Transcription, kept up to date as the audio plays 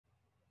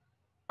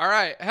All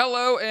right.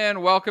 Hello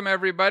and welcome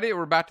everybody.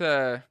 We're about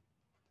to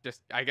just,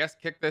 I guess,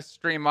 kick this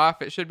stream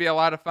off. It should be a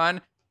lot of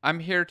fun.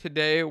 I'm here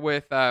today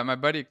with my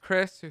buddy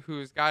Chris,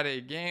 who's got a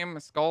game,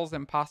 Skulls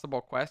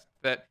Impossible Quest,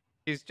 that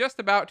he's just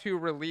about to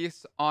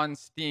release on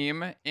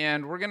Steam.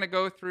 And we're going to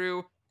go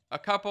through a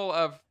couple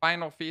of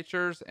final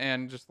features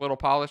and just little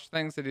polished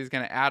things that he's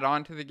going to add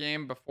on to the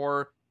game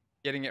before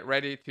getting it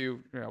ready to,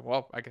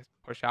 well, I guess,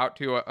 push out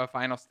to a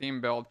final Steam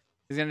build.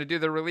 He's going to do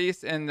the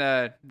release in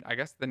I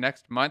guess, the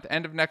next month,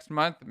 end of next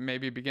month,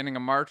 maybe beginning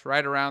of March,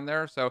 right around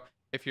there. So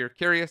if you're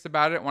curious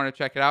about it, want to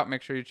check it out,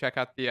 make sure you check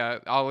out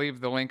I'll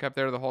leave the link up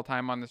there the whole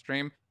time on the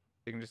stream.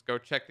 You can just go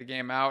check the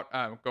game out,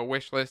 go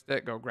wish list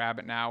it, go grab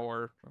it now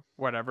or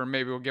whatever.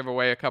 Maybe we'll give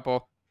away a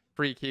couple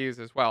free keys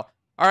as well.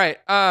 All right.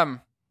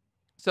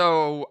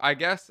 So I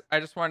guess I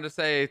just wanted to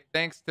say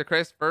thanks to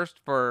Chris first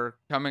for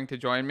coming to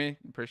join me.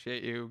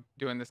 Appreciate you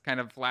doing this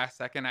kind of last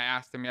second. I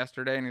asked him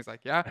yesterday and he's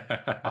like, yeah,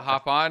 I'll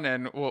hop on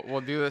and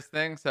we'll do this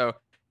thing. So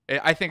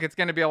I think it's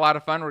going to be a lot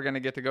of fun. We're going to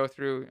get to go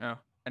through,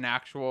 an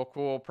actual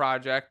cool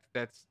project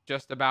that's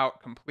just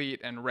about complete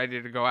and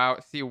ready to go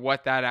out, see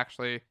what that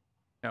actually,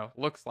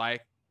 looks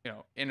like,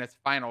 in its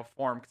final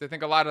form. Because I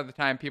think a lot of the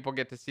time people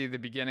get to see the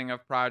beginning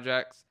of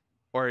projects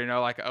or,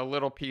 like a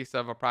little piece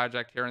of a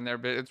project here and there,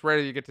 but it's rare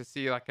you get to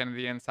see like kind of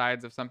the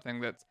insides of something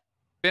that's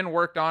been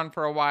worked on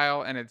for a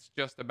while and it's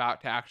just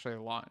about to actually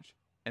launch.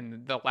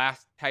 And the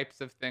last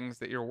types of things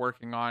that you're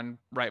working on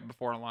right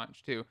before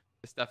launch too,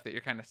 the stuff that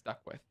you're kind of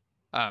stuck with.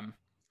 Um,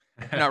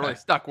 Not really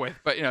stuck with,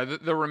 but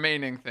the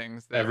remaining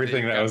things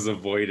Everything you've that got. was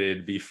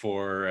avoided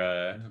before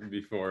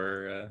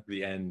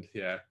the end.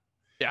 Yeah,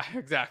 Yeah,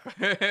 exactly.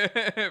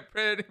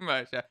 Pretty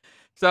much. Yeah.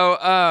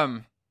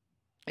 So,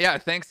 yeah,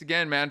 thanks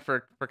again, man,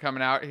 for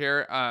coming out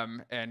here,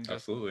 and just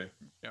absolutely.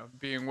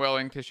 being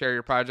willing to share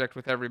your project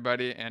with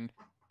everybody and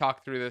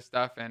talk through this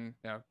stuff and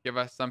give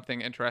us something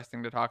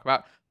interesting to talk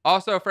about.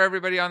 Also, for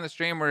everybody on the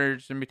stream, we're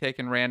just gonna be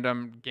taking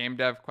random game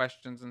dev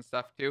questions and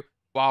stuff too.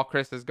 While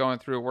Chris is going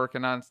through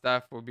working on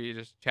stuff, we'll be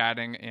just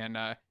chatting and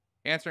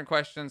answering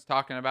questions,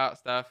 talking about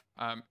stuff.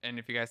 And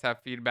if you guys have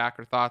feedback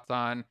or thoughts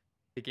on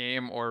the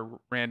game or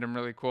random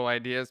really cool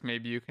ideas,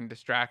 maybe you can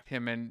distract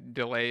him and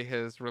delay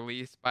his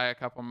release by a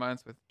couple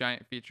months with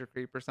giant feature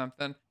creep or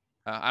something.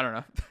 I don't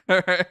Yeah,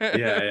 know.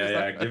 yeah, Just yeah.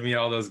 like Give me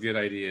all those good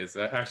ideas.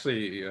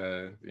 Actually,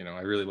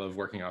 I really love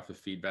working off of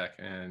feedback.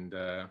 And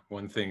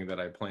one thing that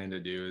I plan to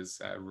do is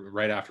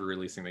right after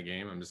releasing the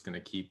game, I'm just going to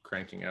keep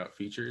cranking out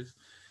features.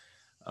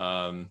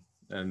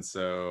 And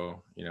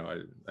so,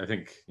 I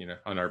think,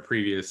 on our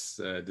previous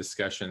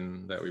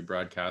discussion that we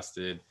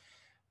broadcasted,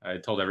 I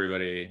told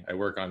everybody I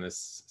work on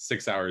this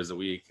 6 hours a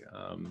week,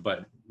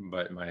 but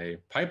my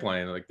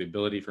pipeline, like the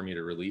ability for me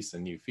to release a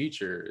new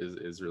feature,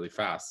 is really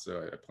fast.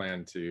 So I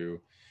plan to,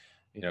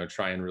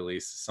 try and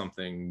release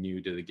something new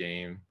to the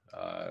game,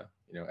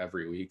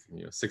 every week.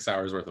 6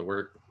 hours worth of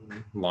work,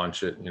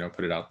 launch it,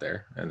 put it out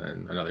there, and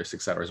then another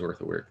 6 hours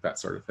worth of work, that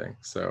sort of thing.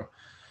 So,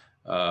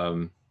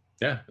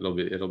 yeah,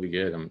 it'll be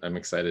good. I'm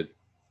excited.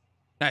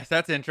 nice.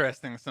 That's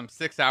interesting. Some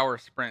 6 hour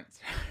sprints.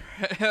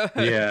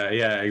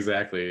 Yeah,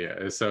 exactly.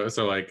 Yeah. So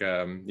like,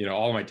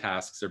 all my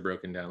tasks are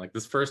broken down. Like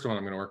this first one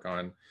I'm going to work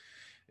on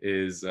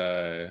is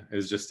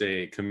just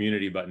a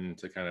community button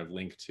to kind of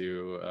link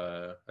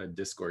to a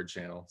Discord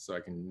channel, so I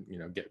can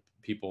get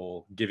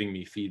people giving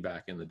me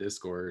feedback in the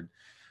Discord,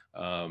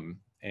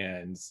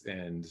 and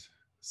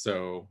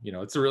so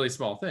it's a really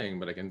small thing,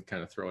 but I can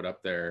kind of throw it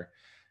up there.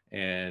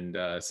 And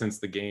since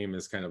the game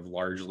is kind of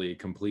largely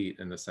complete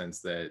in the sense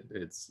that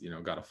it's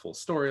got a full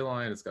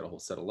storyline, it's got a whole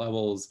set of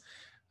levels,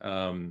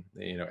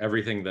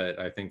 everything that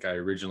I think I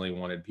originally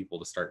wanted people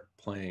to start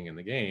playing in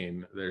the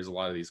game, there's a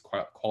lot of these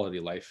quality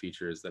of life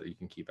features that you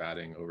can keep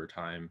adding over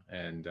time.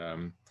 And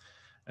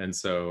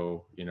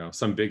so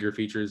some bigger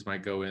features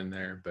might go in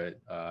there, but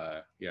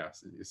yeah,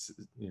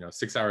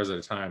 6 hours at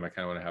a time, I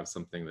kind of want to have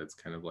something that's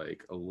kind of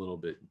like a little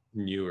bit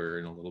newer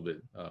and a little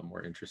bit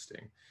more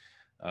interesting.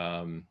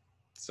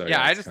 So Yeah,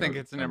 yeah, I it's just kind think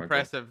of it's an kind of my goal.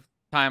 impressive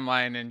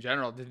timeline in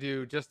general to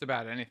do just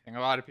about anything.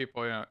 A lot of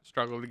people,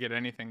 struggle to get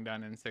anything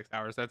done in 6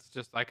 hours. That's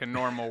just like a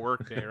normal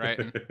work day, right?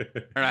 And I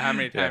don't know how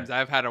many Yeah, times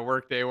I've had a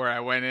work day where I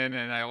went in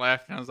and I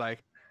left and I was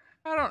like,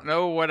 I don't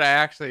know what I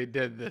actually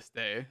did this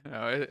day.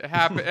 It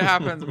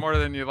happens more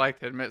than you like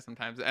to admit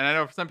sometimes. And I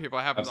know for some people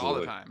it happens all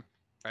the absolutely. time,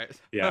 right?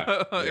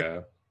 Yeah, Like,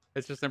 yeah.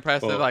 it's just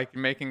impressive, Well, like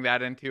making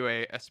that into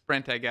a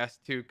sprint, I guess,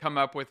 to come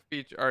up with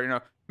feature,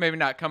 or maybe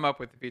not come up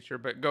with the feature,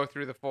 but go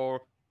through the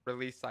full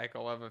release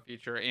cycle of a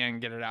feature and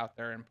get it out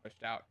there and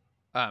pushed out.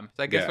 So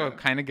I guess we'll yeah,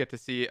 kind of get to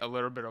see a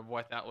little bit of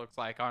what that looks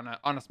like on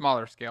a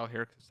smaller scale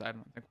here, because I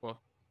don't think we'll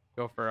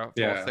go for a full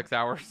yeah, 6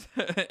 hours.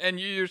 And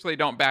you usually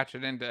don't batch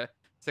it into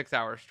 6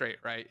 hours straight,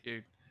 right?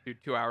 You do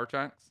 2 hour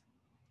chunks.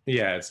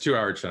 yeah. It's 2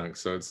 hour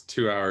chunks, so it's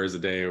 2 hours a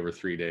day over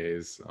 3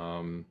 days.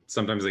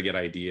 Sometimes I get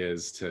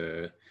ideas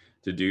to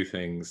do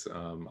things.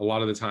 A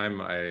lot of the time,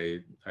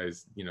 I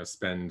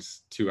spend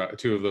two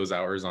of those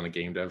hours on a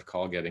game dev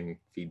call getting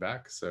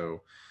feedback.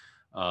 So,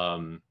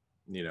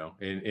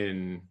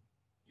 in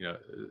you know,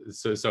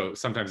 so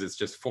sometimes it's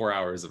just 4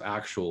 hours of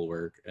actual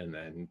work and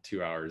then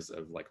 2 hours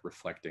of like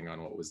reflecting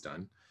on what was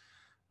done.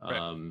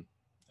 Right.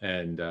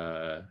 And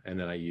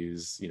then I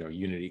use, you know,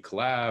 Unity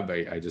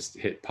Collab. I just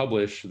hit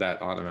publish,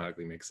 that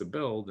automatically makes a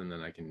build, and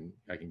then I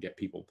can get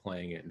people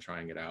playing it and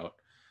trying it out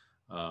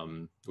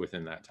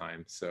within that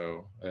time.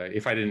 So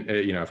if I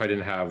didn't, you know, if I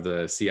didn't have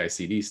the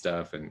CI/CD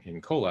stuff and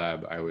in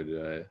Collab,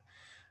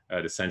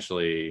 I'd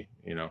essentially,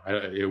 you know,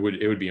 it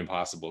would be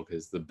impossible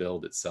because the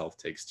build itself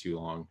takes too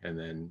long, and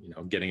then, you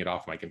know, getting it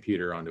off my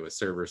computer onto a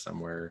server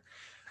somewhere,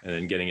 and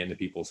then getting it into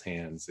people's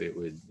hands, it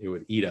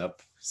would eat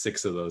up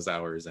 6 of those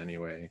hours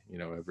anyway, you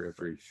know,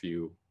 every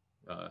few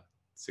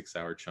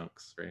 6-hour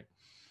chunks, right?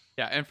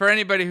 Yeah, and for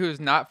anybody who's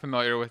not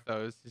familiar with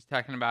those, he's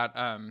talking about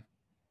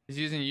he's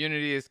using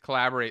Unity's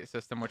Collaborate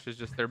system, which is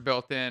just their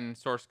built-in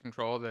source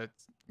control that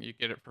you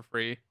get it for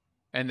free,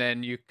 and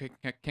then you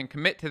can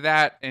commit to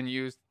that and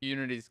use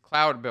Unity's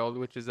Cloud Build,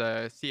 which is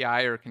a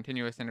CI or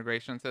continuous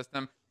integration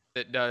system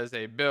that does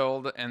a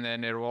build, and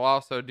then it will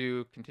also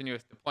do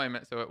continuous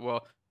deployment. So it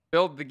will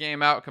build the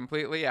game out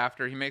completely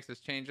after he makes his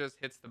changes,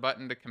 hits the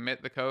button to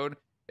commit the code.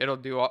 It'll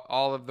do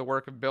all of the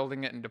work of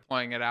building it and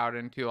deploying it out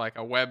into like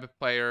a web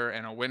player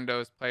and a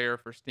Windows player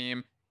for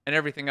Steam and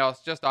everything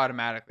else just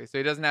automatically. So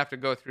he doesn't have to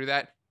go through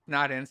that. It's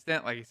not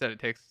instant. Like you said, it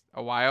takes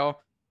a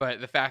while. But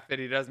the fact that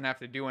he doesn't have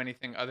to do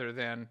anything other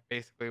than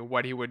basically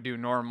what he would do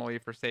normally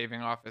for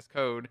saving off his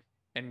code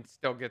and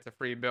still gets a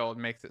free build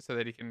makes it so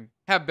that he can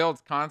have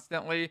builds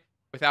constantly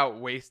without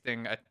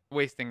wasting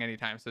any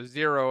time. So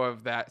 0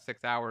 of that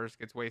 6 hours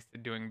gets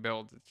wasted doing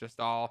builds. It's just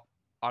all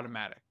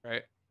automatic,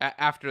 right?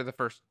 After the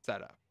first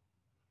setup.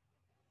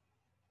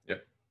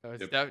 Yep. So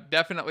it's Yep.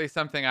 definitely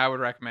something I would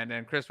recommend,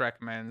 and Chris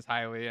recommends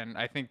highly. And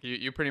I think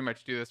you pretty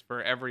much do this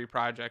for every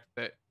project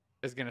that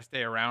is going to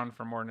stay around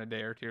for more than a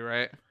day or two,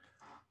 right?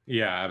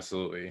 Yeah,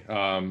 absolutely.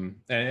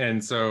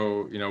 And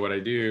so, you know, what I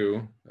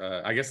do,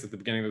 I guess at the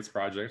beginning of this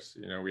project,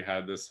 you know, we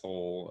had this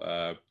whole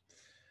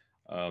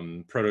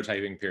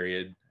prototyping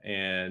period,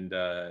 and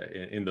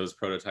in those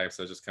prototypes,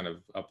 I was just kind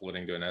of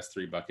uploading to an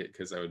S3 bucket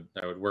because I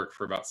would work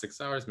for about 6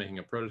 hours making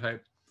a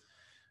prototype.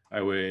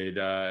 I would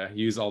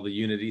use all the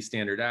Unity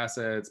standard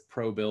assets,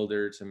 Pro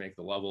Builder to make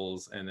the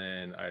levels, and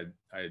then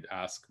I'd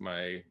ask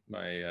my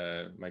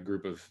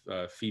group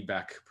of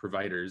feedback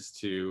providers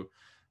to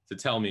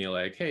tell me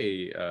like,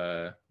 hey,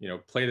 you know,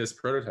 play this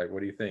prototype.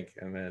 What do you think?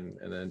 And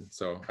then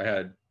so I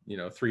had, you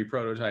know, 3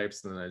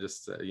 prototypes, and then I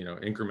just you know,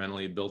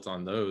 incrementally built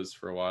on those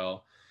for a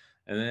while.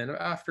 And then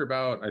after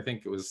about, I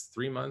think it was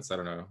 3 months, I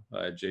don't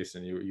know,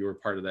 Jason, you were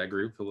part of that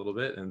group a little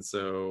bit, and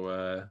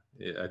so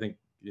I think,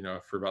 you know,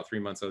 for about 3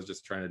 months, I was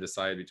just trying to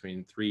decide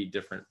between 3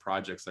 different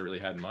projects I really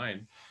had in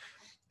mind,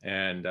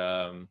 and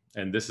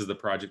this is the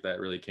project that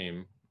really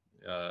came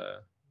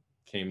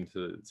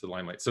to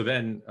limelight. So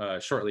then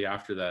shortly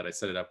after that, I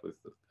set it up with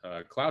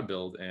Cloud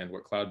Build, and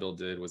what Cloud Build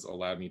did was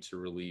allow me to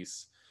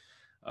release,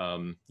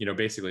 you know,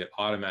 basically it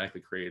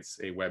automatically creates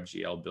a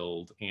WebGL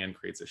build and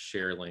creates a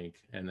share link,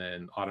 and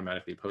then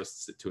automatically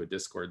posts it to a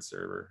Discord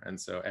server. And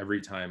so every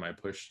time I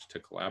pushed to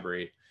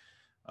collaborate,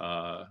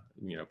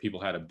 you know, people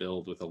had a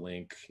build with a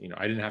link. You know,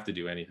 I didn't have to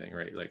do anything,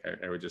 right? Like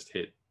I would just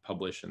hit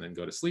publish and then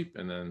go to sleep,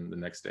 and then the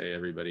next day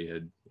everybody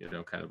had, you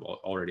know, kind of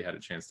already had a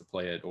chance to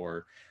play it,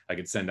 or I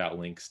could send out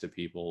links to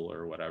people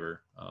or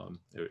whatever.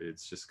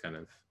 It's just kind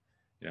of,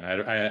 you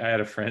know, I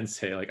had a friend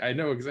say like, I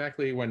know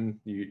exactly when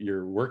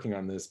you're working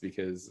on this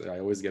because I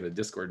always get a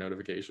Discord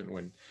notification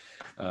when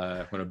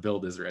a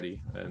build is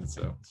ready, and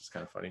so it's just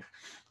kind of funny.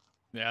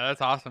 Yeah,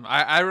 that's awesome.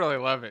 I really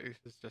love it.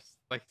 It's just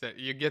like I said,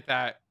 you get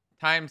that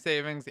time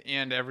savings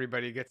and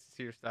everybody gets to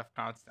see your stuff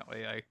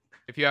constantly. Like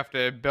if you have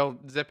to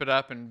zip it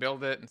up and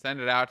build it and send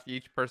it out to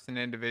each person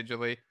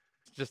individually,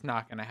 it's just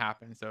not going to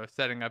happen. So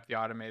setting up the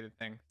automated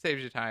thing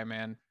saves you time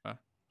and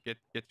get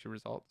your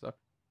results. So I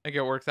think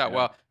it works out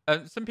Yeah.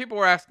 well. Some people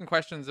were asking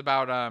questions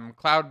about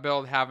Cloud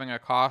Build having a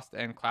cost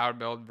and Cloud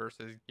Build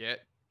versus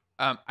Git.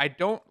 I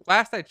don't.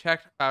 Last I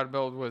checked, Cloud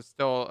Build was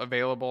still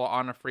available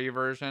on a free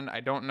version.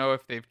 I don't know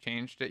if they've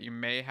changed it. You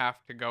may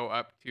have to go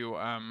up to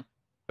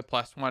the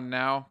plus one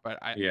now, but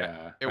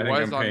Yeah, it I think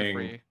was I'm on the paying.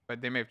 free,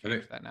 but they may have I think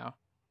changed that now.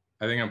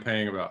 I think I'm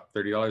paying about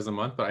 $30 a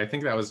month, but I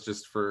think that was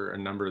just for a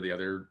number of the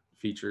other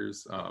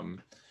features.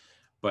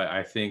 But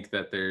I think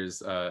that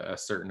there's a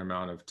certain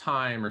amount of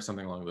time or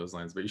something along those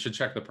lines. But you should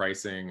check the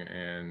pricing,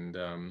 and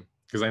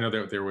because I know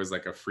that there was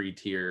like a free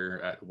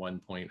tier at one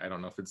point. I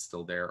don't know if it's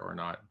still there or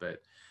not,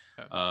 but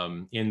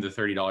in the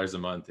 $30 a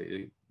month,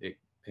 it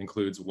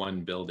includes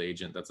one build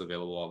agent that's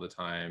available all the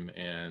time,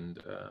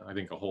 and I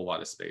think a whole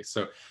lot of space.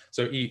 So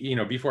you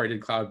know, before I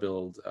did Cloud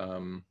Build,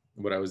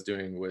 what I was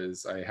doing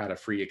was I had a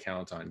free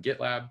account on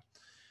GitLab.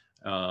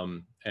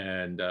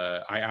 And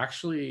I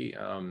actually,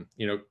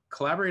 you know,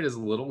 Collaborate is a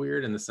little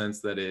weird in the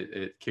sense that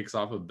it kicks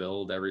off a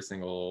build every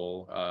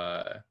single,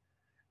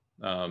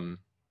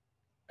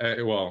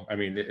 well, I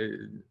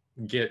mean,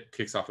 Git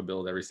kicks off a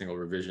build every single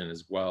revision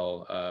as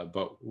well.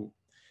 But,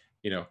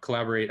 you know,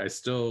 Collaborate, I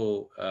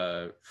still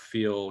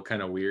feel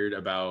kind of weird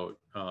about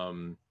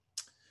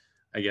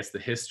I guess, the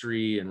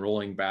history and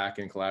rolling back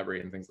and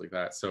collaborate and things like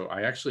that. So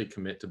I actually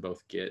commit to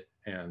both Git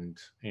and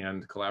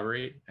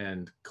collaborate.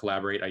 And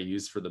collaborate I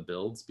use for the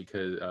builds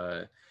because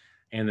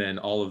and then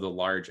all of the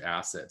large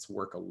assets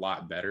work a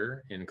lot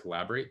better in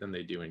collaborate than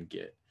they do in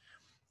Git.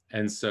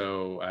 And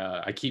so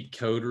I keep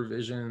code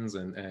revisions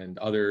and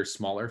other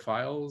smaller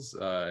files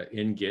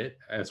in Git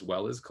as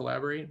well as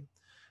collaborate.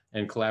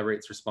 And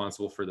collaborate's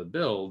responsible for the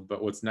build.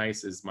 But what's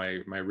nice is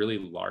my really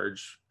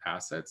large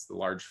assets, the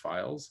large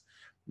files,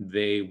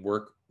 they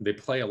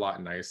play a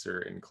lot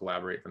nicer in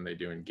collaborate than they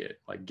do in Git.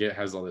 Like Git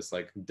has all this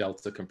like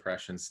delta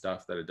compression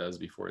stuff that it does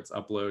before its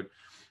upload.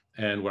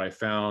 And what I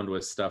found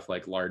was stuff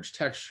like large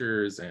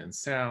textures and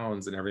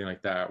sounds and everything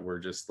like that were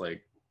just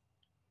like,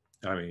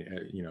 I mean,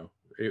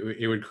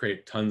 it would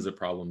create tons of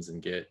problems in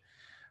Git.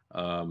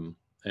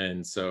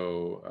 And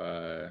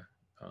so,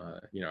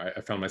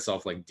 I found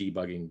myself like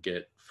debugging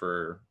Git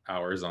for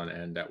hours on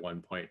end at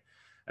one point.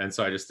 And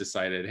so I just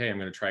decided, hey, I'm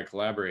going to try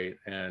collaborate.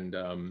 And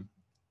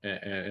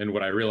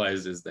what I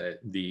realized is that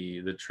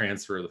the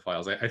transfer of the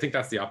files, I think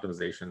that's the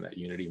optimization that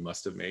Unity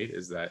must have made,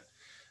 is that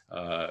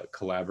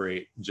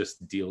collaborate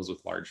just deals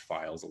with large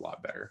files a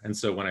lot better. And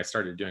so when I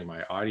started doing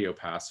my audio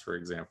pass, for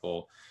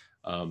example,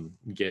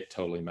 Git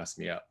totally messed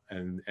me up,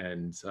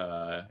 and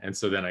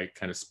so then I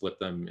kind of split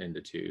them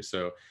into two.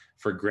 So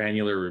for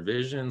granular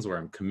revisions where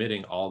I'm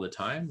committing all the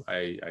time,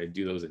 I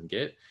do those in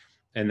Git,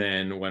 and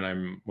then when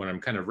I'm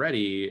kind of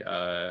ready,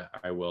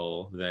 I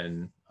will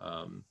then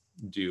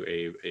do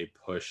a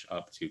push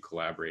up to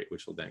collaborate,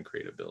 which will then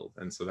create a build.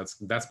 And so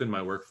that's been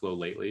my workflow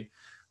lately,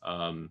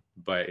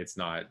 but it's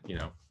not,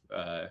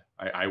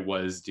 I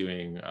was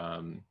doing,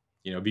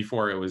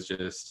 before it was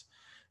just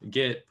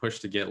Git, push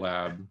to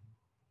GitLab,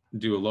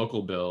 do a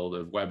local build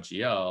of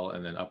WebGL,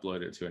 and then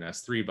upload it to an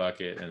S3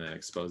 bucket, and then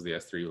expose the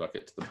S3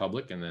 bucket to the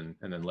public, and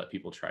then let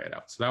people try it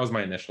out. So that was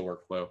my initial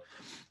workflow,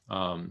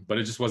 but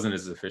it just wasn't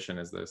as efficient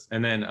as this.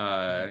 And then,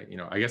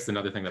 I guess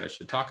another thing that I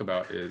should talk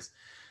about is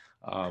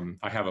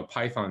I have a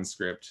Python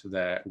script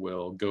that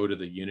will go to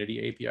the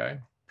Unity API.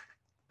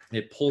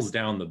 It pulls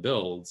down the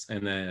builds,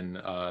 and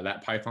then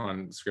that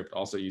Python script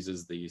also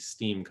uses the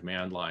Steam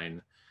command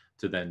line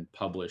to then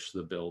publish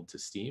the build to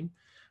Steam.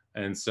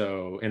 And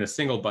so in a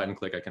single button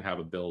click, I can have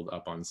a build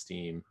up on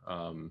Steam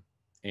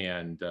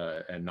and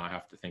not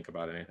have to think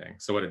about anything.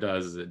 So what it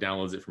does is it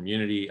downloads it from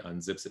Unity,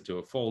 unzips it to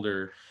a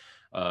folder.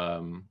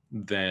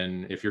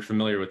 Then if you're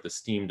familiar with the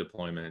Steam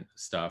deployment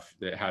stuff,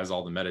 it has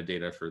all the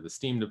metadata for the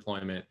Steam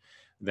deployment.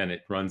 Then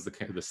it runs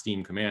the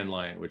Steam command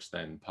line, which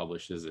then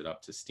publishes it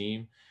up to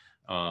Steam.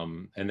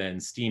 And then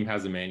Steam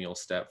has a manual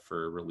step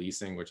for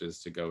releasing, which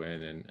is to go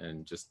in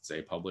and just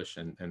say publish.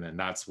 And then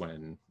that's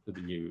when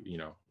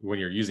when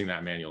you're using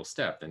that manual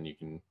step, then you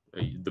can,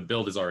 the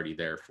build is already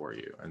there for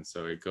you. And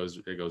so it goes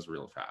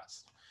real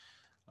fast.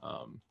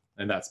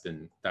 And that's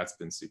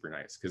been super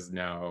nice, because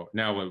now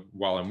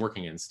while I'm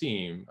working in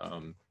Steam,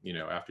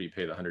 after you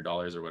pay the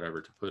 $100 or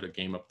whatever to put a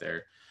game up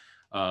there,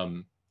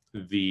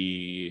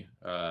 the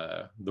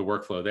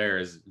workflow there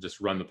is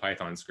just run the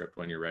Python script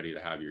when you're ready to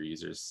have your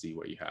users see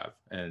what you have.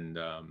 And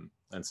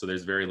so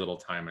there's very little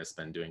time I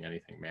spend doing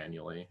anything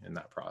manually in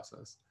that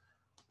process.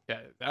 Yeah,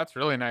 that's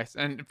really nice.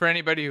 And for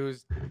anybody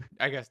who's,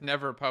 I guess,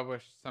 never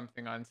published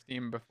something on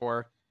Steam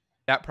before,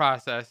 that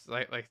process,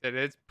 like I said,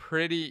 it's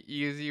pretty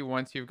easy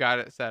once you've got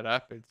it set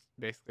up. It's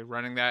basically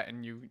running that,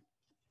 and you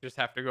just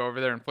have to go over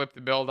there and flip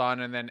the build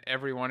on, and then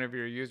every one of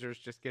your users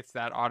just gets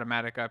that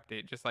automatic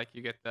update, just like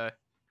you get the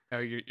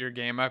your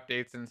game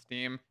updates in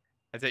Steam.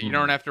 That's it. You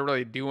don't have to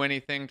really do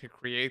anything to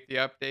create the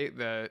update.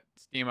 The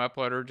Steam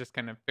uploader just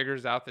kind of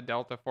figures out the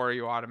delta for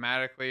you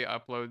automatically,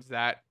 uploads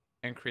that,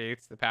 and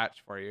creates the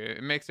patch for you.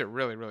 It makes it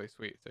really, really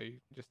sweet. So you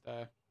just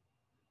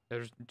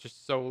there's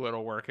just so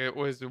little work. It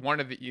was one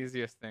of the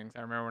easiest things.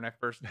 I remember when I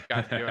first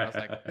got to do it, I was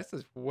like, this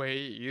is way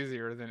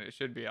easier than it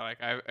should be. Like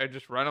I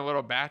just run a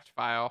little batch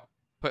file,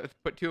 put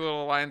two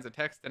little lines of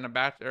text in a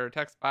batch or a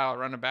text file,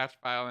 run a batch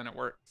file, and it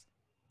works.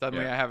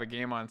 Suddenly I have a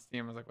game on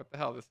Steam. I was like, what the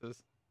hell? This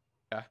is,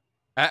 yeah.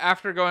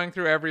 After going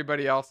through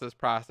everybody else's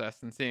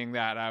process and seeing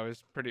that, I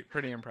was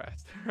pretty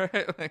impressed.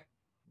 Right? Like,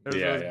 this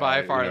was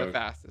by far the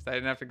fastest. I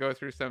didn't have to go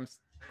through some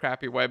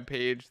crappy web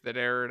page that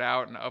errored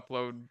out and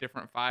upload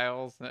different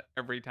files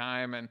every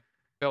time and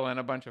fill in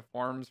a bunch of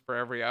forms for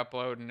every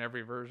upload and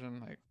every version.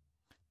 Like,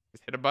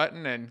 just hit a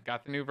button and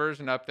got the new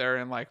version up there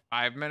in like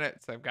 5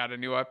 minutes. I've got a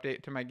new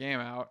update to my game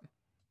out.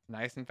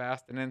 Nice and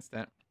fast and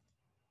instant.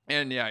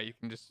 And yeah, you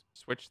can just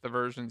switch the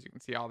versions. You can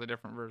see all the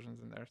different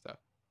versions in there. So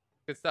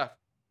good stuff.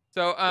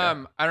 So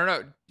I don't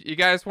know. You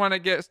guys want to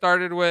get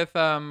started with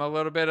a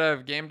little bit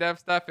of game dev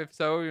stuff? If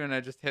so, you want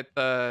to just hit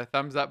the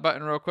thumbs up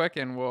button real quick,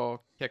 and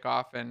we'll kick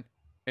off and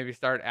maybe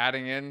start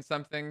adding in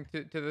something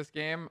to this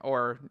game.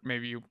 Or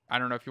maybe I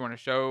don't know if you want to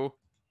show,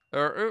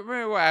 or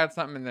maybe we'll add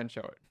something and then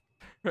show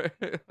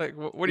it. Like,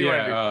 what do you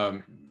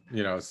want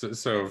to do?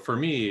 So for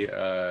me,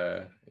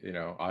 I'm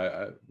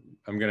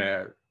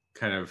gonna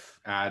kind of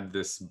add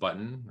this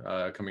button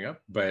coming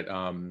up, but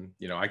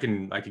I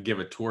could give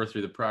a tour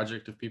through the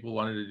project if people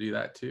wanted to do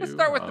that Let's too.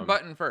 start with the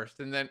button first,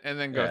 and then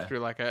go Yeah. through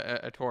like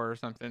a tour or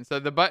something. So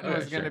the button Okay,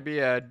 was going to sure. be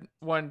a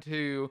one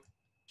to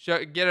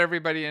get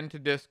everybody into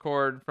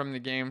Discord from the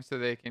game so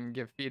they can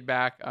give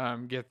feedback,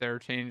 get their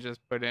changes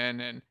put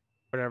in, and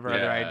whatever other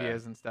Yeah.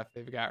 ideas and stuff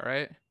they've got.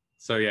 Right?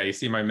 So yeah, you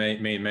see my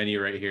main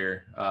menu right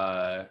here.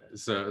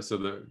 So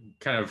the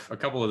kind of a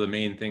couple of the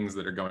main things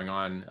that are going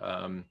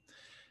on.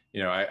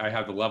 I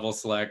have the level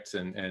select,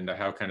 and I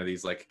have kind of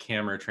these like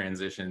camera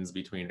transitions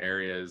between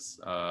areas,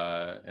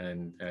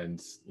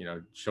 and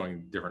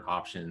showing different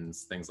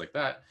options, things like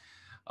that.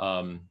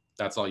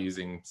 That's all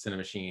using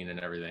Cinemachine and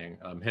everything.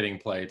 Hitting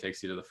play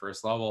takes you to the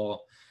first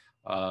level.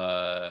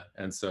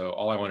 And so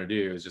all I want to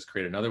do is just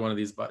create another one of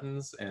these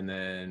buttons, and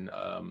then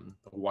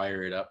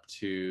wire it up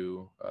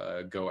to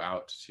go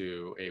out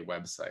to a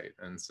website.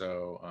 And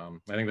so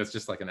I think that's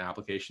just like an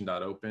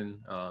application.open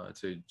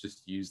to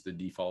just use the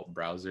default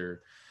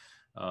browser.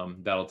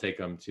 That'll take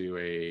them to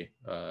a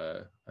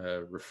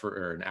refer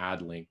or an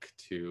ad link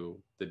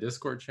to the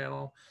Discord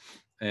channel.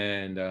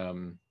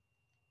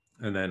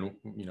 And then,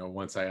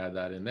 once I add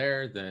that in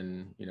there,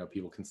 then,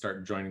 people can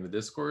start joining the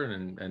Discord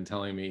and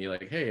telling me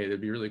like, hey,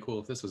 it'd be really cool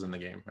if this was in the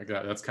game. Like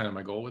that's kind of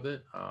my goal with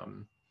it.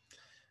 Nice.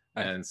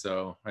 And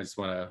so I just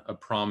want a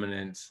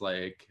prominent,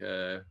 like,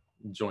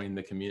 join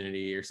the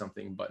community or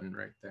something button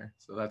right there.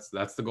 So that's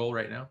the goal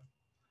right now.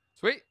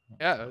 Sweet.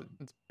 Yeah,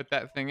 let's put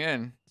that thing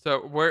in. So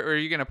where are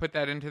you going to put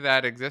that into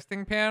that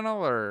existing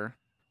panel or?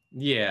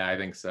 Yeah, I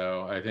think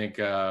so. I think,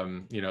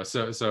 one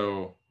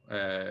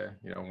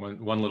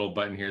little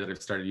button here that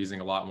I've started using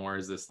a lot more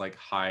is this like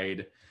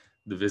hide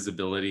the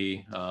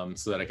visibility,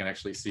 so that I can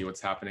actually see what's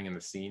happening in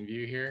the scene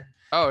view here.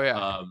 Oh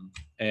yeah.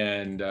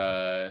 And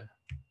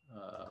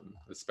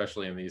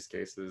especially in these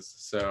cases.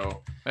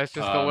 So That's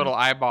just a little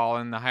eyeball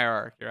in the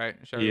hierarchy, right?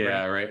 Show everybody.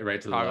 yeah, right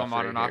to the Toggle left them on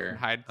right and off and here.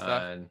 hide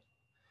stuff.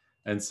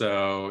 And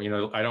so,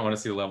 I don't want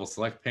to see the level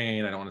select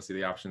pane. I don't want to see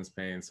the options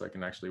pane, so I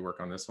can actually work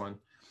on this one.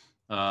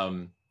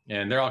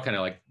 And they're all kind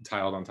of like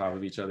tiled on top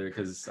of each other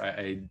because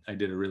I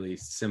did a really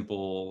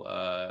simple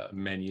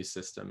menu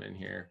system in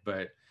here.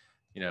 But,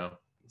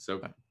 so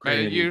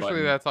creating a new Usually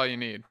button. that's all you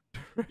need.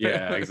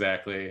 Yeah,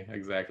 exactly.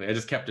 I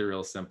just kept it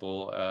real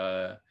simple.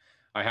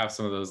 I have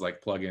some of those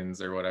like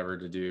plugins or whatever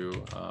to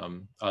do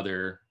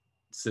other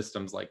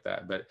systems like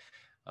that, but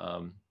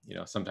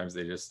sometimes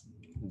they just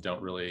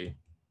don't really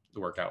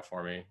work out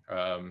for me,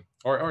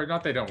 or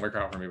not they don't work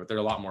out for me, but they're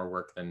a lot more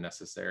work than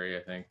necessary, I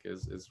think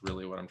is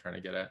really what I'm trying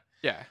to get at.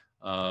 Yeah.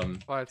 A lot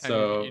of times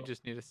So you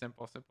just need a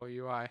simple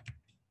UI.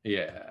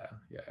 yeah,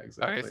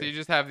 exactly. Okay, so you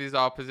just have these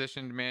all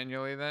positioned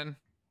manually then?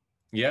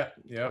 Yep.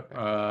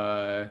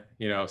 Okay.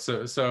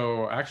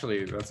 So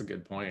actually that's a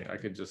good point. I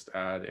could just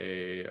add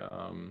a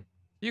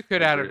You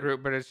could add a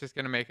group, but it's just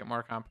going to make it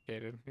more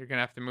complicated. You're going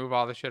to have to move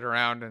all the shit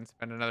around and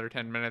spend another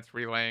 10 minutes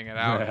relaying it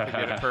out to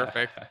get it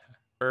perfect.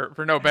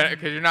 For no benefit,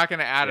 because you're not going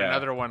to add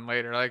another one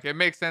later. Like, it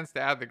makes sense to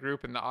add the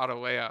group and the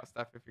auto layout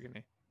stuff if you're going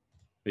to.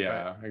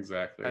 Yeah,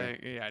 exactly.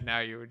 Yeah,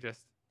 now you would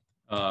just.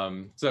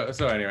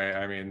 So anyway,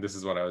 I mean, this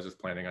is what I was just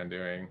planning on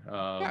doing.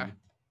 Yeah.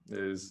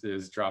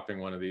 Is dropping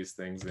one of these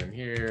things in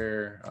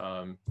here,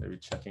 maybe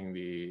checking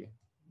the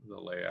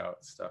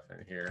layout stuff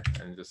in here,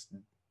 and just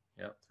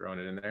throwing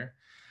it in there.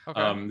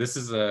 Okay.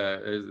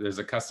 There's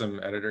a custom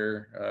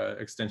editor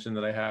extension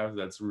that I have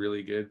that's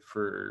really good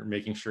for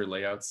making sure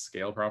layouts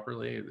scale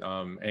properly.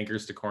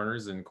 Anchors to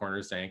corners and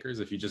corners to anchors.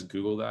 If you just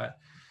Google that,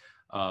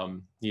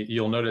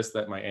 you'll notice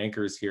that my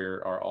anchors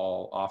here are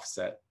all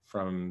offset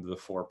from the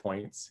 4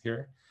 points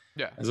here.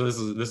 Yeah. And so this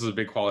is a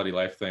big quality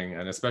life thing,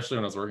 and especially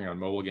when I was working on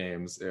mobile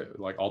games,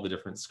 like all the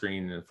different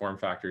screen and form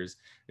factors,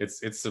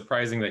 it's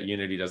surprising that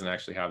Unity doesn't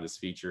actually have this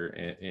feature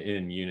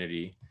in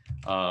Unity.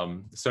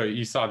 So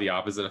you saw the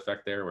opposite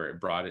effect there, where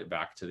it brought it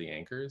back to the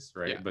anchors,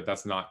 right? Yeah. But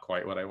that's not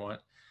quite what I want.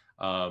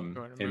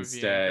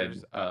 Instead,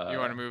 you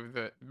want to move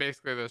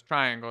basically those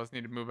triangles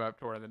need to move up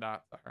to where the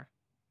dots are.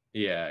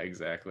 Yeah,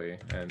 exactly.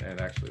 And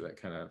actually that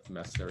kind of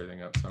messed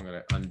everything up. So I'm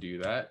going to undo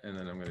that, and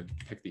then I'm going to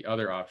pick the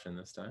other option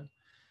this time.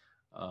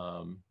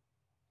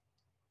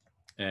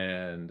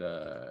 And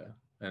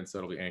so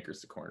it'll be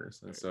anchors to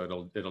corners, and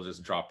so it'll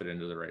just drop it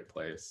into the right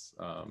place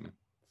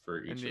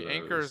for each. And the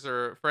anchors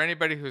are, for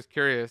anybody who's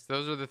curious,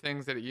 those are the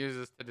things that it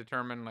uses to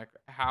determine like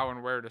how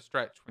and where to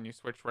stretch when you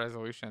switch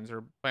resolutions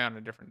or play on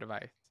a different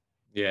device.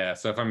 Yeah,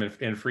 so if I'm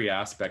in free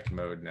aspect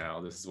mode now,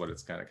 this is what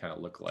it's kind of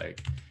look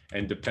like,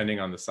 and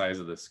depending on the size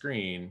of the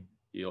screen,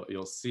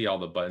 you'll see all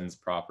the buttons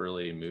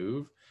properly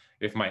move.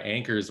 If my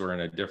anchors were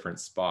in a different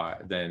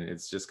spot, then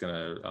it's just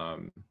gonna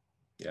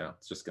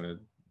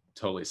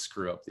totally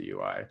screw up the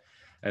UI.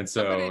 And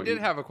so somebody did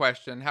have a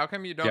question. How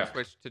come you don't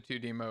switch to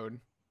 2D mode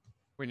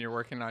when you're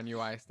working on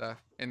UI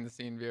stuff in the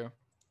scene view?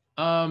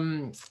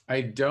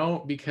 I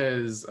don't,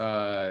 because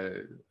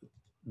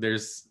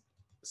there's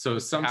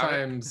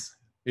sometimes.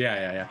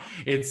 Yeah.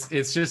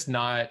 It's just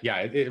not.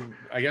 Yeah.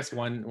 I guess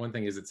one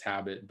thing is its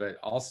habit, but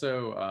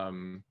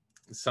also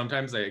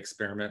sometimes I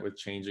experiment with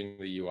changing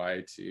the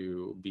UI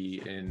to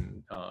be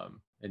in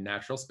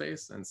natural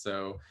space. And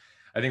so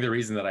I think the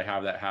reason that I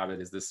have that habit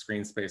is the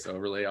screen space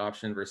overlay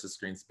option versus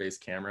screen space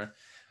camera.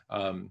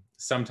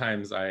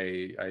 Sometimes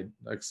I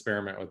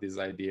experiment with this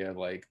idea of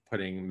like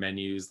putting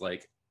menus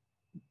like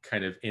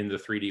kind of in the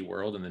 3D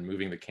world and then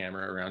moving the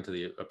camera around to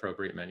the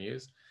appropriate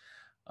menus.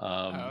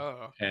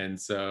 Oh, And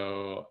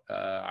so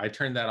I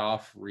turned that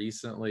off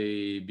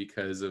recently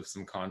because of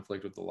some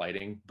conflict with the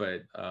lighting.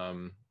 But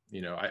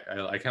you know, I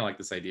kind of like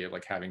this idea of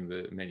like having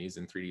the menus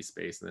in 3D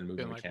space and then moving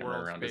doing the like camera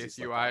world around as you space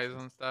select UIs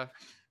options. and stuff.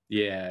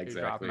 Yeah, You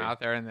drop them exactly. out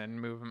there and then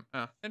move them.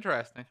 Oh,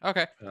 interesting.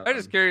 Okay. I'm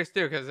just Um, curious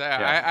too, because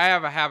yeah. I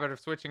have a habit of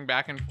switching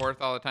back and forth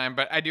all the time,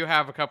 but I do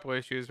have a couple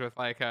issues with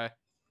like the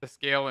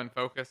scale and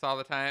focus all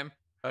the time.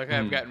 Like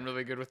I've Mhm. gotten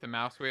really good with the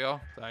mouse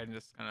wheel, so I can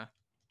just kind of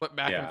flip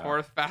back and Yeah.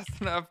 forth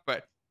fast enough.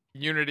 But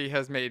Unity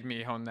has made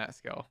me hone that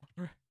skill.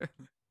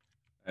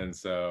 And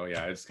so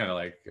yeah, I just kind of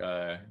like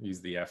use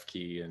the F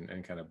key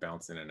and kind of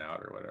bounce in and out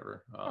or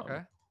whatever.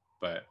 Okay.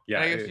 But And yeah,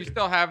 I guess you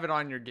still have it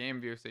on your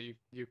game view, so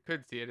you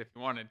could see it if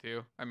you wanted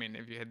to. I mean,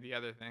 if you had the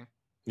other thing.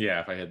 yeah,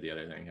 if I hit the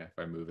other thing, yeah, if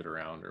I move it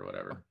around or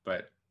whatever.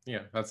 But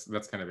yeah, that's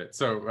kind of it.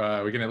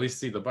 So we can at least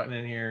see the button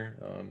in here.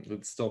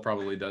 It still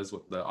probably does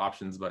what the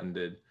options button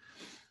did.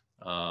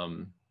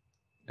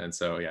 And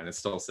so yeah, and it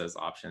still says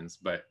options,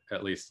 but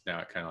at least now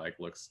it kind of like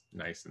looks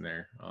nice in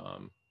there.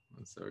 And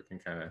so it can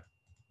kind of,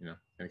 you know,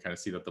 can kind of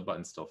see that the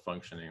button's still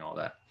functioning, all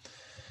that.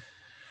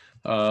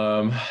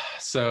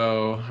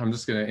 So I'm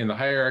just gonna, in the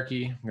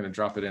hierarchy, I'm gonna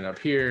drop it in up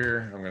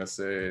here. I'm gonna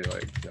say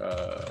like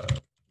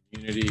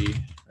Unity,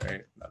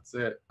 right? That's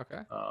it.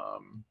 Okay.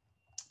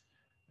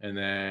 And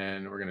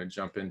then we're gonna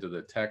jump into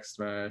the text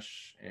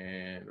mesh,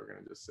 and we're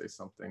gonna just say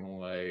something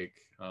like,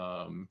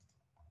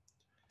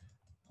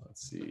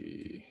 let's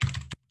see,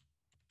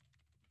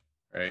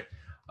 right?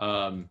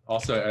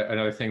 Also,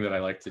 another thing that I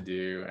like to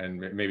do, and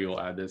maybe we'll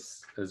add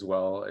this as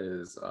well,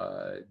 is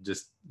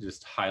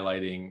just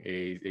highlighting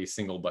a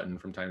single button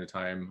from time to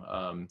time.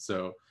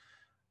 So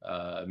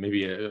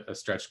maybe a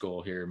stretch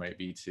goal here might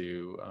be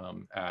to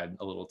add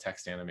a little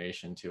text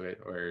animation to it,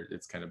 or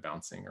it's kind of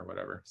bouncing or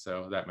whatever.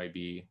 So that might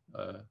be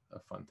a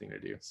fun thing to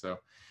do. So,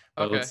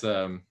 but Okay. let's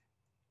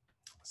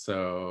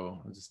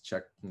so I'll just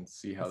check and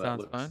see how That that sounds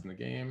looks fun. in the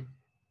game.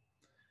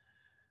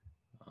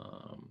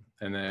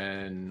 And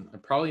then I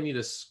probably need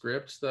a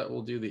script that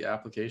will do the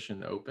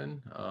application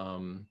open.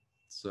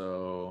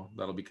 So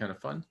that'll be kind of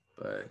fun.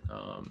 But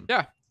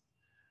Yeah.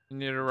 You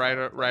need to drop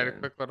that write a in.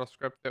 quick little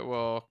script that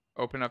will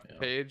open up the Yeah.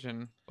 page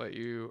and let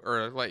you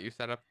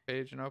set up the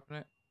page and open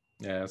it.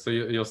 Yeah. So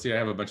you'll see I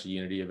have a bunch of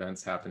Unity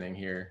events happening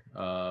here.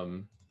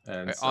 And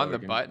Wait, so on we the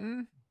can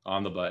button?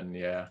 on the button.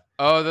 Yeah.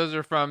 Oh, those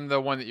are from the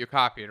one that you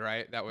copied,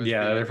 right? That was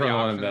Yeah, they're the from the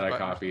one that options I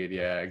button. copied.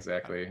 Yeah, Got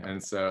exactly. it. And Okay.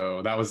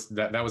 so that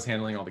was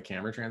handling all the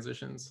camera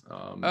transitions.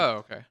 Oh,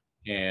 okay.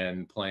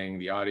 And playing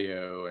the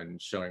audio and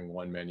showing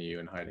one menu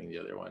and hiding the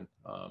other one.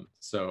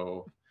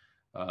 So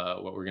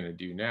what we're going to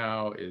do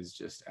now is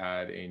just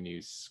add a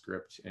new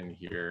script in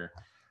here.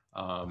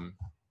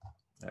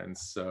 And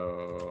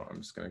so I'm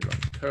just going to go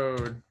into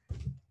code.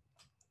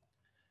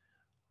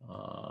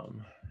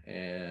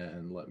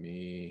 And let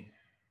me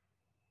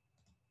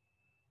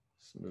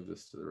just move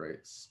this to the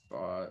right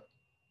spot.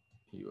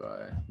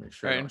 UI, make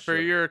sure I Right, don't and for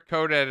show. your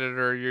code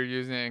editor, you're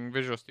using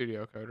Visual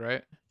Studio Code,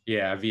 right?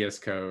 Yeah, VS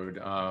Code.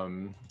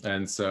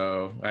 And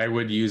so I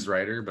would use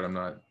Writer, but I'm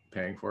not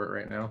paying for it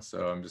right now.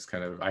 So I'm just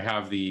kind of, I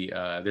have the,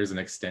 there's an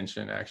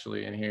extension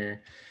actually in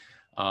here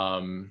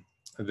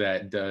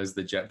that does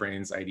the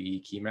JetBrains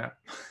IDE key map.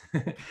 Oh,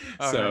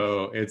 nice.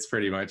 So it's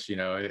pretty much, you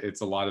know, it's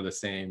a lot of the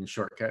same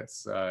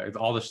shortcuts. It's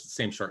all the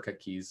same shortcut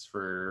keys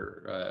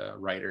for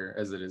Writer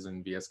as it is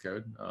in VS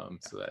Code.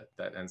 So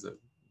that ends up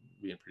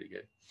being pretty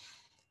good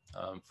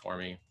for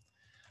me.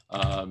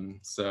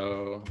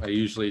 So I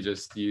usually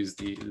just use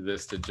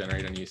this to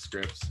generate a new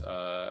script.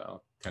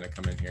 I'll kind of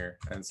come in here.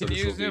 And so Can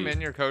this you will zoom be, in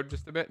your code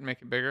just a bit and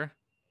make it bigger?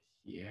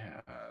 yeah,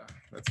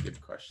 that's a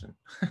good question.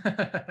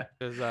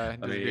 Does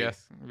Let me,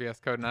 VS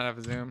Code not have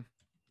a zoom?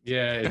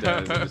 yeah, it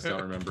does. I just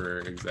don't remember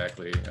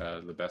exactly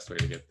the best way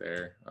to get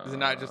there. Is it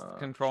not just the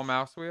control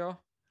mouse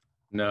wheel?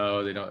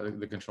 No, they don't.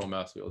 The control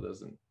mouse wheel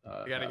doesn't I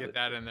got to have get it.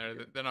 that in there.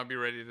 Then I'll be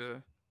ready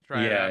to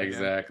try it Yeah, out again.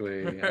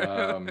 exactly.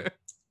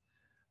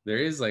 There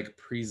is like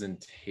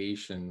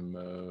presentation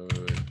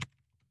mode,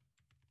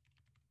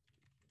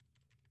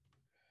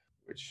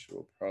 which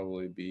will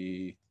probably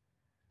be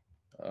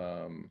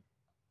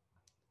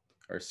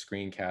or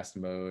screencast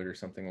mode or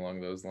something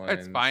along those It's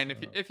lines. fine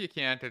if you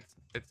can't.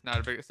 It's not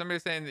a big.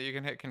 Somebody's saying that you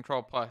can hit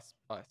Control plus,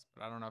 but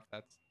I don't know if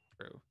that's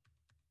true.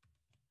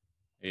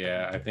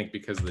 Yeah, I think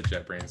because of the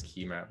JetBrains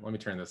key map. Let me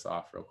turn this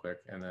off real quick,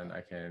 and then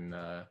I can.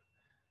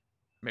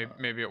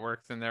 Maybe it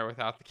works in there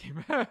without the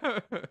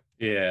keyboard.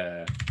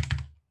 Yeah.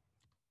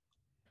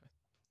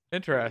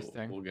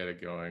 Interesting. We'll get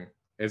it going.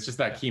 It's just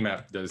that key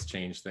map does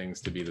change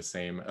things to be the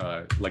same.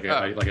 Like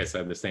I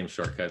said, the same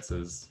shortcuts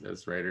as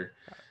Writer.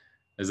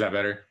 Is that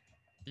better?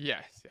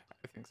 Yes, yeah,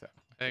 I think so.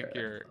 I think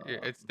Okay.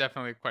 it's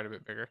definitely quite a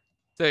bit bigger.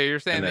 So you're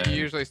saying And that you then,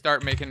 usually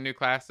start making new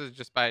classes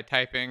just by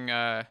typing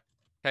out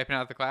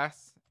the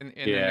class in an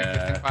existing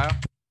yeah, file?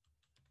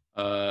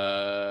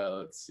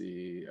 let's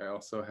see. I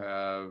also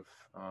have,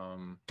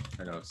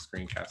 I know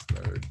screencast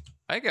mode.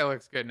 I think it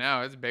looks good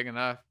now. It's big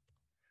enough.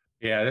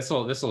 Yeah, this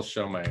will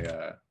show my,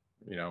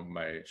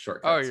 my Oh,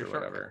 shortcuts your or shortcuts.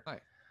 whatever. Nice.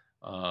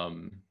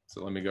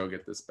 So let me go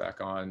get this back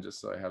on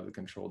just so I have the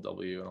control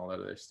W and all that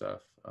other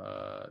stuff.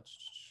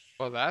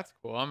 Well, that's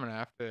cool. I'm gonna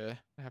have to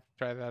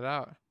try that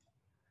out.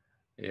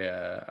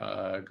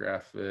 Yeah,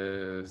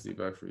 graphics,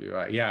 debug for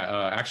UI.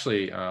 Yeah,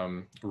 actually,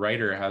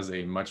 Writer has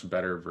a much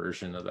better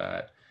version of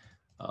that.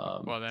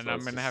 Well, then So I'm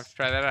let's gonna have to just,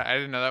 try that out. I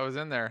didn't know that was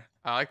in there.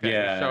 I like that.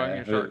 You're showing yeah,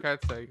 your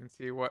shortcuts so you can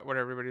see what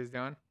everybody's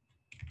doing.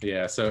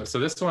 yeah. So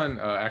this one,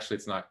 actually,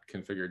 it's not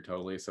configured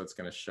totally, so it's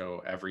going to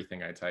show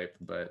everything I type,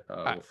 but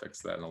I, we'll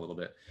fix that in a little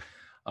bit.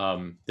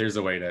 There's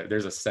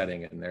a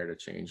setting in there to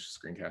change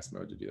screencast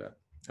mode to do that.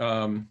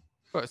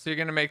 so you're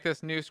gonna make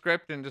this new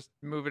script and just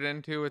move it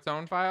into its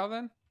own file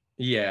then?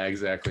 Yeah,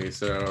 exactly.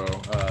 So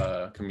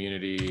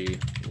community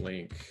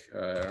link,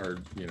 or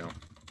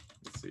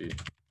let's see,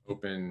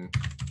 open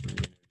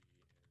community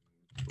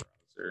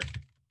browser,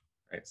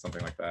 right?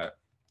 Something like that.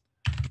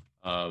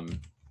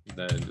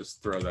 Then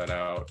just throw that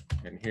out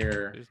in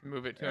here. Just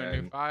move it to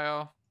a new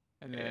file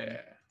and then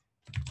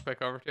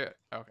click over to it.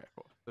 Okay,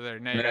 cool. So there,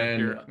 now you got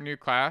your new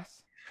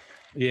class.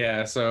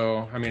 Yeah,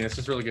 so I mean, it's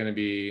just really going to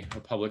be a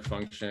public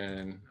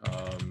function,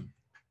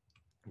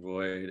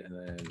 void, and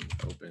then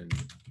open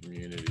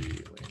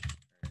community link,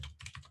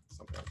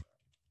 something like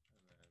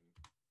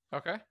that.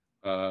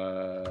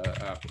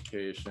 Okay.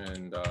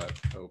 Application dot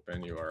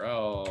open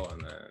URL,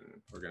 and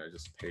then we're going to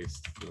just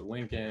paste the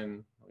link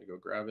in. Let me go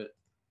grab it.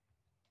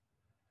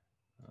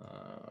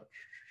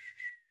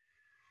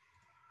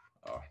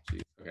 Oh,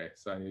 geez. Okay,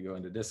 so I need to go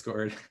into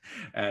Discord,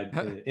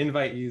 add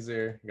invite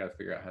user. You got to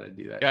figure out how to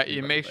do that. Yeah,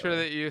 you make sure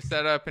that you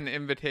set up an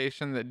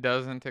invitation that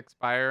doesn't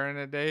expire in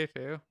a day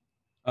too.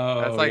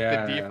 That's Oh, like the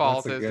yeah,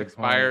 default that's a is good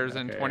expires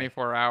point. in Okay.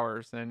 24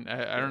 hours. And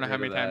I don't know how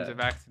Get rid many of times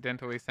that. I've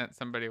accidentally sent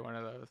somebody one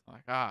of those.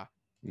 Like,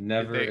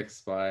 never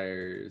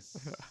expires.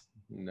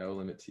 No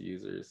limit to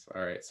users.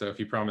 All right. So if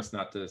you promise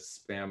not to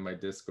spam my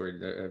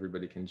Discord,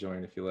 everybody can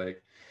join if you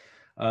like.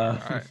 all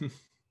right.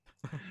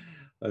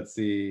 Let's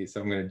see.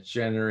 So I'm going to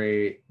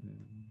generate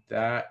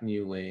that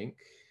new link.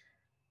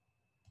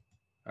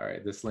 All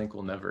right. This link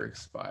will never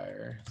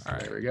expire. So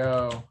there we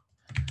go.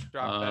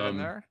 Drop that in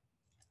there.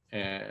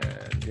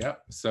 And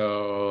yep.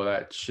 So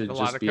that should There's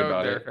just be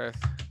about there, it. Chris.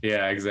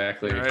 Yeah,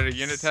 exactly. You ready to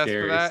unit test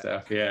Scary for that?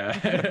 stuff.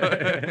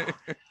 Yeah.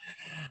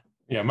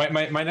 Yeah,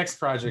 my next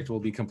project will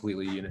be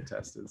completely unit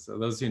tested. So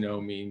those who know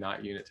me,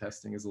 not unit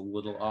testing is a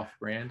little off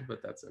brand,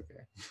 but that's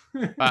okay.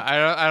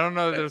 I don't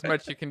know if there's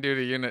much you can do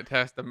to unit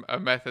test a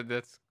method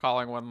that's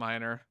calling one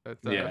liner.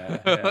 That's call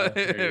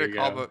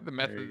the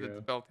method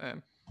that's built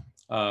in.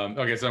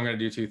 Okay, so I'm going to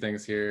do two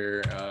things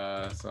here.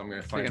 So I'm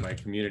going to find my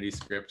community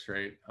script,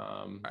 right?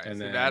 Right, and so then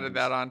you've added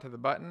that onto the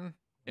button,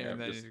 yeah, and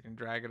then you can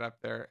drag it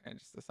up there and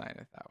just assign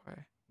it that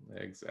way.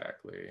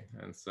 Exactly.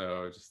 And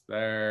so just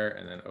there,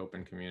 and then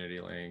open community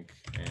link,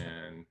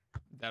 and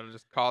that'll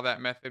just call that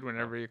method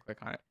whenever you click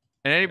on it.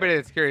 And anybody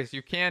that's curious,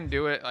 you can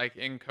do it like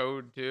in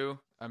code too.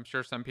 I'm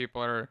sure some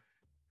people are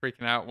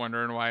freaking out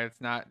wondering why it's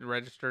not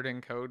registered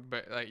in code,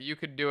 but like you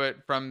could do it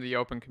from the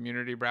open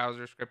community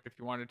browser script if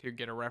you wanted to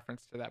get a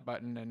reference to that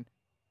button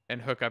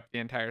and hook up the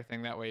entire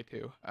thing that way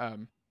too.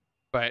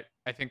 But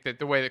I think that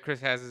the way that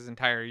Chris has his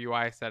entire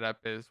UI set up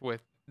is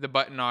with the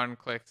button on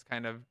clicks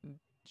kind of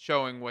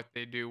showing what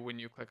they do when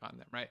you click on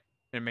them, right?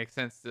 And it makes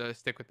sense to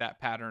stick with that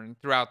pattern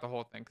throughout the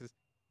whole thing because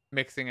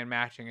mixing and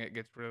matching it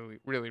gets really,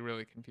 really,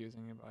 really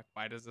confusing. You're like,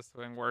 why does this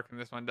thing work and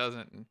this one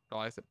doesn't? And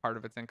realize that part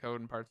of it's in code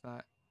and part's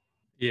not.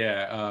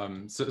 Yeah.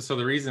 So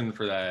the reason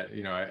for that,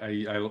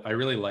 I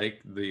really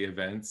like the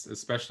events,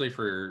 especially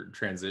for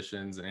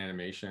transitions and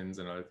animations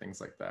and other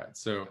things like that.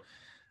 So,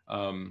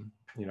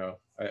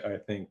 I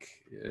think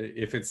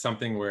if it's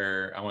something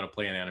where I want to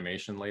play an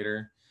animation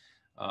later,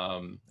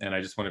 and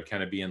I just want to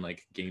kind of be in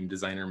like game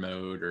designer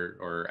mode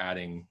or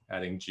adding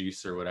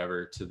juice or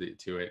whatever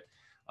to it,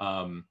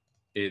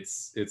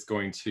 it's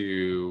going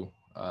to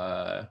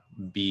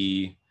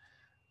be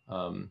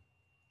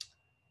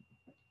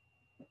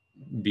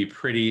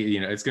pretty,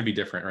 it's going to be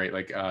different, right?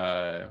 Like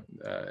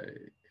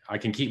I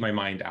can keep my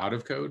mind out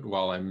of code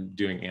while I'm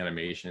doing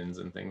animations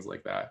and things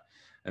like that.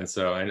 And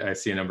so I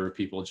see a number of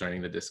people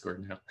joining the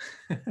Discord now.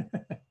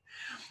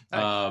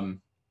 Nice.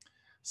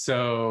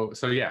 So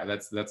yeah,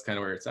 that's kind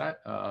of where it's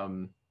at.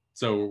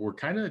 So we're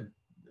kind of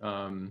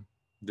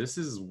this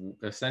is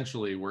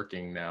essentially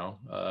working now.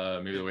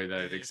 Maybe the way that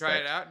I'd expect. Try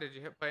it out. Did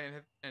you hit play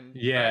and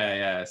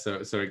yeah.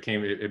 So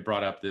it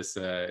brought up this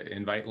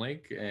invite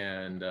link,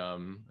 and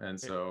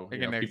so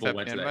people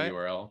went to that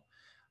URL.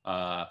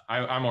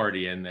 I'm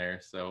already in there,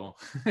 so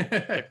kick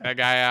that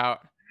guy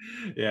out.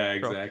 Yeah,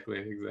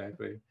 exactly.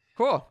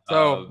 Cool.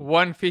 So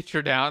one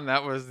feature down.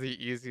 That was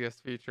the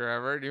easiest feature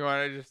ever. Do you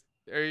want to just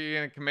are you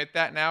gonna commit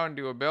that now and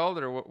do a build,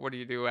 or what do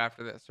you do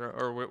after this,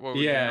 or what would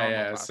your Yeah, normal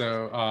yeah. process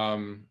So,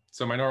 be?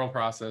 so my normal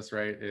process,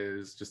 right,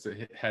 is just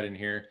to head in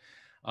here.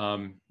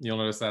 You'll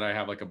notice that I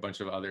have like a bunch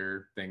of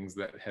other things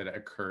that had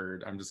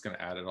occurred. I'm just going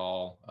to add it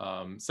all.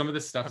 Some of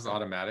this stuff is Okay.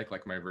 automatic,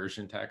 like my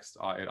version text.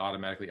 It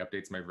automatically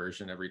updates my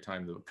version every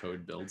time the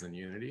code builds in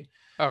Unity.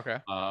 Okay.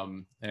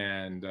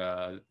 And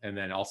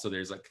then also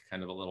there's like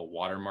kind of a little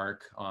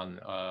watermark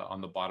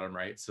on the bottom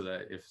right, so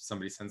that if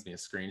somebody sends me a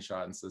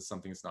screenshot and says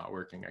something's not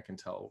working, I can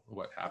tell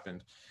what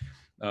happened.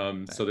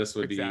 So this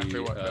would Exactly be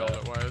what build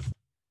it was.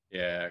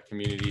 yeah,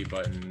 community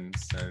button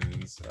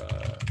sends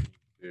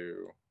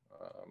to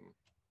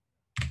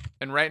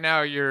And right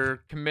now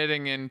you're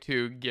committing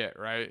into Git,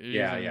 right? You're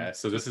yeah, using yeah.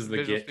 So this is the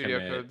Visual git Studio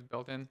commit. Code's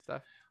built-in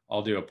stuff.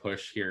 I'll do a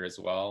push here as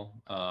well.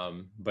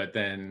 But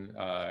then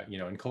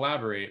in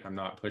collaborate, I'm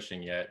not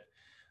pushing yet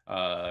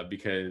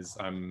because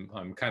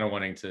I'm kind of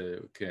wanting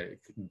to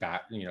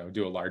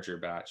do a larger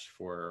batch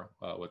for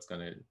what's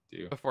going to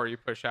do. Before you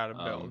push out a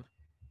Um, build.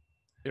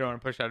 You don't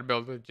want to push out a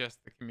build with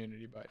just the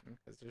community button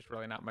because there's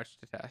really not much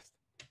to test.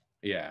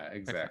 yeah, Makes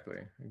sense. exactly,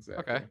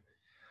 exactly. Okay.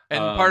 And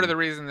part of the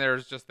reason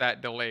there's just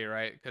that delay,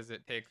 right? Because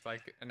it takes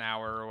like an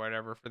hour or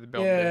whatever for the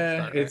build to Yeah,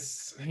 start, right?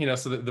 it's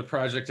so the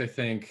project, I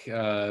think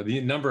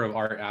the number of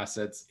art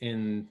assets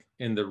in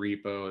the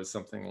repo is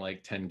something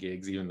like 10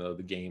 gigs, even though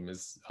the game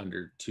is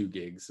under 2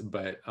 gigs.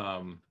 But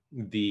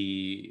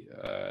the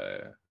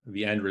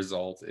end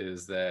result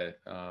is that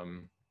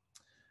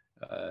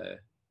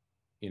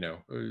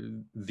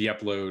the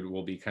upload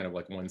will be kind of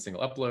like one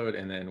single upload,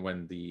 and then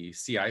when the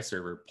CI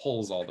server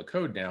pulls all the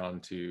code down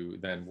to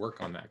then work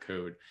on that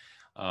code,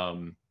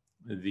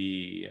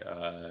 the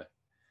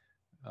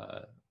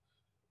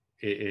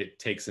it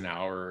takes an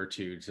hour or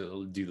two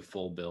to do the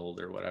full build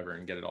or whatever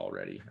and get it all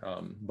ready.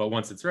 But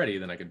once it's ready,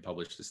 then I can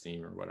publish to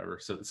Steam or whatever.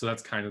 So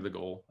that's kind of the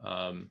goal.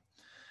 And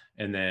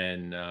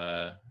then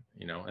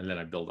and then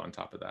I build on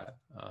top of that.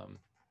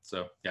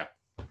 So yeah.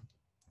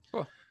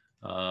 Cool.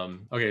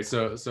 Okay,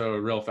 so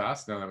real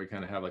fast, now that we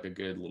kind of have like a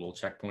good little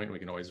checkpoint, we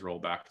can always roll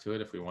back to it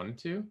if we wanted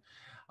to.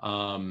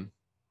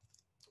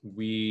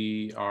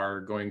 We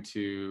are going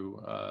to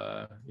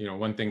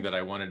one thing that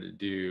I wanted to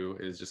do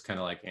is just kind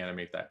of like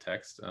animate that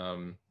text,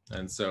 and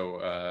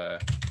so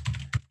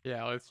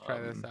yeah, let's try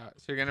this out.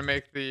 So you're gonna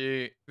make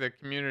the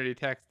community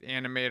text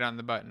animate on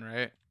the button,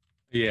 right?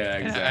 yeah,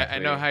 And I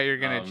know exactly. how you're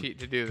gonna cheat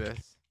to do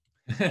this.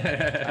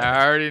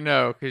 I already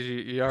know because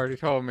you already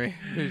told me.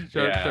 You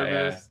showed Yeah, me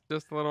yeah. this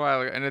just a little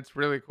while ago, and it's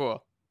really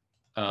cool.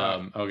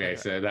 So Okay,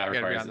 so that you gotta be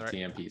requires on a the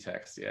right. TMP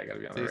text. Yeah, I gotta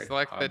be on So the you right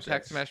select the object.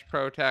 text mesh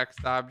pro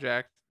text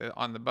object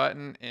on the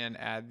button and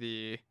add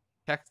the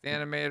text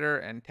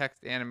animator and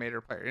text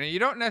animator player. And you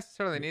don't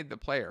necessarily need the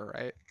player,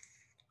 right?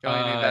 You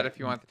only need that if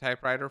you want the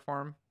typewriter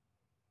form.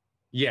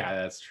 Yeah,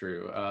 that's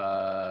true.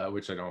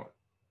 Which I don't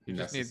You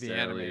just need the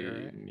animator,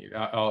 necessarily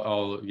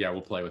right? need.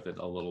 We'll play with it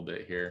a little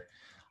bit here.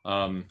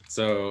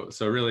 So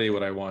really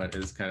what I want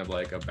is kind of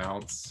like a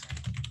bounce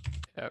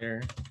Yep.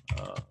 here.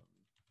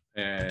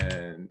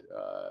 And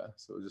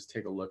so we'll just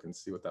take a look and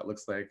see what that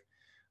looks like.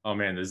 Oh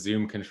man, the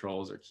zoom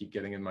controls keep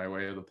getting in my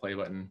way of the play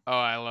button. Oh,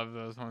 I love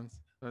those ones.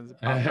 Those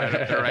pop right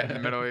up there, right in the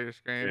middle of your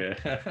screen.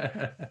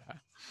 Yeah.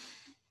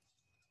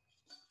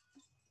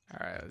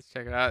 All right, let's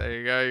check it out. There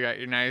you go. You got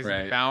your nice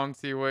Right.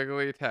 bouncy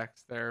wiggly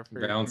text there for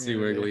your Bouncy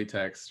community. wiggly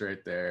text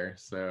right there.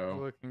 So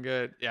Looking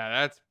good. Yeah,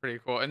 that's pretty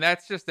cool. And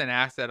that's just an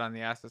asset on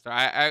the asset store.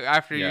 I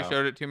after you yeah.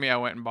 showed it to me, I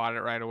went and bought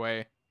it right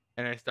away,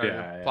 and I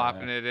started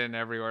plopping it in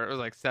everywhere. It was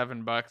like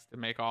 $7 to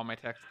make all my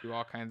text do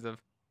all kinds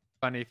of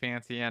funny,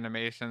 fancy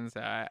animations.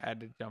 I had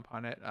to jump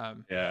on it.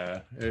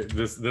 Yeah,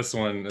 this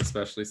one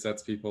especially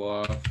sets people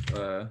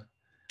off.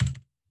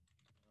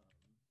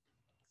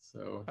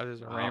 So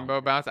there's a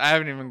rainbow bounce. I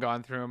haven't even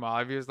gone through them all.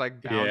 I've used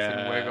like bounce and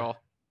Yeah. wiggle,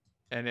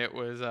 and it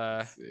was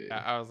I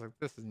was like,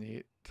 this is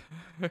neat.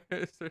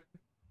 What's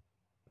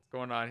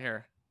going on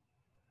here?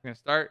 I'm gonna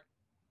start.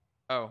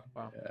 Oh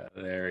wow. Yeah,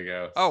 there we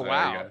go. Oh So,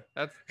 wow, yeah.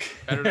 that's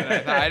better than I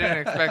thought. I didn't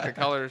expect the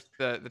colors,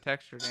 the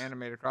texture to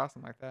animate across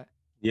them like that.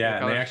 Yeah,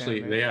 and they colors to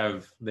actually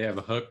animate. they have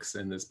hooks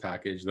in this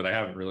package that I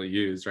haven't really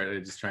used. Right, I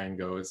just try and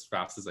go as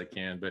fast as I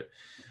can, but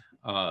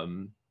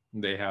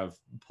they have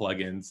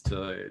plugins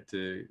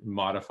to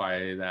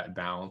modify that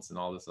bounce and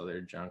all this other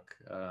junk.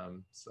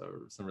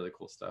 So some really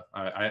cool stuff.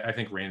 I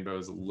think rainbow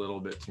is a little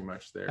bit too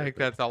much there. I think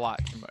that's a lot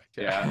too much.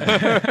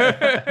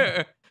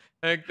 Yeah.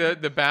 I think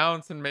the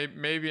bounce and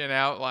maybe an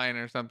outline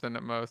or something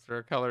at most, or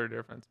a color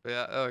difference. But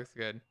yeah, that looks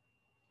good.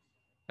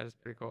 That is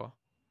pretty cool.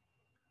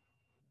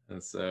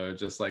 And so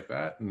just like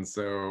that. And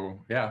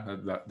so yeah,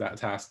 that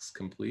task's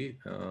complete.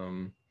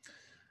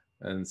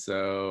 And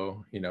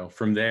so,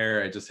 from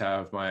there, I just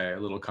have my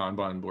little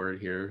Kanban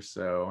board here.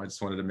 So I just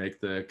wanted to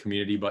make the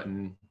community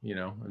button,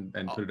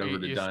 and put it over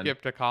to done. You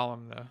skipped a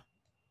column though.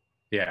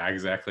 Yeah,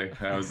 exactly.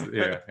 That was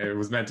it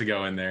was meant to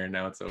go in there, and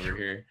now it's over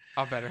here.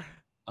 All better.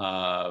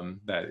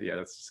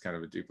 That's just kind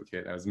of a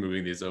duplicate. I was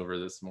moving these over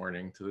this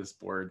morning to this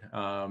board.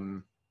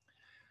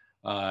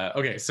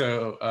 Okay,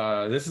 so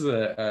this is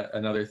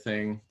another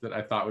thing that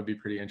I thought would be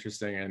pretty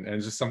interesting,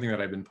 and just something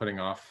that I've been putting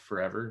off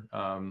forever.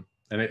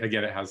 And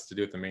again, it has to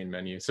do with the main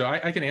menu. So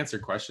I can answer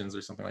questions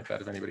or something like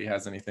that if anybody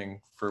has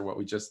anything for what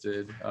we just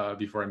did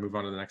before I move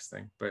on to the next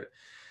thing. But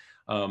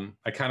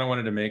I kind of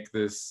wanted to make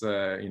this,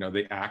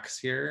 the axe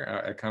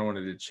here. I kind of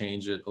wanted to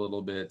change it a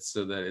little bit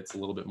so that it's a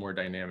little bit more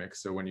dynamic.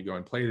 So when you go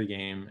and play the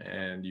game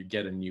and you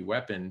get a new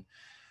weapon,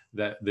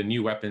 that the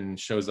new weapon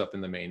shows up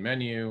in the main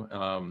menu,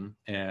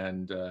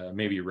 and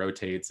maybe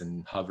rotates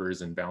and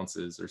hovers and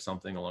bounces or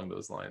something along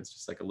those lines,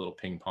 just like a little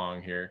ping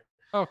pong here.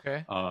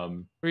 Okay.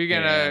 Um, Were you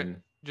gonna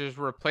and just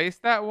replace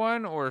that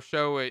one or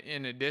show it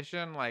in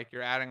addition, like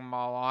you're adding them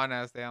all on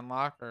as they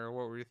unlock, or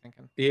what were you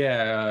thinking?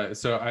 yeah,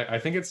 so I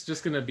think it's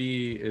just going to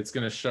be, it's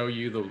going to show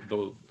you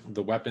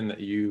the weapon that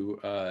you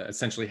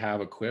essentially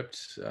have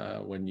equipped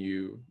when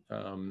you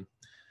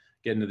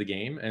get into the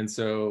game. And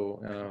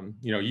so,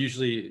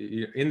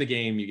 usually in the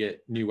game, you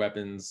get new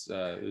weapons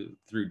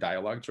through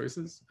dialogue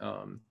choices.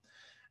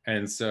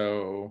 And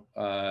so,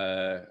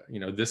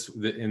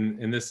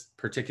 in this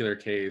particular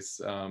case,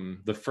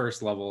 the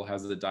first level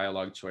has the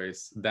dialogue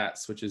choice that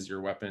switches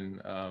your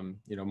weapon,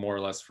 more or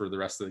less for the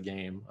rest of the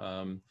game.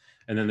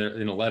 And then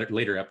in a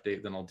later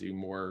update, then I'll do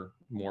more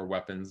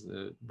weapons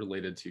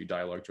related to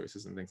dialogue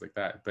choices and things like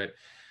that. But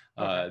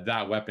Okay.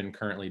 that weapon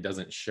currently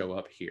doesn't show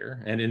up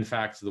here. And in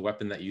fact, the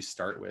weapon that you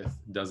start with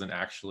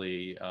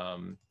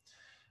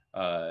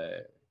uh,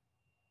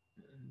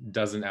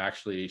 doesn't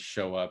actually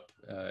show up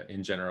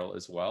in general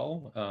as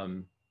well,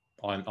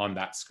 on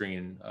that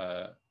screen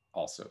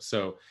also.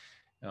 So,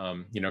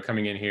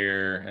 coming in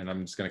here, and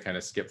I'm just going to kind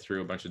of skip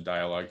through a bunch of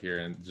dialogue here,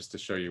 and just to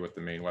show you what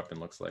the main weapon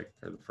looks like,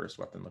 or the first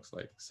weapon looks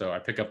like. So I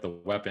pick up the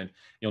weapon.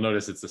 You'll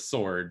notice it's a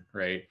sword,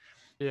 right?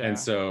 And Yeah.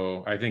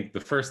 so I think the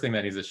first thing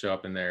that needs to show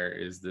up in there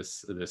is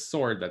this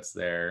sword that's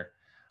there,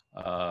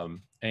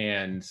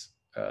 and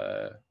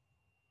uh,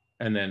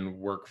 and then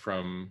work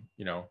from,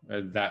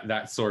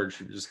 that sword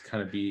should just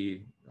kind of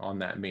be on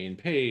that main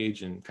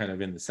page and kind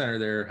of in the center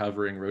there,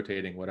 hovering,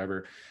 rotating,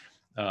 whatever.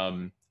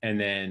 And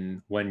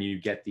then when you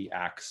get the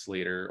axe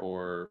later,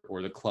 or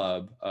the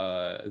club,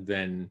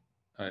 then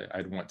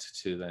I'd want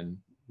to then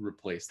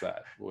replace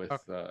that with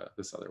Okay.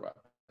 this other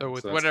weapon. So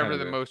with So that's kind whatever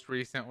of the most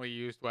recently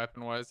used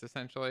weapon was,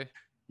 essentially.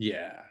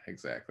 yeah,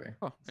 exactly.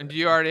 Cool. And do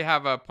you Exactly. already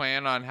have a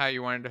plan on how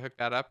you wanted to hook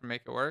that up and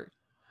make it work?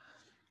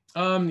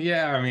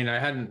 Yeah, I mean, I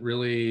hadn't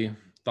really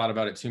thought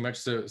about it too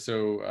much.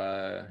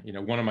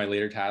 One of my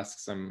later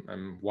tasks,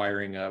 I'm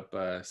wiring up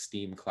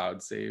Steam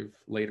Cloud Save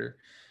later.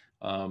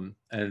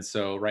 And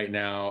so right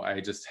now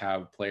I just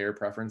have player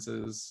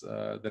preferences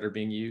that are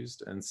being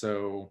used. And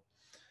so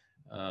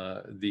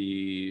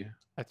the,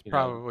 That's you know,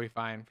 probably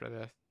fine for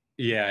this.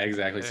 yeah,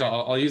 exactly. So There.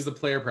 I'll use the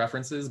player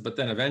preferences, but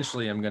then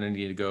eventually I'm going to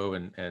need to go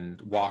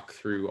and walk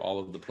through all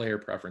of the player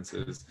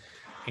preferences,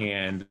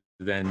 and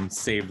then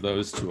save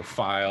those to a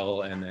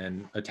file, and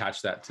then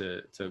attach that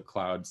to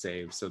cloud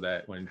save, so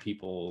that when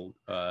people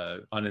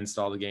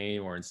uninstall the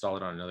game or install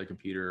it on another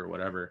computer or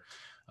whatever,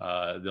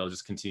 they'll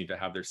just continue to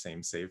have their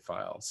same save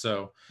file.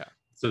 Yeah.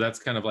 So that's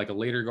kind of like a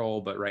later goal,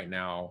 but right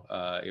now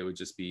it would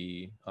just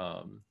be,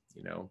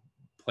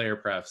 player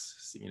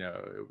prefs,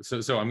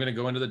 so I'm going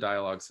to go into the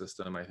dialogue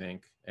system, I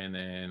think, and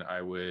then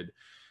I would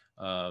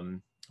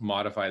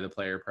modify the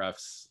player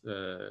prefs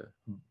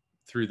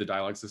through the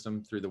dialogue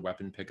system, through the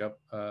weapon pickup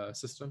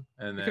system,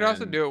 and You could also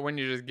then do it when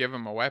you just give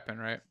them a weapon,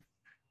 right?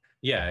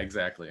 yeah,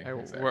 exactly, Like,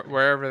 exactly.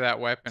 wherever that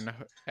weapon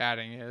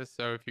adding is.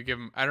 So if you give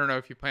them, I don't know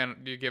if you plan.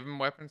 Do you give them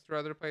weapons through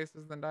other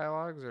places than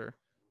dialogues, or?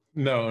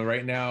 No,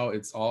 right now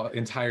it's all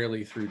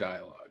entirely through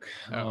dialogue.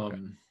 Oh, okay.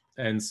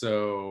 And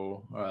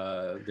so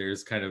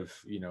there's kind of,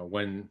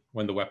 when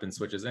the weapon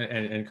switches,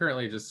 and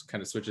currently it just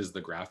kind of switches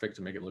the graphic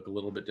to make it look a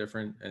little bit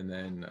different. And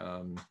then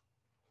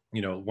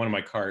one of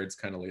my cards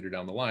kind of later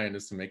down the line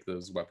is to make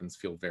those weapons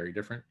feel very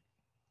different.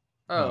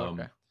 Oh,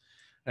 okay. um,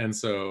 and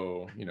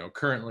so,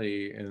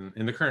 currently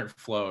in the current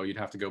flow, you'd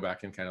have to go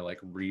back and kind of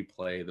like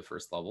replay the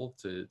first level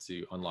to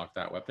unlock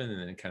that weapon,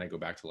 and then kind of go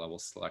back to level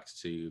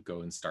select to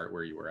go and start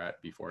where you were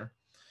at before.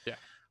 Yeah.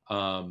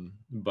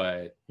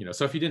 But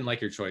so if you didn't like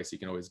your choice, you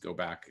can always go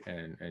back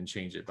and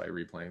change it by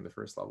replaying the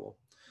first level.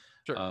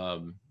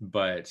 Sure.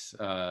 But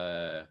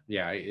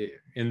yeah,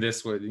 in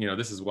this way,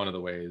 this is one of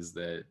the ways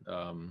that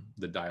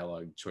the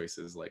dialogue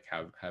choices like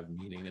have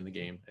meaning in the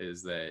game,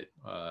 is that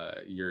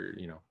you're,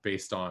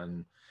 based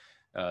on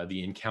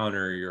the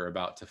encounter you're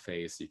about to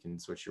face, you can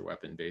switch your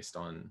weapon based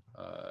on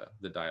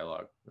the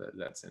dialogue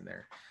that's in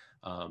there.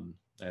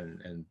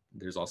 And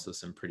there's also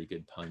some pretty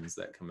good puns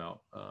that come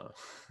out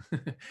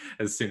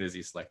as soon as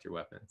you select your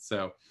weapon.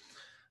 So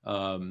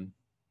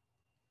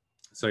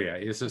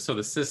yeah, so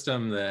the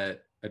system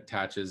that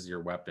attaches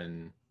your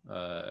weapon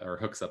or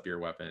hooks up your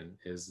weapon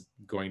is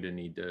going to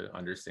need to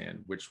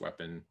understand which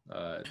weapon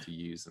to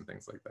use and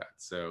things like that.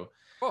 So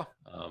Cool.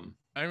 um,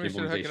 I think the we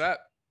should hook it implementation, up.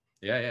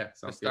 yeah, Just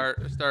sounds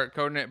good. start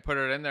coding it, put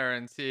it in there,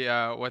 and see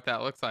what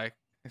that looks like.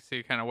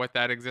 See kind of what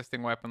that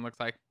existing weapon looks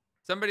like.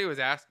 Somebody was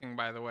asking,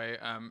 by the way,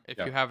 if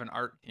Yeah. you have an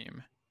art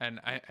team. And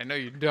I know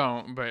you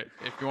don't, but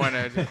if you want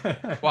to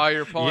just, while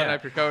you're pulling Yeah.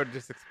 up your code,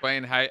 just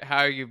explain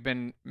how you've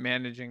been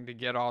managing to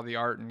get all the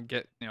art and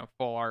get,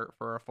 full art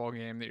for a full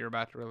game that you're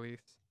about to release.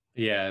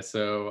 Yeah,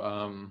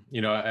 so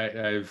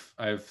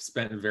I've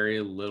spent very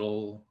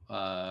little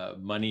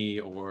money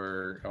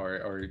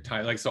or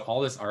time. Like, so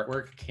all this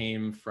artwork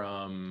came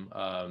from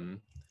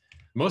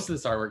most of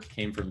this artwork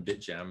came from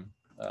BitGem,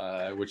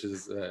 which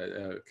is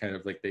kind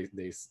of like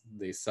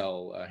they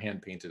sell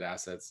hand painted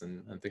assets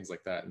and things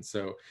like that. And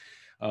so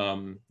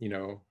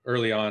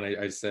early on,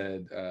 I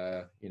said,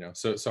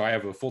 so I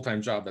have a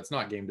full-time job that's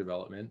not game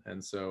development.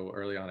 And so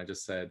early on, I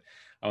just said,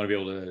 I want to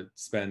be able to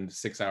spend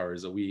 6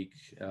 hours a week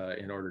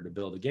in order to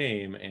build a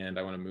game, and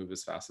I want to move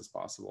as fast as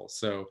possible.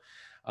 So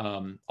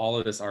all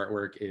of this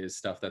artwork is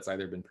stuff that's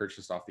either been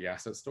purchased off the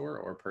asset store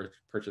or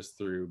purchased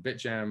through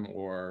BitGem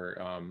or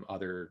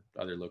other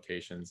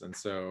locations. And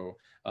so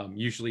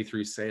usually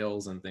through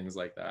sales and things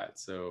like that.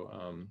 So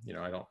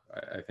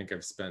I think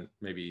I've spent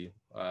maybe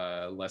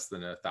less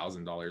than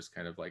 $1,000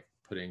 kind of like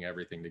putting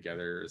everything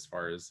together, as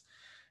far as,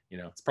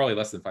 it's probably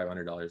less than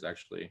 $500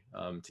 actually,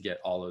 to get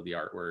all of the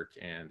artwork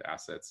and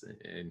assets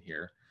in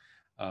here.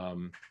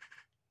 And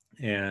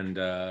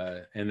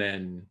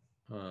then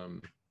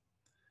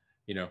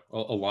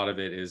a lot of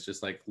it is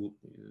just like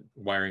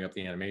wiring up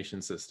the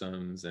animation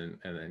systems and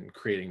then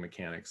creating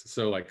mechanics.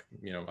 So like,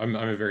 I'm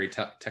a very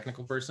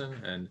technical person,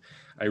 and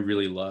I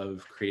really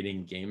love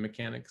creating game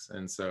mechanics.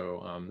 And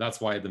so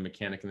that's why the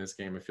mechanic in this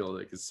game I feel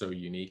like is so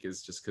unique,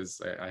 is just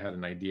because I had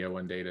an idea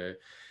one day to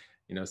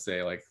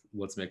say like,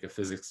 let's make a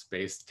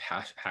physics-based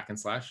hack and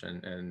slash,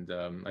 and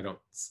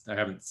I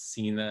haven't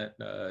seen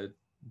that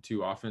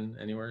too often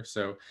anywhere.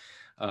 So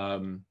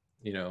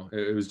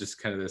it was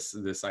just kind of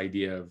this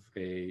idea of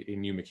a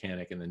new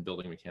mechanic and then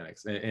building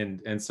mechanics,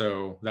 and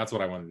so that's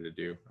what I wanted to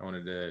do. I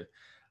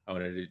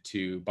wanted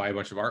to buy a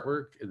bunch of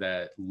artwork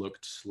that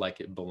looked like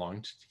it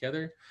belonged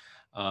together,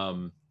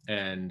 and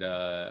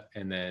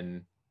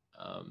then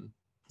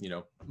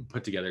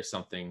put together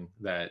something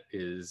that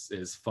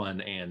is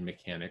fun and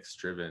mechanics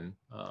driven.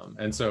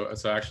 And so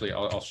actually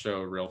I'll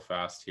show real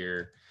fast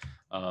here,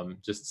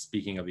 just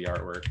speaking of the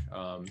artwork.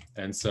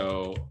 And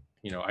so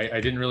I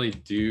didn't really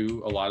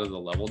do a lot of the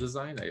level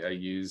design. I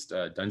used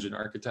Dungeon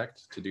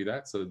Architect to do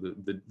that. So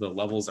the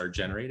levels are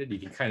generated. You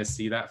can kind of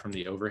see that from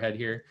the overhead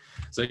here.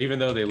 So even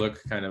though they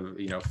look kind of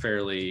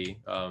fairly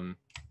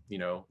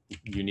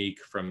unique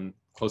from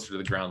closer to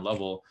the ground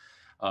level,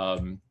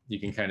 you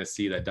can kind of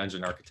see that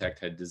Dungeon Architect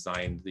had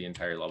designed the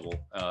entire level,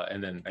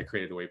 and then I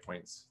created the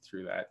waypoints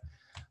through that.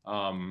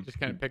 Just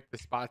kind of pick the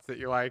spots that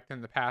you liked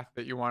and the path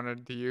that you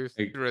wanted to use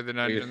it, through the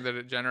dungeon that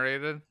it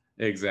generated.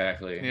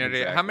 exactly.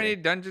 How many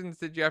dungeons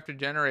did you have to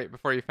generate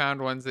before you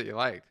found ones that you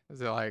liked?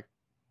 Is it like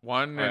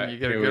one and you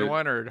get a good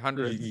one, or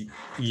hundreds?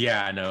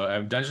 Yeah,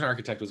 no, Dungeon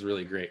Architect was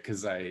really great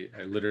because I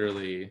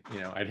literally,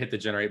 I'd hit the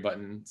generate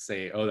button,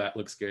 say, oh, that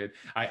looks good.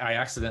 I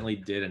accidentally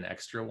did an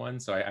extra one.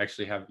 So I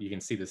actually have, you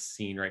can see the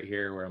scene right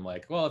here where I'm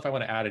like, well, if I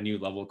want to add a new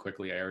level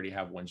quickly, I already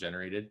have one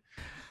generated.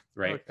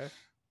 Right. Okay.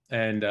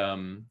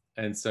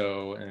 And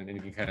so you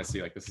can kind of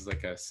see like this is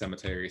like a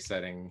cemetery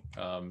setting,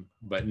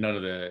 but none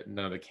of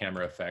the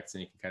camera effects,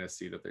 and you can kind of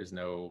see that there's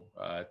no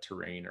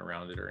terrain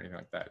around it or anything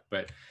like that.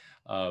 But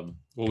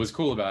what was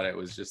cool about it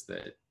was just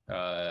that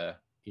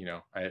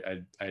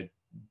I'd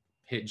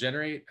hit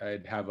generate,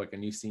 I'd have like a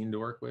new scene to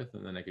work with,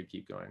 and then I could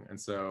keep going. And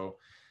so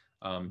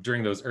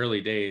during those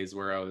early days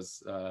where I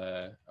was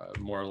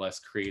more or less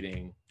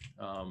creating,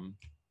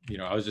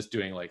 I was just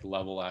doing like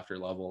level after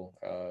level.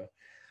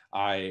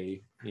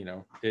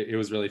 It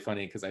was really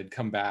funny because I'd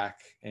come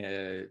back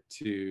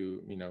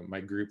to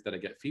my group that I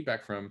get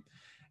feedback from,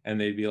 and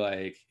they'd be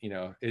like,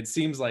 it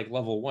seems like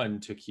level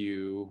 1 took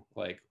you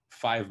like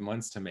 5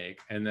 months to make,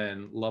 and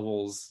then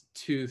levels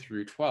 2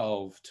 through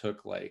 12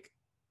 took like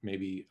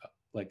maybe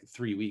like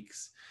 3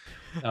 weeks.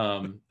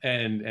 And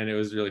it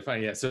was really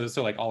funny. Yeah,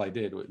 so like all I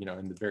did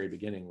in the very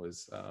beginning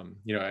was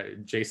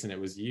Jason, it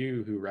was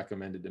you who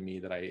recommended to me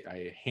that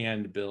I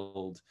hand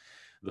build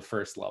the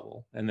first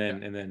level, and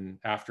then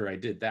after I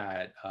did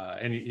that,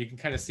 and you can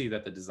kind of see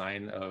that the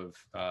design of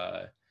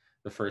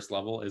the first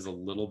level is a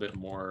little bit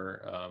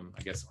more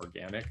I guess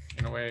organic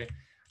in a way.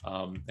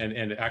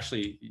 And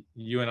actually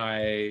you and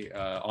I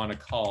on a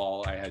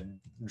call, I had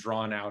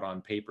drawn out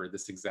on paper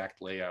this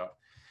exact layout,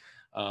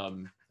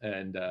 and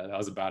that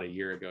was about a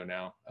year ago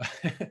now.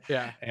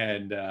 Yeah.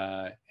 And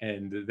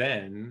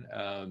then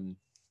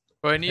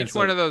But in each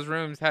one of those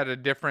rooms had a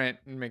different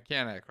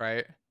mechanic,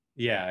 right?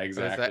 Yeah,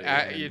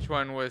 exactly. Each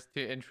one was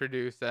to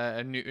introduce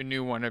a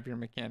new one of your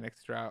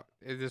mechanics throughout.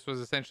 This was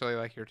essentially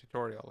like your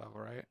tutorial level,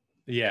 right?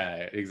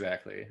 Yeah,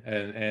 exactly.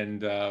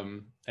 And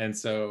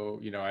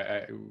so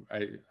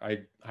I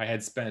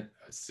had spent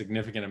a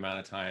significant amount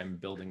of time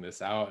building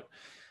this out,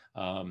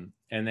 and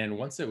then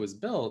once it was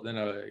built, then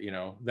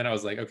I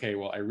was like, okay,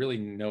 well, I really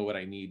know what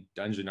I need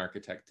Dungeon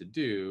Architect to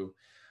do.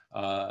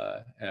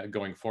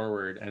 going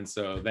forward. And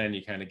so then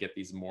you kind of get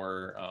these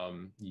more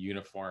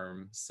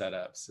uniform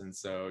setups. And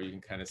so you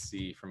can kind of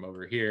see from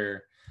over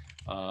here,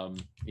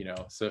 you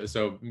know,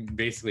 so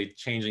basically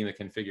changing the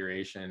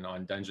configuration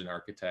on Dungeon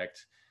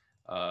Architect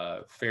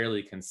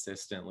fairly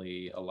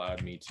consistently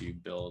allowed me to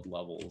build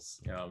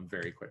levels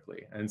very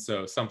quickly. And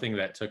so something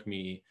that took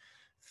me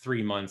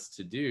 3 months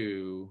to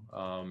do,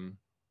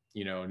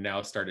 you know,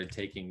 now started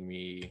taking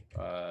me,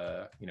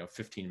 you know,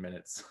 15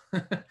 minutes.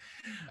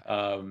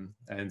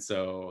 And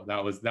so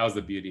that was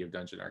the beauty of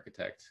Dungeon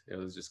Architect. It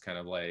was just kind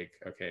of like,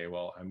 okay,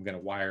 well, I'm going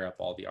to wire up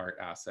all the art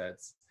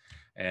assets,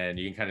 and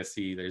you can kind of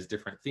see there's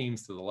different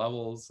themes to the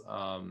levels.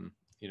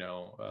 You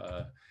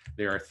know,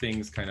 there are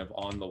things kind of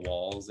on the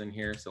walls in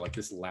here. So like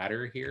this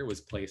ladder here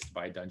was placed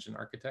by Dungeon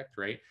Architect,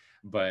 right?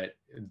 But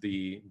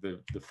the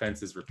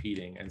fence is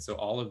repeating. And so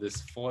all of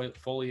this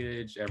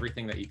foliage,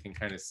 everything that you can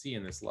kind of see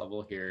in this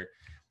level here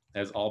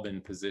has all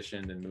been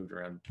positioned and moved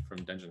around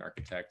from Dungeon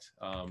Architect.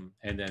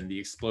 And then the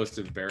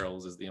explosive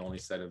barrels is the only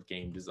set of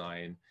game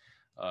design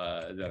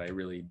that I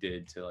really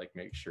did to like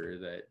make sure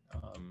that,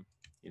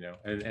 you know,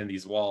 and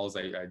these walls,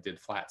 I did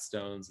flat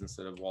stones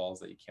instead of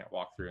walls that you can't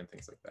walk through and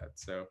things like that.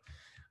 So,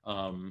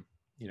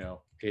 you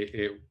know,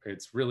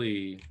 it's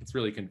really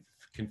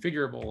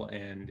configurable,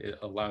 and it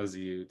allows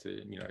you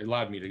to, you know, it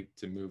allowed me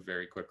to move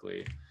very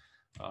quickly.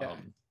 Yeah.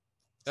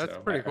 That's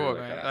So pretty I cool, really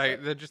like man. that Like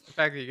asset. just the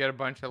fact that you get a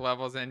bunch of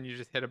levels and you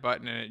just hit a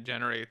button and it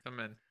generates them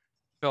and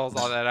fills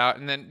all that out.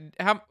 And then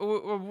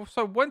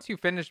so once you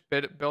finish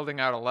building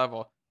out a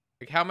level,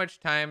 like how much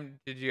time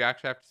did you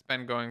actually have to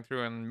spend going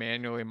through and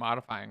manually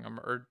modifying them,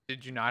 or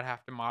did you not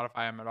have to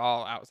modify them at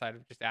all outside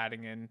of just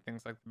adding in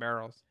things like the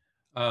barrels?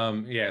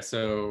 Yeah,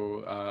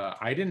 so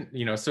I didn't,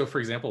 you know, so for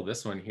example,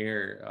 this one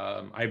here,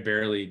 I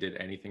barely did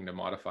anything to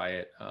modify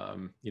it.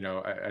 You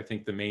know, I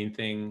think the main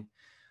thing,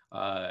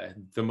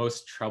 the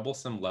most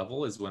troublesome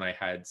level is when I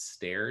had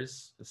stair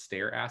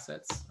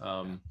assets.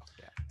 Yeah,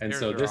 And stairs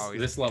so are always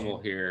a this level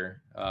pain.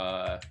 here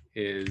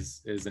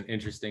is an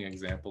interesting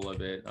example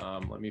of it.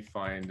 Let me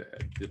find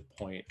the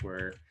point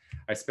where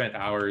I spent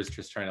hours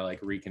just trying to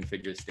like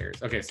reconfigure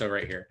stairs. Okay, so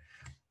right here.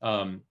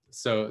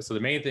 So the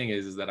main thing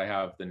is that I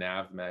have the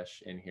nav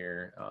mesh in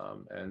here.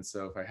 And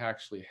so if I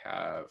actually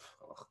have,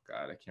 oh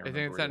God, I can't I think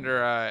remember it's where the under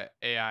nav,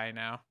 AI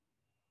now.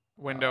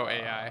 Window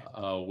AI.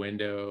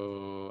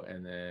 window,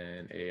 and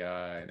then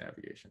AI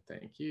navigation.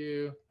 Thank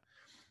you.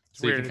 It's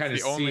So you weird. can It's kind of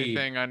the only see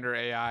thing under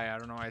AI. I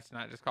don't know why it's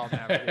not just called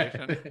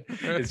navigation.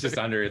 it's just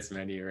under its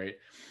menu, right?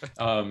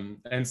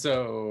 And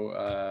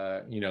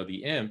so you know,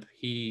 the imp,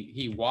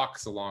 he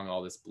walks along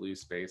all this blue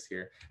space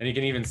here, and you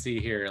can even see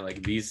here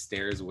like these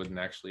stairs wouldn't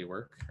actually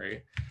work,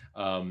 right?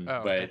 Oh,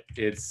 okay. But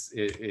it's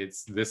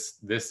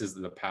this is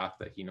the path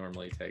that he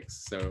normally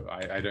takes, so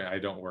I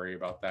don't worry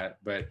about that.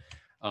 But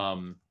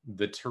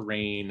the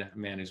terrain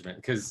management,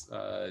 because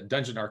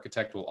Dungeon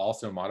Architect will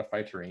also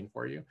modify terrain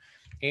for you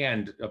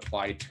and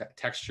apply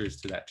textures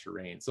to that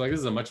terrain. So like this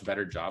is a much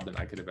better job than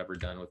I could have ever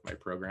done with my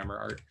programmer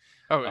art.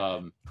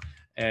 Oh,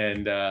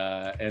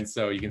 yeah. And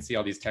so you can see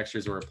all these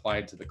textures were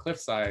applied to the cliff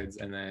sides,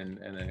 and then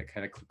it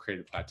kind of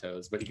created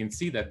plateaus. But you can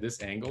see that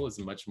this angle is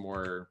much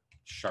more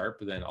sharp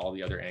than all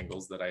the other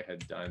angles that I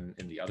had done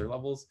in the other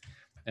levels.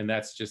 And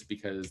that's just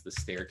because the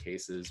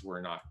staircases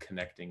were not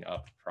connecting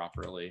up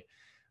properly.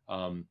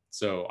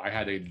 So I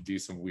had to do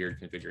some weird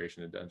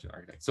configuration of Dungeon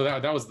Architect. So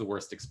that was the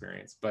worst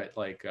experience. But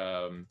like,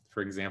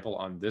 for example,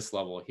 on this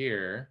level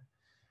here,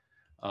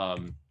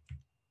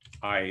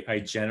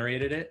 I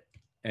generated it,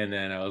 and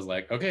then I was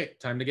like, okay,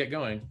 time to get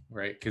going,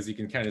 right? Because you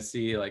can kind of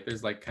see like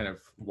there's like kind of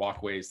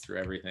walkways through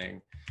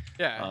everything.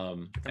 Yeah. Like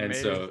a And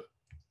maze. so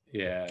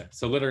yeah,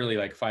 so literally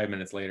like 5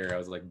 minutes later, I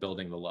was like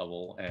building the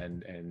level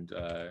and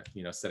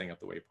you know, setting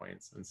up the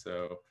waypoints. And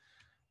so,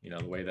 you know,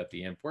 the way that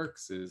the imp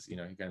works is, you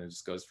know, he kind of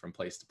just goes from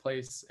place to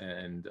place,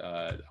 and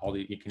all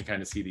the, you can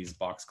kind of see these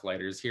box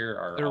colliders here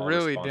are They're all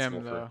really responsible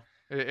dim for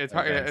though. It's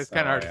hard. events. It's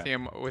kind of Oh hard to yeah, see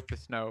them with the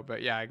snow,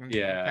 but yeah, I can kind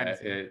yeah. of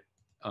see them. It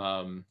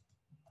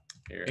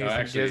here. You Oh, need some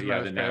actually, yeah,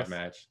 the gizmos, nav Chris.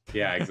 match.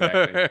 Yeah,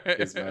 exactly.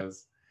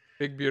 Gizmos.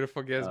 Big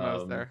beautiful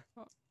gizmos Um, there.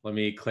 Let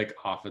me click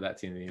off of that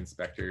to the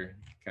inspector,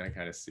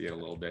 kind of see it a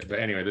little bit. But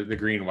anyway, the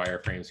green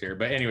wireframes here.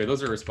 But anyway,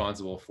 those are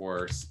responsible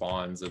for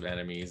spawns of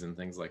enemies and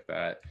things like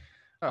that.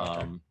 Oh,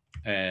 okay.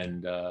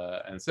 And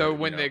so, So you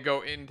when know, they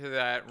go into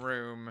that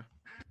room,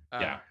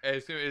 yeah. I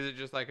assume is it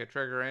just like a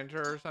trigger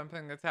enter or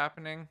something that's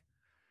happening?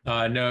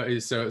 No,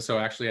 so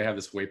actually I have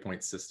this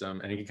waypoint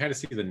system, and you can kind of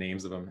see the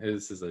names of them.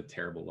 This is a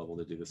terrible level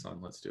to do this on.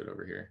 Let's do it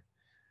over here.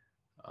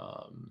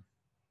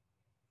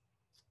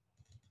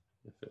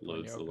 If it When you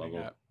loads the opening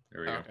level. up.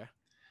 There we Oh, go. okay.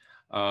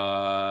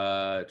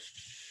 Let's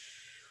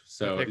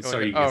So take a look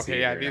at. you Oh, can okay, see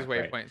yeah, here, these yeah,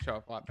 right. waypoints show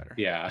up a lot better.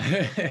 Yeah,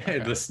 Okay.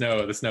 the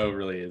snow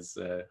really is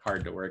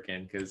hard to work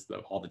in because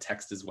all the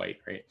text is white,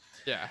 right?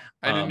 Yeah,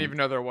 I didn't even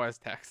know there was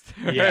text.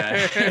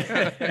 Yeah.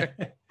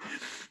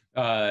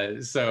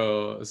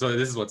 So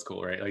this is what's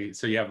cool, right? Like,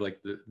 so you have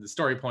like the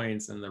story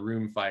points and the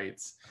room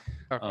fights,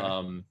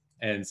 Okay.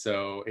 And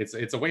so it's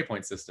a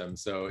waypoint system.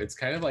 So it's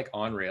kind of like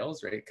on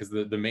rails, right? Because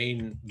the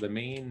main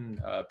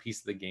piece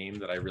of the game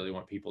that I really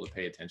want people to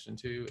pay attention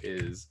to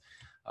is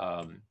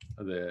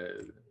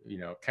the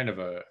kind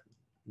of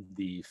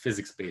the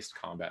physics-based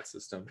combat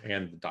system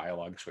and the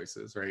dialogue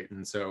choices, right?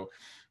 And so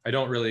I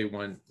don't really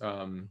want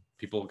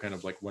people kind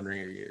of like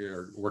wondering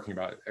or working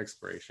about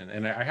exploration.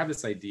 And I have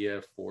this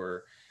idea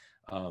for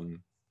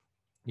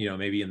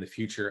maybe in the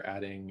future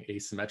adding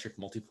asymmetric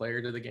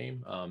multiplayer to the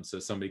game. So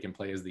somebody can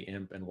play as the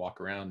imp and walk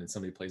around, and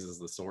somebody plays as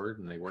the sword,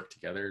 and they work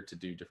together to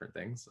do different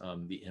things.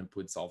 The imp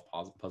would solve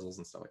puzzles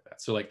and stuff like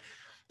that. So like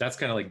that's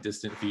kind of like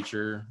distant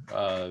future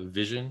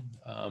vision.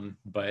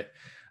 But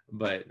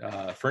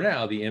for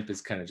now, the imp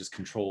is kind of just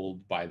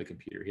controlled by the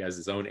computer. He has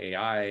his own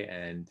AI,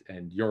 and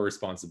your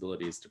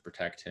responsibility is to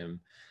protect him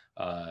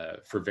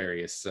for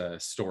various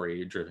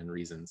story-driven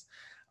reasons.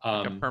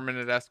 Like a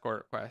permanent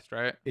escort quest,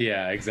 right?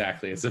 Yeah,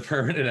 exactly. It's a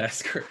permanent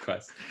escort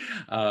quest.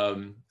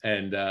 And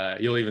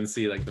you'll even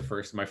see like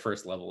my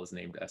first level is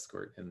named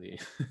escort in the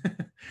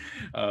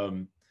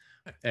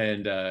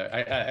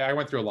I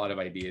went through a lot of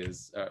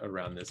ideas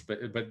around this,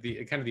 but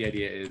the kind of the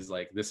idea is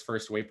like this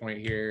first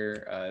waypoint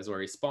here is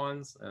where he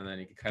spawns, and then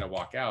you can kind of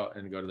walk out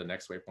and go to the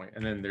next waypoint,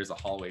 and then there's a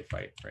hallway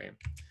fight, right?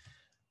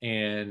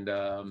 And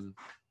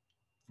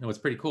what's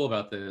pretty cool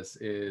about this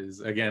is,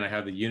 again, I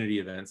have the Unity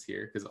events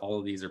here because all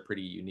of these are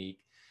pretty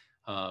unique.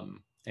 So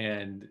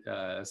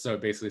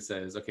it basically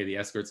says, okay, the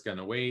escort's going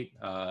to wait.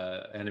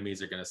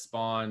 Enemies are going to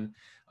spawn.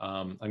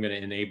 I'm going to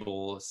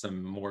enable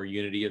some more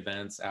Unity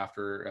events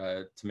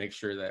after to make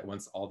sure that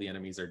once all the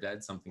enemies are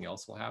dead, something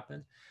else will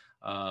happen.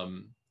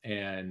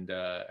 And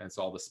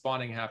so all the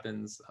spawning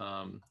happens.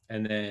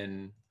 And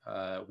then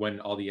when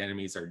all the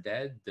enemies are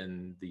dead,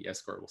 then the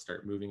escort will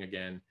start moving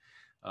again.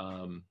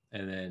 And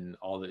then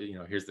all the,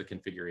 here's the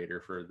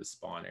configurator for the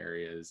spawn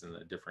areas and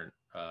the different,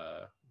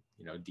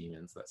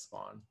 demons that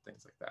spawn,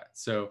 things like that.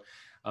 So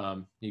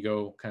you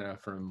go kind of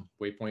from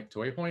waypoint to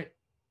waypoint,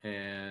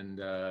 and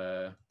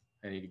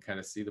you can kind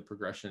of see the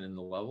progression in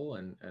the level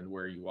and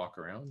where you walk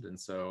around. And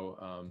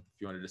so if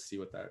you wanted to see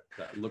what that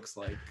looks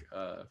like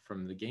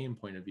from the game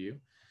point of view.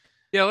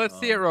 Yeah, let's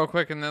see it real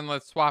quick, and then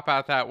let's swap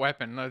out that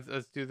weapon.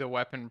 Let's do the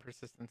weapon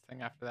persistence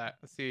thing after that.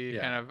 Let's see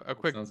kind of a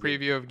quick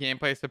preview of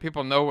gameplay so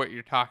people know what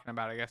you're talking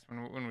about, I guess,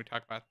 when we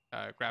talk about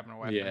grabbing a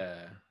weapon. Yeah.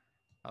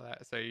 All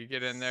that. So you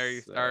get in there, you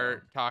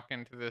start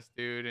talking to this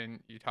dude, and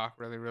you talk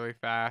really, really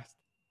fast.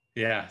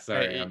 Yeah,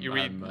 sorry. Right? You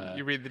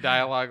read the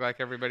dialogue like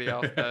everybody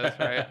else does,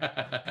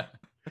 right?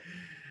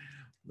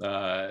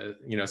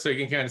 So you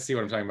can kind of see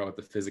what I'm talking about with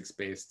the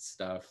physics-based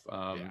stuff.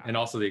 And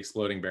also the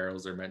exploding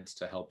barrels are meant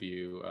to help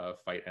you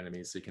fight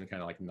enemies, so you can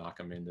kind of like knock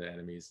them into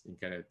enemies. You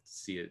kind of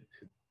see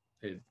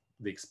the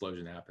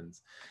explosion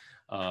happens.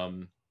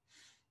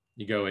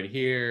 You go in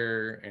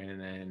here,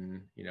 and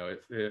then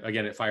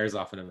it fires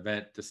off an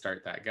event to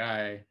start that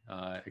guy.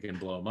 It can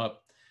blow him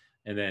up,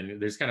 and then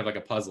there's kind of like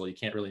a puzzle. You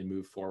can't really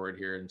move forward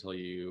here until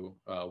you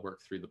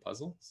work through the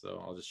puzzle.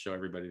 So I'll just show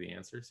everybody the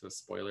answer. So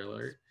spoiler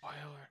alert.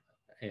 Spoiler.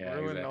 Yeah,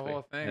 Ruin exactly. the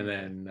whole thing. And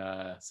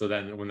then so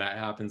then when that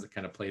happens, it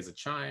kind of plays a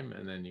chime,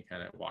 and then you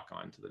kind of walk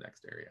on to the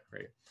next area,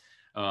 right?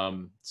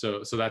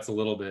 So that's a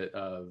little bit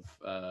of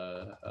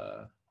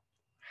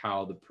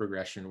how the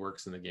progression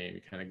works in the game. You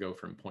kind of go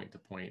from point to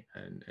point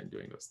and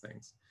doing those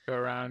things. Go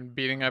around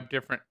beating up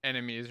different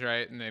enemies,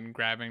 right? And then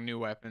grabbing new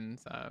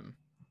weapons.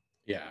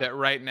 Yeah. That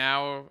right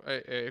now,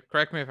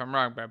 correct me if I'm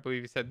wrong, but I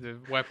believe you said the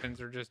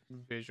weapons are just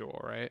visual,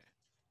 right?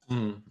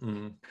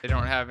 Mm-hmm. They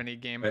don't have any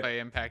gameplay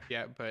impact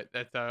yet, but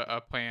that's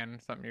a plan,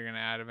 something you're going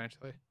to add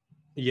eventually.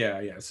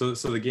 Yeah. So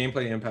the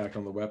gameplay impact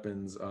on the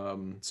weapons.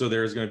 So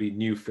there's going to be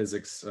new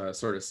physics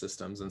sort of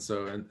systems, and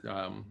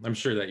I'm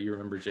sure that you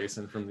remember,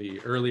 Jason, from the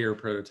earlier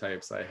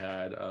prototypes I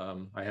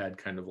had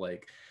kind of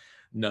like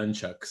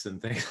nunchucks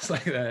and things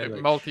like that,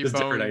 like multi-bone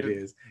different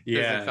ideas.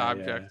 Physics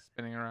objects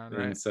spinning around,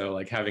 right? And so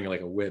like having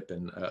like a whip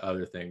and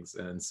other things,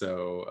 and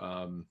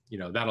so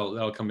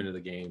that'll come into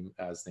the game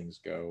as things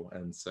go,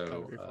 and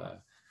so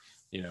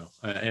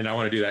and I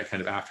want to do that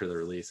kind of after the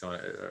release.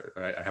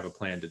 I have a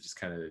plan to just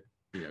kind of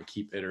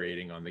keep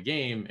iterating on the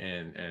game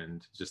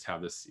and just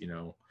have this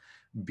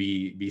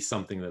be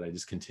something that I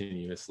just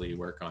continuously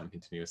work on,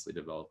 continuously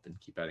develop, and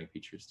keep adding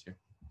features to.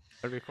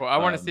 That'd be cool. I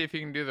want to see if you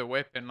can do the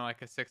whip in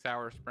like a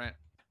 6-hour sprint.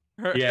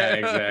 Yeah,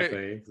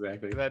 exactly.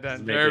 That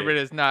done. Everybody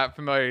is not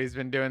familiar. He's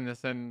been doing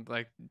this in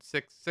like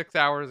six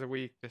hours a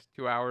week, just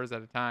 2 hours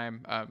at a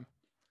time,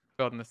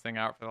 building this thing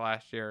out for the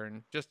last year,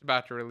 and just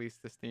about to release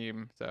the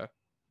Steam. So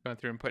going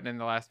through and putting in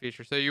the last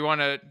feature. So you want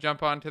to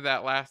jump onto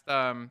that last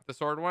the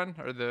sword one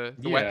or the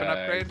weapon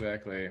upgrade?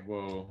 Exactly.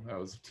 Whoa, that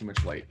was too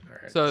much light. All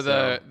right. So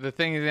the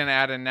thing he's gonna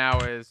add in now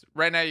is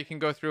right now you can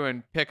go through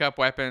and pick up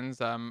weapons,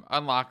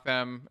 unlock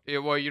them.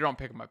 Well, you don't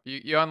pick them up.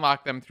 You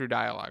unlock them through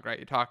dialogue, right?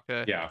 You talk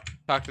to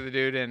the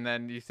dude, and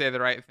then you say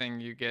the right thing,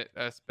 you get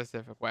a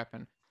specific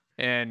weapon.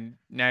 And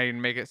now you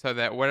can make it so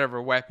that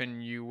whatever weapon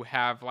you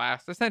have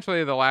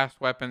essentially the last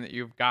weapon that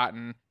you've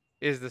gotten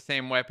is the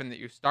same weapon that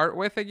you start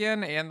with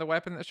again, and the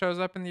weapon that shows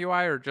up in the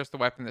UI, or just the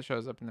weapon that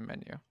shows up in the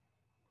menu?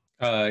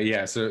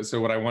 Yeah, so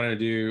what I want to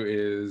do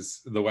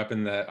is the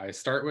weapon that I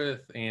start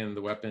with and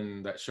the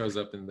weapon that shows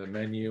up in the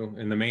menu,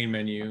 in the main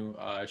menu,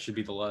 should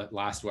be the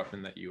last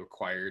weapon that you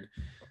acquired.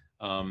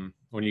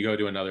 When you go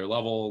to another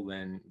level,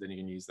 then you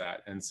can use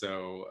that. And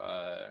so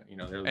And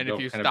if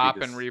there'll you kind of be stop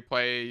and this.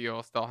 replay,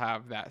 you'll still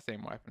have that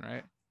same weapon,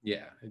 right?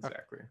 Yeah, Okay.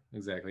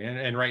 exactly.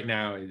 And right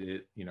now,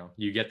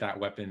 you get that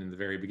weapon in the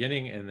very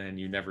beginning, and then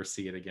you never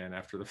see it again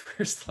after the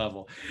first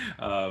level.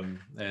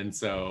 And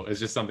so it's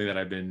just something that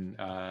I've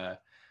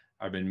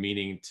been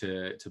meaning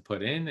to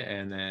put in,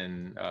 and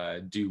then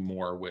do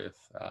more with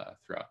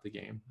throughout the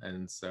game.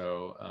 And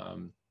so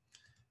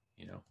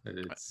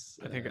it's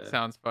I think it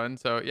sounds fun.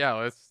 So yeah,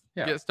 let's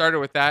yeah. get started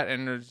with that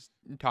and just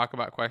talk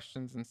about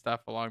questions and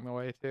stuff along the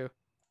way too.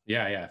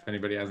 Yeah. If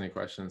anybody has any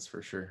questions,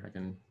 for sure, I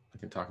can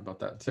talk about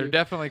that They're too.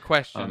 definitely Um,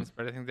 questions,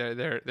 but I think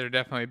they're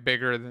definitely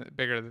bigger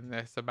than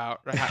this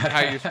about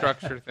how you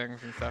structure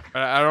things and stuff.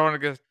 But I don't want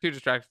to get too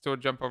distracted, so we'll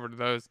jump over to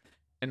those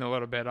in a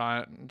little bit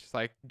on just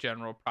like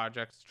general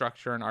project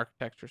structure and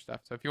architecture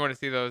stuff. So if you want to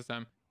see those,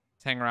 just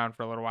hang around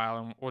for a little while,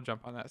 and we'll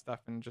jump on that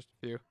stuff in just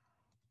a few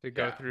to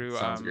go yeah, through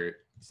sounds great.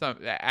 some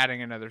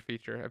adding another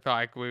feature. I feel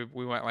like we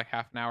went like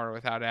half an hour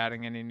without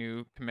adding any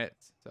new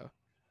commits, so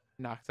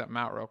knock something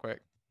out real quick.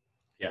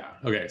 Yeah.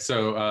 Okay.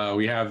 So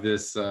we have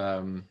this,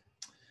 kind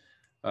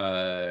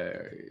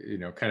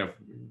of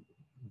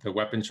the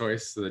weapon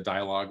choice, the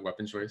dialogue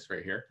weapon choice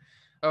right here.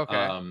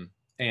 Okay.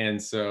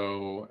 And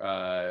so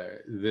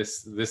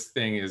this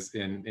thing is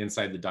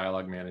inside the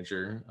dialogue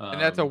manager. And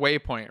that's a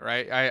waypoint,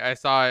 right? I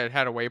saw it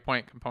had a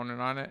waypoint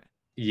component on it.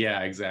 Yeah,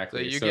 So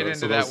exactly. you get So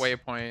into that those,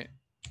 waypoint.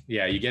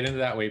 yeah, you get into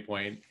that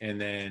waypoint, and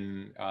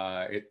then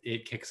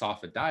it kicks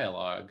off a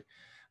dialogue.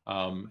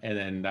 And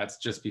then that's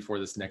just before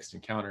this next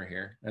encounter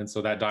here. And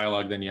so that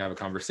dialogue, then you have a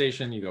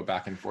conversation, you go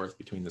back and forth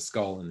between the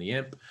skull and the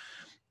imp.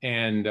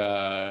 And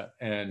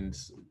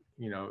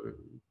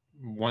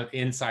one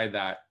inside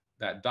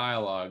that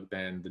dialogue,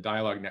 then the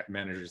dialogue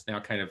manager is now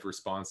kind of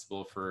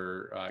responsible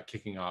for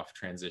kicking off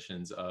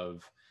transitions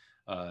of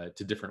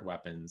to different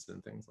weapons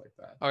and things like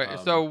that.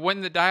 Okay, so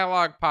when the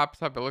dialogue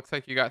pops up, it looks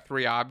like you got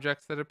three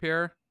objects that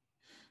appear.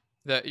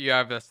 That you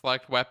have the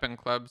select weapon,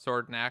 club,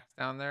 sword, and axe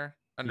down there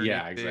underneath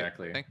Yeah, the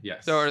exactly. thing. So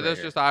Yes, are right those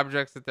here. just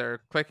objects that they're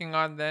clicking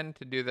on then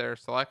to do their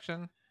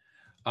selection?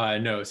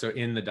 No, so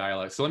in the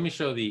dialogue. So let me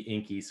show the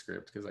Inky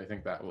script, because I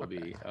think that will Okay.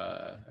 be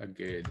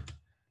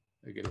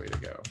a good way to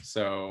go.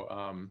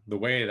 So the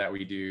way that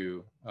we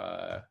do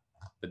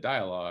the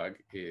dialogue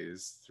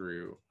is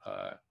through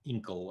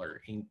Inkle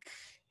or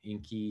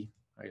Inky.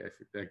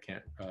 I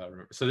can't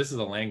remember. So this is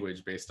a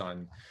language based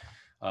on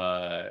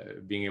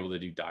being able to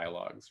do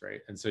dialogues,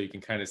 right? And so you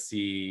can kind of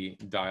see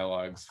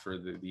dialogues for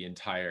the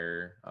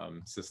entire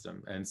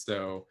system. And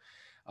so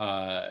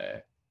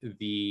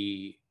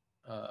the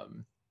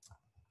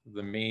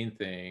the main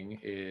thing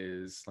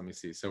is, let me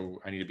see.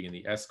 So I need to be in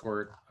the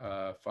escort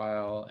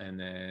file, and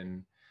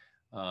then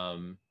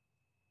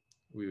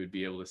we would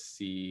be able to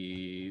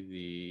see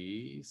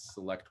the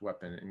select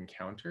weapon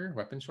encounter,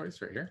 weapon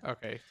choice right here.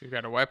 Okay, so you've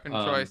got a weapon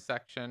choice Um,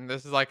 section.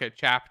 This is like a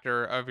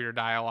chapter of your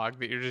dialogue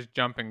that you're just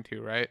jumping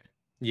to, right?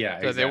 yeah,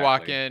 So they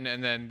walk exactly. in,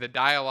 and then the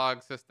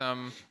dialogue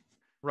system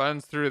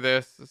runs through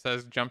this,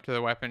 says jump to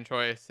the weapon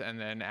choice, and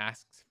then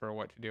asks for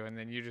what to do. And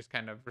then you just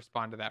kind of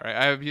respond to that, right?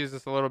 I've used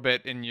this a little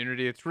bit in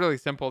Unity. It's really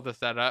simple to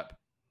set up.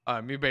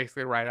 You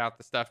basically write out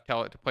the stuff,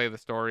 tell it to play the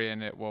story,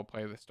 and it will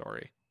play the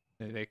story.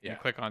 They can Yeah.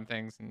 click on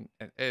things, and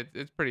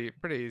it's pretty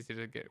easy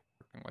to get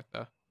working with,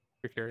 though.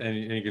 If you're curious.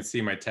 And you can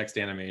see my text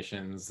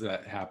animations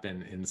that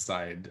happen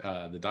inside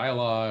the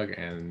dialogue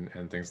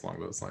and things along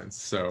those lines.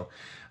 So,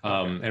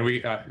 Okay.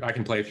 and I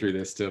can play through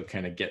this to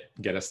kind of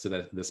get us to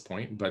this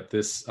point. But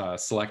this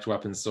select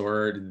weapon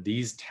sword,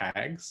 these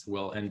tags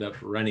will end up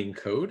running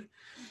code.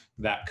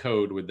 That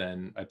code would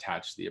then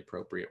attach the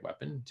appropriate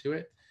weapon to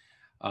it.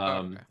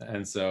 Okay.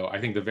 And so I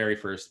think the very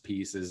first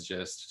piece is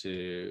just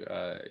to,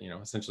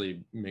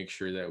 essentially make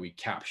sure that we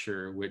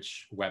capture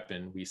which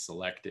weapon we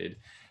selected,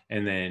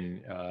 and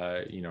then,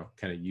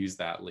 kind of use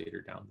that later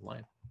down the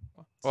line.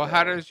 Well,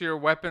 how So, does your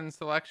weapon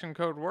selection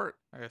code work?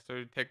 I guess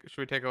should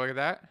we take a look at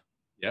that?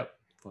 yep,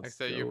 Like, let's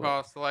say you go.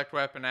 call select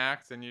weapon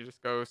axe, and you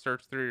just go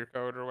search through your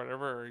code or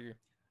whatever, or you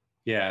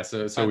Yeah,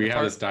 so find the we have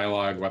part. this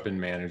dialogue weapon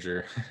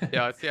manager.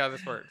 Yeah, let's see how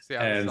this works. See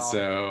how this And all.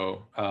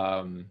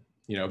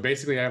 so,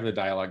 basically I have the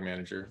dialogue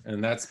manager,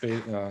 and that's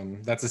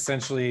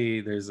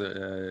essentially, there's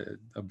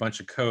a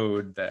bunch of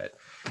code that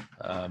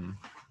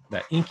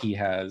that Inky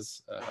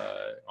has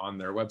on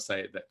their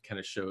website that kind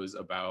of shows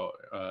about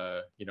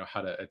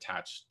how to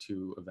attach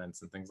to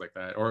events and things like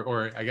that.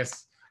 Or I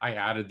guess I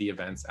added the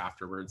events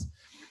afterwards.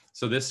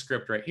 So this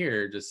script right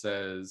here just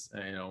says,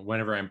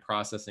 whenever I'm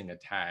processing a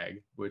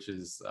tag, which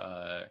is,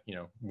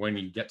 when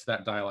you get to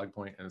that dialogue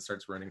point and it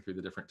starts running through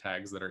the different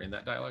tags that are in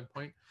that dialogue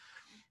point,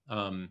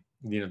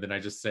 then I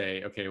just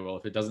say, okay, well,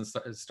 if it doesn't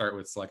start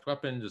with select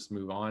weapon, just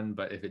move on.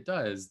 But if it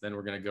does, then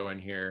we're going to go in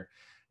here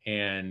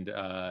and,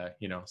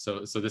 so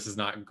this is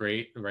not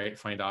great, right?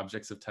 Find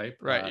objects of type.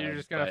 Right, you're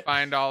just gonna But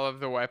find all of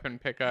the weapon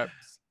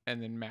pickups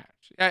and then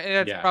match. Yeah,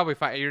 it's Yeah. probably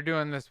fine. You're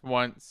doing this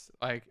once,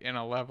 like in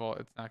a level.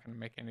 It's not going to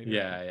make any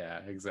difference. Yeah,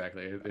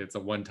 exactly. It's a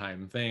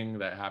one-time thing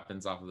that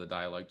happens off of the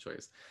dialogue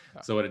choice. Oh,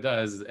 So what it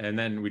does, and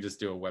then we just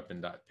do a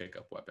weapon dot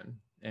pickup weapon.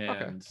 okay.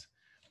 And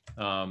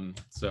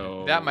That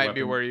so might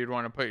be weapon, where you'd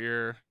want to put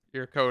your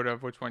code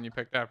of which one you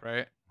picked up,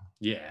 right?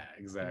 yeah, In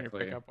your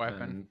exactly. pickup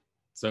weapon. And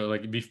so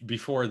like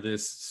before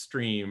this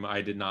stream,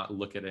 I did not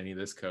look at any of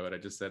this code. I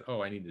just said,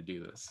 oh, I need to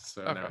do this.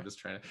 So now Okay. I'm just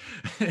trying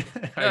to, No,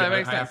 that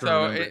makes I have sense. to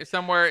So remember.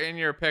 somewhere in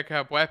your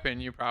pickup weapon,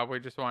 you probably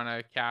just want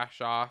to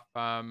cache off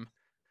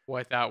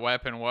what that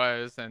weapon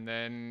was, and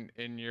then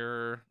in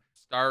your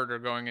start or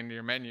going into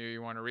your menu,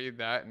 you want to read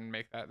that and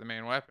make that the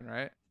main weapon,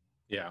 right?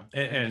 Yeah.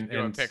 And just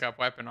do a pickup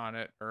weapon on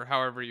it, or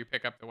however you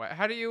pick up the weapon.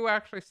 How do you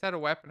actually set a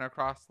weapon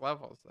across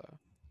levels, though?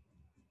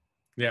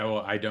 Yeah, well,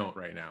 I don't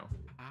right now.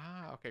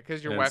 Ah, okay,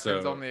 because your And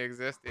weapons so only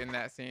exist in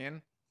that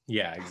scene.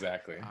 yeah,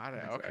 exactly. Got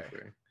it. Okay.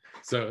 Exactly.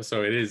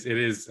 So it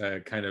is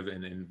kind of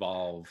an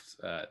involved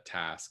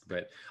task,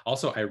 but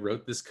also I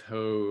wrote this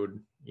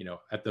code,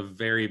 at the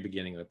very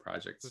beginning of the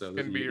project. This is So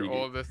gonna be your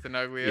oldest and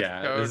ugliest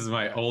yeah, this code. is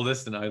my Yeah.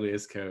 oldest and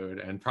ugliest code,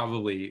 and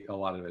probably a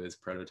lot of it is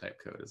prototype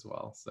code as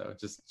well. So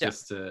Yeah.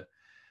 just to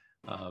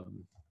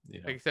um,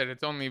 Like I said,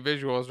 it's only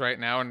visuals right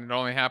now, and it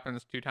only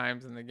happens 2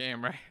 times in the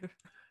game, right?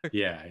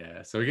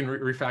 yeah. So we can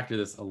refactor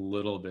this a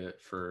little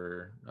bit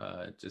for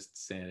just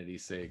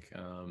sanity's sake,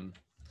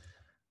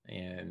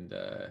 and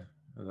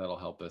that'll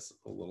help us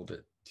a little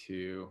bit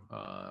too.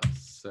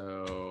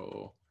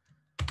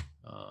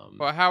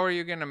 Well, how are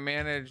you gonna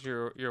manage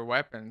your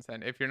weapons?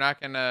 And if you're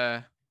not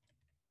gonna,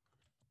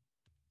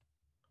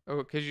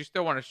 because you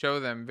still want to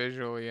show them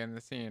visually in the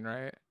scene,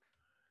 right?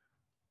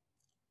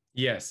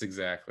 Yes,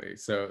 exactly.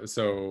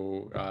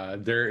 So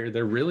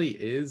there really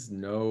is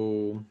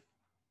no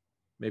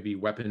maybe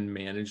weapon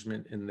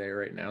management in there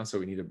right now. So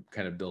we need to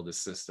kind of build a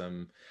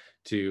system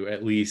to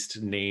at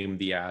least name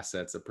the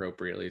assets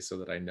appropriately so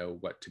that I know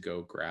what to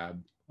go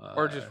grab.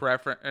 Or just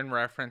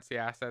reference the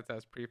assets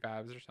as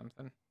prefabs or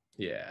something.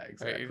 Yeah, Right?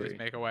 You just exactly.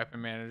 make a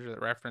weapon manager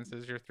that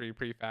references your 3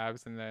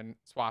 prefabs and then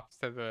swaps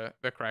to the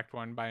correct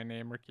one by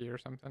name or key or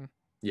something.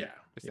 Yeah,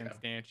 Just yeah.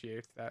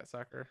 instantiates that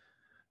sucker.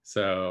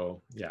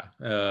 So yeah.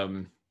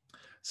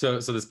 So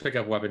this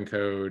pickup weapon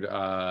code,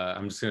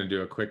 I'm just going to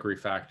do a quick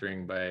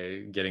refactoring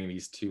by getting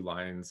these 2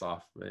 lines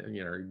off,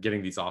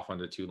 getting these off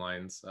onto 2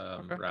 lines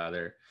Okay.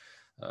 rather.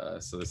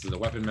 So this is a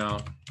weapon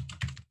mount.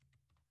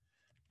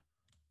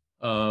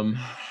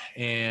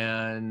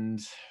 And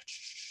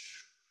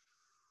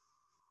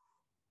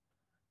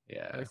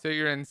yeah. So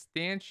you're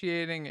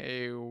instantiating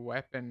a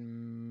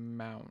weapon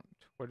mount.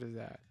 What is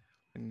that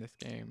in this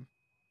game?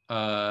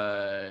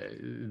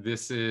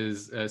 This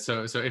is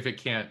so if it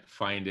can't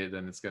find it,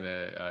 then it's going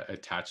to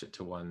attach it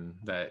to one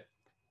that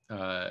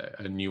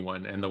a new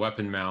one, and the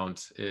weapon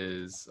mount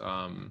is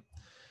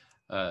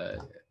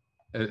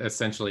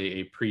essentially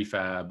a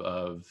prefab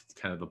of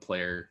kind of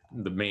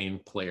the main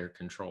player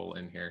control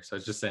in here. So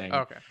it's just saying,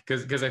 Okay.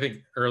 because I think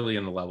early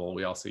in the level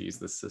we also use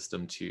this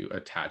system to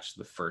attach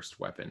the first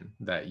weapon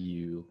that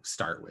you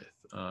start with.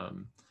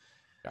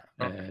 Yeah.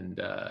 Okay. And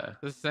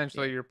This is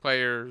essentially your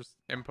player's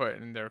input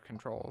and their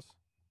controls.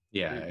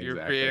 yeah, You're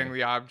exactly. creating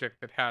the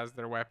object that has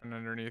their weapon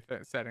underneath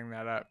it, setting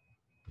that up,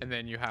 and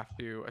then you have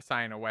to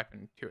assign a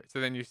weapon to it. So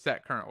then you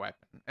set current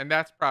weapon, and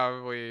that's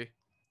probably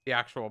the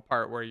actual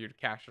part where you'd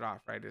cache it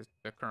off, right? Is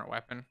the current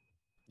weapon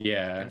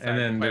Yeah, and inside the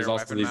then there's player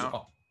also weapon these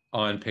mount?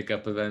 on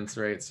pickup events,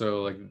 right?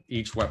 So like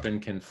each weapon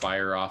can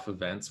fire off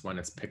events when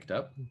it's picked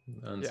up,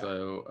 and Yeah.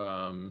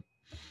 so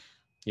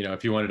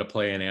if you wanted to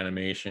play an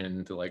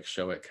animation to like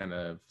show it kind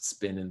of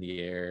spin in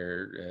the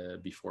air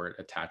before it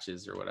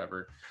attaches or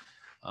whatever,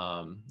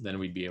 then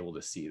we'd be able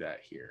to see that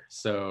here.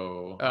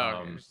 So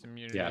Okay, just some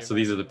Unity yeah, so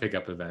these are the events.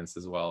 pickup events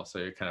as well. So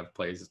it kind of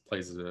plays the It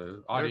looks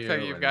like audio,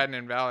 you've and got an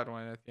invalid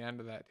one at the end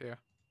of that too.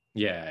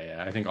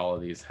 yeah. I think all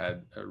of these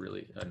had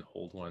an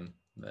old one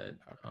that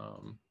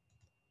Okay.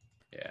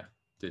 yeah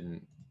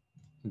didn't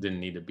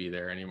need to be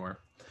there anymore.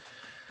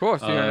 Cool.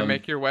 So you're gonna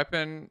make your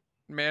weapon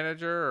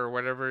manager or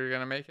whatever you're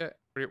gonna make it.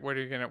 What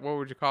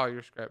would you call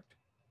your script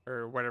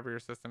or whatever your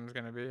system is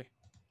gonna be?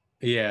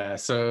 Yeah,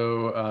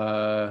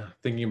 so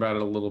thinking about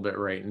it a little bit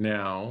right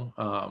now,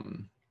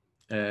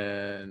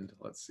 and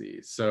let's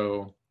see.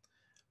 So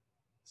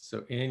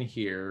in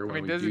here, I when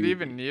mean, we does it do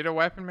even need a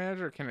weapon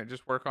manager? Or can it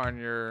just work on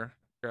your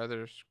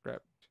other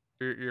script,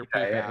 your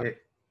yeah, prefab?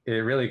 it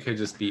really could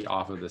just be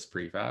off of this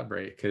prefab,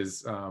 right?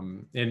 Because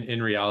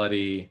in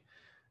reality,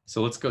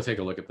 so let's go take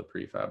a look at the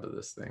prefab of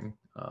this thing.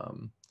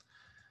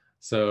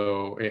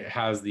 So it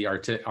has the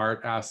art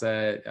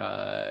asset.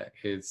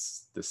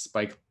 It's the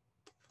spiked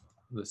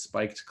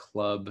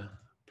club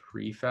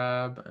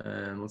prefab,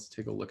 and let's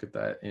take a look at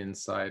that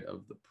inside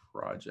of the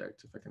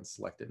project. If I can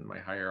select it in my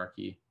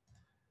hierarchy,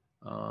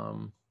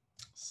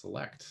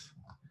 select.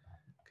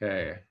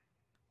 Okay.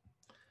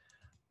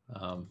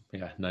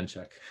 Yeah,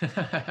 nunchuck.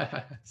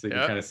 So you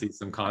can kind of see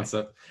some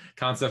concept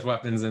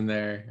weapons in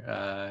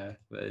there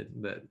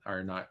that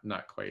are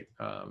not quite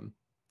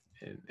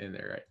in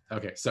there, right?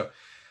 Okay, so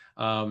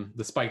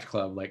The spiked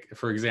club, like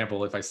for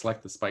example, if I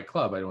select the spiked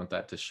club, I don't want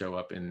that to show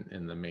up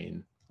in the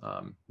main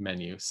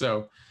menu.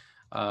 So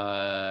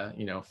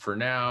for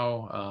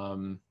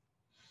now,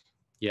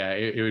 yeah,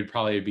 it would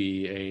probably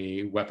be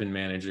a weapon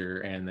manager,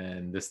 and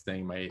then this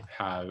thing might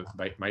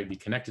be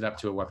connected up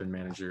to a weapon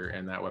manager,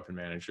 and that weapon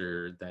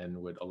manager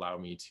then would allow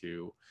me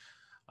to,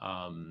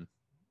 um,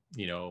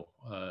 you know,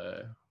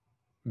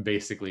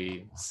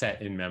 basically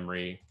set in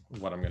memory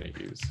what I'm going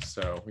to use.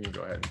 So we can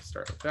go ahead and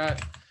start with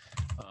that.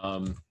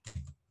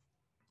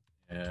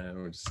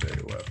 And we'll just say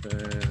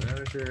weapon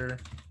manager.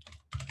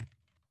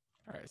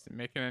 All right, so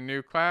making a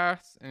new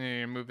class, and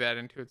you're gonna move that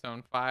into its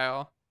own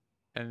file.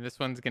 And this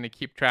one's gonna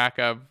keep track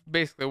of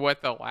basically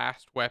what the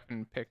last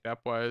weapon picked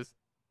up was,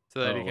 so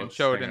that you can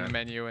show it in the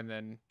menu and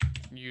then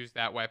use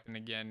that weapon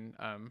again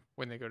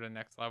when they go to the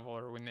next level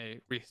or when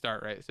they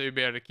restart, right? So you'll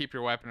be able to keep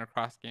your weapon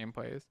across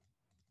gameplays.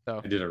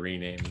 So I did a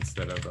rename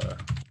instead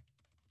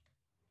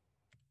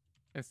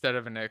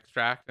of an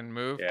extract and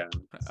move. Yeah,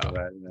 so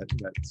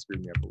that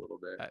screwed me up a little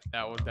bit.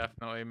 That will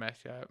definitely mess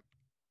you up.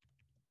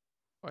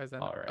 Why is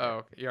that? All right. Oh,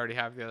 okay. You already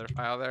have the other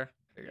file there?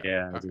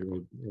 Yeah, okay.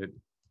 It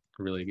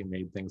really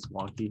made things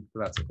wonky,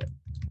 but that's okay.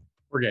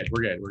 We're good.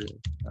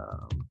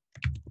 All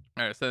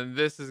right, so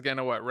this is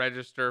gonna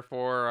register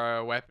for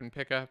a weapon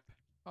pickup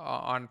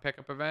on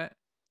pickup event?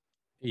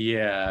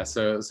 Yeah,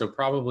 so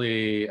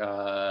probably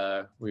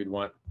we'd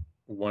want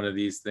one of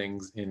these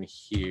things in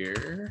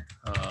here.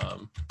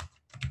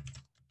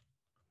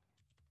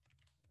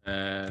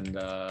 And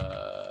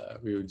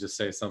we would just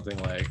say something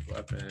like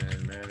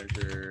weapon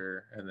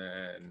manager, and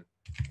then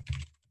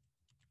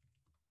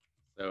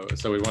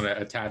so we want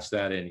to attach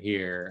that in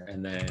here,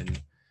 and then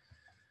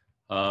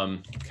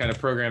kind of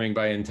programming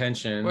by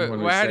intention. Wait,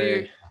 when we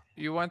say,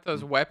 do you want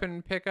those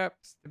weapon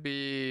pickups to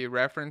be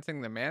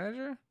referencing the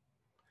manager?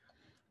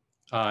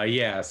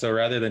 Yeah, so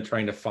rather than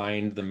trying to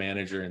find the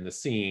manager in the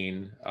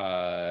scene,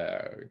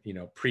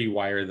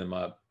 pre-wire them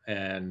up,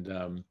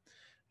 and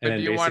but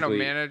do you want a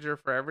manager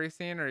for every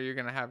scene, or are you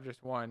gonna have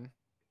just one?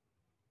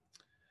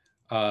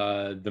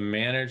 The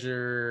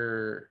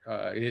manager,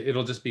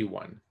 it'll just be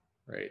one,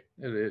 right?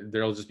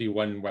 There'll just be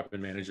one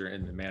weapon manager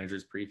in the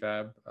manager's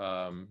prefab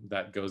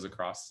that goes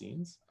across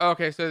scenes.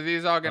 Okay, so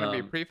these all gonna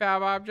be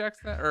prefab objects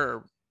then,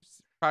 or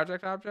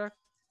project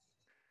objects?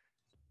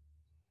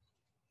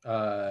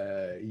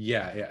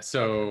 Yeah.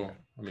 So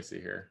let me see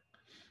here.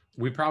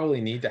 We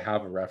probably need to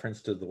have a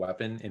reference to the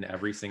weapon in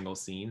every single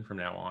scene from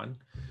now on.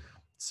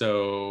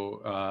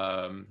 So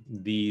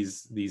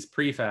these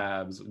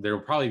prefabs, there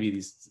will probably be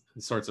these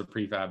sorts of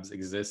prefabs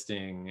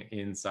existing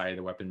inside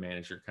the weapon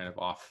manager, kind of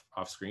off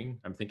screen,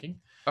 I'm thinking.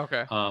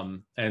 Okay.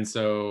 And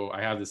so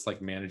I have this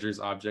like manager's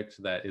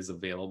object that is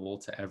available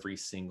to every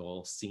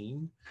single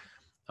scene.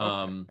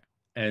 Okay.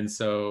 And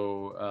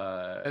so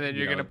and then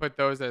you're gonna put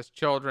those as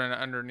children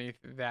underneath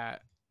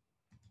that.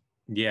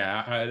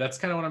 Yeah, that's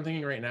kind of what I'm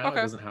thinking right now. Okay.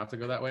 It doesn't have to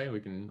go that way. We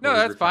can. No,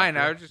 that's fine.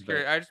 I was just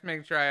curious. I just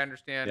making sure I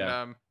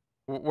understand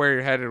where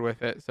you're headed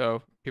with it.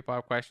 So people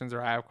have questions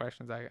or I have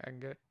questions, I can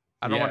get.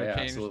 I don't want to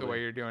change the way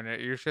you're doing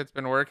it. Your shit's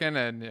been working,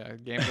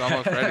 and game's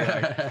almost ready.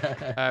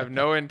 Like, I have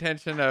no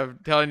intention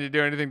of telling you to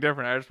do anything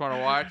different. I just want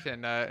to watch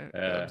and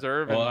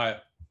observe.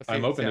 Well,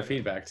 I'm open to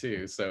feedback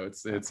too, so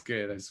it's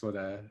good. I just want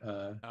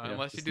to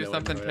unless you do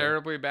something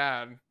terribly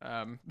bad.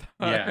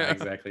 Yeah,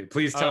 exactly.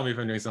 Please tell me if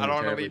I'm doing something. I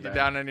don't want to lead you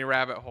down any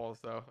rabbit holes,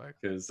 though.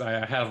 Because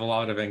I have a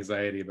lot of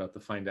anxiety about the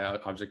find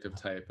out object of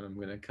type, and I'm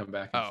going to come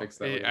back and fix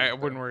that. I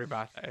wouldn't worry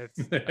about that. It's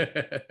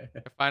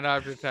find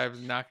object type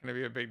is not going to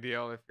be a big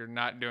deal if you're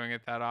not doing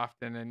it that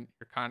often, and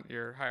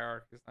your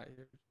hierarchy is not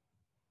huge.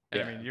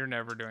 Yeah. I mean, you're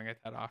never doing it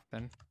that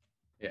often.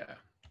 Yeah.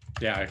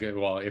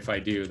 Well, if I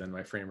do, then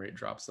my frame rate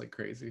drops like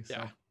crazy. So.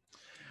 Yeah.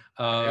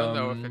 You'll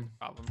know if it's a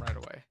problem right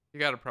away. You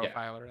got a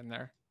profiler in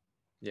there.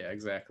 Yeah,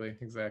 exactly.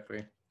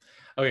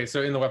 Okay,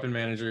 so in the weapon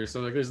manager,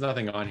 so there's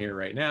nothing on here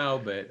right now,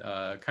 but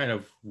kind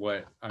of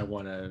what I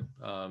want to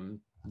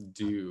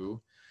do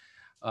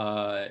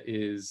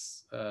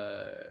is,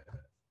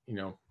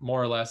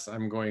 more or less,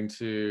 I'm going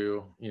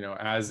to,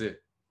 as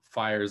it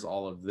fires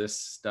all of this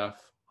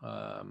stuff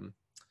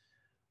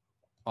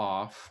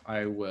off,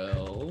 I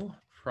will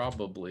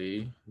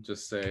probably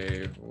just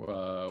say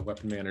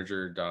weapon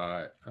manager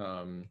dot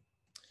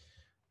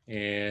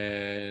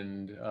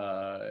and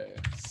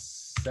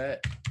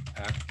set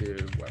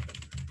active weapon.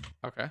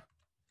 Okay.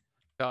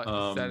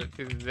 So set it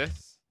to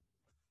this.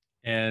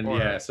 And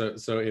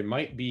so it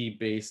might be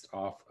based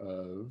off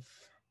of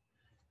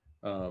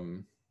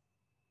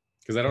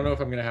because I don't know if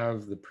I'm going to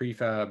have the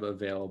prefab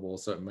available,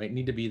 so it might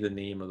need to be the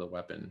name of the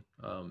weapon,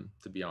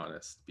 to be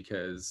honest,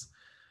 because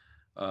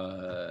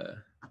so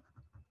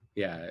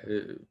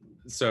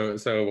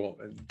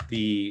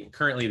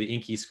currently the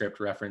Inky script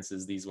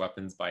references these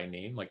weapons by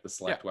name, like the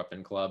select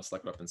weapon club,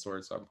 select weapon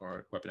sword, select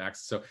weapon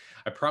axe. So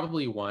I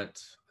probably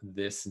want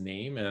this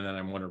name, and then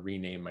I want to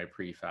rename my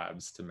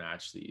prefabs to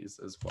match these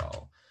as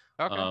well.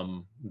 Okay.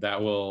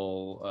 That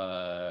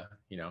will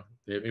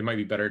it might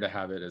be better to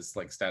have it as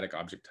like static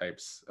object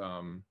types,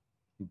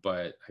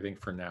 but I think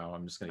for now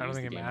I'm just going to use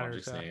the game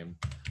object's name.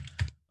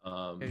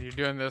 And you're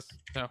doing this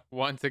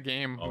once a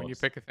game when you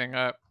Almost. pick a thing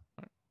up.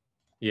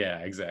 Yeah,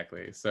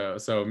 exactly.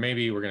 So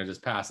maybe we're going to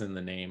just pass in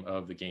the name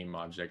of the game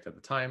object at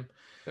the time.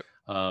 Yep.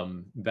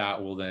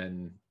 That will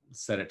then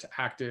set it to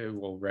active.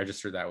 We'll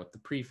register that with the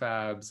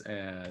prefabs,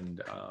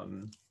 and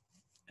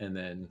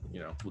then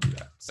we'll do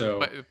that. So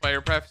the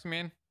player prefs, you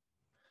mean?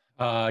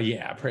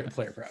 yeah,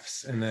 player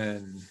prefs, and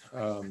then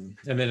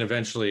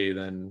eventually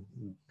then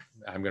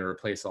I'm going to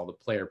replace all the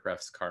player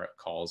prefs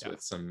calls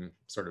with some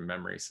sort of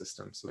memory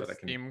system so that I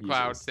can Steam use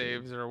cloud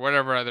saves or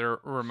whatever other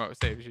remote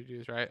saves you'd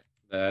use, right?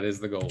 That is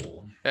the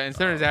goal. And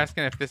someone's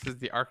asking if this is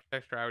the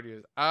architecture I would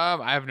use.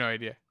 I have no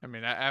idea. I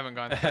mean, I haven't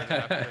gone through it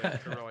enough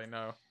to really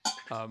know,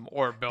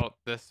 or built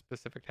this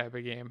specific type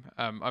of game.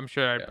 I'm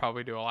sure I'd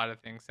probably do a lot of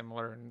things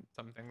similar and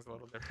some things a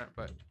little different,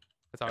 but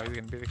that's always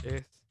going to be the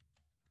case.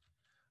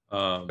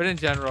 But in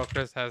general,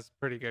 Chris has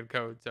pretty good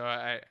code, so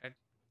I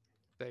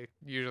say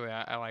usually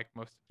I like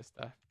most of his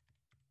stuff,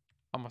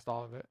 almost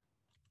all of it.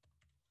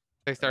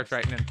 They start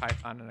writing in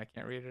Python and I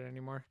can't read it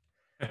anymore.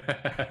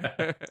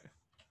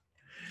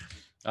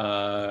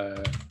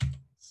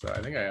 So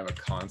I think I have a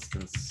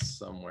constant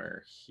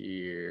somewhere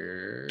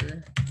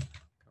here.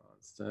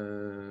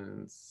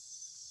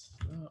 Constants.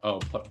 Oh,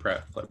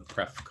 pref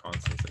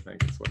constants, I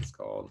think is what it's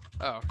called.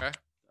 Oh, okay.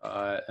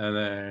 And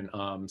then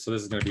so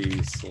this is going to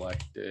be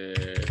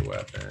selected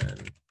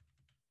weapon,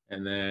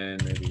 and then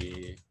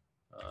maybe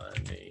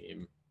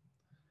name.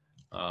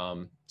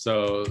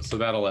 So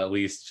that'll at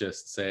least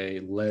just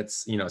say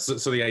let's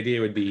so the idea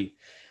would be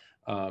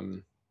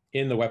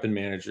in the weapon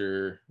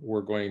manager,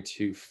 we're going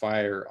to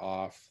fire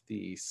off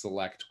the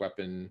select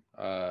weapon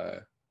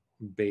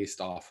based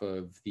off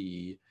of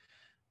the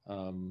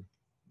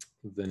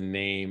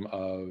name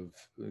of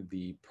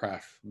the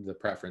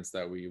preference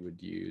that we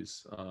would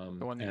use,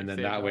 and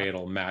then that way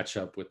it'll match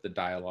up with the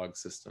dialogue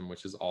system,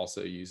 which is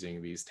also using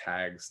these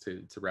tags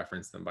to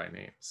reference them by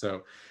name.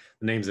 So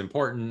the name's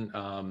important.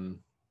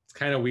 It's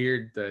kind of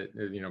weird that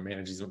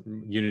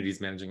Unity's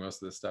managing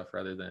most of this stuff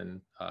rather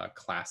than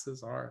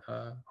classes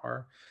are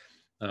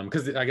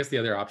because I guess the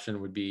other option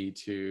would be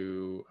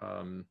to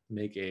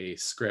make a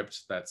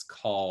script that's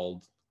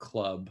called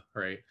club,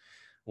 right,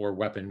 or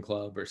weapon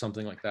club or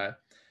something like that,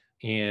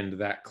 and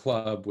that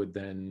club would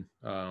then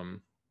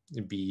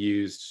be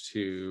used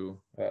to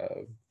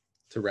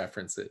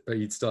reference it, but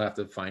you'd still have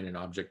to find an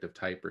object of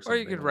type or something.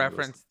 Or you could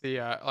reference the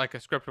like a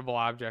scriptable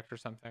object or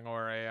something,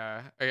 or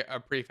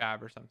a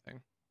prefab or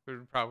something. It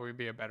would probably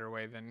be a better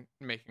way than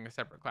making a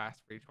separate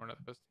class for each one of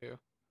those two,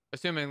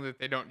 assuming that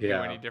they don't do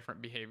any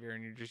different behavior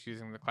and you're just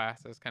using the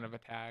class as kind of a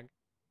tag,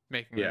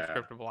 making them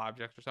scriptable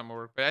objects or something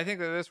work. But I think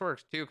that this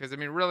works too, because I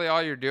mean, really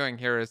all you're doing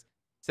here is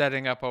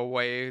setting up a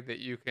way that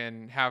you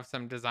can have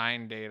some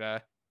design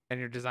data, and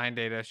your design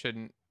data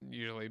shouldn't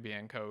usually be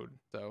in code.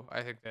 So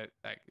I think that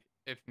like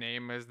if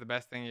name is the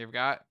best thing you've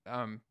got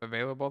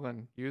available,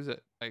 then use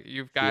it. Like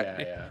you've got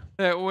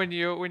when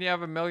you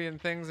have a million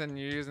things and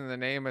you're using the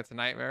name, it's a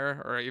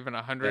nightmare, or even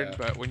 100.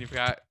 But when you've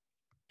got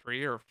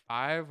 3 or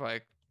 5,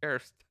 like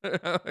cares.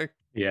 Like,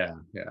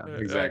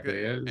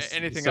 exactly.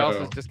 Anything else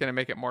is just gonna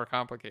make it more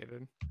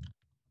complicated.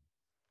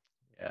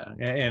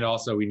 And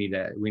also we need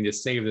to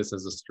save this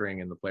as a string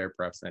in the player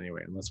prefs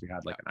anyway, unless we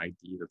had like an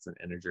ID that's an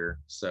integer.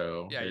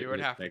 So you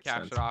would have to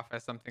capture it off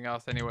as something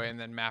else anyway, and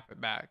then map it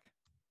back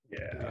to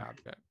the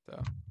object.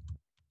 So I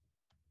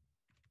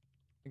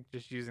think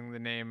just using the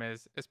name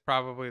is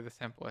probably the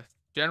simplest.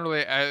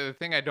 Generally, the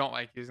thing I don't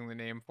like using the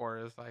name for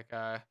is like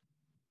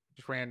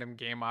just random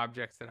game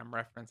objects that I'm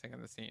referencing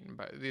in the scene.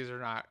 But these are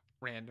not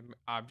random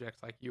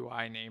objects like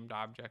UI named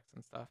objects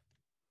and stuff.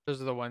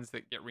 Those are the ones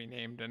that get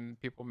renamed and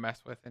people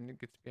mess with, and it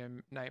gets to be a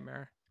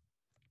nightmare.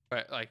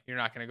 But like, you're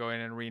not going to go in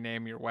and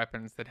rename your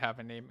weapons that have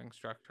a naming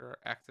structure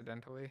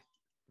accidentally.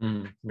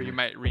 Or you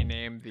might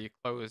rename the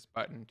close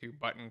button to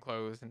button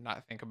close and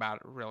not think about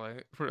it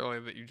really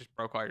that you just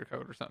broke all your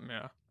code or something.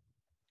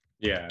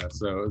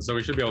 So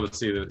we should be able to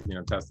see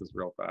that, test this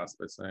real fast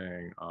by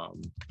saying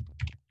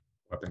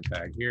weapon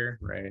tag here,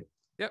 right?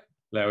 Yep.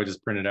 That would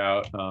just print it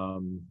out,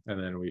 and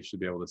then we should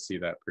be able to see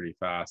that pretty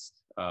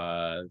fast.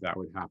 That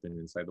would happen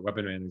inside the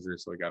weapon manager,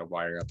 so we got to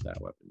wire up that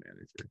weapon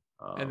manager.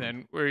 And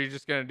then were you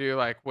just going to do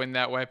like when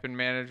that weapon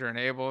manager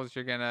enables,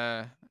 you're going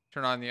to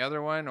turn on the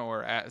other one,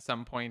 or at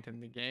some point in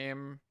the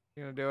game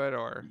you're going to do it,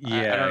 or I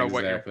don't know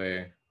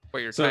exactly.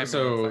 what your timing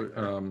looks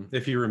like.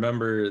 If you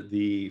remember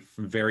the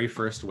very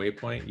first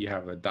waypoint, you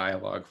have a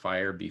dialogue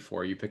fire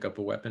before you pick up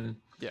a weapon.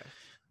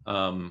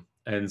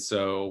 And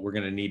so we're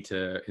going to need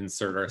to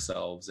insert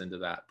ourselves into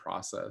that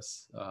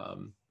process.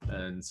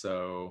 And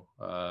so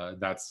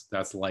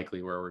that's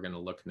likely where we're going to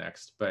look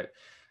next. But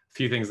a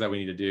few things that we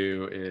need to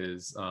do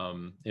is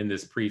in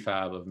this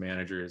prefab of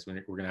managers,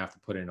 we're going to have to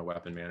put in a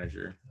weapon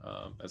manager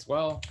as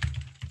well.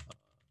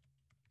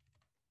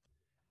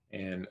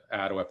 And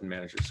add a weapon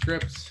manager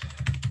script.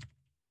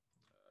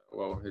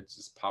 Whoa, it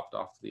just popped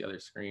off the other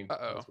screen.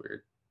 That's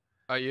weird.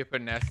 Oh, you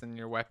put an S in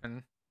your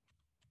weapon.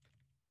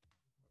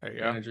 There you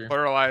go.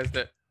 Pluralized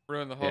it.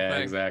 Ruined the whole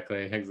thing.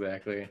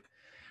 Exactly.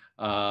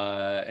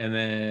 And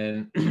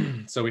then,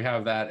 so we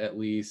have that at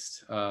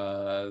least.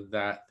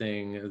 That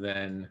thing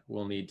then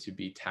will need to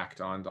be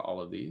tacked on to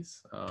all of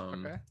these.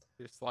 Okay.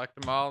 You select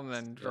them all and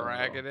then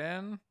drag it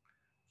in.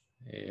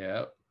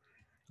 Yep.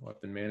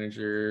 Weapon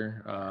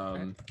manager.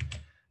 Okay.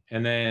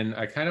 And then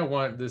I kind of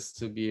want this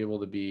to be able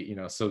to be,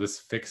 so this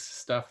fix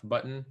stuff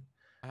button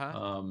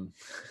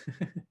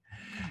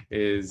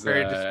is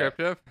very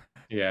descriptive.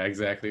 Yeah,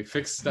 exactly.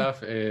 Fix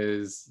stuff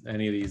is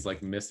any of these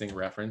like missing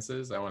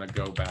references. I want to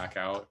go back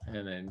out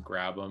and then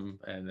grab them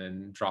and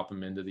then drop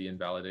them into the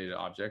invalidated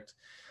object.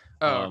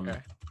 Oh,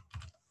 okay.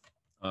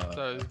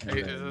 So is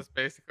then, this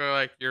basically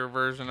like your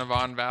version of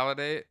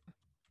onValidate?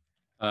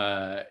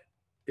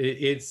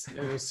 It's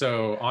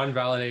so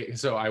onValidate.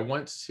 So I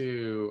want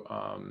to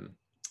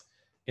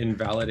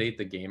invalidate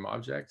the game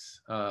object.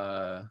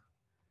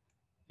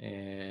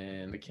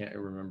 And I can't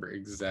remember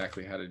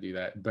exactly how to do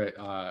that, but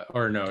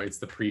or no, it's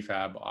the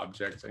prefab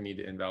object I need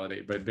to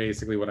invalidate. But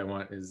basically what I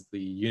want is the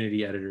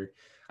Unity editor.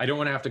 I don't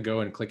want to have to go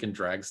and click and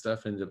drag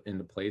stuff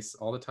into place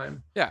all the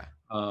time. Yeah.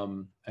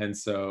 And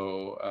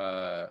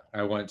so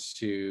I want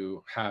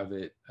to have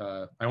it,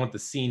 I want the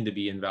scene to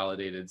be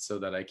invalidated so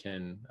that I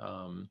can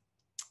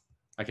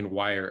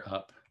wire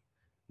up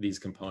these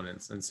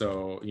components. And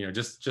so,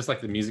 just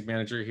like the music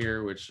manager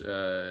here, which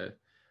I'm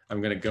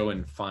going to go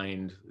and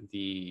find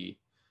the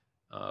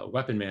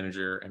weapon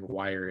manager and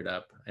wire it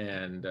up,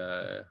 and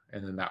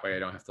then that way I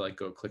don't have to like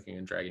go clicking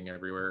and dragging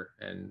everywhere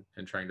and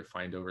trying to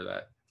find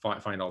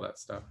all that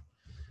stuff.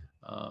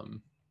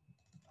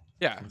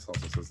 Yeah. This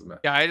also says the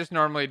yeah, I just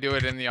normally do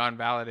it in the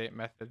onValidate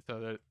method so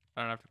that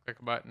I don't have to click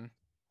a button.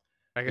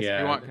 I guess if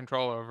you want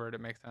control over it,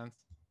 it makes sense.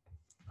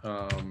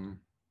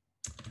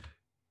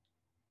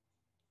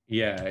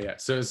 Yeah.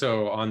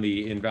 So on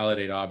the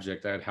invalidate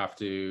object, I'd have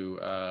to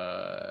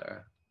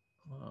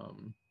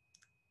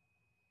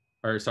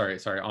or sorry,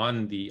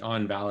 on the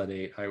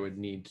onValidate, I would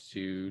need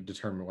to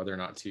determine whether or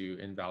not to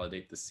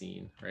invalidate the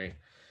scene, right?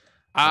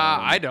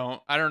 I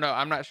don't know.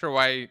 I'm not sure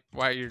why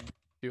you're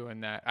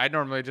doing that. I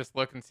normally just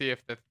look and see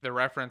if the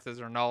references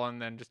are null and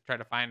then just try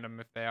to find them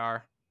if they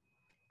are.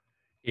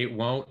 It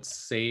won't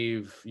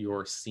save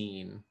your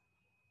scene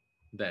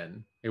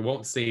then. It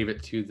won't save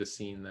it to the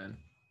scene then.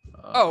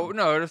 Oh,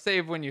 no, it'll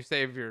save when you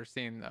save your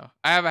scene, though.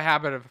 I have a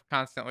habit of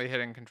constantly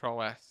hitting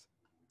Control S,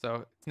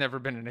 so it's never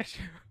been an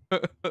issue.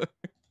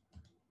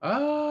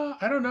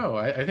 I don't know.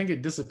 I think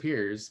it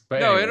disappears.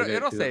 But no, anyway,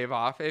 it'll save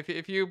off.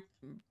 If you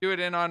do it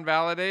in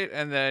onValidate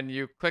and then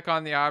you click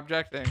on the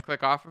object and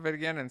click off of it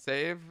again and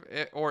save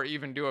it, or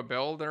even do a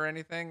build or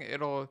anything,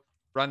 it'll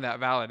run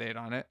that validate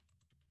on it.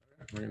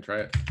 We're gonna try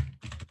it.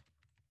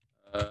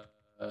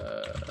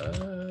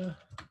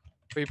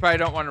 But you probably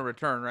don't want to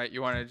return, right?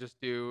 You want to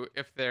just do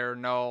if they're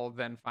null,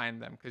 then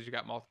find them because you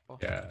got multiple.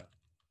 Yeah.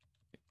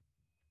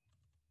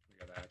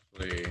 We gotta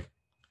actually.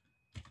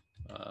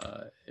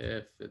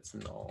 If it's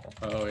null.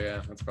 Oh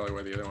yeah, that's probably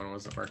why the other one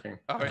wasn't working.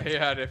 Oh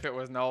yeah, if it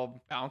was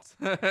null, bounce.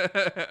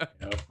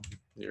 Yep,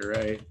 you're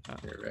right.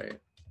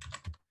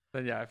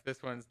 Then yeah, if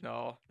this one's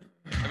null,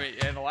 I mean,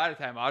 and a lot of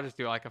time I'll just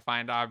do like a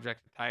find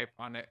object type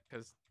on it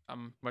because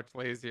I'm much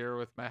lazier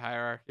with my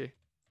hierarchy.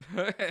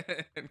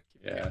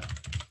 Yeah.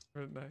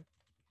 Nice.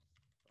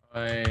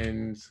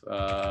 Find,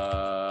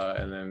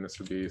 and then this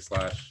would be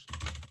slash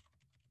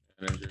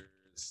manager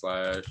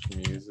slash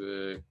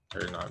music,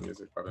 or not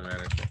music, weapon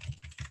manager.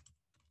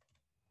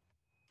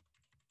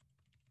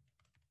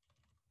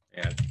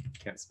 Man,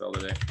 can't spell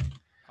today.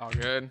 All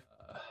good.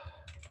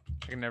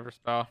 I can never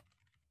spell.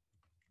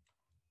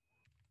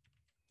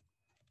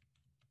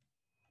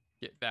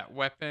 Get that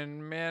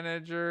weapon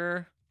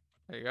manager.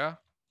 There you go.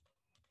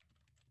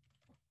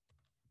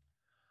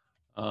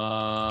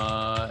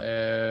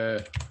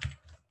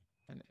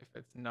 And if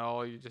it's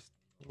null, you just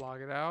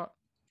log it out.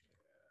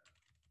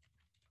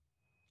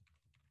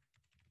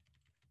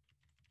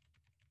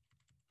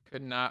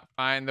 Could not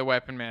find the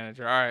weapon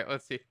manager. All right,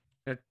 let's see.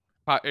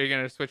 Are you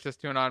gonna switch this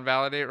to an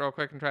onValidate real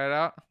quick and try it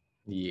out?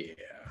 Yeah.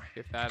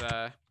 If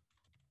that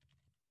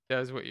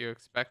does what you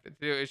expect it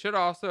to do. It should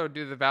also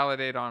do the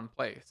validate on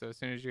play. So as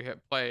soon as you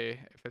hit play,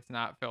 if it's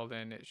not filled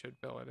in, it should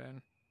fill it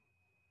in.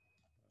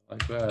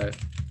 Like that.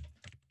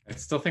 I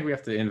still think we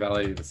have to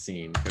invalidate the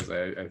scene because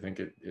I think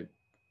it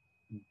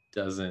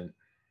doesn't.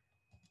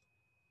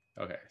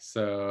 Okay,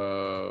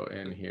 so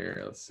in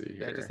here, let's see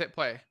here. Yeah, just hit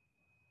play.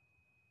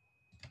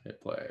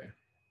 Hit play.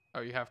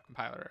 Oh, you have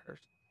compiler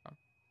errors. Oh.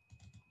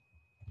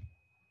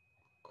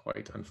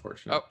 Quite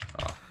unfortunate.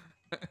 Oh.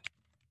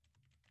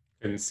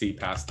 Couldn't see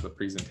past the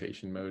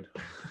presentation mode.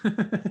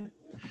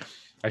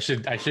 I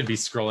should be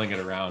scrolling it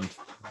around.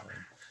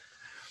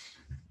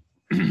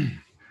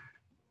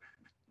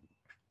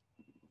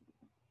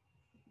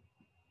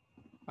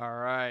 All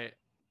right.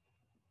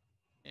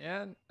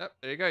 And oh,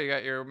 there you go. You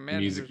got your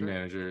music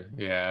manager.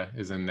 Yeah,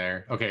 is in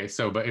there. Okay,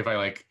 so but if I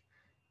like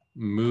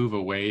move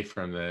away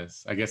from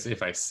this, I guess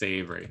if I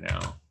save right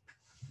now,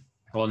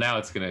 well, now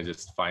it's gonna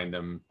just find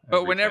them.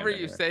 But whenever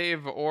you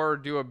save or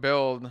do a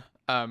build,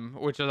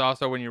 which is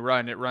also when you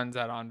run, it runs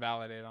that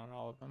onValidate on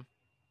all of them.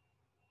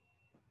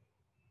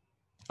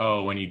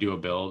 Oh, when you do a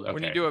build,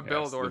 When you okay. do a Yes,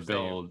 build or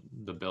save.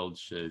 the build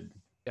should.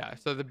 Yeah,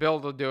 so the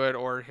build will do it,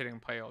 or hitting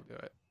play will do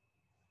it.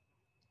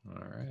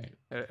 All right.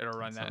 It'll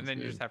run that, and Sounds then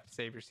you good. just have to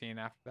save your scene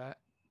after that.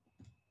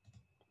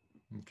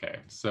 Okay,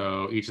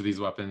 so each of these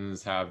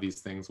weapons have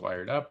these things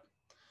wired up.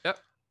 Yep.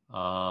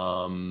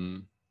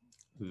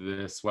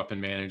 This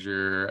weapon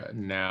manager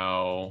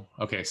now.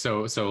 Okay,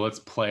 so let's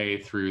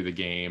play through the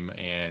game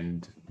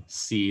and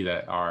see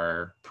that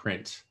our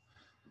print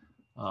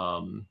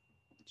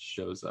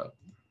shows up.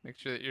 Make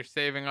sure that you're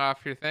saving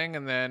off your thing,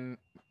 and then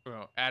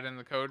add in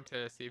the code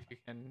to see if you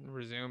can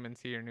resume and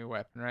see your new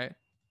weapon, right?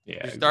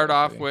 Yeah. You start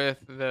off exactly.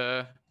 with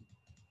the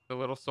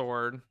little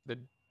sword, the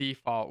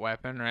default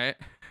weapon, right?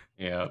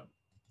 Yep.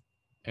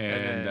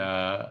 And And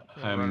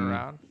then run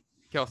around,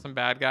 kill some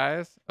bad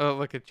guys. Oh,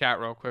 look at chat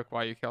real quick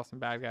while you kill some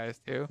bad guys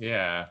too.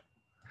 Yeah.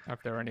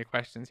 If there are any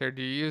questions here,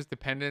 do you use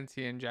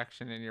dependency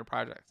injection in your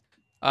projects?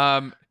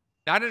 Not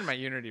in my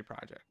Unity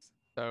projects.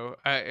 So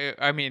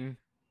I mean,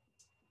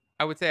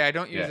 I would say I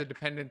don't use a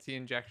dependency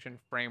injection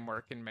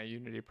framework in my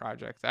Unity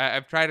projects.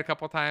 I've tried a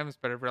couple times,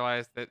 but I've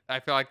realized that I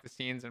feel like the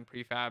scenes and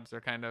prefabs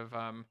are kind of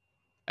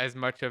as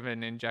much of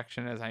an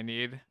injection as I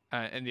need,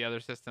 and the other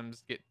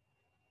systems get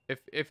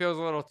it feels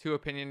a little too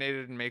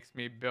opinionated and makes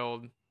me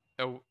build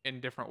in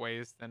different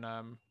ways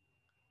than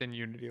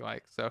Unity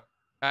likes. So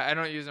I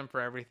don't use them for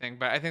everything,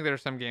 but I think there are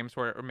some games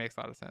where it makes a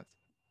lot of sense.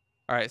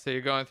 All right, so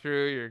you're going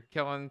through, you're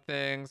killing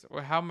things.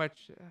 Well, how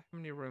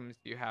many rooms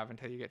do you have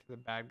until you get to the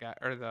bad guy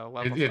or the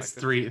level? It's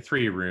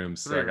three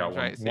rooms. So I got rooms,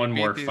 right? So one you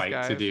beat more these fight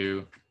to guys.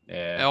 do.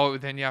 Yeah. Oh,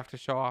 then you have to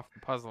show off the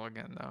puzzle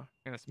again, though.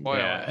 You're gonna spoil it.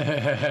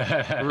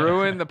 Yeah.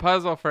 Ruin the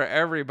puzzle for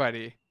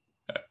everybody.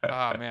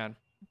 Oh man.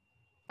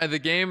 And the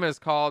game is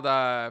called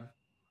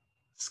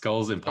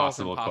Skull's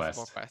Impossible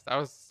Quest. I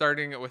was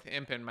starting it with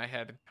imp in my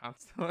head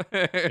constantly.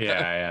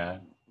 Yeah.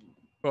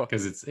 Cool.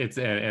 Because it's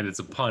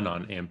a pun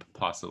on imp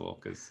possible,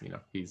 because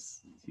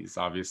he's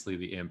obviously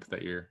the imp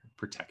that you're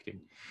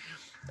protecting.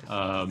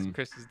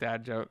 Chris's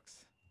dad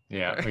jokes.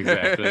 Yeah,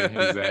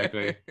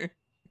 exactly.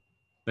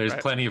 There's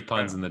plenty of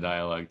puns in the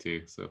dialogue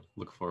too, so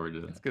look forward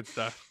to that. That's good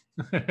stuff.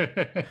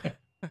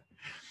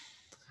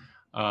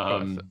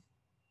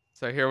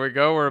 So here we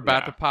go. We're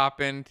about to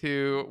pop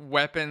into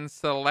weapon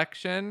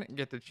selection. You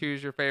get to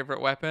choose your favorite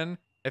weapon.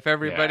 If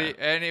everybody,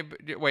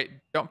 wait,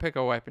 don't pick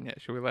a weapon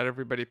yet. Should we let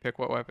everybody pick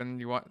what weapon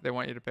they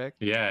want you to pick?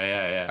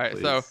 Yeah. All right.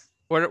 Please. So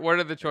what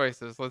are the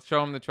choices? Let's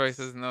show them the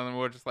choices, and then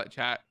we'll just let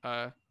chat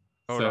vote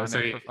on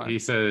it for fun. He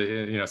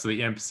said, so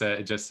the imp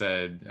said,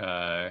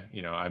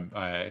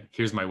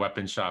 here's my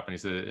weapon shop, and he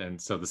said, and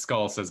so the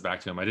skull says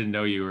back to him, I didn't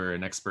know you were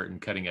an expert in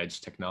cutting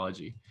edge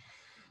technology.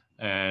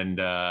 And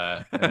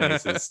then he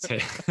says,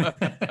 take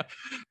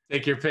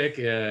your pick.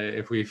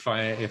 If we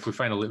find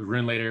a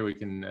rune later, we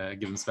can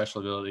give them special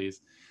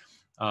abilities.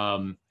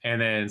 And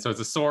then so it's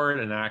a sword,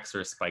 an axe,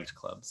 or a spiked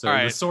club. So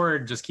the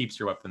sword just keeps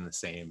your weapon the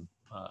same.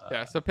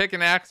 So pick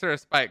an axe or a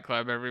spike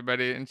club,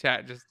 everybody in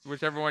chat. Just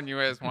whichever one you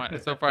guys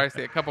want. So far, I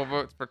see a couple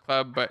votes per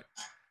club, but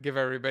give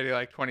everybody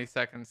like 20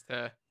 seconds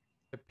to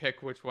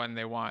pick which one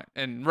they want.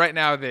 And right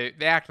now, they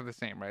act the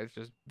same, right? It's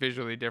just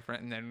visually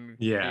different, and then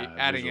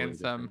adding in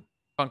some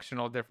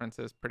functional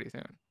differences pretty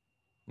soon.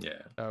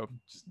 Yeah. So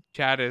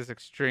chat is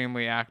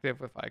extremely active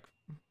with like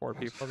 4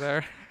 people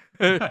there.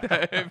 No,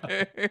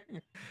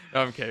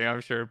 I'm kidding. I'm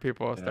sure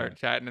people will start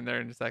chatting in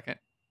there in a second.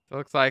 So it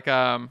looks like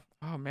oh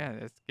man,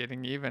 it's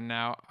getting even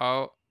now.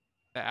 Oh,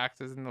 the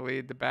axe is in the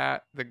lead. The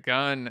bat, the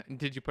gun.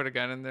 Did you put a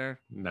gun in there?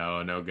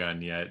 No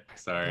gun yet.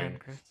 Sorry. Damn,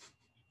 Chris.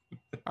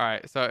 All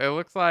right, so it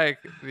looks like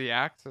the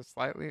axe is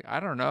slightly. I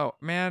don't know,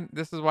 man.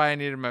 This is why I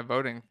needed my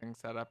voting thing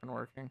set up and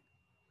working.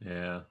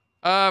 Yeah.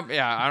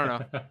 Yeah, I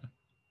don't know.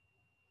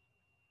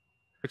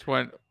 Which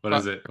one? What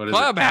is it?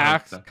 Club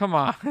axe. Come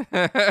on.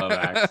 Club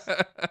axe.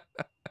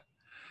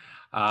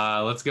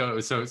 Let's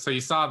go. So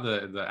you saw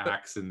the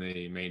axe in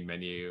the main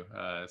menu.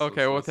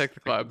 Okay, we'll take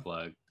the club.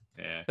 Plug.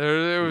 Yeah.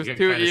 It was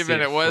too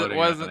even. It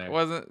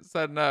wasn't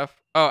said enough.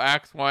 Oh,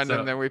 axe won,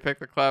 and then we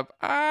picked the club.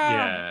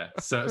 Yeah.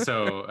 So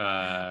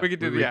we could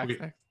do the axe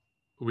next.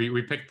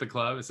 We picked the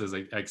club. It says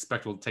I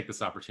expect we'll take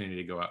this opportunity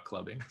to go out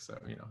clubbing. So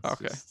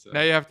okay. Just,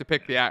 now you have to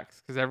pick the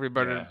axe because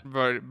everybody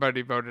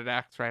voted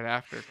axe right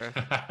after.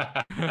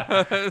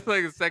 It's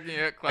like the second you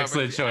hit club.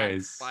 Excellent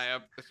choice. Fly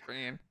up the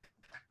screen.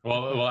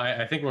 Well,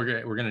 I think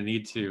we're gonna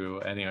need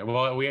to anyway.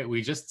 Well,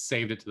 we just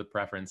saved it to the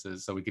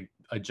preferences so we could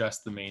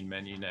adjust the main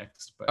menu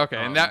next. But, okay,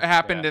 and that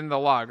happened in the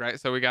log, right?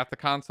 So we got the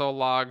console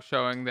log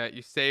showing that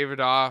you save it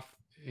off.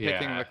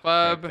 Picking the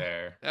club. Right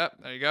there. Yep,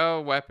 there you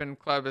go. Weapon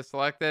club is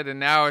selected, and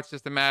now it's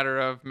just a matter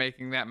of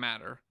making that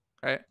matter,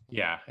 right?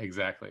 Yeah,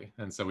 exactly.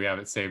 And so we have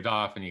it saved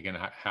off, and you can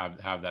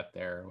have that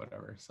there or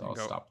whatever. So I'll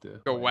stop to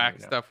go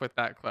whack stuff with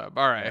that club.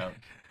 All right.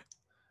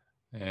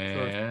 Yeah.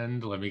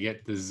 And let me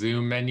get the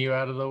zoom menu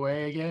out of the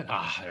way again.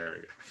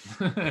 There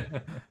we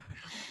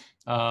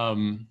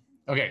go.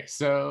 Okay,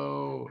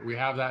 so we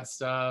have that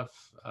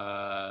stuff.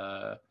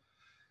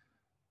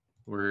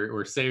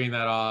 We're saving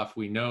that off.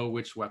 We know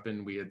which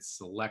weapon we had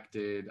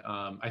selected.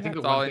 I think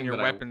it's all in your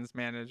weapons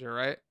manager,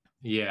 right?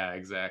 Yeah,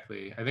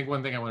 exactly. I think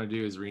one thing I want to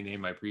do is rename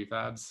my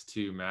prefabs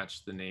to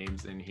match the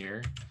names in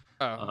here.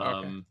 Oh,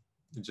 okay.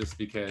 Just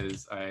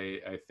because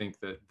I think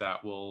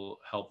that will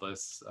help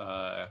us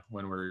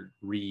when we're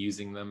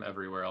reusing them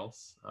everywhere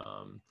else.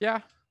 Yeah.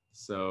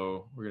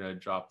 So we're gonna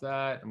drop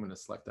that. I'm gonna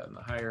select that in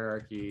the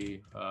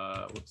hierarchy.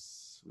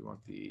 Whoops, we want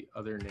the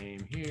other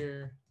name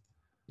here.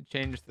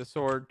 Change the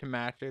sword to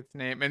match its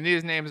name, and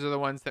these names are the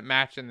ones that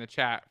match in the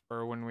chat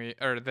for when we,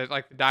 or the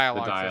like the The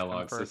dialogue system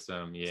dialogue for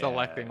system,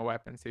 selecting yeah. a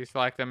weapon. So you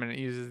select them, and it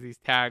uses these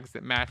tags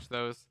that match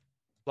those,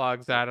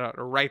 logs that out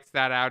or writes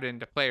that out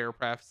into player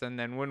prefs, and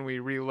then when we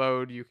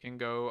reload, you can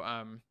go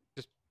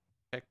just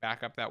pick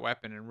back up that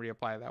weapon and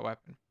reapply that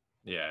weapon.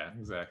 Yeah,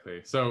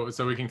 exactly. So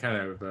we can kind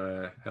of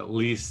at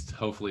least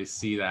hopefully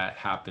see that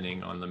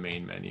happening on the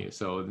main menu.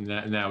 So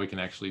now we can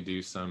actually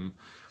do some,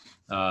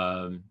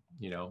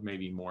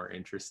 maybe more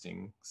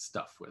interesting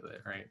stuff with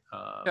it, right?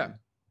 Yeah.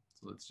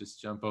 So let's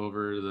just jump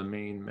over to the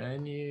main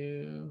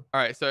menu. All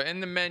right. So in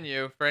the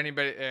menu, for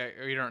anybody,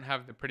 you don't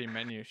have the pretty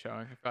menu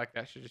showing. I feel like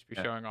that should just be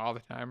Yeah. showing all the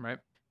time, right?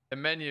 The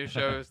menu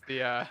shows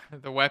the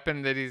the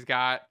weapon that he's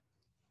got,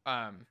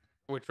 um,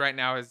 which right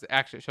now is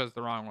actually it shows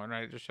the wrong one,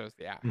 right? It just shows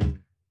the axe.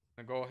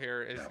 The goal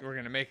here is we're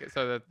gonna make it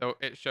so that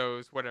it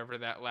shows whatever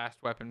that last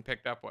weapon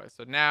picked up was.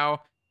 So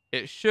now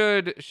it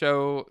should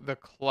show the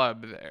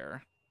club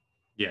there.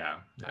 Yeah,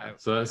 yeah. I,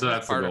 So these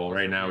that's the goal. particles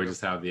Right are now we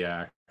just beautiful. have the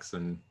axe,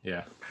 and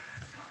yeah.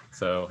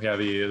 So yeah,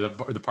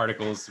 the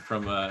particles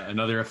from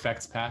another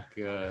effects pack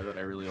that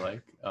I really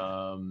like.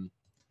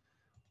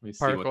 Let me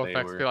see what Particle they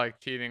effects feel were. like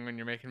cheating when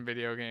you're making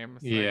video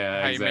games. Like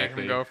Yeah, how you make them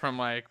exactly. go from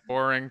like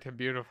boring to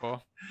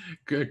beautiful.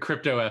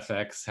 Crypto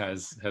FX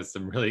has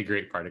some really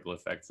great particle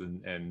effects,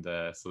 and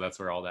so that's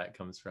where all that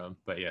comes from.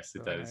 But yes,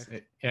 it Really does.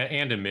 nice.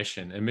 And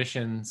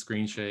emission,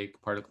 screen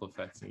shake, particle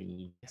effects. You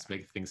Yeah. just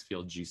make things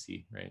feel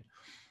juicy, right?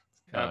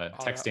 Yep.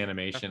 All Text that.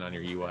 animation on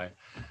your Definitely.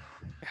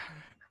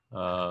 UI.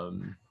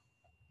 Um,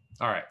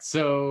 all right,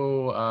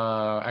 so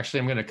actually,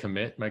 I'm going to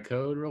commit my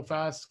code real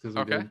fast because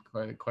we Okay.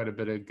 did quite a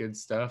bit of good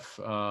stuff.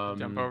 So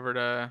jump over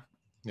to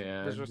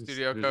Yeah, Visual just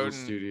Studio Visual Code and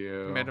commit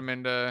Studio. them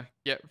into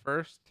Git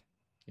first.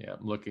 Yeah,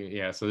 I'm looking.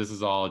 Yeah, so this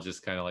is all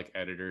just kind of like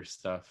editor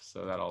stuff.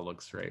 So that all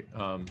looks right.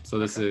 So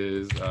this Okay.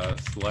 is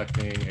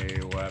selecting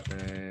a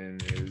weapon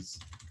is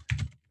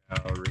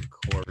now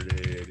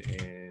recorded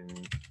in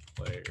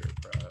player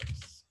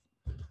prefs.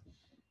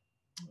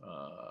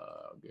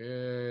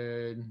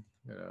 Good.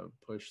 I'm gonna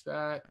push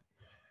that.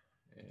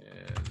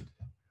 And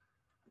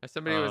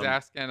Somebody was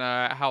asking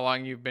how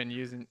long you've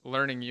been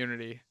learning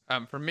Unity.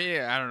 For me,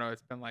 I don't know.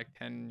 It's been like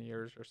 10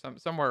 years or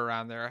somewhere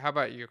around there. How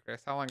about you,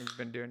 Chris? How long have you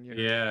been doing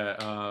Unity? yeah,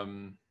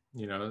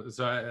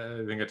 so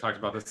I think I talked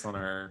about this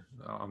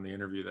on the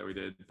interview that we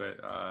did,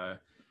 but I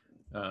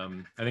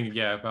think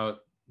yeah, about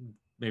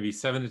maybe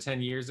 7 to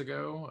 10 years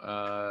ago,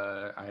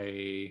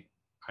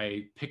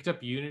 I picked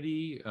up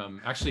Unity.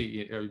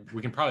 Actually,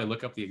 we can probably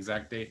look up the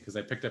exact date because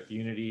I picked up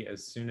Unity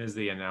as soon as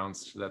they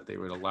announced that they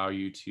would allow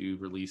you to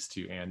release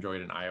to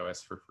Android and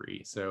iOS for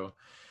free. So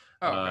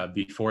Oh, okay.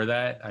 before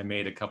that, I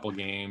made a couple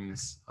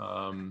games.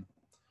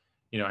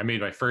 I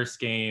made my first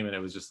game and it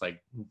was just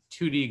like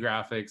 2D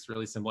graphics,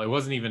 really simple. It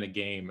wasn't even a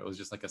game. It was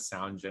just like a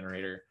sound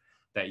generator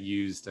that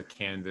used a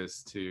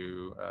canvas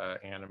to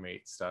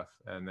animate stuff.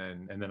 And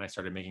then I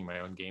started making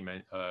my own game,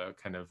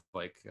 kind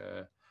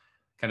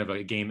of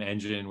a game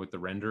engine with the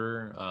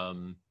renderer.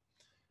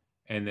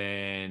 And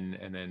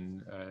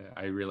then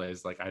I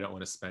realized like I don't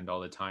want to spend all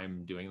the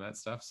time doing that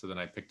stuff. So then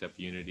I picked up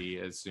Unity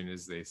as soon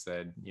as they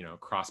said,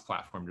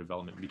 cross-platform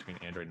development between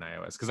Android and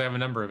iOS, because I have a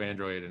number of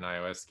Android and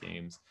iOS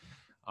games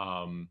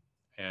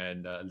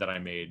and that I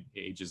made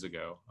ages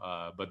ago.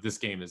 But this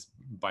game is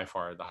by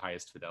far the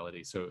highest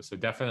fidelity. So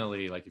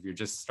definitely, like if you're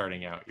just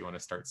starting out, you want to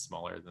start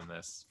smaller than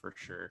this for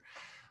sure.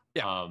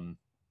 Yeah.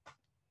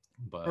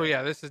 Well, But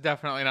yeah, this is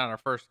definitely not our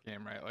first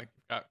game, right? Like,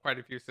 we've got quite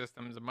a few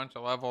systems, a bunch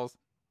of levels,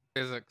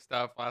 physics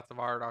stuff, lots of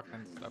art, all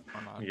kinds of stuff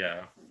going on.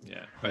 yeah,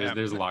 But yeah,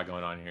 there's a lot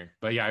going on here.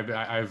 But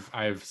yeah,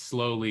 I've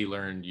slowly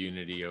learned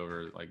Unity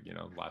over like the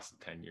last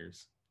 10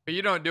 years. but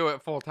you don't do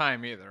it full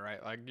time either,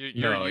 right? Like your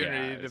No,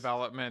 yeah, Unity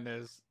development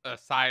is a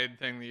side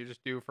thing that you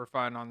just do for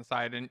fun on the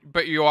side, and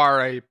but you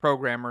are a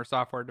programmer,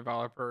 software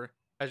developer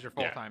as your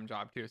full yeah, time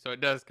job too. So it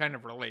does kind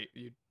of relate.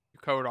 You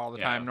code all the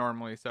yeah. time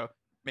normally, so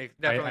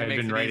definitely I've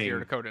makes been it easier to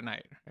writing. code at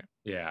night. Right?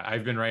 Yeah,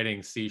 I've been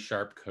writing C#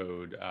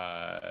 code,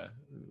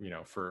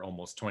 for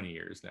almost 20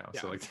 years now.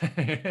 Yeah, So like,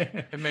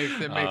 it makes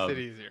it um,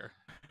 easier.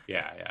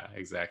 yeah,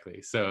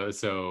 exactly. So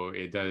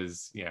it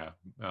does, yeah.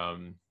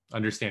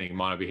 Understanding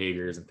mono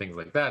behaviors and things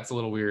like that's a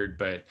little weird,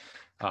 but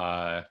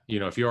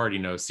if you already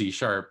know C#,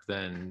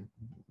 then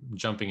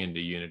jumping into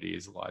Unity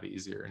is a lot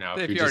easier. Now,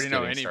 if If you're you already just know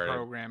getting any started,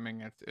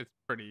 programming, it's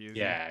pretty easy.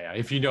 yeah.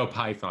 If you know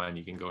Python,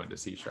 you can go into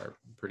C#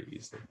 pretty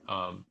easily.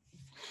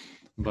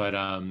 But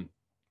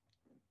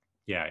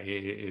yeah,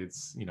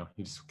 it's you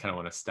just kind of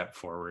want to step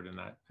forward in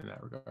that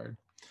regard.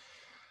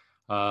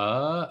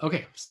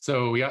 Okay,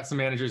 so we got some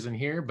managers in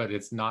here, but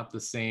it's not the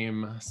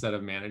same set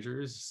of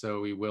managers.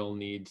 So we will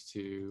need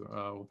to,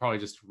 we'll probably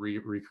just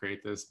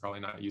recreate this, probably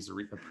not use a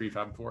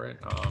prefab for it.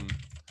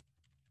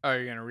 Oh,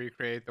 you're gonna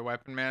recreate the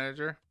weapon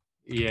manager?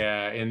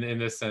 Yeah, in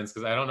this sense,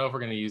 because I don't know if we're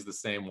going to use the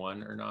same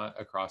one or not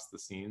across the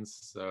scenes.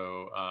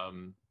 So I'll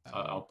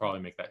Okay. probably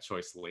make that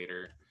choice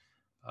later,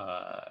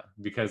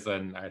 because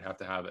then I'd have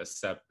to have a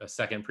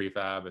second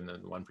prefab and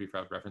then one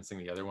prefab referencing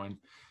the other one.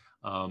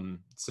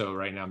 So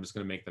right now I'm just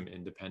going to make them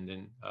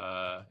independent,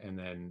 and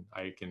then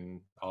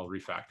I'll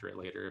refactor it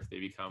later if they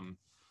become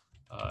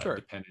Sure.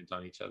 dependent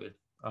on each other,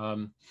 That's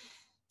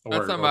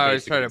something or I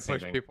always try basically to the same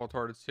push thing. people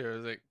towards too,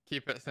 is like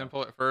keep it Yeah,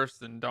 simple at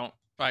first and don't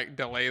like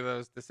delay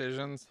those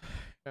decisions.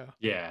 Yeah.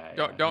 yeah,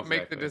 yeah, Don't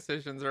make the exactly.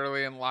 decisions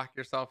early and lock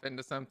yourself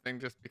into something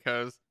just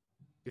because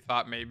you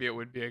thought maybe it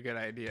would be a good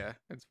idea.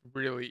 It's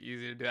really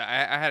easy to do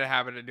that. I had a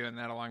habit of doing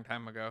that a long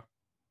time ago.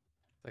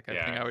 It's like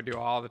a thing Yeah, I would do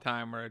all the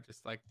time where I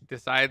just like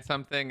decide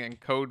something and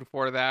code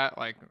for that,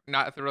 like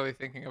not really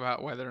thinking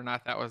about whether or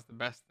not that was the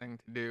best thing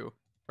to do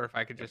or if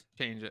I could yep. just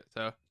change it.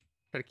 So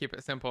try to keep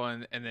it simple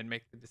and then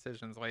make the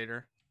decisions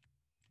later.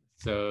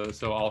 So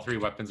all three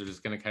weapons are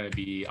just going to kind of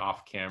be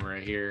off camera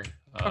here,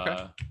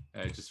 Okay.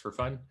 just for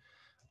fun.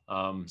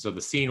 So the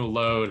scene will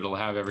load, it'll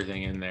have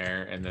everything in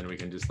there, and then we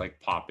can just like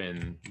pop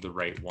in the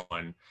right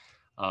one.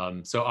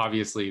 So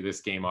obviously this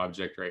game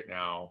object right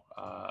now,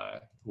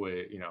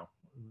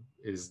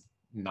 is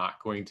not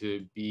going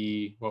to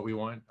be what we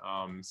want.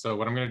 So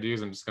what I'm going to do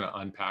is I'm just going to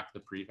unpack the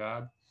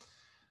prefab.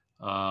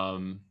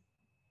 Um,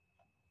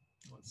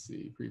 let's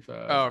see, Oh,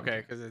 prefab, okay,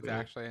 unpack because it's clear.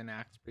 actually an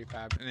axe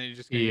prefab, and then you're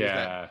just gonna use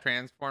that Yeah,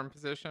 transform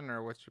position,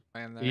 or what's your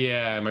plan there?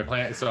 yeah, my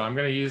plan. So I'm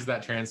going to use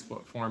that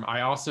transform.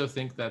 I also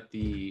think that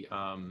the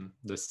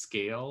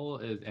scale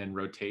and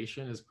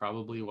rotation is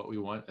probably what we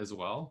want as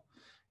well,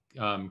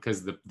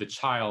 because the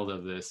child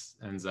of this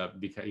ends up,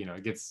 because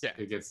Yeah.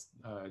 it gets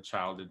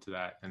childed to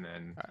that, and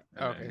then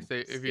Okay, so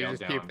if you scaled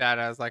just keep down. that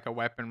as like a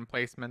weapon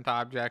placement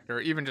object, or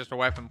even just a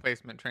weapon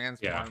placement Yeah,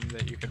 transform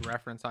that you could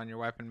reference on your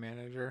weapon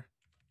manager.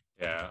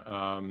 yeah.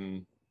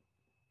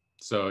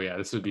 So yeah,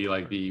 this would be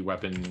like the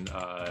weapon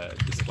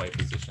display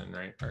Position, position,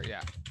 right? or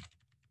yeah,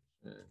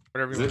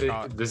 whatever you want to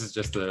call it. This is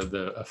just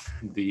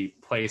the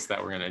place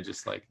that we're gonna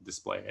just like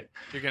display it.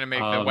 You're gonna make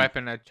the Um,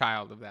 weapon a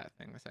child of that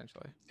thing,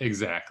 essentially.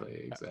 exactly,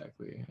 Yeah.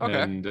 exactly,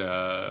 Okay.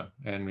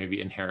 and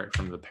maybe inherit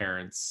from the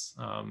parents'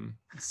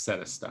 set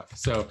of stuff.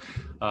 So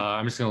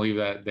I'm just gonna leave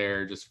that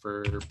there just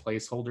for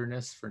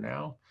placeholderness for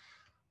now.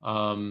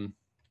 Um,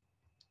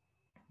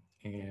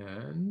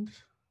 and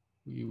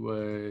we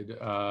would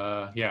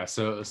yeah,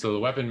 so the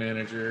weapon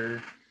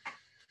manager,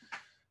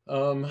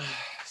 um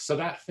so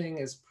that thing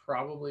is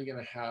probably going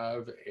to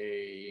have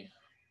a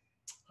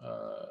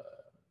uh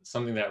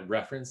something that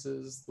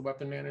references the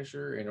weapon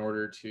manager in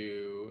order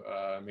to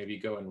maybe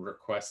go and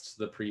request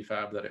the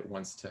prefab that it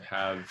wants to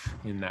have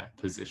in that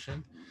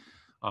position.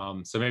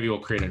 So maybe we'll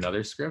create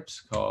another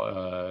script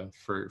called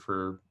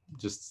for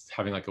just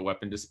having like a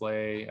weapon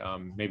display,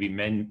 maybe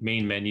main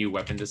menu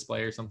weapon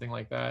display or something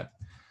like that.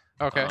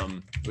 Okay.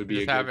 Would You be a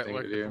just have good it thing to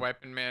look at the do.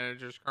 weapon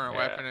manager's current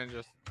Yeah, weapon and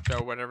just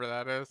show whatever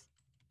that is.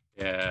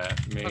 yeah,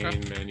 Okay.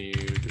 main menu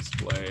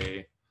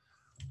display,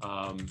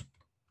 um,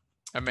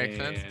 That makes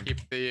sense. and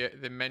Keep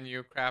the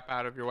menu crap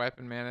out of your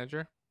weapon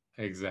manager.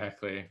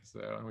 exactly.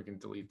 So we can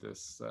delete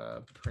this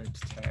print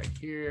tag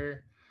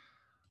here.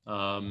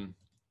 Um,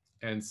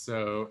 and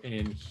so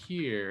in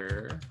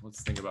here,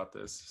 let's think about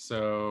this.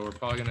 So we're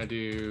probably gonna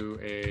do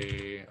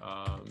a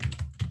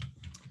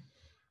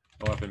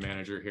weapon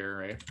manager here,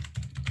 right?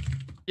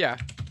 Yeah.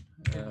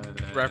 And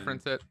then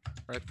Reference it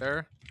right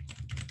there.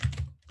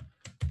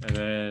 I You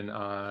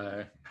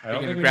don't can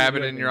think we need to grab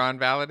do it in your anything. on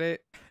validate.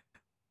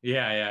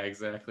 Yeah, yeah,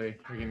 exactly.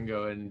 We can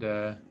go and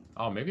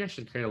oh, maybe I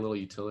should create a little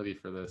utility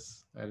for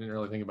this. I didn't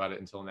really think about it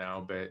until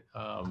now, but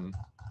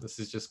this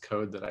is just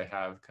code that I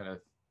have kind of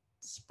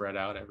spread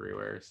out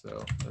everywhere.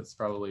 So this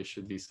probably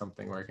should be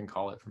something where I can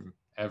call it from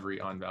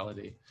every on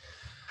validate.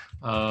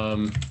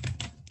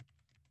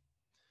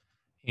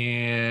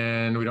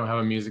 And we don't have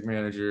a music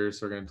manager,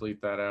 so we're going to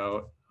delete that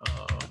out. I'm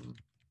going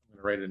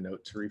to write a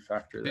note to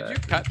refactor Did that. you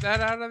cut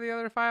that out of the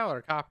other file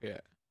or copy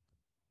it?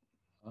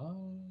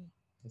 Oh,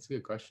 that's a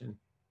good question.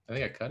 I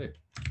think I cut it.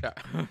 Yeah.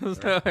 Right?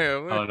 So, it Oh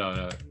looked- no,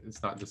 no,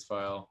 it's not this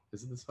file.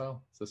 Is it this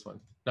file? It's this one.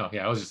 No,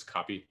 yeah, it was just a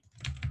copy.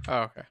 oh,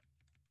 okay.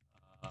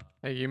 Uh,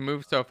 Hey, you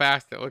moved so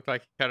fast it looked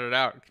like you cut it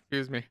out. It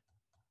confused me.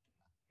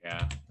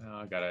 yeah, no,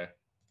 I gotta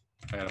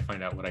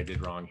find out what I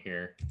did wrong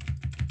here.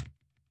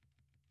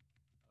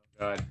 Oh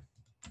God,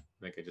 I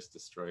think I just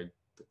destroyed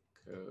the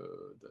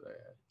code that I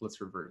had.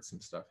 Let's revert some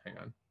stuff. Hang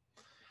on.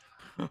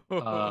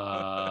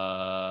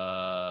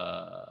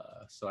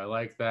 So I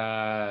like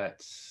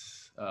that.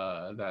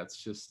 That's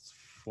just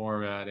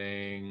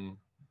formatting.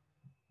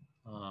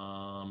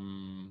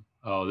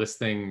 Oh, this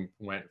thing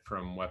went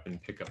from weapon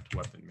pickup to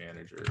weapon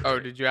manager. Oh,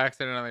 Right? did you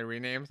accidentally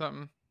rename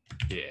something?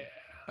 Yeah.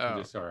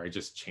 Oh, I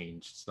just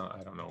changed. So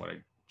I don't know what I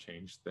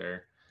changed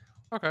there.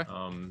 okay.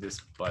 This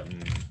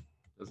button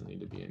doesn't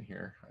need to be in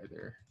here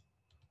either.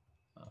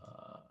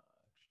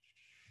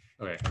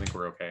 Okay, I think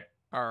we're okay.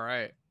 All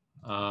right.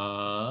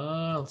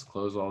 Let's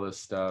close all this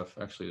stuff.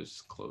 Actually,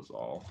 just close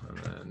all, and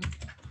then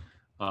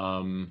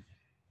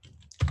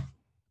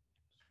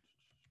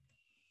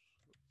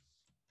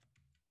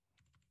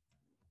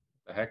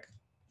the heck?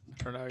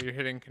 I don't know. You're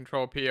hitting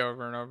Control P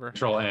over and over.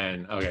 Control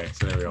N. Okay,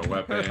 so there we go.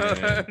 Weapon.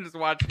 Just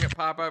watching it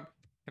pop up.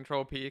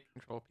 Control P.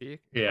 Control P.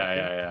 Control P.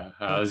 Yeah.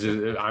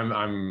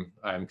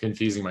 I'm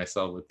confusing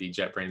myself with the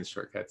JetBrains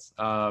shortcuts.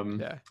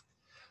 Yeah.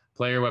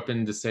 Player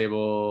weapon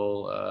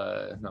disable.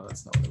 No,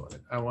 that's not what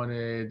I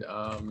wanted.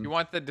 You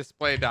want the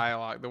display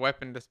dialog, the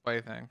weapon display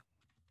thing.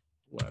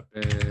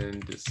 Weapon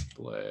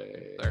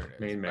display. There it is.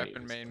 Main menu.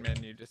 Weapon main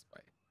menu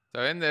display.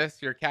 So in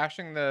this, you're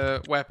caching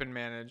the weapon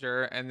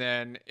manager, and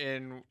then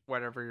in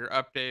whatever your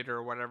update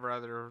or whatever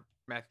other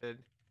method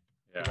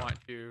you want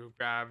to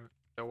grab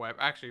the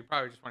weapon. Actually, you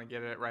probably just want to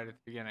get it right at the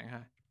beginning, huh?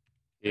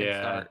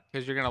 Yeah.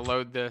 Because you're gonna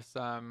load this.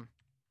 Oh,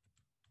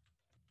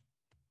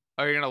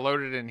 you're gonna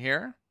load it in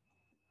here.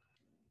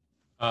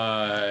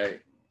 I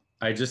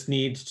just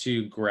need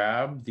to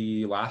grab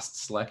the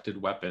last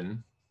selected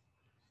weapon,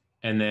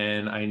 and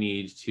then I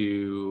need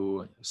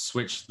to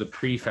switch the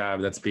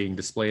prefab that's being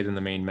displayed in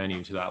the main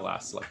menu to that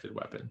last selected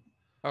weapon.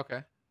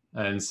 Okay.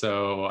 And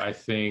so I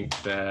think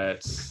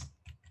that's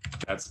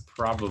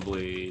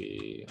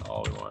probably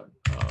all we want.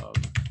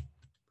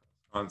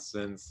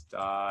 Constants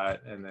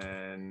dot and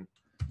then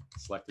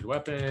selected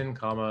weapon,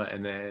 comma,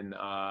 and then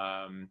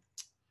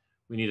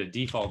we need a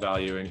default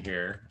value in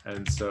here.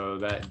 And so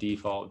that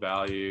default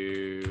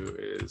value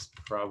is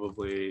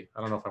probably,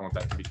 I don't know if I want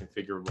that to be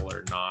configurable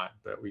or not,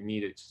 but we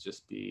need it to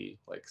just be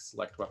like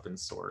select weapon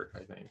sword,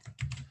 I think.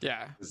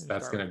 Yeah.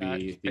 That's going to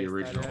be the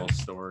original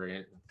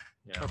story.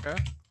 Yeah. Okay.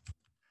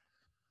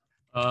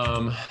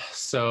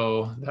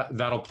 So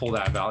that'll pull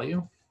that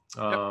value.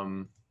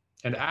 Yep.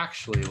 And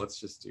actually, let's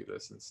just do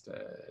this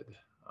instead.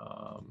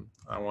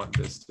 I want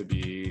this to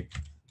be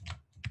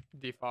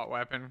default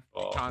weapon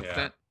constant.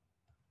 Yeah.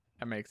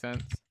 That makes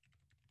sense.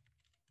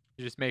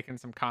 You're just making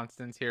some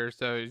constants here,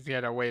 so you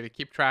get a way to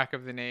keep track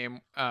of the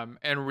name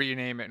and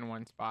rename it in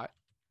one spot.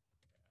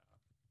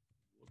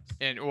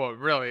 And well,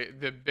 really,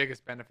 the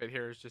biggest benefit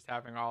here is just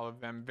having all of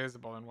them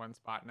visible in one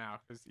spot now,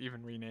 because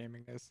even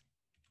renaming is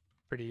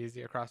pretty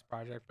easy across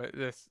project. But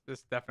this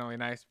is definitely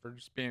nice for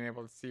just being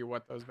able to see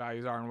what those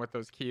values are and what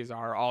those keys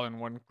are, all in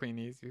one clean,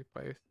 easy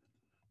place.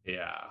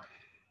 Yeah.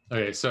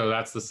 Okay, so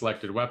that's the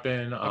selected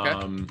weapon.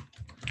 Okay.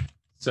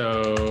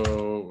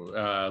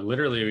 So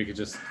literally, we could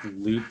just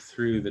loop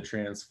through the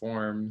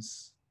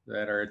transforms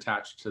that are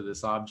attached to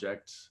this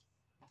object.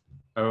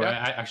 Oh,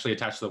 I actually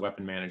attach to the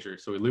weapon manager.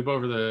 So we loop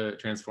over the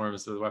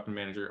transforms to the weapon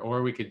manager,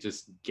 or we could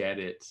just get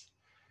it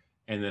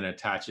and then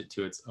attach it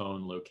to its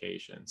own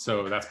location.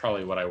 So that's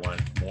probably what I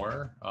want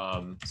more.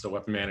 So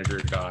weapon manager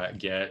dot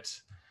get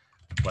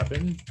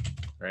weapon,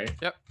 right?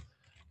 Yep.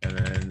 And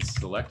then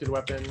selected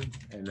weapon,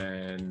 and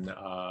then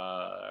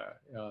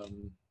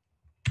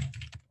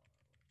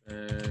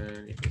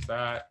and equals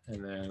that,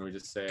 and then we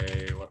just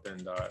say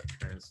weapon dot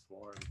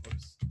transform.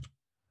 Whoops.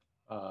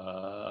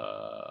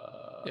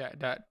 Yeah,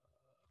 dot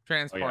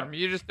transform. Oh,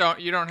 yeah.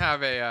 You don't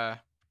have a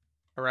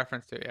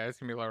reference to it. Yeah, it's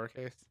gonna be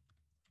lowercase.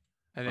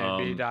 And then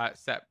it'd be dot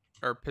set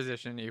or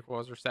position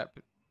equals or set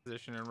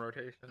position and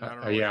rotation. I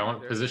don't know yeah, I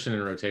want position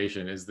and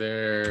rotation. Is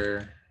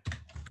there?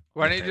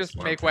 Why don't you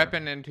just make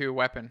weapon into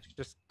weapon?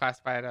 Just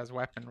classify it as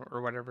weapon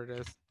or whatever it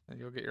is, and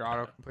you'll get your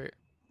autocomplete.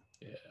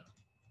 Yeah.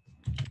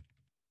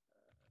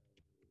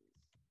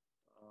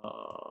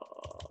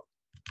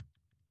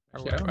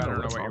 Actually, I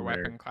don't know what your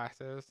weapon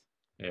class is.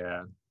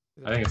 Yeah,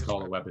 I think it's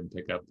called a weapon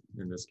pickup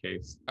in this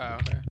case. Oh,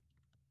 okay.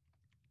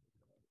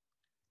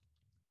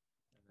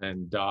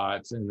 And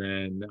dot, and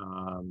then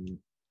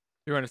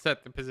you want to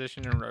set the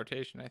position and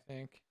rotation, I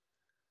think.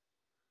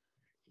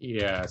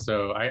 Yeah,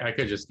 so I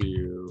could just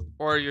do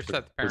or you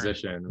set the parent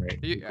position,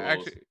 right?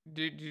 Actually,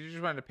 do you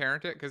just want to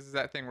parent it because is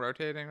that thing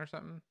rotating or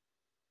something?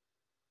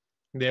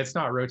 Yeah, it's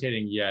not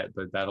rotating yet,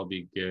 but that'll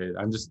be good.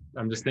 I'm just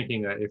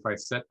thinking that if I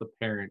set the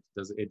parent,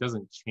 it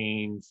doesn't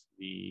change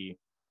the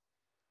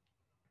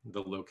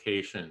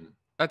location.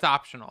 That's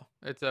optional.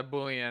 It's a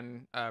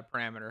Boolean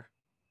parameter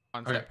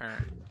on set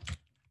parent.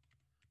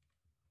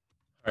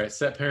 All right,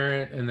 set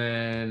parent, and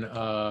then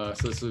so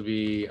this would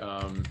be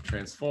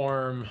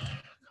transform,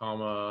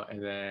 comma,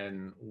 and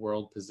then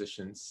world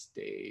position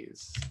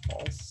stays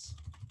false.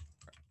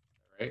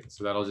 All right,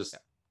 so that'll just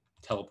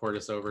teleport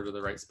us over to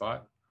the right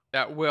spot.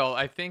 That will.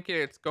 I think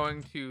it's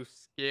going to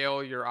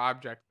scale your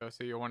object though,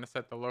 so you'll want to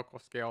set the local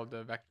scale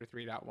to vector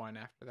 3.1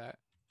 after that.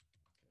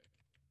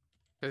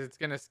 Because it's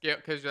going to scale,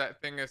 because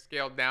that thing is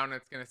scaled down,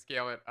 it's going to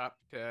scale it up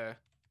to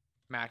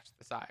match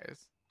the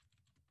size.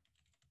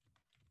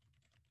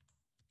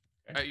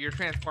 Okay. Your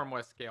transform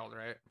was scaled,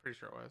 right? I'm pretty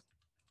sure it was.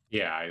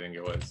 Yeah, I think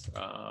it was.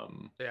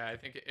 Yeah, I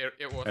think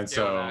it will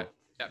scale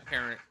that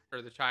parent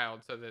or the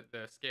child so that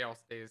the scale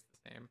stays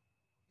the same.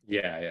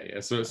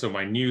 Yeah. So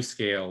my new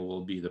scale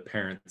will be the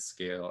parent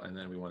scale, and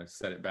then we want to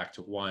set it back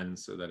to 1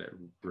 so that it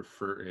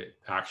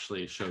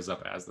actually shows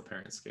up as the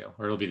parent scale,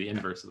 or it'll be the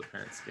inverse of the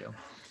parent scale.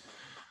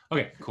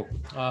 Okay, cool.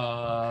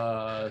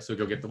 So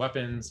go get the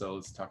weapon. So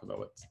let's talk about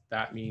what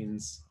that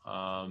means.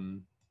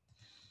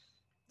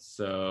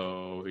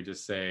 So we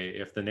just say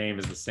if the name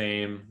is the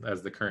same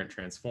as the current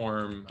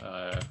transform,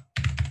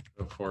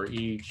 for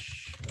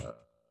each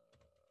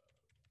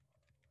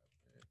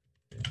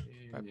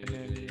Weapon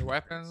in your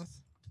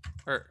weapons.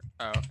 Or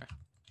okay.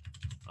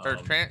 Or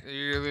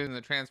you're using the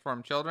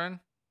transform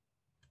children.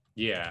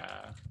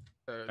 Yeah,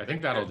 So I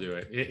think that'll do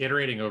it.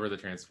 Iterating over the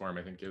transform,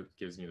 I think it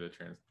gives me the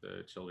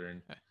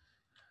children. Okay.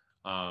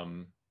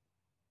 And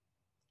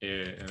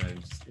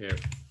then just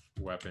if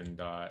weapon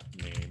dot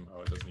name.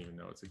 Oh, it doesn't even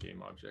know it's a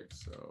game object.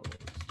 So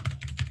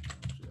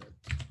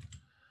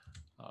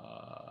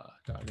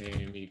dot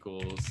name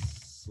equals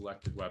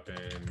selected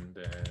weapon,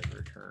 then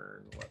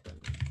return weapon.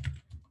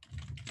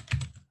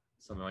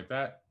 Something like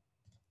that.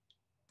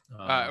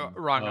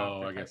 Wrong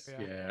oh, object. I guess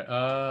type,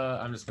 yeah.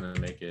 I'm just gonna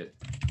make it.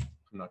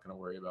 I'm not gonna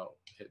worry about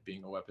it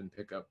being a weapon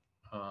pickup.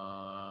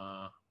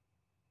 Oh,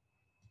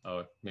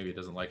 maybe it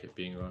doesn't like it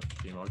being a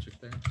game object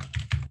there.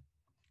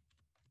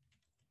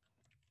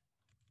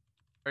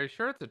 Are you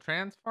sure it's a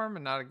transform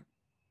and not a?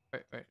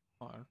 Wait,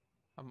 hold on.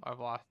 I've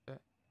lost it.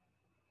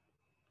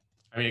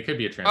 I mean, it could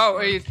be a transform. Oh,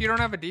 if you don't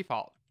have a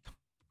default.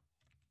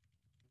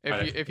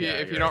 If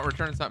you don't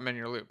return something in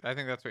your loop, I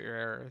think that's what your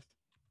error is.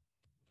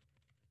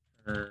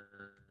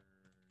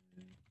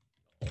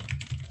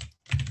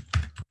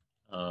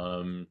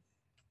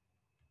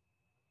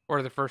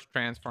 Or the first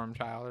transform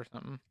child or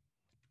something.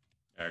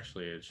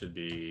 Actually, it should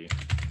be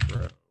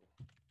throw.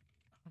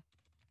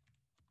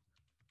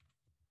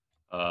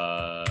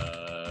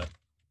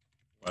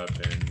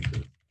 Weapon.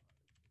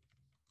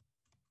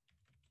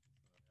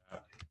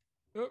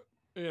 Oh,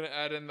 you're gonna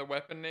add in the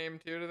weapon name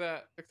too to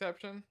that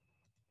exception.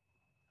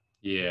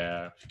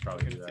 Yeah, should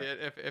probably do that. See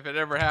it. If it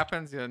ever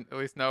happens, you at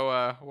least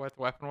know what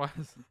the weapon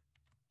was.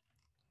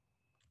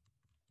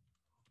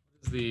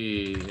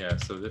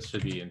 So this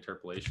should be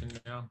interpolation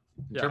now.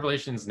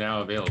 Interpolation is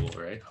now available,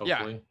 right?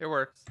 Hopefully. Yeah, it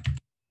works.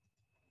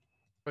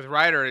 With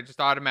Rider, it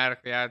just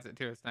automatically adds it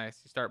too. It's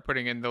nice. You start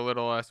putting in the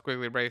little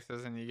squiggly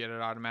braces, and you get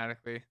it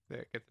automatically.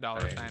 It gets the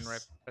dollar sign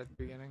right at the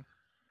beginning.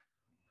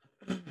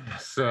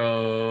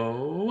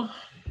 So,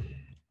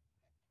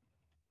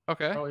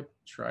 okay, probably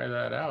try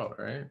that out,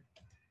 right?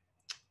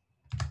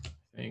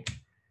 I think.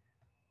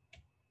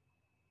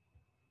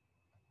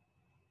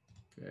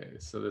 Okay,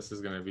 so this is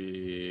going to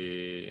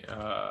be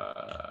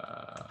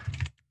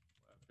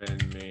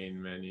weapon main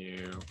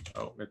menu.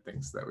 Oh, it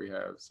thinks that we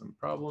have some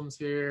problems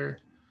here.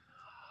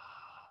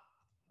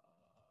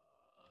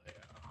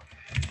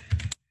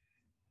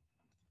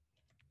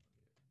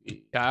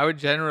 Yeah, I would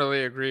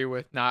generally agree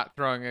with not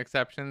throwing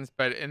exceptions,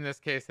 but in this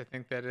case, I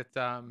think that it's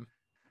gonna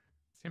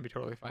be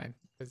totally fine.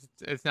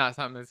 It's not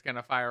something that's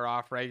gonna fire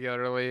off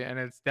regularly, and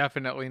it's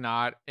definitely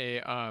not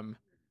an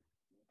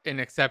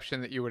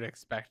exception that you would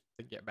expect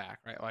to get back,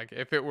 right? Like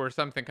if it were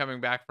something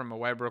coming back from a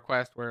web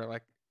request where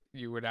like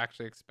you would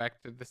actually expect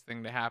this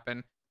thing to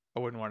happen, I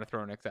wouldn't want to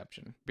throw an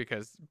exception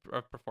because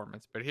of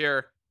performance. But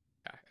here,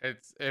 yeah,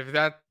 it's if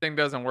that thing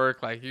doesn't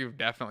work, like you've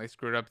definitely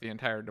screwed up the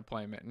entire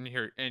deployment, and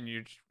you're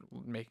just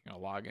making a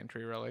log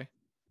entry really,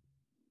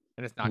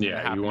 and it's not.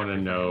 Yeah, you want to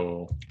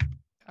know.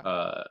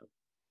 Yeah,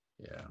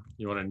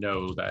 you want to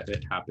know that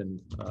it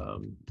happened.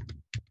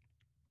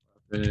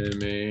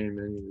 Main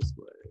menu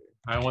display.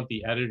 I want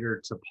the editor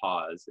to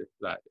pause if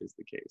that is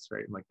the case,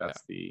 right? Like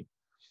that's the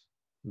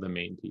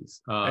main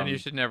piece. And you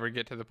should never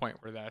get to the point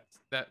where that's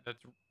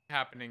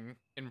happening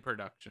in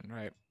production,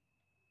 right?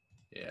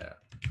 Yeah.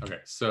 Okay.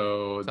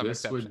 So Some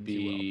this would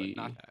be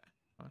but not that.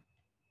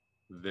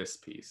 this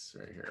piece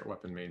right here,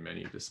 weapon main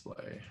menu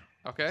display.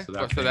 Okay. So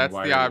that's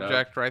the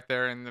object right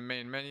there in the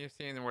main menu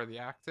scene where the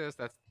axe is.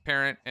 That's the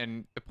parent,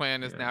 and the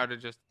plan is now to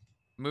just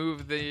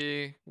move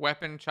the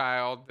weapon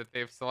child that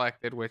they've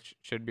selected, which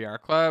should be our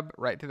club,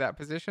 right to that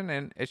position,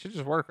 and it should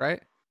just work,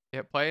 right?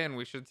 Hit play, and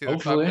we should see the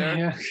club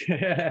there.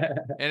 Yeah.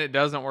 And it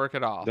doesn't work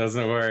at all.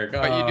 Doesn't work.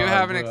 But you do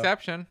have an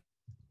exception.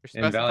 Your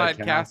specified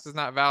cast is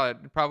not valid.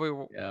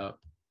 Probably. Yeah.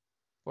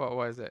 What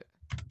was it?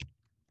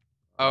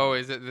 Oh,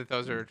 is it that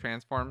those are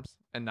transforms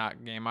and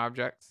not game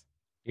objects?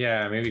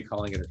 Yeah, maybe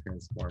calling it a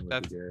transform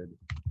would be good.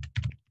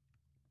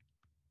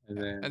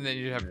 And then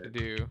you have to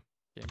do.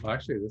 Well,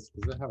 actually, does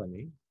it have a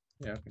name?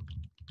 Yeah. Okay.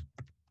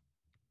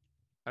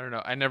 I don't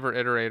know. I never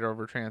iterate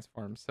over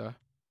transforms, so.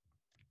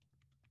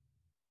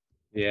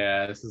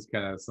 Yeah, this is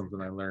kind of something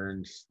I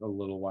learned a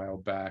little while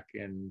back,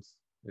 and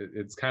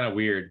it's kind of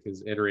weird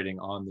because iterating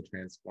on the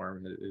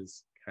transform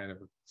is kind of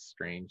a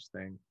strange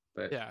thing.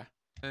 But yeah,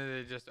 and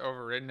they just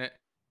overridden it.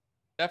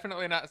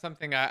 Definitely not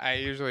something I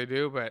usually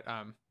do, but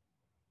I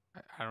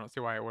don't see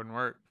why it wouldn't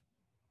work.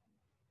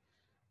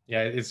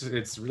 Yeah,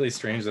 it's really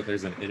strange that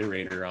there's an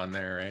iterator on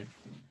there, right?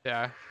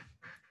 Yeah,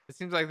 it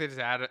seems like they just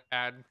add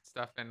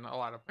stuff in a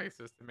lot of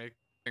places to make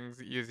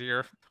things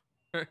easier.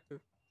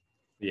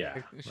 Yeah,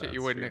 like shit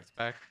you wouldn't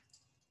expect.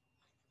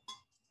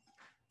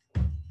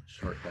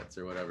 Shortcuts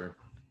or whatever.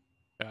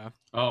 Yeah.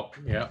 Oh,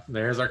 yeah.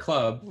 There's our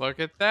club.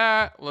 Look at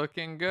that,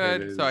 looking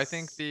good. So I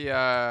think the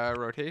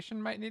rotation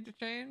might need to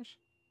change.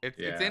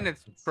 It's in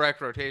its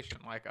correct rotation.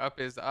 Like up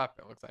is up,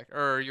 it looks like.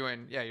 Or are you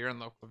in? Yeah, you're in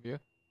local view.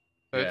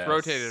 So it's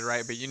rotated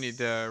right, but you need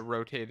to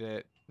rotate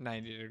it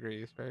 90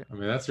 degrees, right? I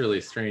mean, that's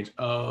really strange.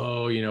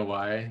 Oh, you know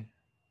why?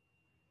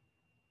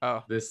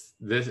 Oh, This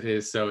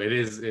is so it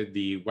is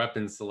the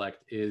weapon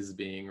select is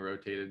being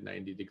rotated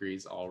 90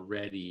 degrees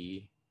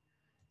already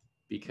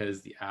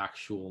because the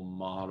actual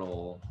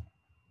model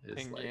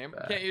is in like game.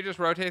 Can't that. you just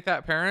rotate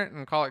that parent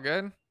and call it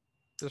good?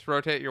 Just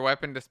rotate your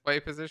weapon display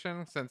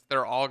position since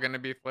they're all going to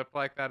be flipped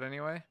like that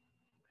anyway.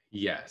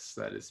 Yes,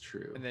 that is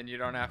true. And then you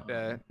don't have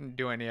to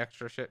do any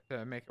extra shit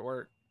to make it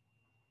work.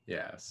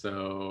 Yeah.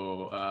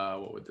 So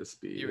what would this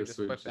be? You would This just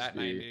would flip just that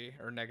be 90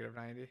 or negative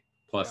 90.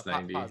 plus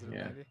 90. Positive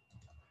Yeah. 90.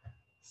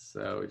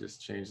 So we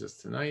just change this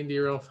to 90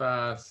 real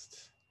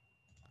fast.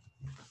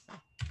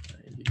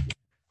 90.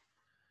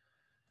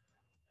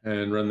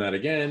 And run that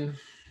again.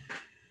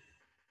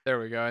 There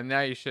we go. And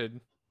now we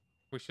should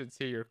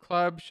see your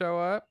club show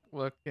up.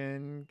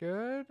 Looking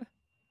good.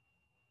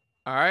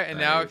 All right. And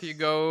now if you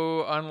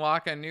go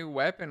unlock a new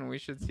weapon, we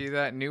should see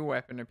that new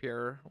weapon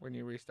appear when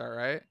you restart,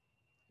 right?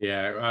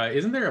 Yeah.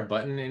 Isn't there a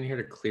button in here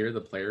to clear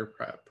the player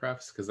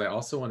prefs? Because I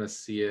also want to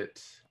see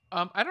it.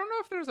 I don't know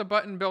if there's a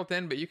button built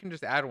in, but you can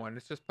just add one.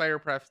 It's just player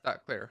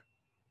prefs.clear.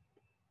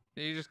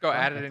 You just go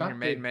add it in your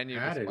main menu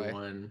display.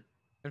 One.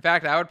 In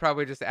fact, I would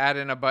probably just add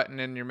in a button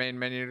in your main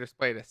menu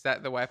display to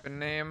set the weapon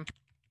name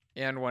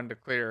and one to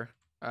clear.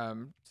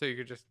 So you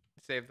could just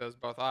save those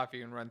both off.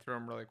 You can run through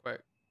them really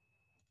quick.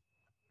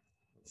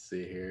 Let's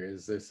see here.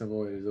 Is there a simple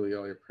way to delete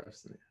all your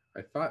prefs?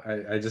 I thought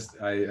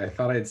I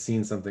thought I'd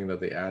seen something that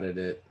they added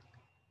it.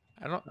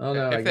 I don't. Oh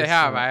no, if they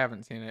have, I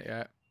haven't seen it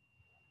yet.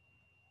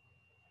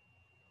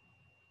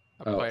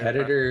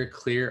 Editor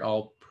clear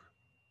all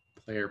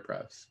player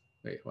prefs.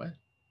 Wait, what?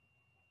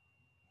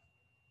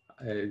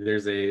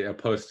 There's a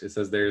post. It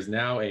says there's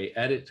now a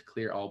edit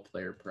clear all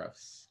player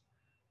prefs.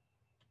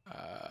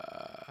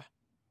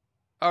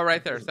 Oh,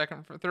 right there.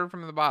 Third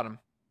from the bottom.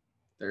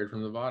 Third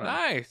from the bottom.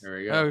 Nice. There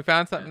we go. Oh, we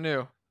found something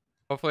new.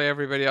 Hopefully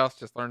everybody else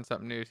just learned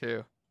something new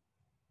too.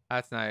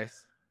 That's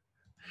nice.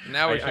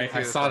 Now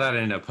I saw that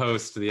in a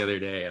post the other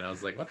day, and I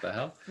was like, "What the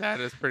hell?" That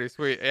is pretty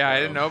sweet. Yeah, I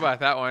didn't know about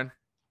that one.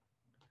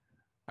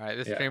 All right,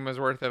 this stream was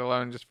worth it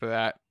alone just for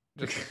that.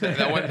 Just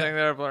that one thing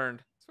that I've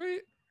learned.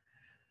 Sweet.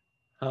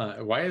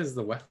 Why is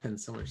the weapon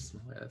so much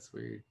smaller? That's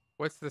weird.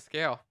 What's the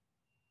scale?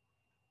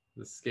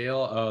 The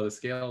scale. Oh, the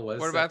scale was.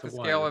 What about the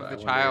scale of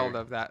the child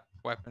of that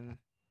weapon?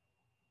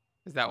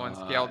 Is that one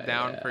scaled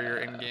down for your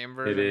in-game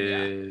version? It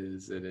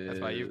is. It is.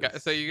 That's why you've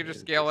got. So you can just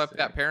scale up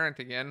that parent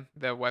again,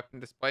 the weapon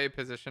display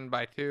position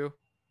by 2,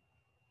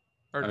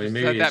 or just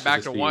set that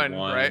back to 1,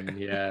 right?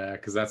 Yeah,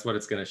 because that's what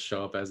it's going to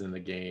show up as in the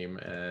game,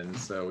 and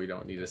so we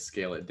don't need to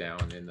scale it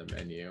down in the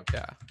menu.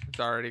 Yeah, it's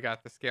already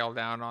got the scale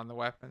down on the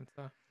weapon.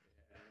 So.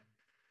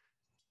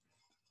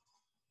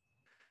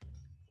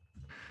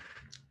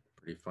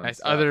 Pretty fun. Nice.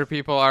 Other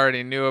people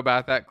already knew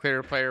about that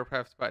clear player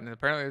prefs button.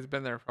 Apparently, it's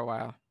been there for a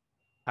while.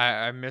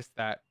 I missed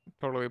that.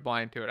 Totally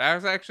blind to it. I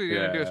was actually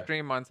going to do a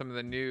stream on some of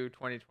the new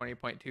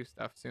 2020.2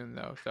 stuff soon,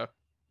 though. So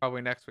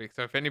probably next week.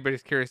 So if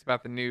anybody's curious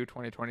about the new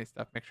 2020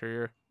 stuff, make sure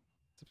you're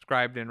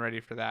subscribed and ready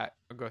for that.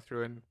 I'll go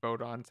through and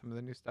vote on some of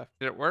the new stuff.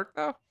 Did it work,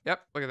 though?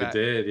 Yep. Look at that. It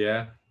did,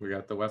 yeah. We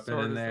got the weapon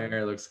in there.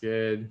 It looks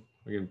good.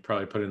 We can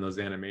probably put in those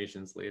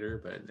animations later,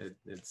 but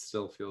it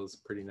still feels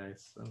pretty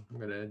nice. So I'm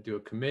going to do a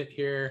commit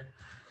here.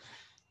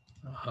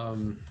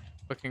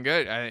 Looking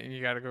good.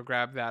 You got to go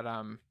grab that.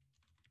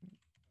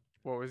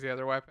 What was the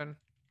other weapon?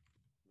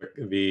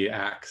 The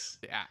axe.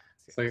 The axe.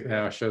 So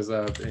now it shows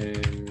up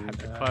in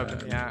the club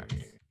and the axe.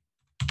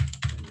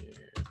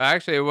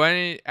 Actually, when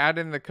you add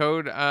in the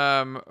code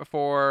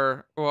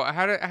for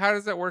how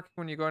does it work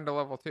when you go into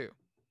level 2?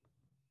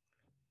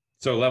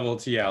 So level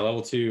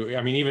 2.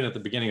 I mean, even at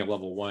the beginning of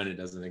level 1, it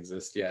doesn't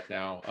exist yet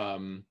now.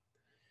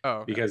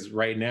 Okay. Because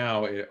right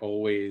now it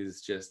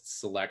always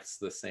just selects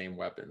the same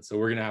weapon. So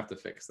we're gonna have to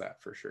fix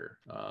that for sure.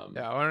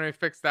 Yeah, why don't we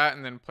fix that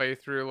and then play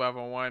through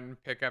level 1,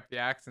 pick up the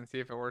axe, and see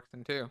if it works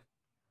in 2.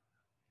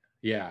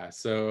 Yeah.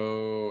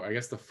 So I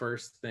guess the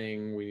first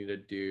thing we need to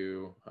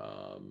do,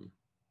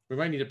 we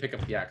might need to pick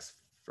up the axe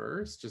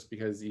first, just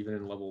because even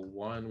in level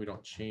 1 we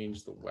don't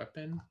change the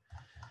weapon.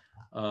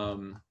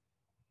 Yeah,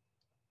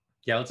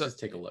 let's just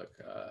take a look.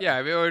 Yeah,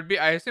 it would be.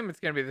 I assume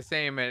it's gonna be the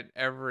same at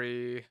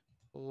every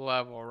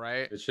level,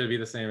 right? It should be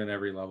the same in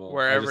every level.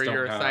 Wherever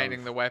you're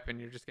assigning the weapon,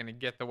 you're just going to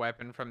get the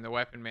weapon from the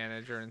weapon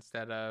manager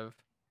instead of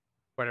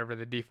whatever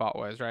the default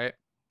was, right?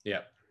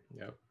 Yep.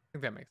 I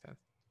think that makes sense.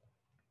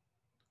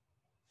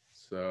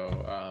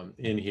 So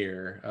in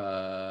here,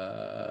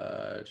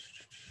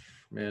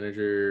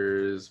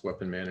 managers,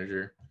 weapon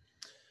manager.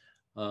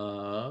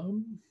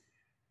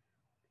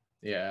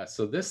 Yeah,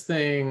 so this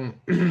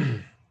thing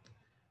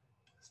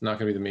it's not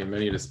going to be the main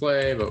menu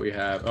display, but we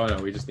have, oh no,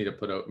 we just need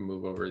to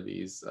move over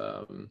these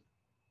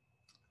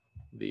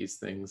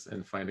things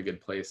and find a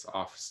good place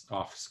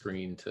off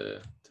screen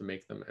to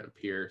make them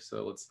appear.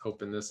 So let's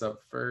open this up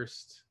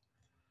first.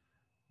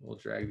 we'll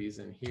drag these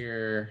in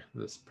here.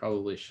 This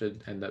probably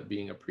should end up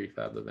being a prefab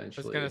I was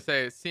eventually. gonna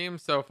say it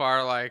seems so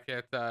far like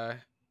it's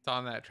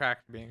on that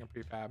track to being a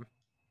prefab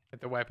at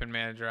the weapon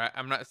manager.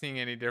 I'm not seeing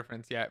any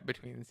difference yet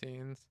between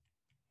scenes.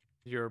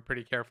 You're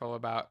pretty careful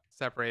about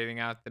separating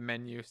out the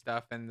menu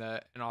stuff and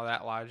all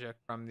that logic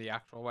from the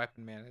actual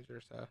weapon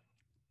manager. So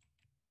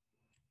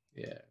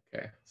yeah,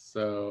 okay.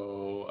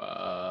 So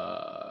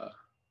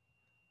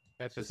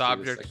got this just do this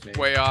object like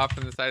way off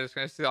in the side of the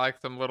screen. I see like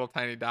some little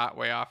tiny dot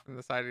way off in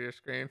the side of your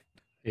screen.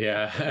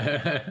 yeah.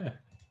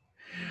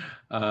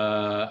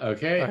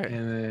 Okay, Okay.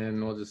 and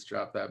then we'll just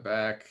drop that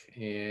back.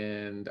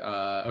 And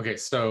okay,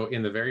 so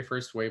in the very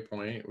first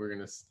waypoint, we're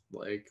gonna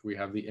we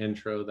have the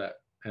intro that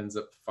ends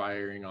up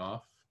firing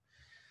off.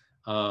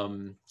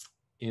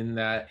 In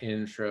that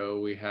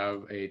intro, we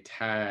have a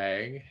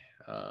tag.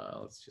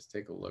 Let's just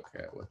take a look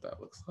at what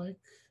that looks like.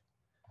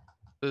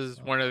 This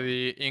is one of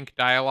the ink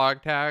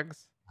dialog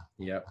tags.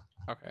 Yep.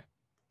 Okay.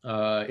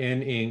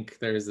 In ink,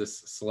 there's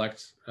this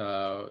select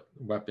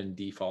weapon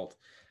default.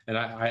 And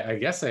I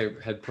guess I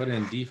had put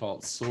in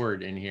default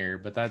sword in here,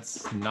 but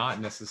that's not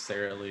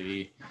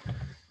necessarily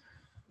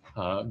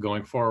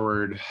going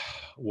forward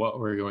what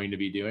we're going to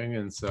be doing.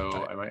 And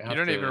so I might have to. You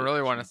don't even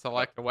really want to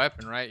select a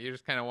weapon, right? You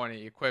just kind of want to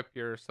equip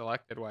your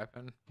selected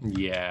weapon.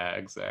 Yeah,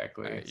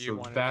 exactly. Right,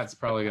 so that's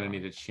probably going to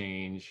need to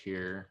change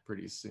here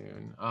pretty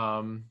soon.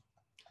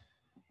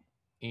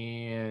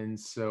 And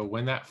so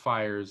when that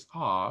fires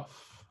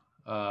off,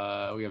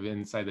 we have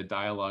inside the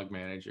dialogue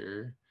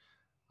manager.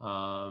 You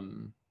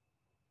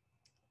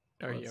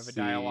have a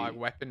dialogue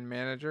weapon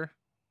manager.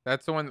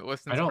 That's the one that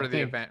listens for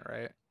the event,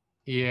 right?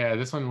 Yeah,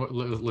 this one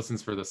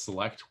listens for the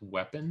select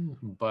weapon,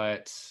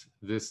 but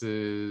this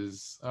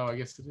is, oh, I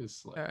guess it is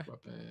select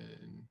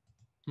weapon.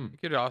 You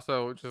could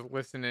also just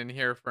listen in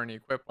here for an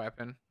equip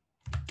weapon.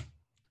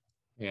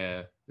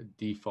 Yeah, the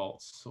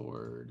default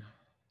sword.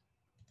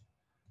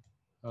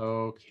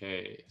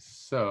 Okay,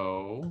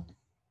 so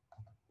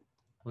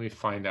let me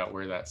find out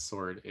where that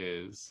sword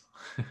is.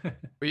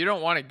 But you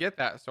don't want to get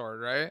that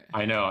sword, right?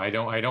 I know. I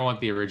don't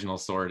want the original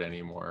sword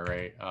anymore,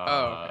 right?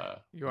 Okay.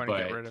 You want to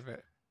get rid of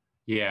it.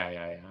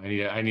 Yeah.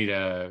 I need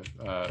to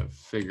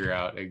figure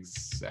out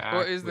exactly.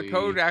 Well, is the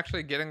code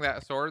actually getting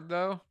that sword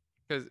though?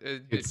 Because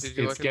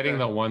it's getting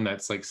the one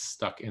that's like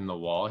stuck in the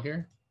wall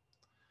here.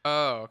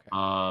 Oh,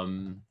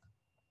 okay.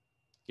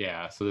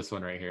 Yeah. So this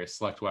one right here,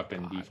 select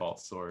weapon default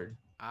sword.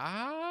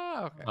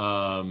 Ah, okay.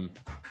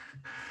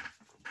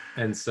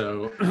 And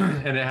so,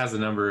 and it has a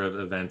number of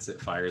events it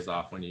fires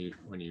off when you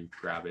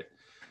grab it.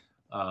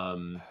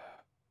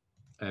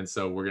 And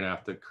so we're gonna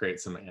have to create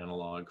some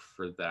analog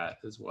for that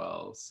as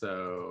well.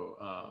 So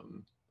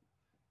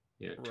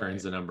it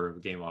turns the number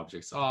of game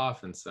objects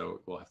off, and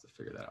so we'll have to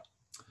figure that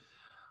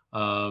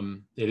out.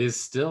 It is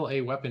still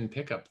a weapon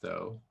pickup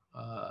though.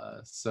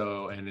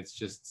 And it's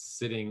just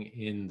sitting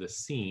in the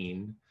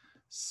scene.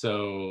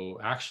 So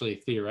actually,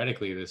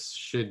 theoretically, this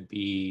should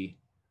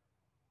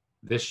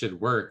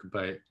work,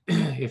 but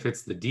if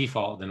it's the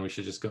default, then we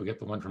should just go get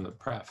the one from the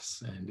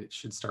prefs and it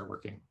should start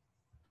working.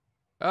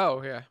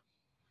 Oh, yeah.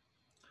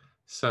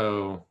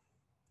 So,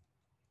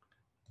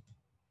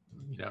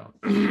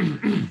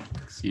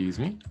 excuse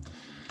me.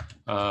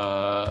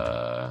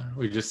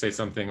 We just say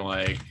something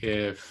like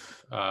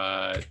if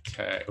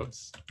tag,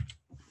 oops,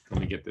 let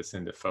me get this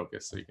into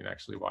focus so you can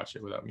actually watch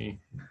it without me.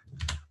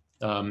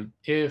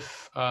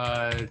 If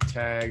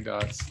tag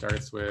dot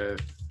starts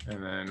with,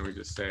 and then we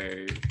just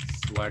say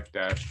select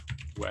dash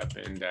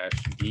weapon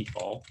dash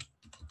default.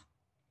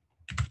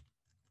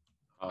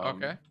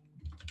 Okay.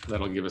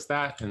 That'll give us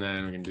that, and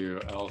then we can do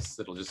else.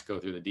 It'll just go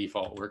through the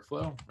default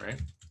workflow, right?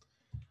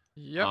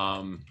 Yep.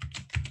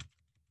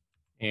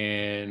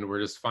 And we're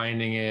just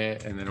finding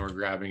it, and then we're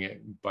grabbing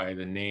it by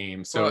the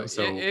name. So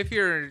if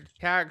your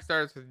tag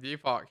starts with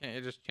default, can't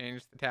you just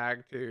change the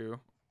tag to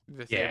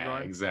the saved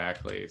one?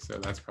 Exactly. So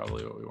that's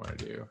probably what we want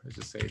to do. Is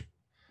just say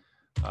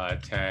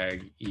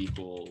tag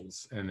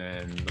equals, and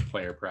then the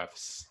player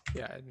prefs.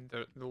 Yeah, and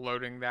the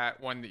loading that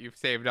one that you've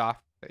saved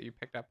off that you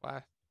picked up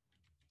last.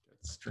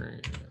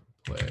 String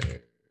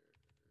play.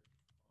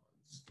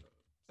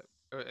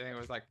 I think it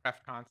was like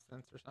pref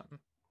constants or something.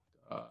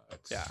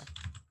 Yeah.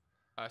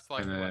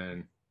 Select and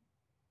then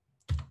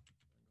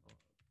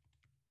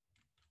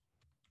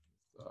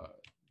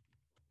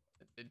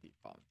the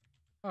default.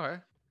 Okay.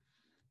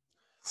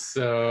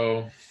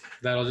 So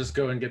that'll just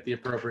go and get the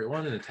appropriate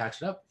one and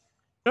attach it up.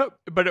 Nope,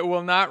 but it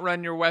will not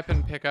run your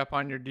weapon pickup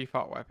on your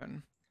default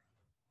weapon.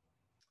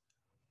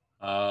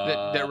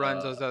 That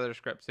runs those other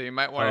scripts. So you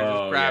might want to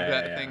just grab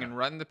that thing and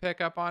run the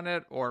pickup on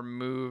it, or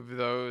move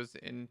those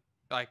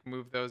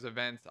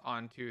events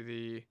onto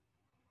the,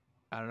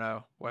 I don't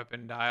know,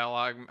 weapon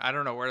dialogue. I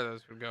don't know where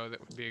those would go. That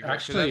would be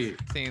actually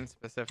scene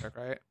specific,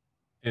 right?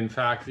 In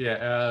fact,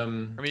 yeah.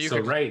 So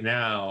right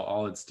now,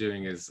 all it's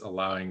doing is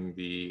allowing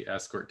the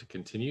escort to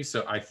continue.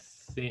 So I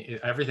think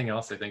everything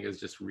else, I think, is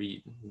just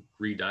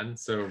redone.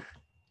 So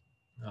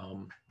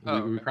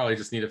we probably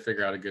just need to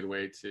figure out a good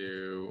way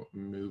to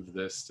move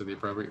this to the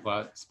appropriate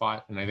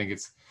spot. And I think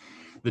it's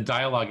the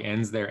dialogue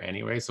ends there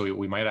anyway, so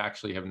we might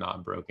actually have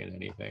not broken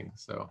anything.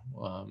 So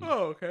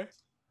okay.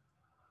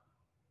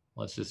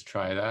 let's just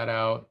try that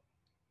out.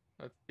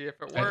 Let's see if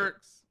it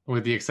works.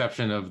 With the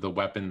exception of the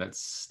weapon that's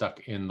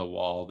stuck in the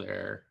wall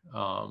there.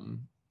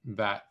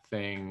 That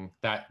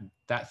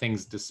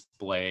thing's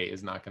display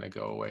is not going to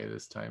go away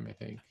this time, I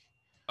think.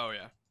 Oh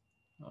yeah.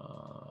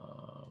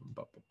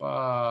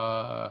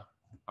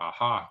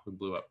 Aha, we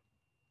blew up.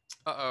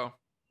 Uh-oh.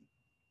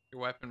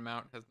 Your weapon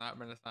mount has not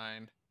been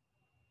assigned.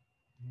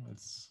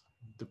 That's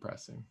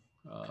depressing.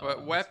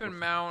 But weapon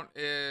mount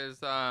is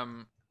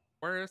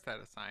where is that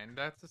assigned?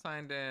 That's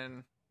assigned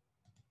in.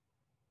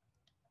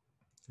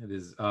 It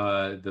is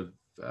Double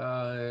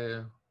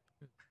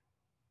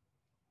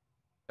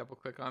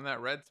click on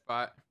that red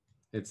spot.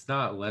 It's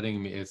not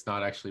letting me. It's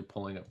not actually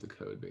pulling up the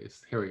code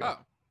base. Here we go. Oh.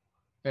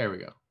 There we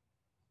go.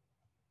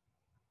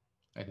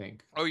 I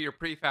think. Oh, your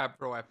prefab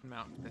for weapon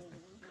mount is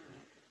missing.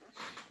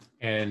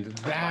 And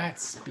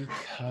that's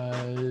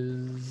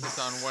because it's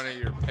on one of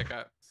your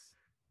pickups.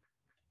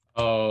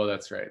 Oh,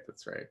 that's right.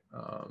 That's right.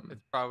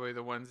 It's probably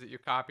the ones that you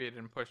copied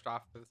and pushed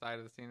off to the side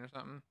of the scene or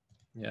something.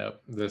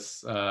 Yep.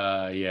 This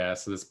yeah,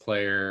 so this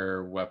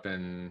player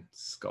weapon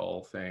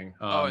skull thing.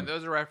 Oh, and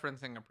those are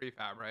referencing a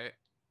prefab, right?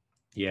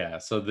 Yeah,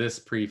 so this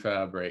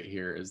prefab right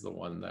here is the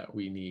one that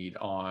we need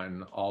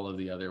on all of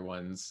the other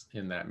ones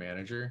in that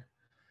manager.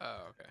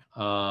 Oh, okay.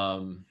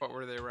 What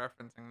were they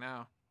referencing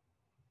now?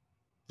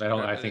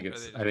 I think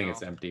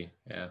it's empty.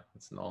 Yeah,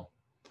 it's null.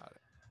 Got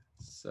it.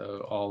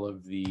 So all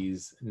of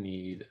these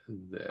need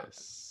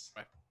this.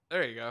 Right.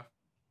 There you go.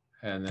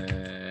 And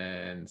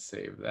then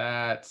save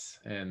that.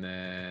 And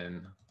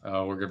then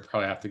we're gonna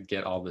probably have to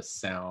get all the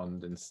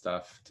sound and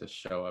stuff to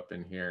show up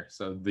in here.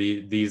 So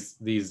these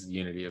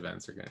Unity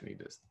events are gonna need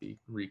to be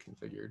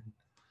reconfigured.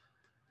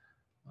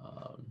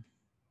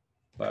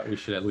 But we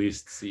should at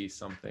least see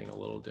something a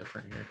little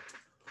different here.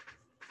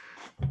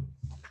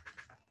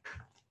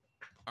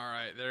 All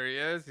right, there he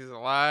is. He's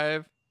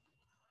alive.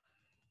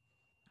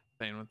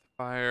 Playing with the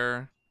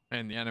fire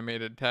and the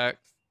animated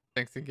text.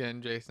 Thanks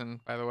again,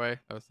 Jason, by the way.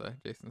 That was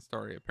Jason's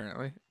story,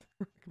 apparently.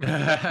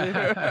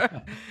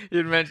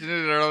 You'd mentioned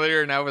it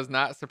earlier, and I was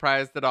not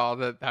surprised at all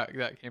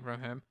that came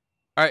from him.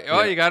 All right,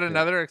 well, you got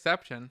another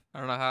exception. I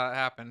don't know how that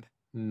happened.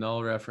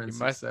 Null reference.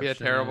 You must be a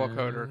terrible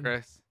coder,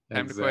 Chris.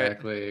 Time to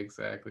quit.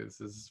 Exactly.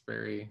 This is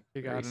very.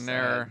 You got very an sad.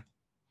 error.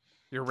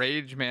 Your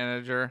rage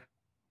manager.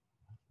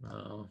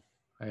 Oh.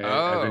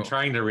 I've been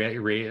trying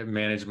to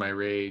manage my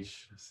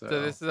rage. So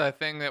this is a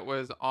thing that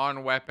was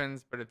on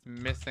weapons, but it's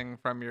missing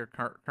from your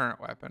current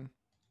weapon.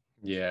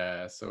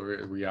 Yeah,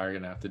 so we are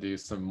going to have to do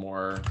some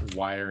more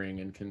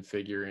wiring and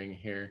configuring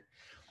here.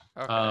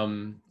 Okay.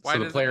 Why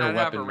does it not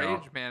have a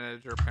rage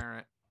manager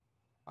parent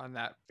on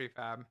that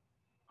prefab?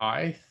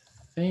 I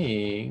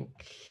think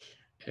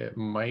it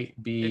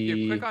might be... If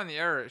you click on the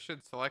error, it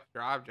should select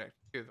your object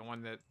too, the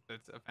one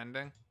that's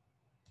offending.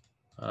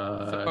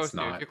 It's supposed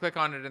to. If you click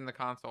on it in the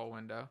console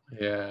window.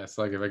 Yeah, it's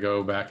like if I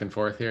go back and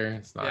forth here,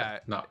 it's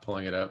not not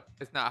pulling it up.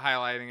 It's not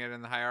highlighting it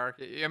in the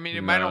hierarchy. I mean,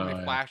 it might only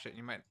flash it.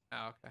 You might.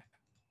 Oh, okay.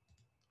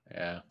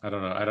 Yeah, I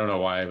don't know. I don't know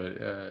why, but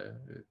it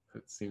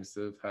seems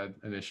to have had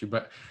an issue.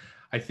 But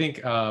I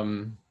think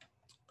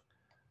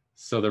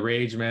so. The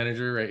rage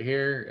manager right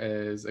here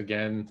is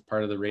again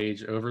part of the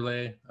rage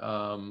overlay.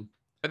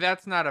 But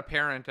that's not a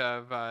parent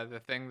of the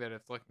thing that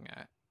it's looking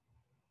at.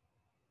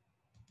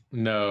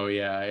 No,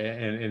 yeah,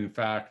 and in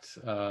fact,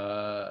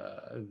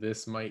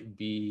 this might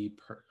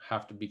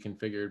have to be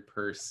configured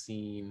per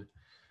scene,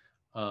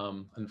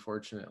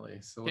 unfortunately.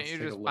 So can't you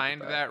just find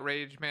that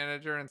rage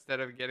manager instead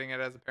of getting it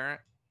as a parent?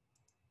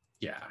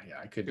 Yeah,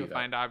 I could do that.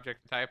 Find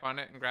object type on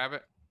it and grab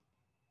it.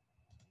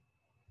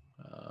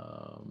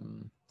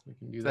 We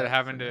can do instead of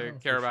having to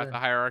care about the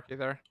hierarchy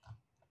there.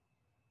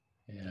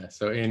 Yeah.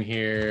 So in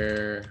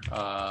here,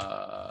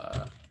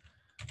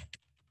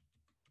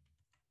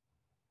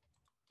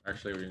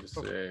 actually, we can just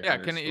say yeah.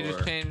 Can you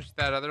just change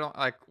that other,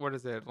 like, what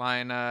is it,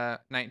 line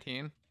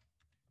 19?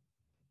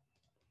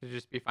 To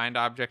just be find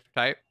object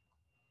type.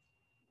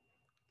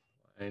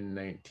 Line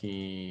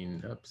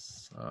 19.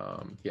 Oops.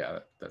 Yeah,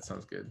 that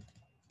sounds good.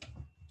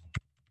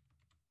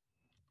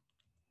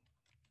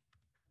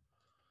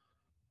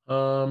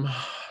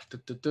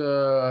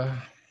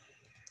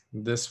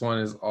 This one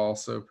is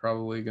also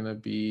probably gonna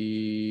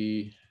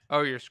be.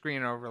 Oh, your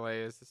screen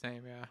overlay is the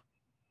same, yeah.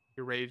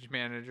 Your rage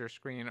manager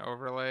screen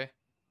overlay.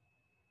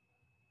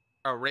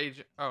 Oh,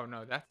 rage. Oh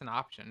no, that's an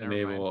option.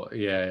 Enable.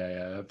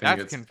 Yeah.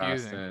 That's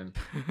confusing.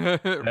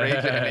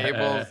 Rage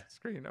enables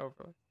screen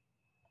overlay.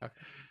 Okay.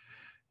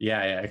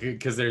 Yeah,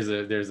 because there's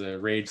a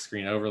rage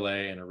screen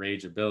overlay and a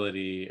rage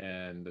ability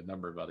and a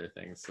number of other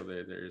things. So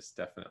there's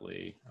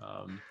definitely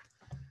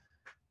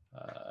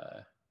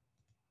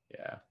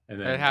yeah. And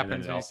then it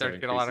happens when you start to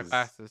get a lot of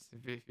classes.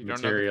 If you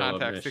don't know the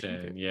context.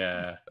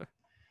 Yeah.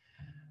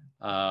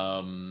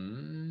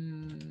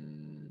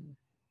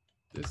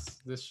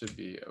 This should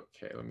be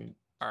okay. Let me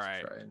try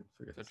and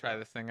figure this out. Try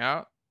this thing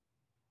out.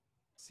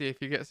 See if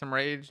you get some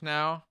rage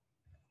now.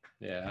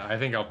 Yeah, I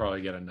think I'll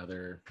probably get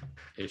another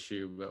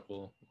issue, but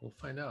we'll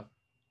find out.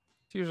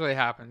 usually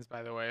happens,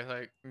 by the way.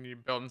 Like when you're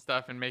building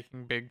stuff and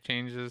making big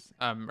changes,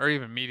 or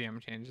even medium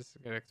changes,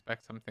 you gotta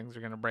expect some things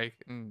are gonna break,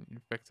 and you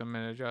fix them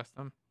and adjust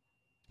them.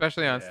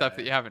 Especially on stuff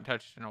that Yeah. you haven't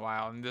touched in a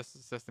while. And this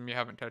is a system you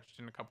haven't touched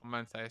in a couple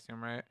months, I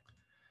assume, right?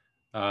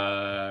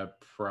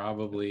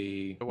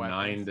 Probably The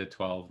weapons. 9 to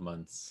 12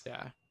 months.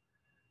 Yeah.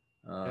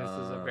 This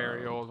is a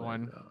very old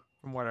one, Playground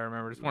from what I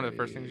remember. It's one of the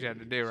first things you had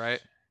to do, right?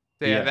 page.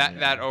 So yeah, Yeah,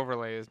 that yeah.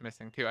 overlay is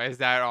missing too. Is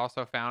that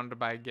also found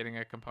by getting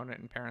a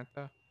component in parent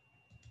though?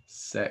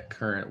 Set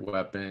current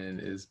weapon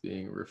is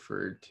being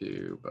referred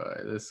to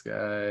by this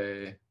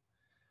guy.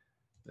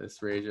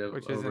 This range of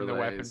Which is in the overlay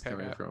weapon is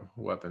coming pickup. from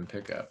weapon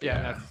pickup. Yeah,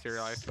 and Yeah. that's a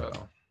serialized So,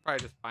 build. Probably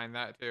just find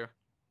that too.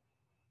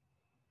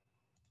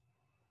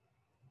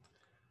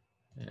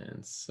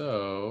 and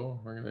so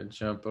we're gonna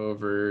jump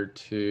over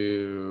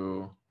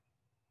to.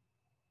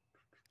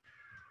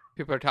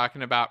 People are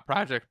talking about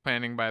project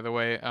planning, by the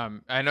way.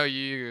 I know you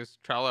use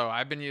Trello.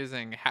 I've been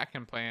using Hack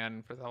and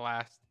Plan for the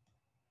last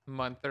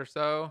month or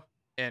so,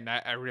 and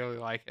I really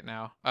like it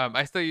now.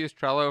 I still use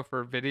Trello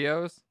for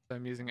videos. So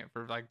I'm using it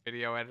for like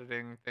video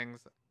editing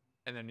things,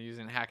 and then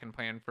using Hack and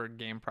Plan for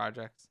game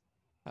projects.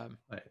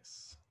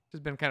 Nice. It's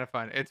been kind of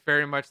fun. It's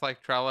very much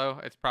like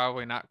Trello. It's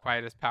probably not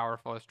quite as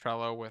powerful as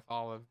Trello with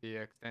all of the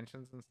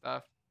extensions and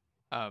stuff,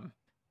 um,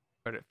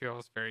 but it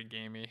feels very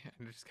gamey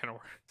and it just kind of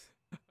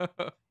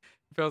works.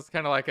 It feels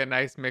kind of like a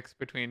nice mix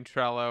between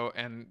Trello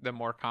and the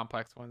more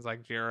complex ones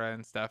like Jira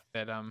and stuff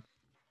that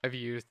I've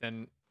used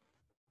and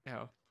you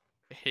know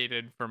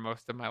hated for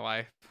most of my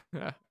life.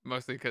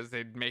 Mostly because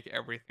they'd make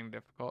everything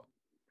difficult.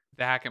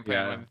 The Hack and Plan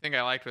Yeah. one, the thing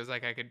I liked was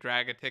like I could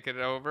drag a ticket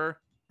over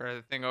or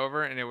the thing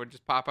over, and it would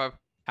just pop up.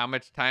 How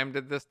much time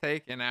did this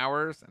take in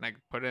hours? And I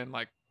could put in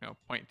like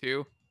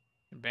 0.2,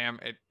 and bam,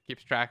 it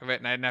keeps track of it,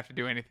 and I didn't have to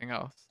do anything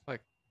else.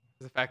 Like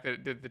the fact that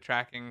it did the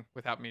tracking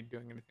without me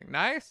doing anything.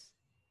 Nice.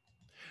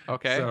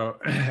 Okay. So,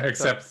 So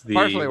except the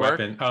partially worked.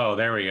 weapon. Oh,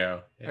 there we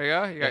go. There you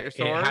go. You got your It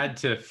sword. had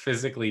to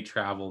physically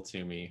travel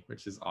to me,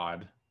 which is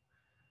odd.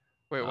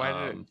 Wait, why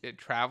did Um, it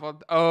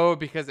traveled? Oh,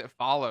 because it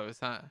follows,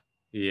 huh?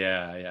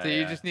 yeah, yeah, So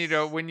you yeah, just need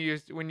to when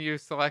you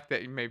select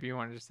it, maybe you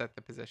want to just set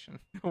the position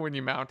when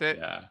you mount it.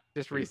 yeah,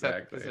 Just reset the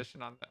exactly.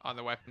 position on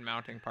the weapon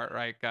mounting part,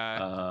 right?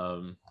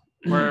 Um,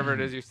 Wherever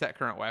it is you set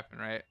current weapon,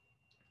 right?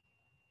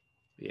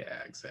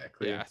 yeah,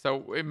 exactly. Yeah.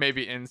 So it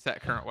maybe in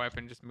set current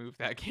weapon, just move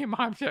that game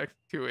object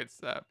to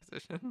its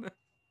position,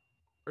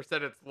 or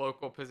set its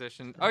local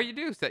position. Oh,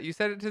 you set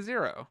it to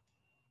 0.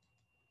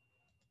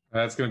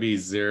 That's gonna be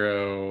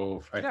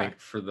 0, I Yeah. think,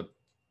 for the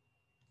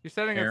You're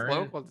setting its parent.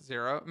 local to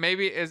 0.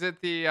 Maybe is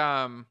it the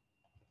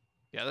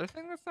other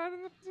thing that's not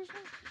in the position?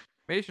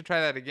 Maybe you should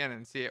try that again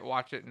and see it.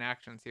 Watch it in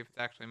action. See if it's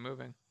actually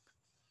moving.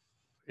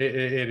 It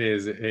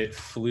is. It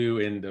flew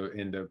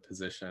into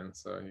position.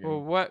 So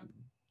Well,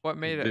 what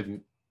made it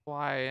didn't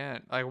fly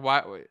in? Like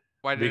why didn't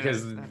it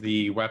because snap?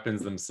 the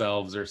weapons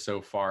themselves are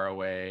so far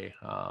away.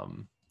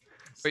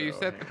 But you So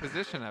set the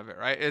position of it,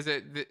 right?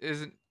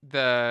 Isn't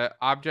the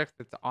object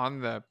that's on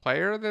the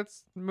player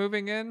that's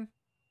moving in?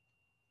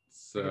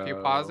 Like if you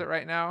pause it so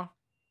right now,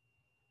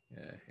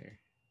 yeah, here.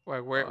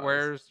 like Pause.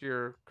 where's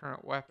your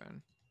current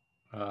weapon?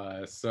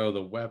 So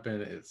the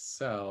weapon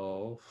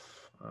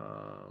itself.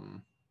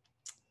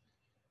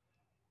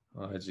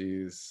 Oh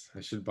geez,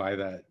 I should buy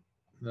that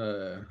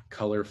the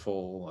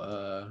colorful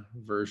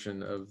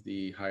version of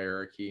the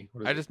hierarchy.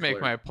 What is I it? just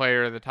make my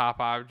player the top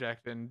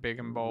object in big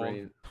and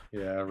bold.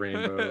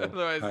 Rainbow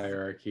Otherwise,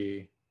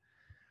 hierarchy.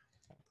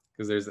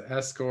 Because there's the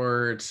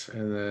escort,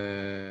 and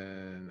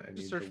then I just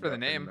need search the for the weapon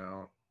name.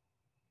 mount.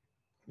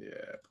 Yeah,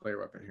 player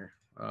weapon here.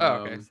 Oh,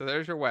 okay. So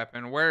there's your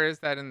weapon. Where is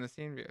that in the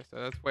scene view? So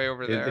that's way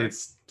over there.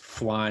 It's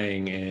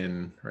flying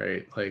in,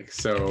 right? Like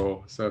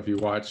so. So if you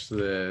watch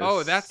this.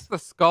 Oh, that's the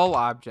skull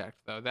object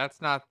though.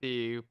 That's not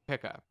the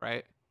pickup,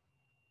 right?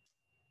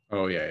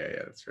 Oh yeah.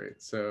 That's right.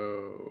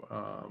 So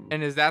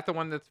And is that the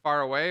one that's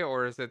far away,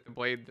 or is it the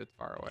blade that's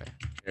far away?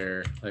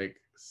 there,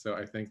 like so.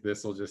 I think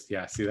this will just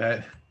see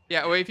that.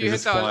 Yeah. Well, if you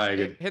There's hit this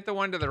flag. hit the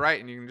one to the right,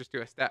 and you can just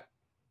do a step.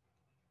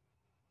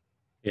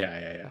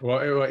 Yeah. Well,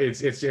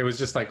 it was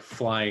just like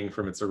flying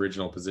from its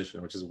original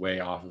position, which is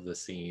way off of the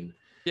scene.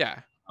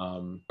 Yeah.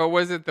 Um, But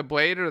was it the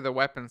blade or the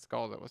weapon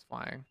skull that was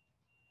flying?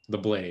 the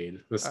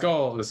blade, the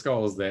Okay.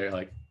 skull is there.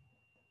 Like,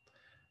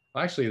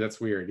 actually, that's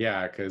weird.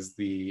 Yeah, because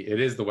it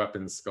is the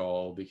weapon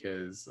skull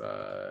because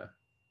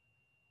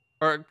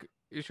Or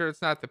you sure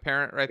it's not the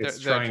parent right there? it's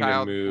The trying to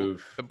child,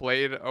 move. the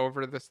blade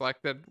over the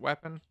selected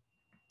weapon.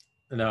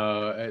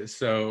 No,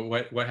 so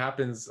what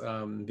happens?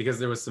 Because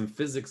there was some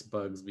physics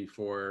bugs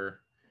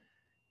before.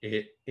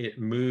 It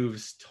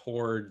moves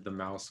toward the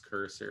mouse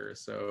cursor,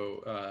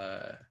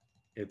 so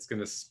it's going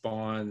to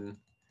spawn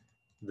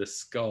the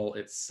skull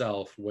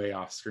itself way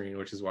off screen,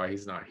 which is why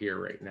he's not here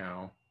right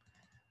now.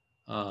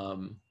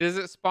 Does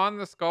it spawn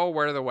the skull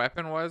where the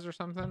weapon was or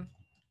something?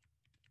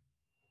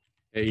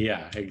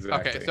 Yeah,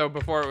 exactly. Okay, so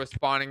before it was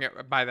spawning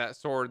it by that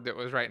sword that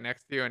was right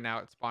next to you, and now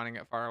it's spawning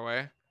it far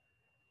away.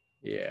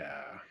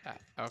 Yeah.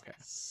 Okay.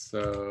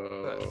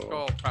 So The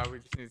skull probably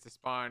just needs to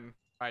spawn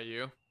by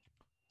you,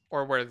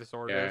 or where the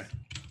sword is.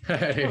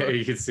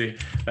 You can see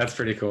that's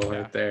pretty cool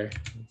Yeah. right there.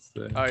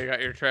 Oh, you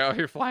got your trail,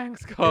 your flying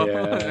skull.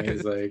 Yeah,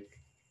 he's like,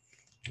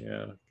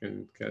 yeah,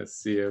 can kind of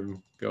see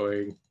him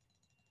going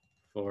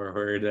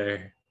forward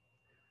there.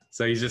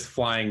 So he's just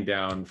flying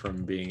down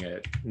from being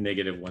at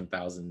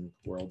 -1000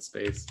 world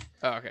space.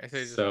 Oh, okay, so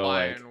he's just So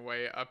like, flying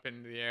way up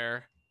into the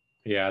air.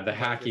 yeah, the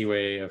And then it hacky gets...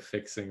 way of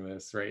fixing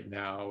this right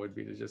now would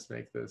be to just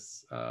make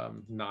this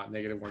not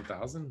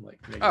 -1000, like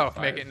Oh,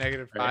 -5, make it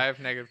right? -5,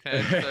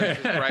 -10, so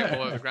it's just right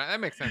below the ground.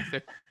 That makes sense too.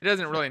 It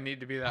doesn't really need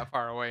to be that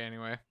far away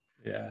anyway.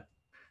 Yeah.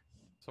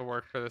 To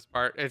work for this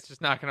part. It's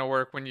just not gonna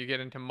work when you get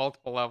into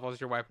multiple levels.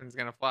 Your weapon's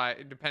gonna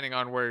fly, depending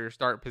on where your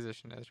start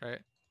position is,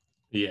 right?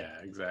 Yeah,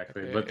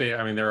 exactly. But If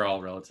I mean, they're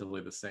all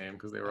relatively the same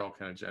because they were yeah. all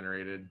kind of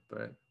generated,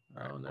 but All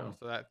I right, don't cool. know.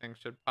 So that thing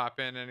should pop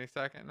in any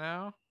second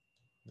now.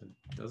 It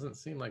doesn't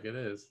seem like it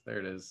is. There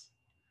it is.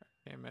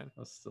 Came in.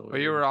 That's still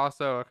But you weird. were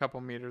also a couple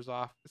meters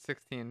off,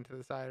 16 to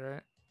the side,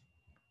 right?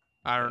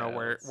 I don't know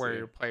Yeah, let's where see.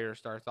 your player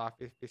starts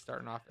off. If he's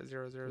starting off at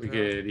 0, 0, We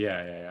 0. could,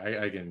 yeah.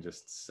 I can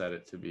just set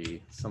it to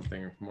be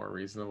something more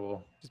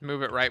reasonable. Just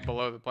move it right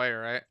below the player,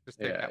 right? Just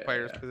take that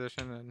player's Yeah.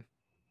 position and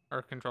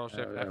or Control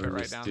Shift I F it would right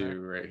just down do there.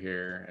 right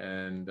here,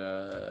 and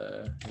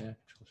yeah,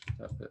 Control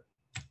Shift F it.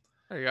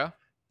 There you go.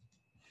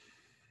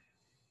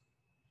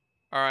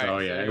 All right. Oh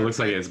So yeah, it looks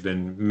like it's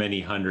been many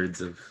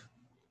hundreds of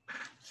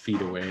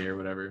feet away or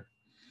whatever,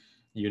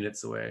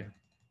 units away.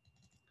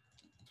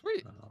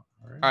 Sweet.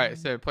 All right,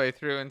 so play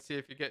through and see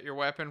if you get your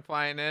weapon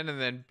flying in, and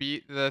then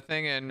beat the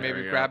thing, and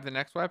maybe grab the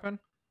next weapon.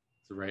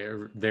 It's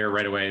right there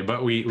right away.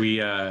 But we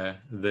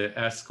the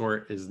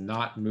escort is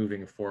not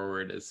moving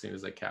forward as soon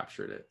as I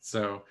captured it.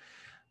 So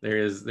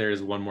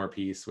there's one more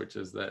piece, which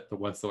is that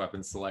once the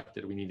weapon's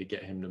selected, we need to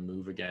get him to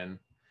move again.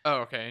 Oh,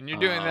 okay, and you're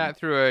doing that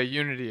through a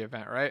Unity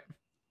event, right?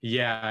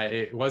 Yeah,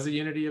 it was a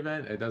Unity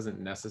event. It doesn't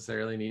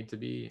necessarily need to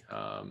be.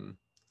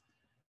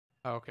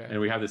 Okay. And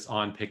we have this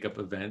on pickup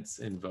events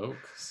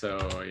invoke.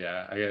 So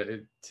yeah, I got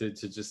it to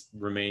just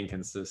remain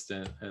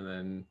consistent and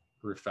then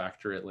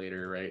refactor it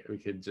later, right? We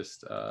could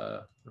just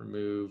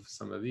remove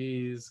some of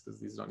these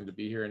because these don't need to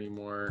be here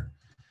anymore.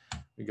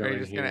 We go Are you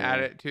just gonna add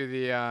it to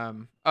the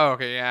Oh,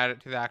 okay, you add it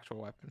to the actual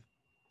weapon.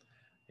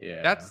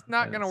 Yeah. That's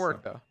not gonna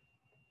work though.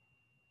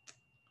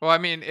 Well, I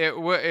mean,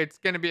 it's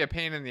gonna be a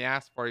pain in the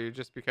ass for you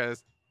just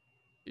because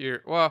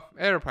well,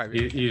 it'll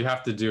probably be. You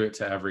have to do it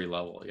to every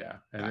level, yeah.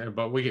 And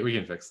but we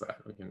can fix that.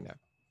 We can. Yeah.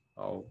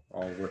 I'll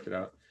work it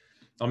out.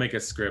 I'll make a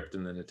script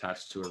and then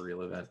attach to a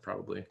real event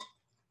probably.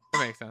 That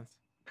makes sense.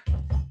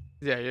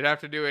 Yeah, you'd have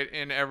to do it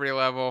in every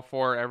level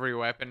for every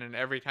weapon, and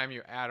every time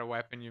you add a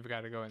weapon, you've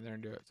got to go in there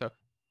and do it. So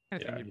I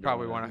think you'd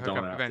probably want to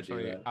hook up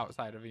eventually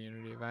outside of a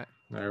Unity event.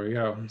 There we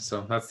go.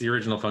 So that's the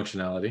original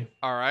functionality.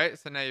 All right,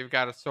 so now you've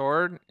got a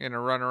sword. You're gonna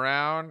run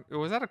around.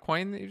 Was that a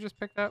coin that you just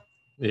picked up?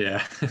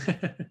 Yeah.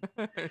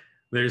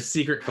 There's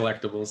secret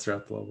collectibles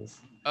throughout the levels.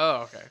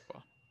 Oh, okay,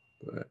 cool.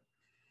 But...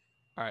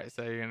 All right,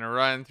 so you're gonna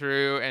run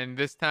through, and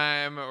this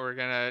time we're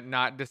gonna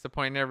not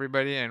disappoint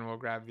everybody, and we'll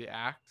grab the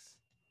axe.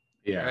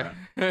 Yeah.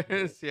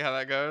 See how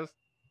that goes.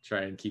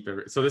 Try and keep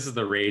it. So this is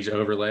the rage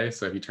overlay.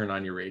 So if you turn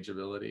on your rage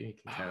ability, you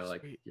can kind of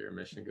like your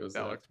mission goes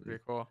up. That looks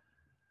pretty cool.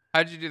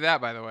 How'd you do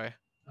that, by the way?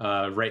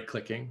 Right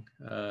clicking,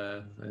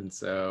 and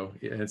so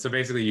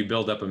basically you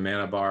build up a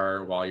mana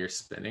bar while you're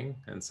spinning,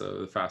 and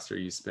so the faster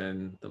you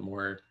spin, the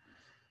more,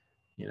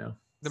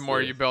 the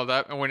more you build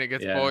up, and when it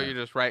gets full, you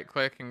just right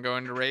click and go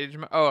into rage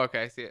mode. Oh,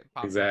 okay, I see it.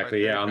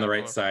 Exactly. Yeah, on the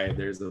right side,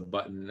 there's a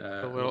button,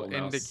 a little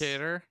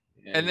indicator.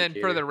 Yeah, and then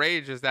for the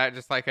rage, is that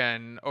just like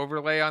an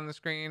overlay on the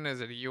screen?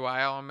 Is it a UI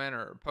element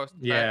or post?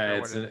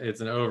 Yeah,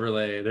 it's an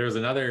overlay. There was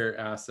another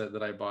asset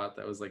that I bought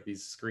that was like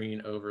these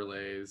screen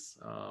overlays,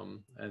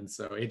 and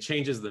so it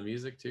changes the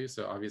music too.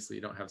 So obviously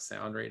you don't have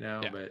sound right now,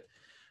 but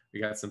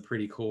we got some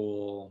pretty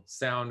cool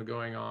sound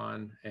going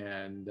on.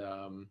 And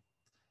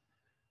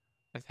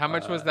how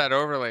much was that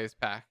overlays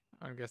pack?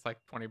 I guess like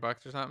 $20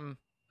 or something.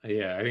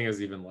 Yeah, I think it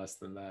was even less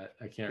than that.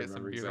 I can't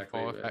remember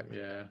exactly. But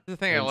yeah, the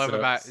thing I love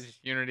about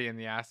just Unity and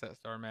the asset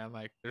store, man.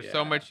 Like, there's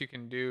so much you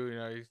can do.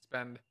 You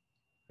spend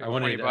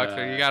 $20 or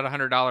you got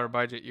 $100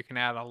 budget, you can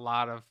add a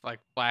lot of like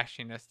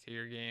flashiness to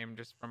your game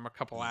just from a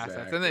couple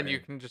assets, and then you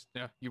can just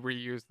you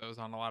reuse those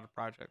on a lot of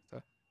projects.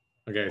 So.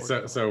 Okay,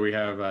 so we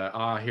have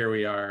here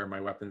we are,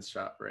 my weapons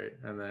shop, right?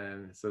 And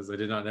then it says, I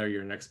did not know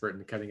you're an expert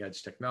in cutting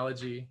edge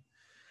technology.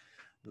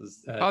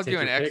 Called you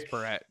an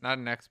expert, not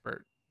an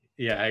expert.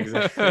 Yeah,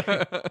 exactly.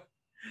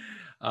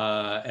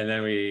 And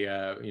then we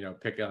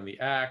pick on the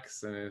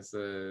axe, and it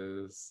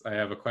says, I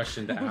have a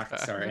question to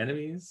axe our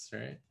enemies,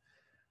 right?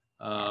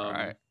 All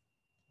right.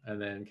 And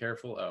then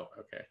careful. Oh,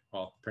 okay.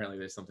 Well, apparently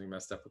there's something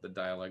messed up with the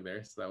dialogue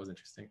there, so that was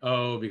interesting.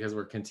 Oh, because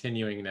we're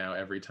continuing now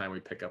every time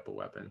we pick up a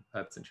weapon.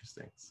 That's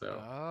interesting.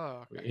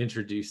 So we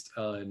introduced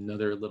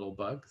another little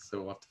bug, so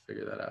we'll have to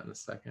figure that out in a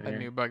second. A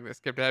new bug that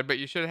skipped ahead, but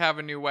you should have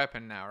a new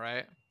weapon now,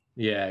 right?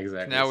 Yeah,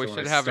 exactly. So now we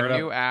should have a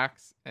new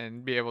axe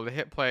and be able to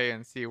hit play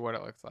and see what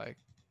it looks like.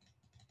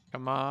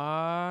 Come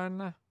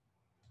on.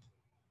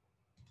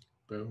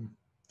 Boom.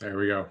 There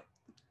we go.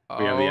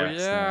 We have the axe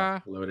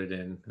now loaded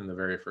in the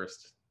very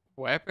first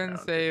Weapon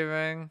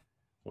saving.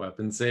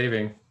 Weapon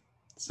saving.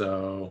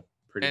 So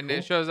pretty And cool.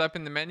 it shows up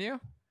in the menu.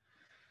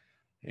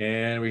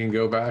 And we can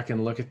go back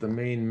and look at the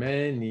main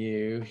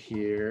menu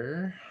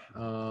here.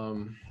 Where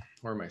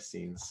are my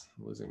scenes?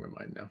 I'm losing my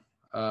mind now.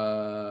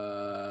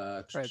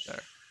 Right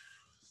there.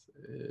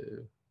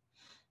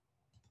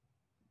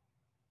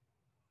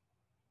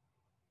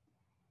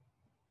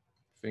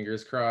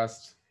 Fingers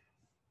crossed.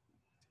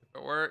 If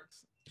it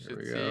works, you Here should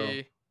we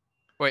see. go.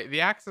 Wait,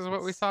 the axe is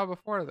what we saw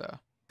before, though.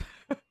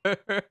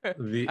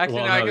 Actually,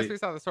 well, no, I guess we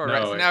saw the sword,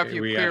 right? So now if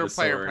you clear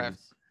player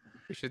prefs,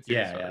 you should see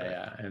the sword, right?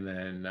 Yeah. And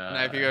then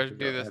now if you go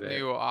do this edit.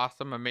 new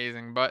awesome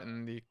amazing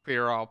button, the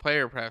clear all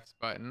player prefs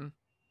button.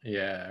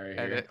 Yeah, right here.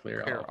 Edit,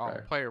 clear all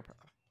player prefs.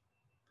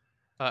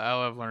 I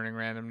love learning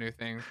random new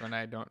things when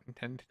I don't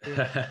intend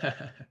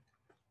to.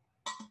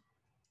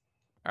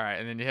 All right,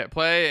 and then you hit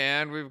play,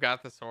 and we've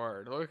got the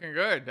sword. Looking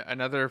good.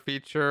 Another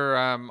feature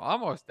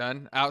almost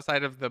done,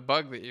 outside of the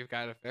bug that you've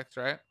got to fix,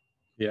 right?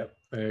 Yep,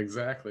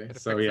 exactly.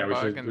 So yeah,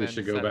 we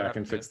should go back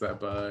and fix that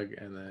bug,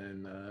 and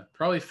then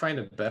probably find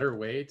a better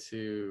way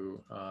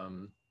to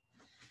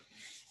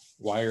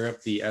wire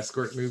up the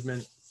escort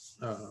movement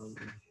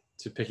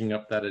to picking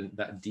up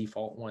that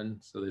default one.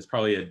 So there's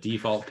probably a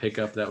default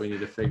pickup that we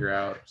need to figure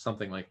out,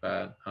 something like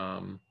that.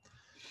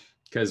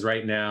 Because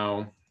right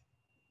now,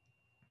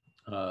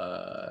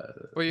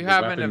 well, you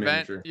have an event.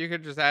 Manager. You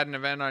could just add an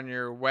event on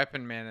your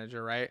weapon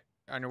manager, right?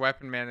 On your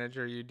weapon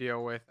manager, you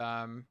deal with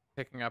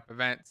picking up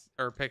events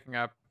or picking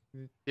up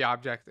the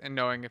objects and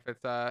knowing if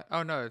it's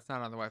oh no, it's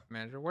not on the weapon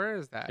manager. Where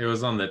is that? It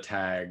was on the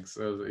tags.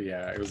 It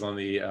was on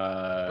the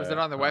was it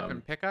on the weapon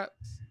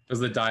pickups? It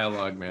was the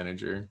dialogue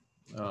manager.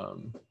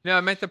 No,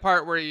 I meant the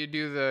part where you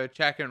do the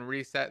check and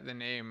reset the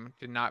name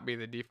to not be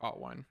the default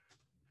one.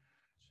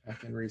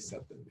 Check and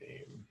reset the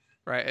name.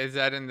 Right, is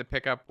that in the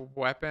pickup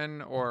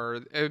weapon, or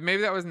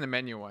maybe that was in the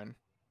menu one?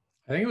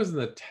 I think it was in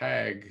the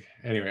tag.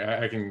 Anyway,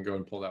 I can go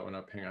and pull that one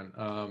up. Hang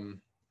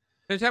on.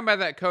 They're talking about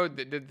that code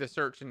that did the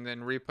search and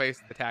then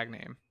replaced the tag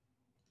name.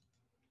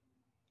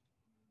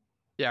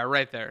 Yeah,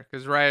 right there.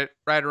 Because right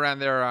around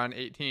there on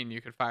 18,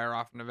 you could fire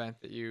off an event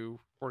that you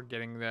were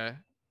getting that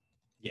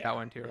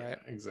one too, right?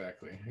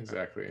 Exactly.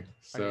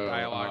 So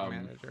dialogue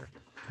manager.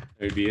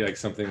 It would be like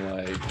something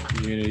like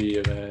Unity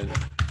event.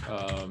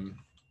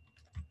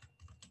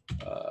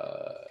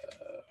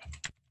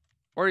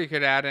 Or you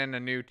could add in a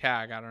new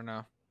tag. I don't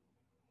know.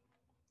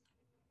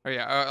 Oh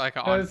yeah, like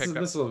an on pickup.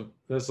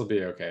 This will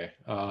be okay.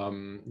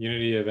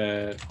 Unity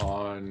event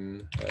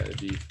on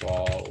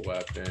default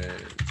weapon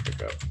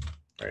pickup,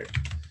 right?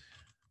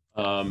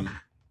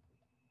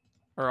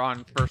 Or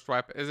on first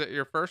weapon. Is it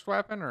your first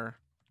weapon or?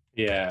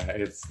 Yeah,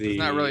 it's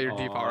not really your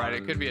default, right?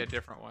 It could be a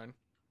different one.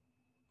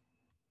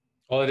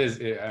 Well, it is.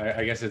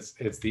 I guess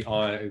it's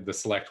the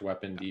select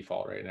weapon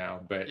default right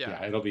now, but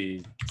yeah, it'll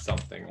be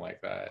something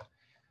like that.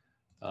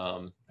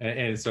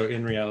 And so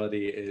in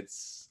reality,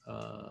 it's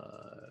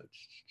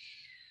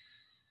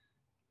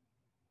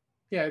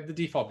the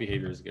default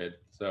behavior is good.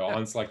 So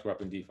on select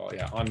weapon default,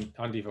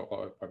 on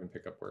default weapon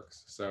pickup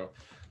works. So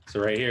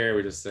right here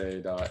we just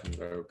say dot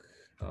invoke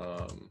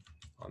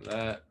on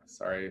that.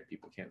 Sorry,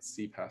 people can't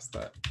see past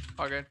that.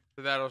 All good.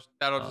 So that'll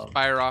just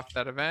fire off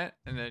that event,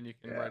 and then you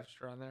can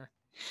register on there.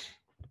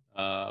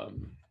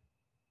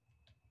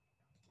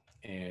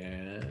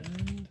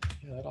 And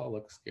that all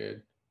looks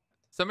good.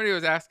 Somebody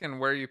was asking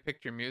where you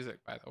picked your music,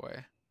 by the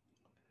way.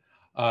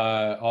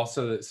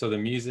 Also, so the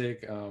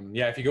music,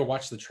 if you go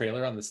watch the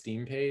trailer on the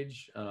Steam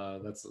page,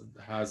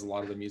 has a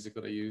lot of the music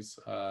that I use.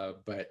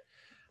 But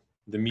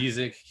the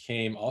music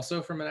came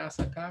also from an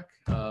asset pack.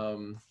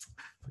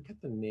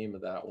 Forget the name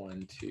of that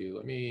one too.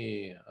 Let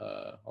me,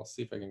 I'll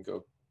see if I can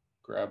go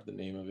grab the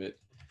name of it.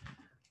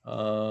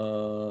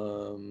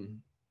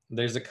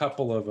 There's a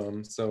couple of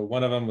them. So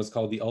one of them was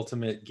called the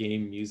Ultimate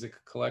Game Music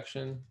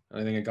Collection.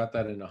 I think I got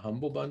that in a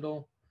Humble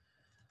Bundle.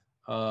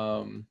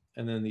 And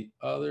then the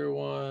other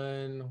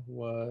one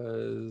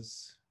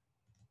was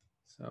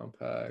Sound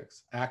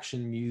Packs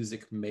Action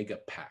Music Mega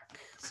Pack.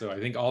 So I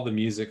think all the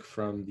music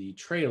from the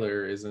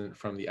trailer isn't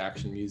from the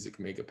Action Music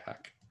Mega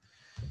Pack.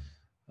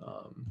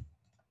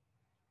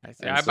 I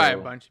see. I buy a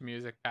bunch of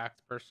music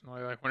packs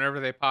personally. Like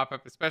whenever they pop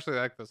up, especially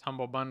like those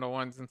Humble Bundle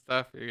ones and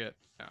stuff, you get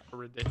a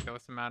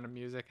ridiculous amount of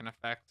music and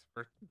effects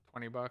for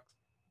 $20.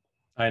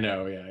 I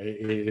know, yeah,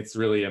 it's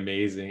really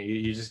amazing.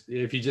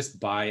 If you just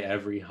buy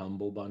every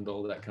Humble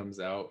Bundle that comes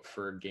out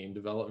for game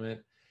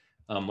development,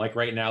 like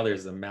right now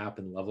there's a map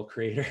and level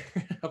creator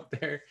up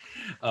there,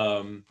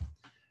 and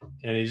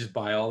you just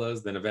buy all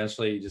those, then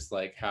eventually you just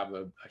like have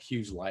a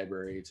huge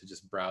library to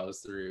just browse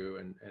through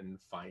and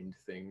find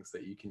things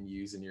that you can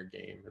use in your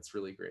game. It's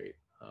really great,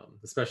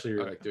 especially if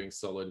you're like doing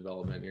solo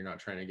development. You're not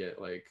trying to get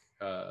like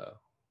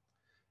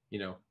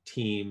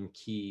team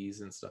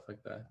keys and stuff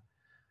like that.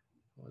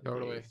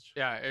 Totally.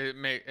 Yeah,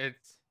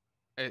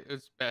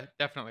 it's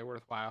definitely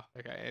worthwhile.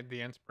 Like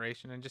the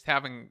inspiration and just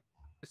having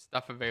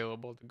stuff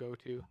available to go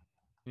to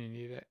when you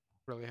need it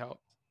really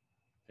helps.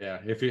 Yeah,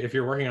 if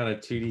you're working on a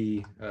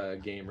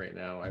 2D game right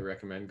now, I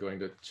recommend going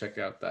to check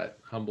out that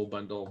Humble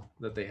bundle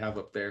that they have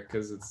up there,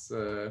 because it's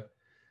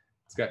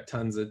got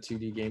tons of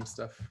 2D game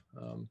stuff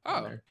in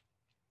Oh, there.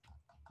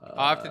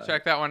 I'll have to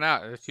check that one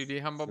out. The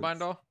 2D Humble So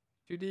Bundle,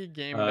 2D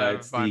Game Dev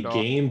it's the Bundle.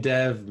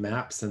 GameDev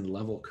Maps and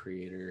Level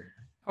Creator.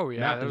 Oh yeah,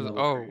 Map and there's. Level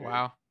Oh Creator.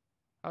 wow,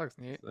 that looks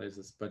neat. So there's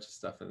this bunch of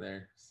stuff in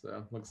there.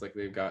 So looks like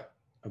they've got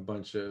a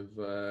bunch of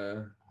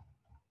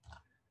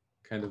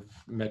kind of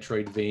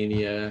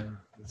Metroidvania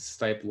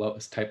type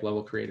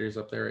level creators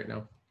up there right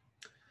now.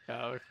 Yeah,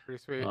 that looks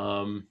pretty sweet.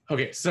 Okay, I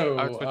would so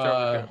switch over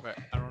to it, but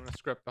I don't want to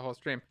script the whole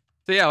stream.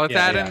 So yeah, let's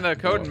add in the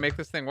code and make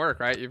this thing work,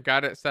 right? You've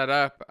got it set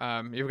up.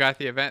 You've got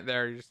the event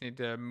there. You just need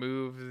to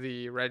move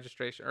the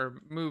registration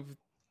or move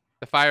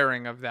the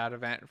firing of that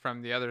event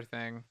from the other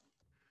thing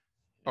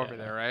over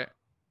there, right?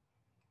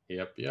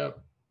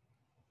 Yep.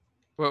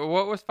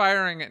 What was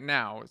firing it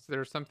now? Is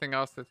there something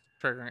else that's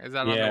triggering? Is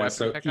that on the weapon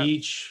so pickup?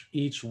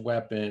 each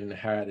weapon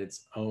had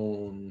its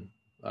own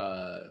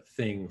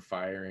thing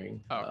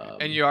firing. Okay.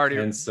 And you already,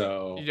 and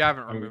so you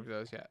haven't removed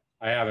those yet.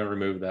 I haven't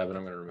removed that, but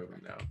I'm going to remove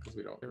them now because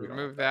we don't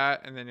remove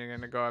that, and then you're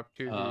going to go up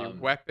to the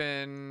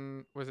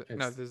weapon. Was it?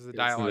 No, this is the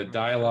dialogue. It's the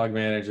dialogue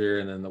manager,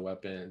 and then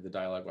the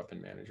dialogue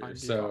weapon manager.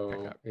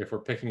 So if we're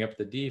picking up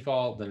the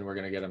default, then we're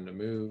going to get him to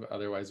move.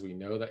 Otherwise, we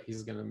know that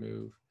he's going to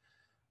move.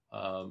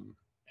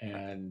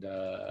 And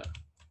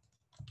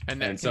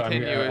then so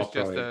continue is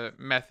just a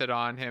method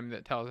on him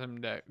that tells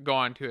him to go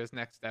on to his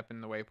next step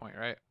in the waypoint,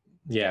 right?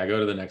 Yeah, go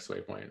to the next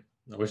waypoint,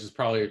 which is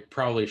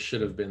probably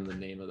should have been the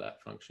name of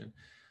that function.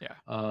 Yeah.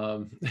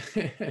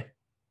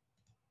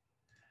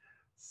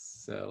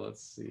 So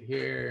let's see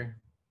here.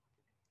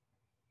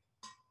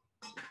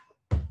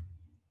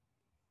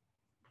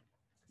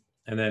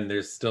 And then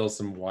there's still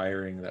some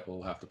wiring that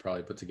we'll have to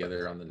probably put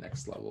together on the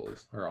next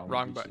levels, or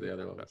on each of the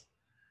other levels.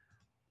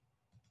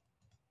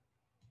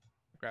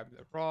 Grab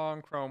the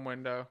wrong Chrome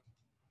window.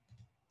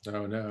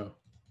 Oh no.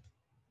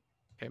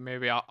 Okay,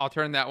 maybe I'll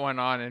turn that one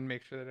on and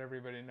make sure that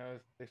everybody knows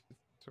they should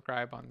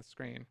subscribe on the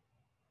screen.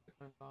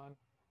 On.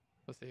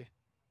 We'll see.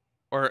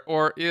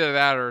 Or either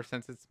that, or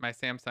since it's my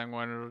Samsung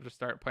one, it'll just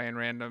start playing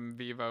random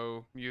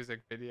Vivo music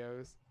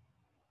videos,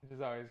 which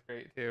is always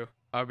great too.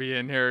 I'll be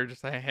in here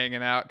just like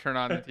hanging out, turn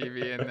on the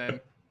TV, and then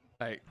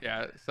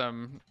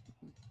some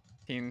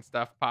teen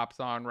stuff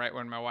pops on right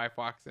when my wife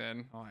walks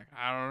in. I'm like,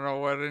 I don't know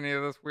what any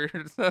of this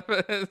weird stuff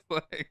is.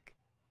 Like,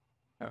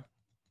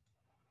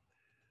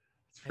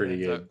 it's pretty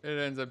good. It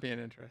ends up being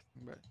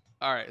interesting. But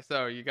all right,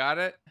 so you got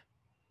it.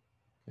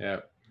 Yeah.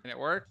 And it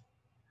worked.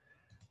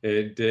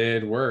 It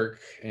did work,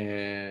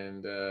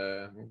 and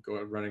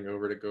running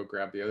over to go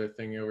grab the other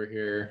thing over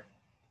here.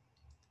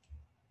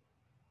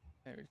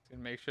 Maybe to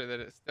make sure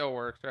that it still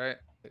works, right?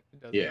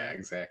 Yeah,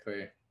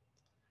 exactly.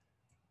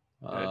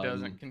 But it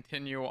doesn't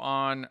continue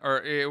on,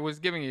 or it was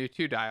giving you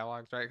two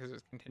dialogues, right? Because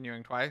it's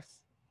continuing twice.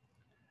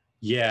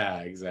 Yeah,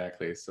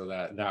 exactly. So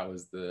that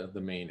was the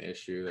main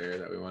issue there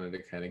that we wanted to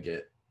kind of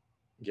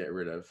get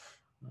rid of.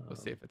 We'll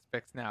see if it's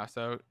fixed now.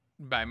 So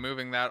by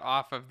moving that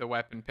off of the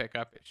weapon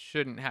pickup, it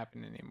shouldn't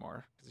happen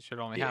anymore, because it should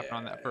only happen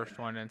on that first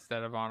one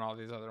instead of on all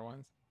these other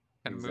ones.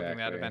 And moving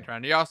that event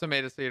around. You also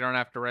made it so you don't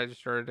have to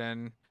register it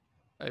in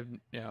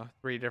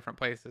 3 different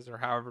places, or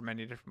however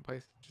many different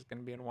places. It's just going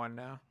to be in one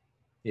now.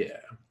 Yeah,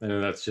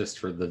 and that's just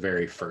for the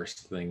very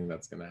first thing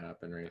that's going to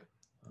happen, right?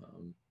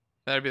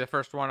 That'd be the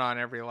first one on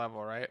every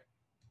level, right?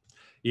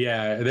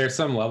 Yeah, there's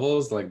some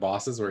levels like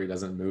bosses where he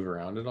doesn't move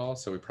around at all,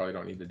 so we probably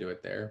don't need to do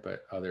it there.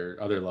 But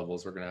other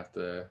levels, we're gonna have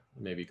to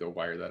maybe go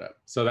wire that up.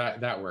 So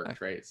that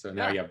worked, right? So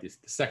now you have the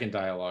second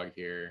dialogue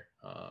here,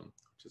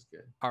 which is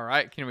good. All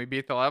right, can we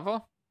beat the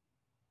level?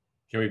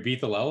 Can we beat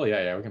the level?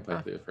 Yeah, we can play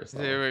through the first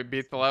level. We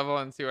beat the level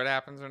and see what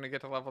happens when we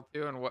get to level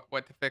 2, and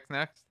what to fix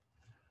next.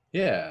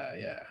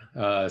 Yeah.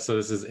 So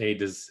this is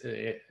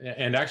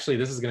and actually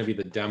this is going to be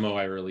the demo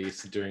I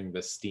released during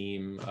the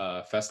Steam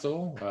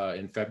festival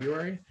in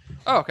February.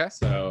 Oh, okay.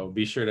 So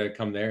be sure to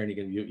come there, and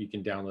you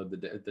can download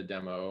the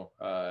demo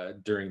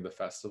during the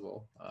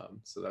festival.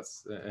 So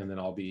that's, and then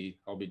I'll be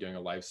doing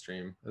a live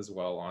stream as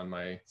well on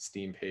my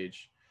Steam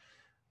page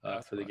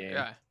for the game.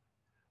 Yeah.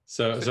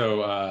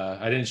 So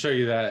I didn't show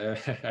you that.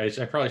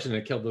 I probably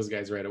shouldn't have killed those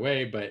guys right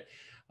away, but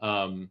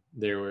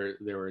there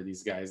were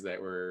these guys that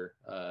were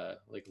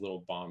like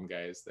little bomb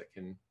guys that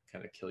can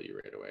kind of kill you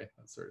right away,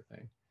 that sort of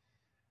thing.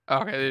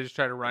 Okay, they just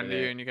try to run to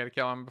you, and you got to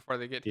kill them before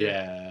they get to you.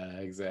 Yeah,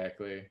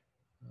 exactly.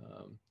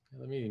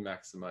 Let me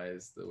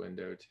maximize the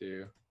window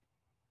too.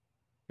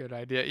 Good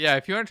idea. Yeah,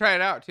 if you want to try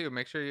it out too,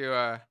 make sure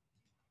you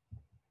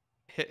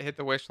hit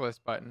the wish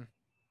list button.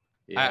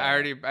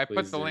 Yeah, I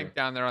put the link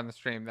down there on the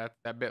stream.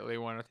 That bit.ly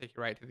one will take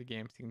you right to the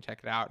game, so you can check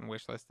it out and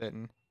wish list it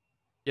and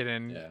get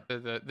in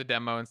the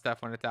demo and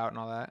stuff when it's out and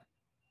all that.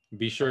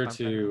 Be sure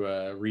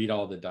to read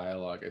all the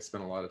dialogue. I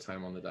spent a lot of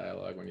time on the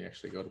dialogue when you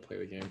actually go to play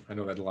the game. I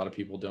know that a lot of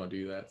people don't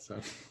do that, so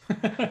you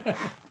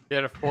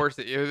had to force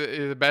it.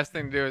 The best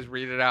thing to do is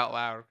read it out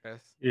loud,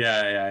 Chris.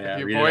 Yeah.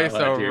 If you voice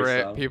over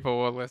it, people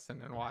will listen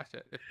and watch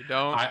it. If you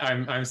don't,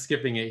 I'm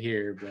skipping it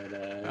here,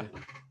 but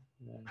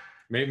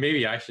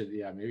maybe I should.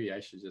 Yeah, maybe I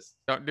should just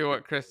Don't do what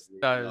get Chris those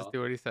as does. well.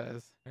 Do what he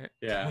says. Right?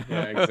 Yeah,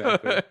 yeah,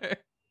 exactly.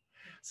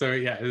 So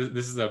yeah,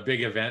 this is a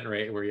big event,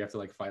 right, where you have to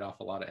like fight off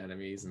a lot of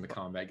enemies, and the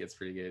combat gets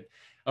pretty good.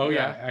 Oh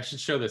Yeah. yeah, I should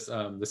show this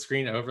the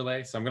screen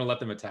overlay. So I'm gonna let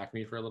them attack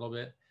me for a little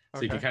bit,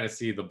 so you can Okay. kind of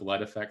see the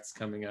blood effects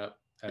coming up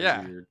as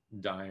Yeah. you're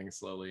dying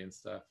slowly and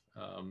stuff.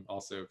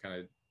 Also, kind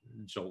of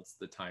jolts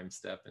the time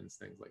step and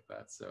things like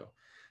that. So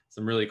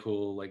some really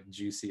cool like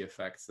juicy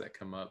effects that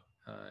come up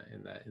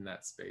in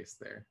that space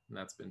there, and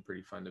that's been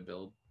pretty fun to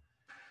build.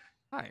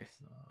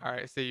 Nice. All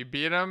right. So you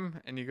beat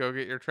him, and you go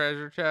get your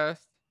treasure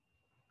chest.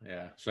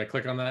 Yeah. Should I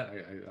click on that?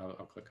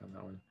 I'll click on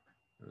that one,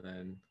 and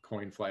then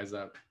coin flies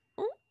up,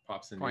 Ooh.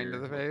 pops into Coin to your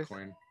the little face.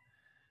 coin.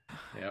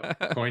 Yep.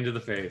 Coin to the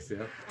face.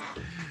 Yep.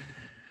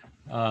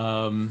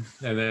 And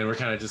then we're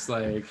kind of just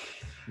like,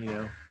 you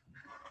know,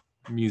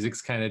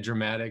 music's kind of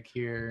dramatic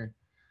here.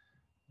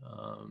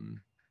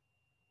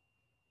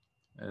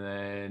 And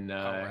then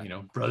Right. you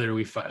know, brother,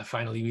 we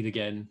finally meet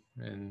again,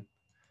 and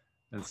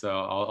so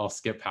I'll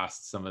skip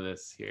past some of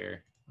this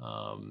here.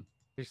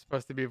 You're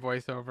supposed to be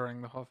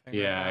voiceovering the whole thing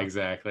right Yeah, now.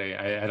 exactly.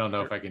 I don't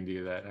know if I can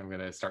do that. I'm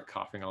gonna start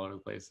coughing all over the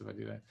place if I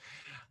do that.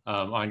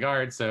 On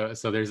guard, so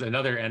there's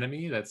another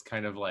enemy that's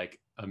kind of like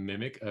a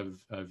mimic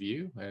of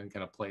you and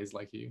kind of plays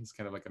like you. It's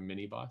kind of like a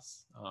mini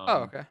boss. Oh,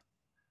 okay.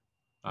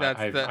 That's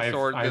that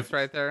sword that's I've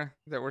right there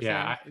that we're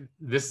yeah, seeing.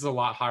 this is a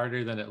lot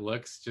harder than it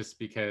looks, just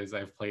because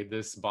I've played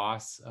this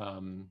boss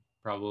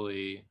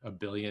probably a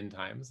billion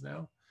times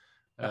now.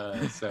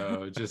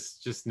 So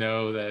just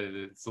know that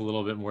it's a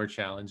little bit more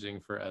challenging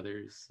for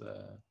others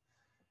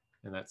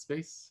in that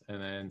space.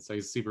 And then so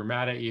he's super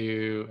mad at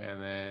you,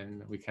 and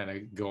then we kind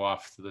of go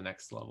off to the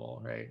next level,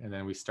 right? And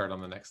then we start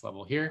on the next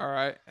level here. All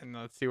right, and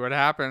let's see what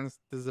happens.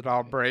 Does it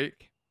all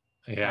break?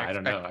 Yeah, I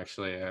don't know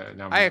actually.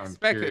 Now I I'm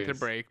expect it to curious.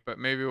 break, but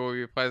maybe we'll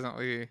be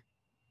pleasantly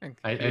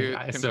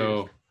confused.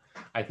 So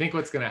I think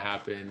what's gonna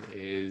happen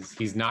is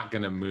he's not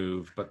gonna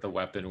move, but the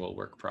weapon will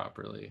work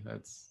properly.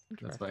 That's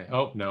my.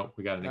 Oh no,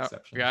 we got an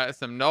exception. We got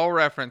some null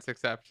reference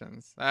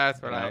exceptions.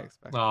 That's what I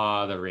expect.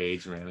 Oh, the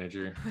rage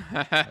manager.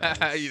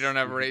 You don't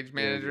have a rage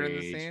manager in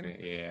the scene?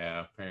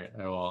 Yeah,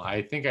 apparently. Well,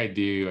 I think I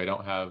do. I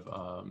don't have.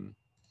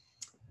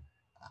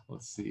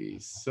 Let's see.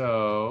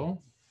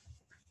 So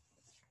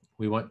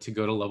we want to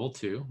go to level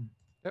 2.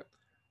 Yep.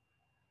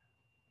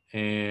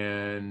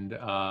 And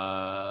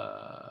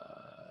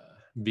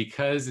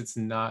because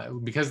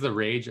the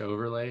rage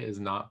overlay is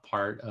not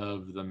part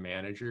of the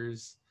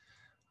managers,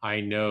 I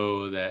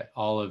know that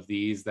all of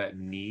these that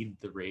need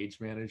the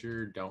rage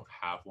manager don't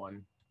have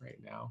one right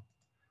now.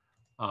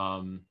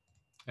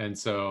 And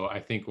so I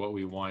think what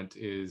we want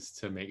is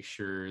to make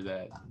sure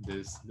that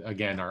this,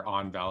 again, our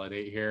on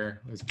validate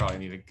here is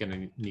probably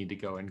gonna need to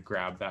go and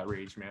grab that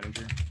rage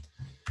manager.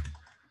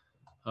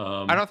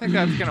 I don't think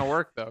that's gonna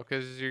work though,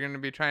 because you're gonna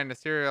be trying to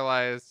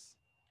serialize.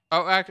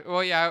 Oh,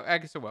 well, yeah, I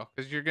guess it will,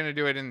 because you're gonna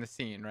do it in the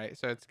scene, right?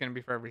 So it's gonna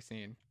be for every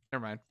scene.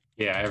 Never mind.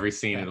 Yeah, every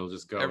scene it'll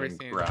just go and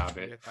grab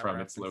it from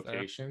its reference there.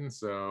 location.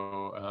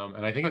 So,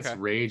 and I think it's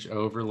rage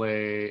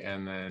overlay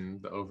and then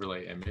the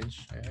overlay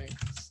image, I think.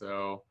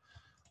 So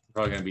we're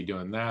probably gonna be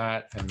doing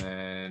that, and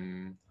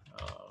then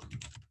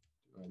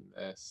doing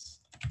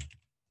this, I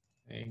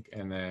think,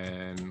 and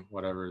then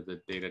whatever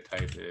the data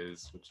type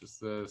is, which is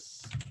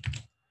this.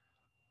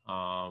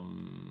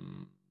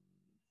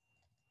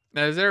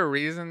 Now, is there a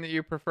reason that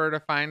you prefer to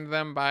find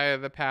them by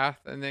the path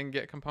and then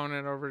get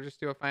component over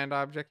just do a find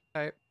object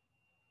type?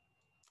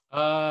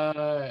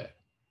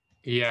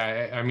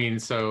 Yeah, I mean,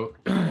 so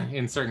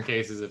in certain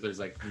cases, if there's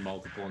like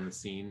multiple in the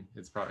scene,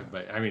 it's probably,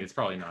 but I mean, it's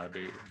probably not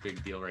a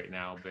big deal right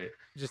now, but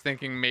just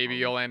thinking maybe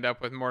you'll end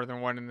up with more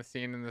than one in the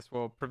scene, and this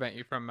will prevent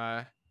you from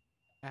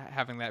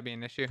having that be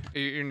an issue.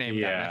 Your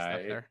name got messed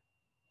up there.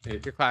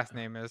 Your class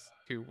name is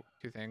two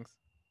things.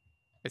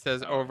 It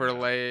says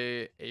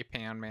overlay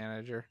APAN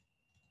manager.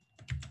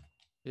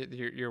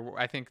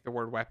 I think the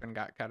word weapon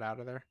got cut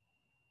out of there.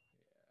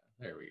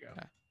 Yeah, there we go.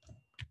 Yeah.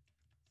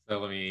 So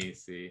let me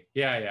see.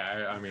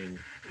 Yeah. I mean,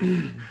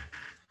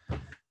 I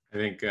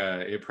think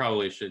it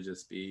probably should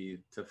just be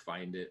to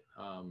find it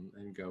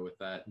and go with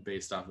that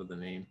based off of the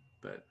name,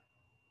 but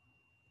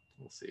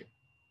we'll see.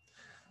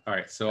 All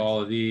right, so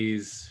all of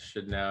these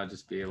should now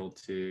just be able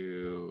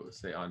to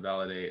say on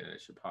validate, and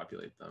it should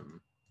populate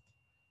them.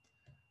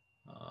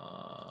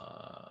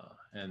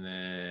 And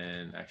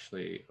then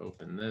actually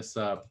open this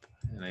up.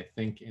 And I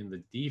think in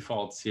the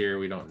defaults here,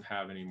 we don't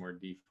have any more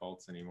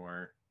defaults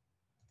anymore.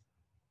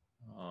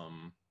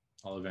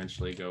 I'll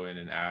eventually go in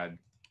and add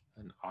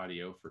an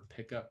audio for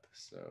pickup.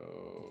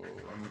 So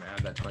I'm gonna add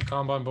that to my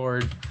Kanban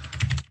board.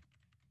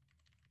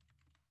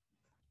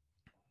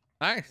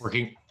 Nice.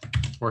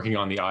 Working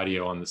on the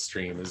audio on the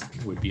stream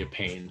would be a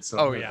pain.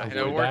 So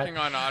working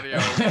on audio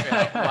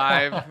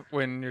live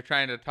when you're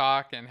trying to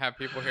talk and have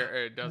people hear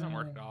it doesn't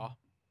work at all.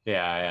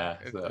 Yeah.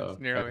 So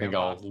it's I think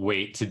impossible. I'll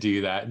wait to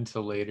do that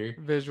until later.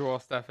 Visual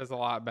stuff is a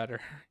lot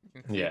better.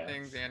 You can see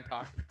things and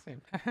talk at the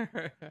same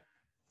time.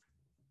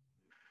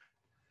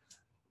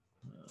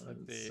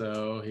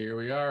 So here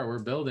we are. We're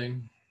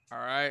building. All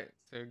right.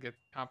 So get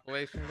the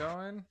compilation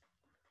going.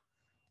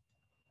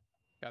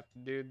 Got the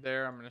dude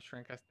there. I'm gonna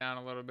shrink us down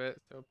a little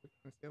bit so we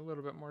can see a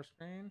little bit more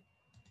screen.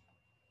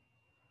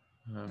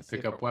 Let's see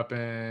Pick if up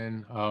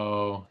weapon.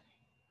 Oh,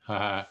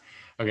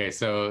 okay.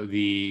 So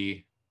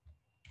the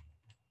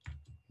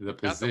got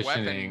the positioning.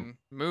 weapon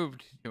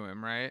moved to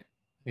him, right?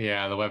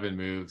 Yeah, the weapon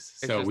moves.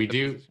 It's So just we the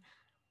do, position.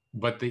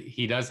 but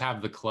he does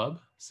have the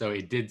club. So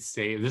it did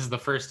save. This is the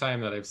first time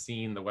that I've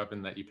seen the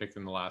weapon that you picked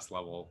in the last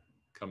level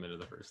come into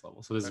the first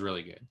level. So this is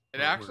really good.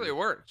 It actually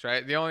works,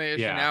 right? The only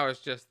issue Yeah. now is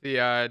just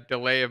the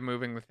delay of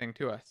moving the thing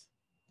to us.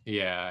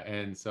 Yeah,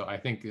 and so I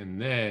think in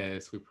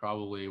this we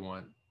probably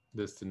want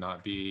this to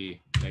not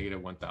be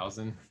negative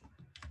 1,000.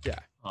 Yeah.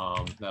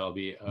 That'll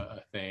be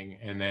a thing,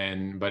 and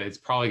then but it's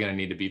probably going to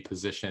need to be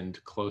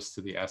positioned close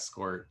to the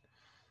escort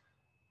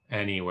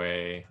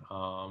anyway.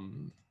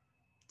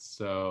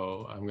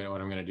 So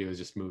what I'm gonna do is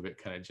just move it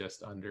kind of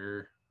just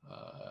under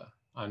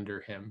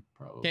him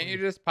probably. Can't you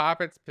just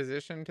pop its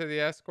position to the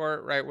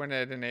escort right when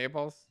it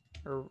enables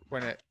or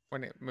when it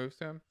moves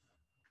to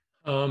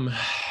him?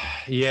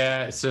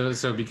 Yeah, so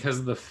because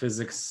of the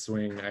physics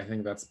swing, I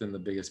think that's been the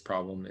biggest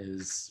problem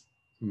is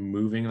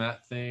moving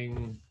that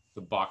thing.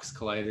 The box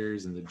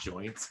colliders and the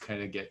joints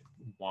kind of get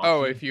wonky.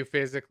 Oh, if you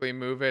physically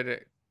move it,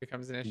 it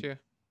becomes an issue.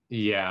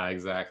 Yeah,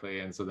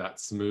 exactly. And so that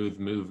smooth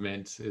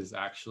movement is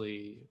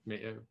actually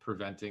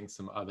preventing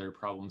some other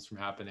problems from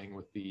happening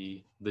with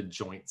the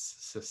joints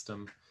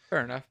system.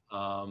 Fair enough.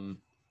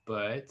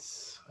 But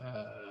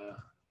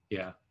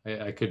yeah,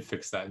 I could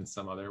fix that in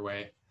some other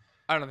way.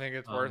 I don't think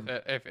it's worth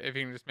it if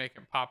you can just make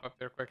it pop up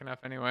there quick enough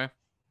anyway.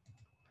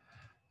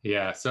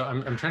 Yeah, so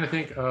I'm trying to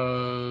think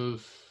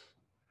of.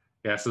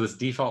 Yeah, so this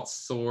default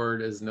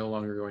sword is no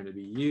longer going to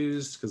be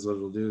used because what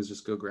it'll do is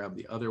just go grab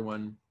the other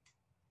one.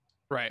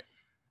 Right.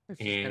 It's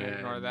just gonna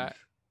ignore that.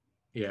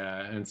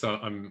 Yeah, and so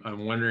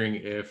I'm wondering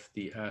if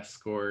the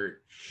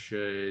escort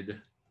should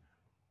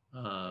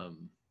let's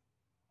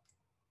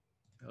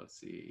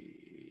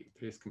see,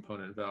 paste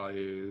component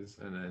values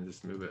and then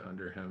just move it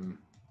under him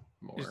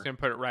more. You're just gonna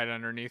put it right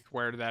underneath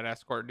where that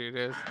escort dude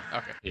is.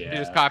 Okay. Yeah. You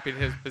just copied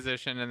his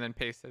position and then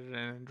pasted it in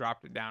and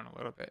dropped it down a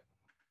little bit.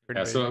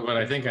 Yeah, so what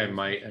I think I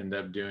might end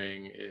up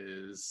doing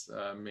is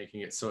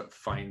making it so it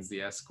finds the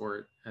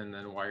escort and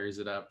then wires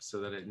it up so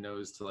that it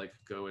knows to like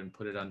go and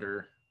put it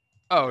under.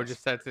 Oh, it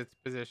just sets its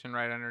position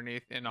right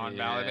underneath and on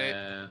validate.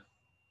 Yeah.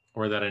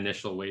 Or that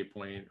initial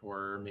waypoint,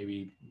 or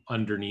maybe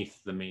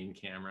underneath the main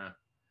camera.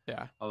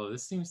 Yeah. Although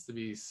this seems to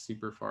be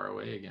super far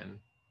away again.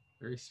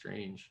 Very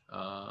strange.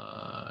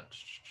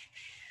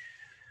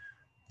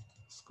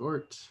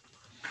 Escort.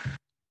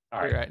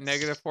 All right.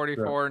 Negative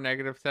 44,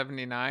 negative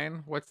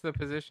 79. What's the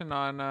position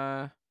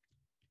on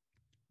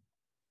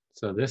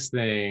So this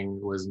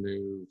thing was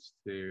moved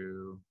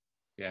to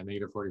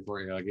negative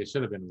 44. Like it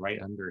should have been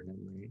right under him,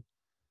 right?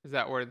 Is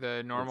that where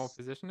the normal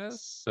position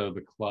is? So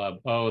the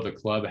club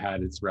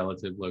had its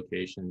relative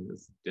location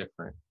is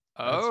different.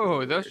 Oh,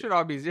 really those should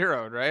all be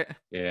zeroed, right?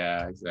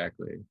 Yeah,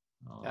 exactly.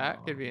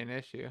 That could be an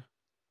issue.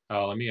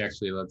 Oh,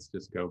 let's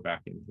just go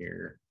back in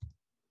here.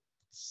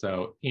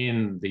 So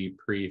in the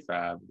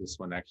prefab, this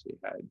one actually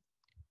had.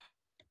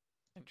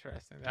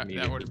 Interesting. That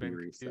would have been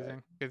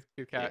confusing. Good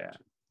catch. Yeah.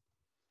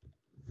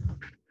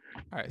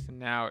 All right, so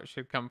now it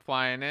should come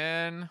flying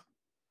in.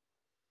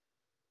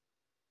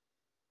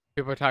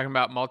 People are talking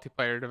about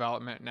multiplayer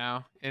development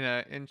now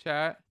in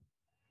chat.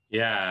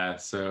 Yeah,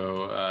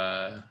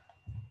 so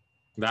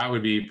that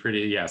would be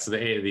pretty. Yeah, so my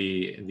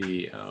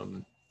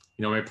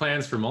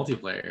plans for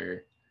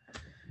multiplayer.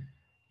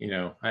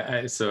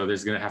 So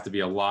there's gonna have to be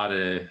a lot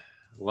of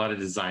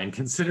design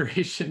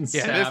considerations.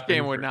 Yeah, this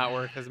game would not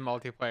work as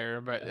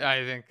multiplayer, but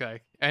I think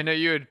I know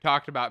you had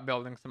talked about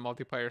building some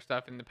multiplayer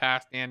stuff in the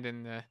past and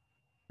in the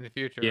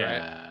future,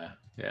 right?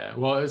 Yeah.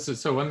 Well,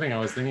 so one thing I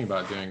was thinking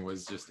about doing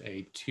was just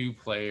a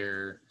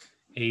 2-player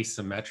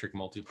asymmetric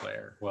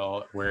multiplayer.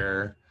 Well,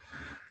 where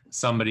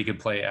somebody could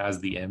play as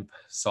the imp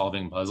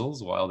solving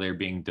puzzles while they're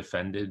being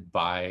defended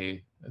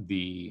by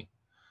the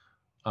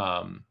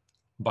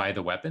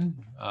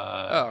weapon.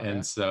 Okay.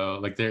 And so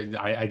like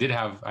I did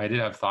have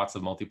thoughts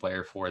of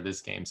multiplayer for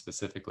this game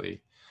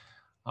specifically.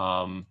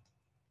 But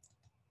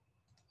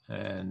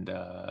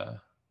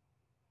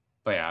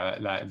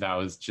yeah, that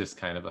was just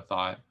kind of a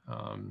thought.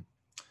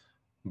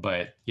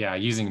 But yeah,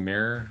 using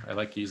mirror, I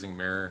like using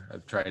mirror.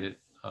 I've tried it,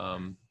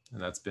 and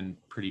that's been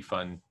pretty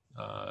fun.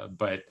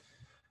 But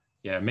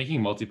yeah,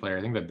 making multiplayer,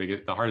 I think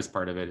the hardest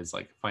part of it is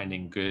like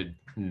finding good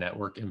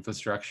network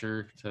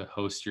infrastructure to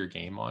host your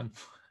game on.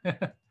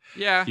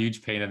 Yeah,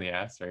 huge pain in the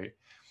ass, right?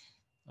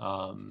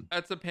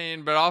 That's a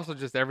pain, but also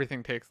just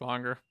everything takes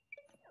longer.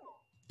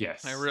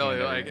 Yes, I really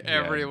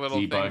every little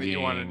thing that you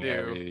want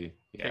to do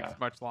takes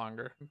much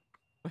longer.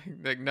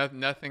 Like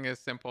nothing is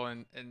simple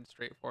and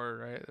straightforward,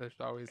 right? There's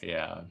always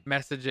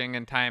messaging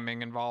and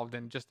timing involved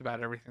in just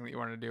about everything that you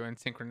want to do, and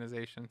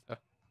synchronization. So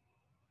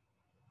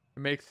it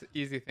makes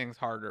easy things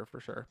harder for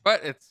sure,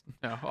 but it's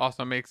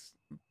also makes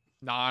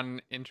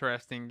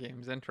non-interesting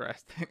games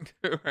interesting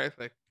too, right?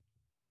 Like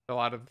a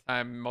lot of the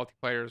time,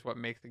 multiplayer is what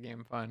makes a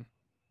game fun.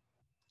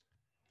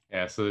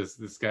 Yeah. So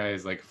this guy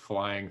is like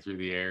flying through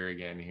the air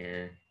again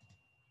here.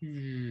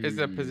 Is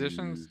the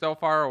position Hmm. still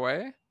far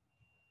away?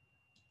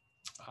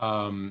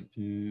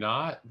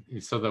 Not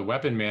so the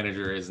weapon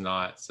manager is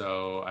not.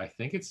 So I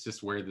think it's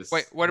just Wait, what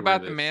where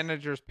about the this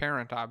manager's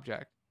parent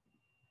object?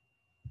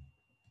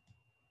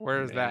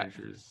 Where is that?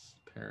 manager's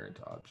parent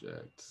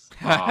object.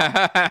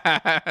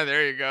 Ah,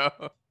 There you go.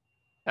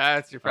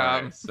 That's your all right.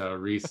 problem. So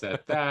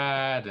reset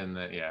that, and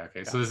then yeah, okay.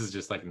 Yeah. So this is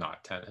just like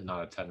not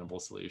a tenable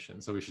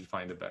solution. So we should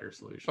find a better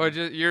Well, solution.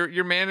 just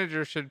your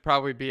manager should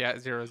probably be at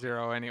 0,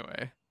 0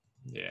 anyway.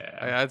 Yeah.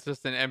 That's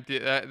just an empty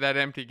that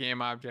empty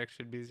game object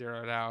should be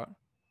zeroed out.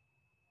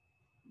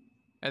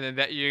 And then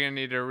that you're gonna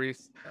need to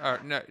or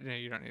no,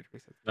 you don't need to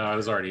reset the No, game. I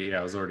was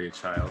already a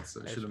child, so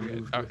I That should should have be good.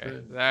 moved with Okay,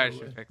 it that should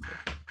probably. fix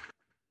it.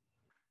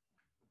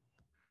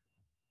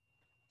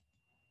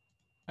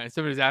 And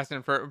somebody's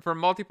asking for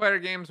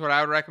multiplayer games. What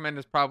I would recommend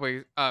is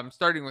probably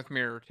starting with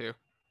Mirror 2,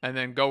 and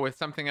then go with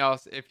something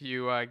else if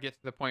you get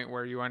to the point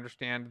where you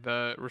understand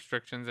the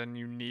restrictions and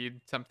you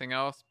need something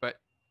else. But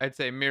I'd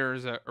say Mirror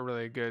is a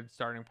really good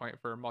starting point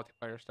for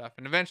multiplayer stuff.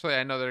 And eventually,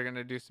 I know they're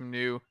gonna do some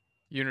new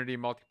Unity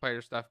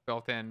multiplayer stuff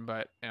built in,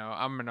 but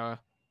I'm gonna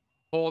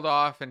hold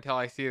off until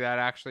I see that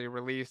actually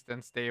released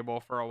and stable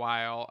for a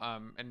while,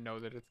 and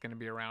know that it's gonna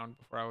be around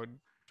before I would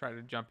try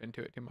to jump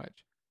into it too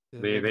much.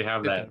 They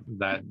have They've done.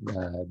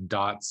 that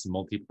dots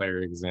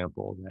multiplayer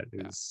example that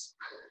Yeah. is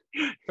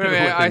But I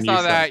mean, with I the new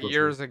saw that subsystem.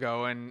 years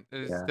ago, and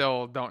Yeah,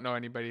 still don't know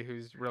anybody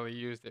who's really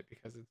used it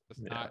because it's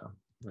just yeah. not.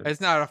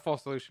 It's not a It's full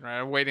solution, right?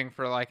 I'm waiting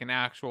for like an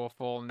actual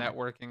full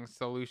networking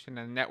solution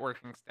and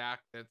networking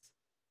stack that's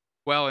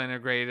well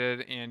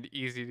integrated and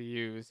easy to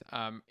use,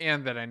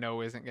 and that I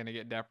know isn't going to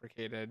get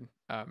deprecated,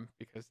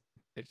 because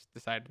they just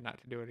decided not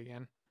to do it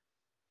again.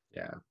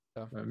 yeah.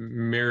 So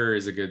Mirror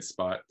is a good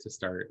spot to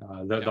start.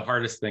 The yeah,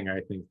 hardest thing I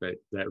think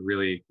that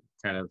really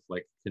kind of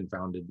like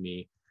confounded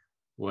me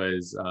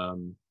was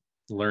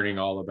learning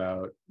all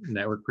about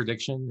network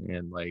prediction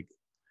and like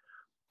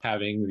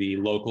having the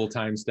local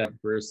time step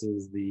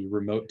versus the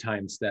remote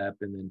time step,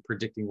 and then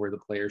predicting where the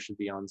player should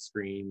be on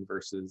screen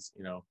versus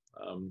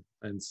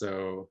and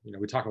so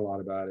we talk a lot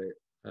about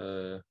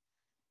it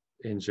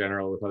in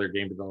general with other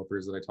game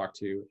developers that I talk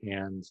to.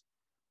 And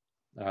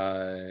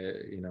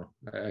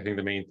I think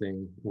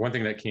one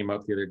thing that came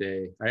up the other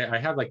day, I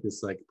have like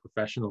this like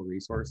professional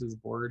resources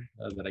board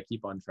that I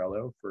keep on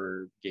Trello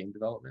for game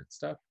development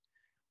stuff.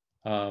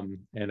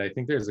 And I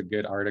think there's a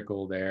good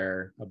article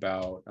there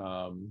about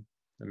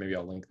and maybe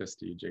I'll link this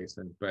to you,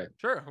 Jason, but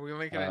sure, we can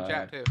link it in uh,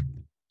 chat too.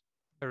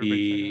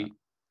 Everybody check it out.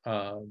 the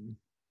um,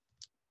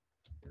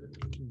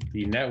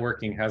 the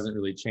networking hasn't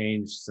really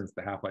changed since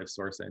the Half-Life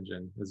source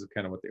engine. This is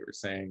kind of what they were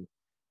saying.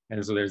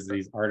 And so there's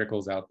these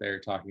articles out there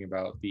talking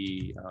about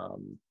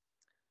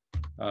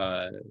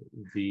uh,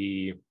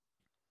 the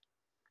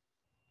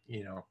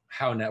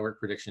how network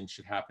prediction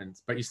should happen,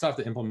 but you still have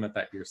to implement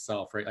that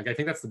yourself, right? Like I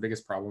think that's the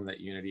biggest problem that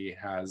Unity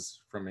has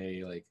from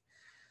a like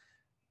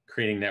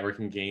creating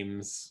networking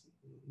games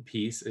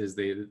piece is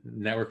the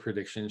network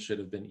prediction should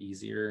have been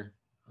easier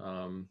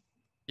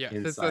Yes,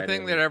 it's the inside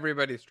thing of that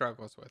everybody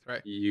struggles with,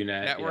 right?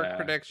 Unet. Network Yeah,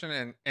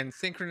 prediction and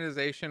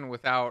synchronization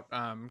without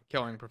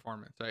killing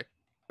performance, right?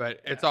 But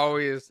yeah,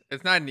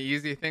 it's not an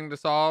easy thing to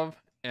solve,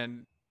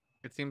 and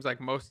it seems like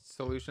most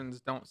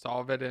solutions don't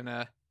solve it in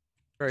a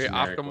very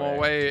generic optimal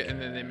way. way, and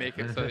then they Yeah. make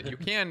it so that you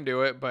can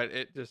do it, but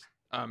it just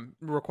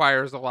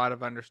requires a lot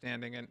of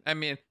understanding. And I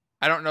mean,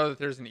 I don't know that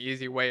there's an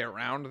easy way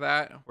around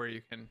that where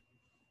you can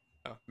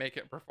make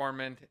it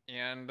performant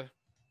and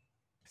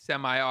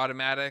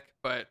semi-automatic,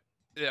 but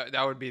yeah,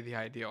 that would be the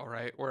ideal,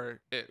 right? Where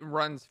it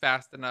runs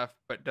fast enough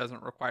but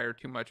doesn't require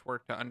too much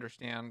work to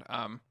understand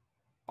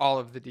all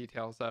of the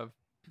details of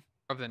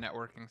the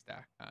networking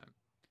stack.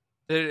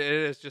 It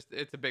is just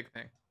it's a big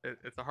thing.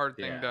 It's a hard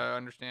thing to Yeah.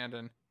 understand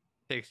and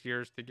takes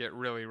years to get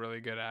really really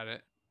good at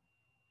it.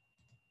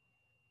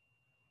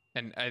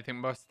 And I think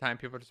most of the time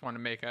people just want to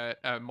make a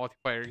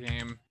multiplayer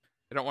game.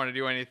 They don't want to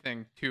do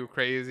anything too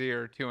crazy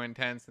or too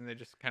intense, and they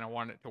just kind of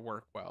want it to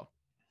work well.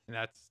 And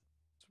that's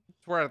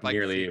where I'd like to see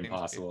Nearly things be.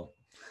 impossible.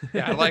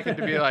 Yeah, I'd like it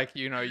to be like,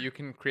 you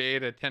can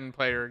create a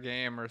 10-player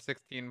game or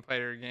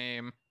 16-player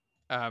game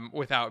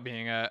without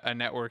being a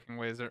networking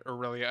wizard or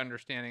really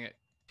understanding it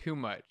too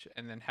much,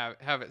 and then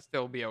have it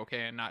still be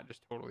okay and not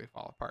just totally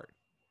fall apart.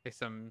 Okay,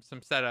 some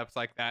setups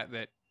like that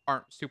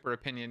aren't super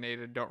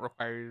opinionated, don't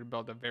require you to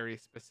build a very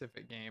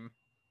specific game,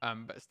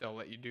 but still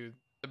let you do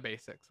the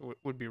basics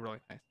would be really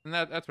nice. And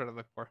that's what I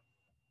look for.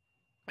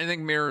 I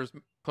think Mirror's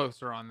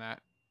closer on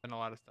that than a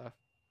lot of stuff.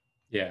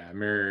 Yeah,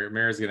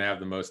 Mirror is gonna have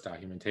the most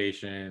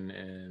documentation,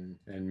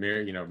 and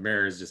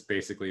Mirror is just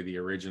basically the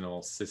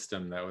original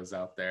system that was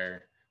out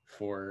there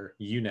for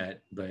Unet,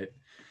 but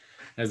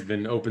has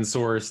been open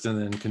sourced and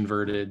then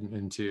converted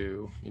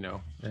into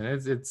and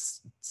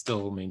it's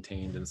still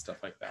maintained and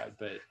stuff like that.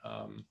 But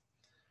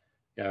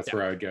yeah, that's Yeah.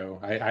 where I would go.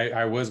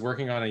 I was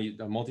working on a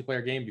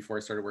multiplayer game before I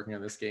started working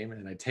on this game,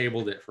 and I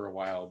tabled it for a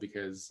while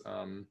because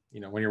when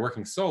you're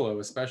working solo,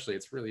 especially,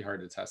 it's really hard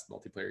to test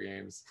multiplayer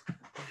games.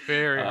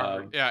 Very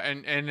hard. um, Yeah,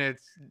 and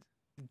it's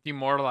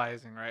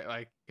demoralizing, right?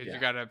 Like, because you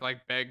yeah, gotta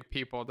like beg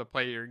people to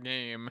play your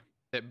game,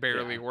 that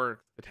barely Yeah.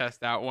 works to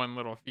test out one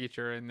little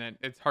feature, and then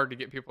it's hard to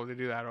get people to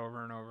do that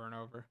over and over and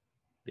over.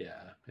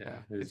 Yeah. Yeah,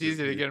 Yeah. it's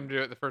easy to get them to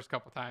do it the first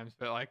couple times,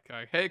 but like,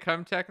 hey,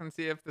 come check and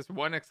see if this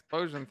one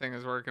explosion thing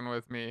is working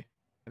with me,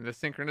 and the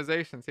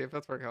synchronization, see if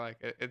that's working. Like,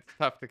 it's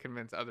tough to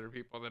convince other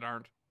people that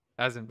aren't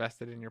as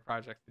invested in your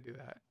project to do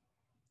that.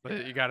 But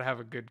Yeah. you got to have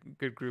a good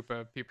group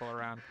of people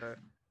around that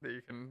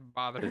you can To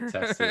bother.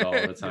 test it all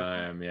the Get-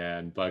 time, yeah,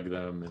 and bug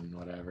them and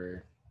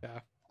whatever. yeah,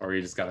 Or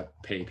you just gotta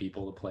pay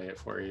people to play it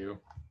for you,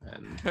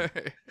 and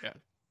yeah.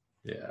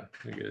 yeah,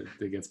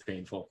 it gets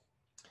painful.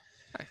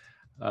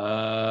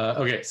 Nice.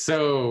 Okay,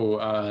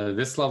 so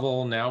this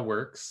level now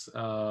works.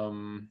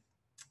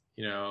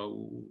 You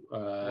know,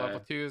 Level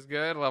 2 is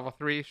good. Level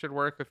 3 should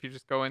work if you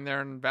just go in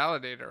there and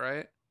validate it,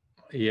 right?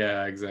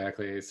 yeah,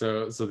 exactly.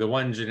 So the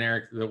one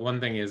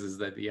thing is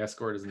that the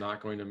escort is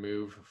not going to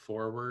move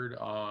forward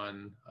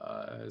on.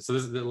 So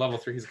this is the level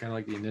 3 is kind of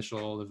like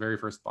the very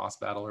first boss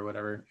battle or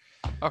whatever.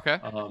 Okay.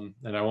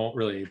 And I won't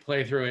really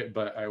play through it,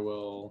 but I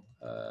will.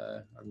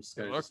 I'm just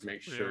It gonna looks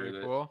make really sure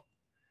that. cool.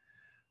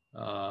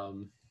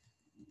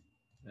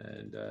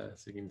 And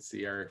so you can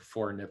see our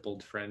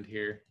 4-nippled friend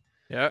here.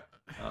 Yep.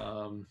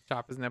 Um,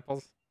 Chop his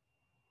nipples.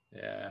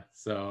 yeah.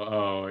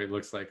 So it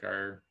looks like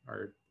our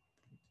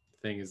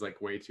thing is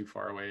like way too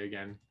far away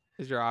again.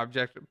 Is your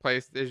object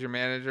placed? Is your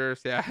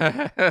manager's?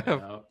 Yeah.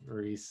 Now,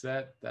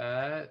 reset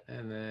that,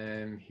 and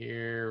then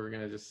here we're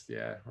gonna just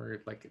we're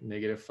at like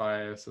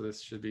 -5, so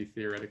this should be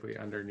theoretically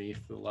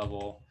underneath the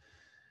level.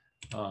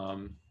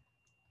 And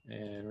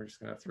we're just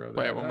gonna throw that.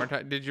 Play it one more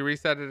time. Did you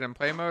reset it in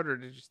play mode or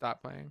did you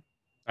stop playing?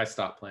 I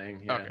stopped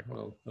playing. Yeah, Okay,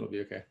 cool. it'll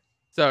be okay.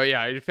 So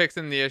yeah, you're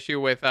fixing the issue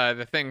with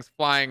the things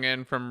flying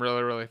in from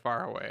really, really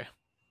far away.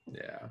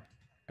 Yeah.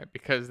 Right,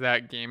 because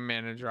that game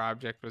manager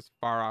object was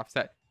far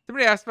offset.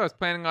 Somebody asked if I was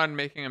planning on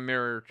making a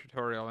mirror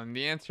tutorial, and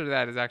the answer to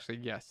that is actually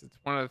yes. It's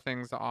one of the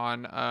things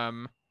on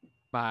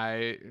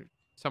my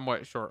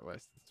somewhat short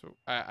list. So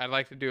I'd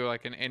like to do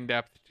like an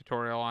in-depth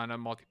tutorial on a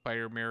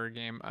multiplayer mirror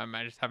game.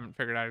 I just haven't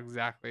figured out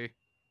exactly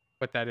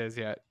what that is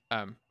yet.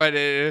 But it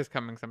is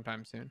coming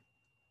sometime soon.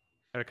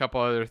 Got a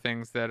couple other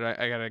things that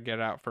I gotta get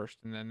out first,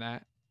 and then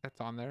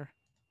that's on there.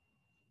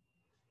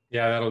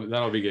 Yeah,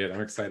 that'll be good.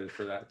 I'm excited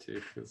for that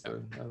too because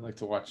I like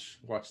to watch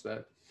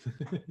that.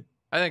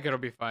 I think it'll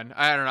be fun.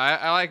 I don't know.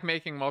 I like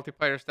making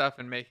multiplayer stuff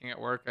and making it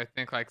work. I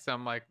think like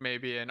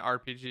maybe an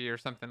RPG or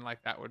something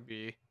like that would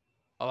be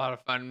a lot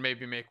of fun.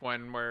 Maybe make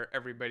one where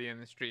everybody in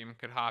the stream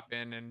could hop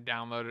in and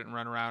download it and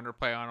run around, or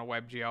play on a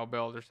WebGL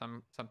build or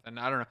something.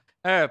 I don't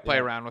know. Play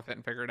around with it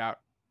and figure it out.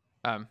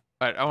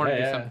 But I want to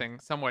do something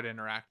somewhat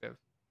interactive.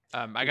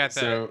 I got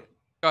so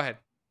go ahead.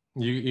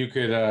 You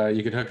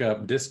could hook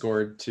up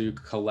Discord to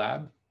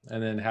collab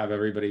and then have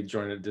everybody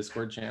join a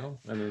Discord channel,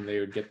 and then they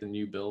would get the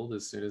new build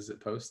as soon as it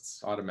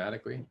posts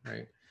automatically,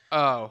 right?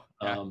 Oh,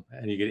 yeah.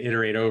 And you could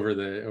iterate over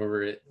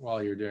it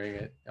while you're doing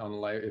it on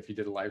live if you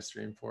did a live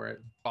stream for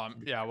it.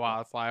 Yeah, while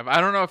it's live.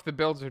 I don't know if the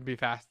builds would be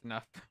fast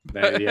enough.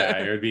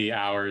 It would be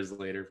hours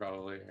later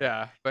probably. Right?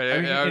 Yeah, but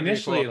I mean,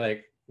 initially, cool.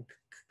 like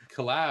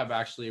collab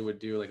actually would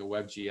do like a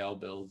WebGL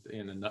build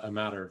in a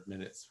matter of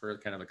minutes for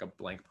kind of like a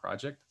blank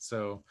project.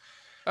 So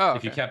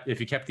if you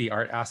kept the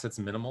art assets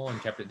minimal and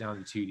kept it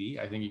down to 2D,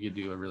 I think you could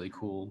do a really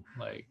cool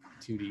like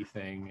 2D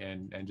thing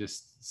and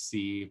just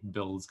see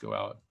builds go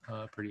out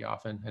pretty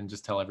often, and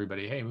just tell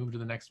everybody, hey, move to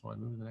the next one,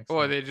 move to the next one.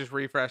 Well, they just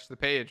refresh the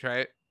page,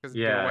 right? Because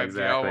the WebGL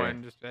exactly.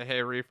 one, just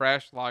hey,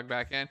 refresh, log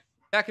back in.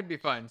 That could be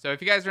fun. So if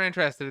you guys are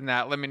interested in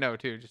that, let me know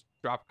too. Just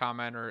drop a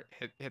comment or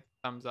hit the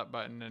thumbs up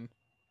button, and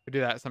we'll do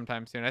that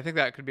sometime soon. I think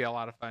that could be a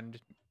lot of fun,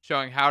 just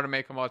showing how to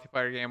make a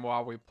multiplayer game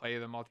while we play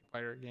the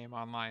multiplayer game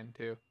online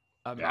too.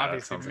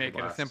 Obviously make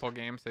it a simple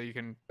game so you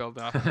can build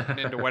up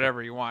into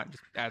whatever you want.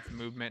 Just add some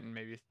movement and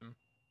maybe some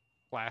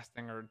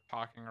blasting or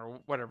talking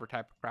or whatever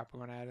type of crap we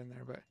want to add in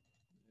there. But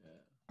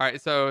all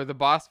right, so the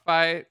boss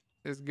fight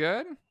is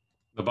good.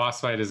 The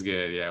boss fight is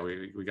good. Yeah,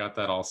 we got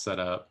that all set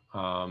up.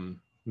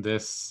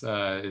 This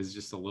is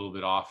just a little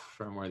bit off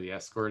from where the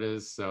escort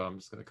is, so I'm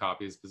just going to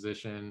copy his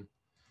position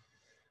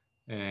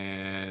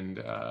and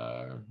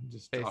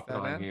just Paste drop it that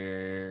on in.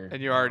 here.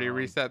 And you already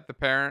reset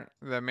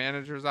the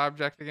manager's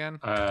object again?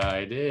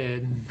 I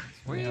did.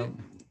 Sweet. Yep.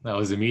 That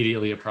was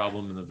immediately a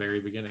problem in the very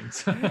beginning.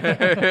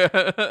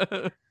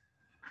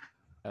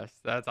 Yes,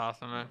 that's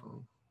awesome, man.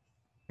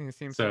 It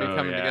seems So, to be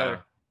coming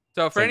together.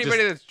 So for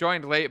anybody that's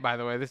joined late, by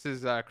the way, this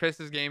is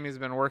Chris's game. He's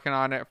been working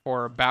on it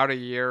for about a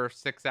year,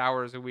 6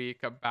 hours a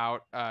week,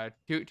 about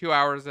 2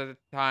 hours at a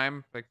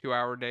time, like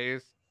 2-hour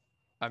days.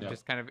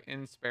 Just kind of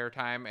in spare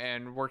time,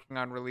 and working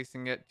on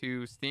releasing it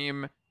to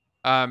Steam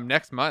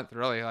next month,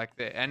 really, like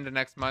the end of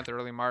next month,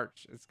 early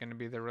March. It's going to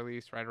be the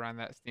release right around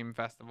that Steam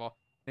festival.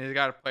 And he's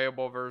got a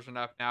playable version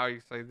up now. You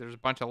see there's a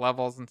bunch of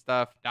levels and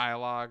stuff,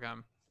 dialogue,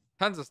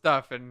 tons of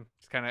stuff, and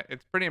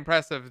it's pretty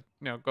impressive,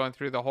 going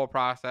through the whole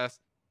process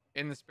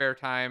in the spare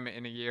time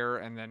in a year,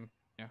 and then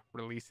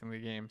releasing the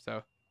game.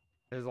 So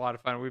there's a lot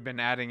of fun. We've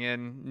been adding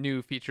in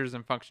new features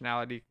and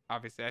functionality.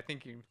 Obviously, I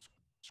think you can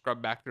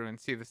scrub back through and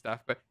see the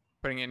stuff, but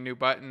putting in new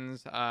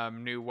buttons,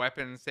 new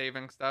weapon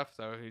saving stuff.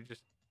 So you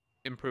just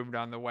improved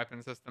on the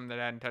weapon system that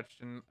I hadn't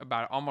touched in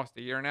about almost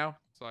a year now.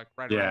 So like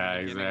right around the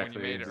Yeah, beginning when you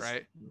exactly. made it, Just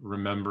right?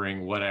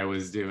 remembering what I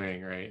was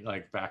doing, right?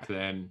 Like back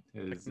then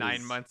Like is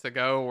 9 months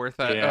ago worth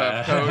of code.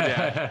 Yeah.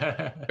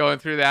 yeah. Going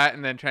through that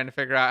and then trying to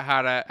figure out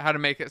how to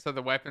make it so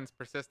the weapons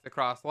persist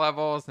across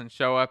levels and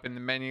show up in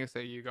the menu. So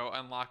you go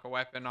unlock a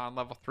weapon on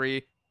level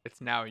 3, it's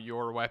now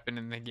your weapon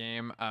in the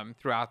game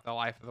throughout the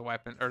life of the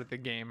weapon or the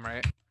game,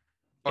 right?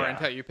 Or Yeah.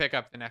 until you pick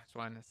up the next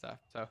one and stuff.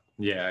 So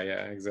Yeah,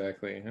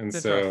 exactly. And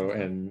it's so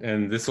interesting.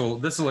 and this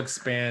will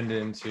expand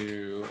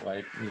into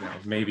like,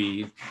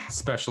 maybe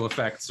special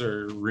effects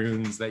or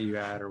runes that you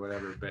add or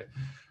whatever. But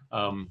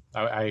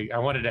I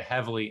wanted to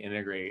heavily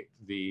integrate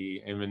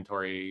the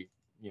inventory,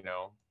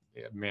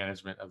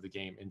 management of the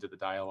game into the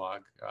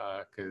dialogue,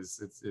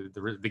 because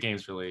the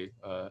game's really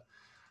a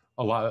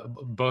lot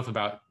both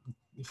about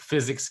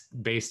physics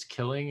based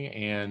killing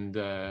and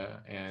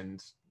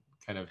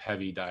kind of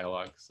heavy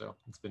dialogue. So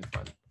it's been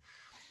fun.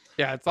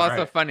 Yeah, it's All lots of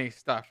right. funny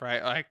stuff,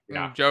 right? Like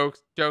Yeah.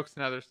 jokes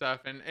and other stuff.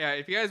 And yeah,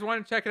 if you guys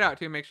want to check it out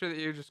too, make sure that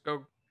you just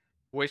go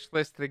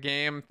wishlist the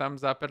game,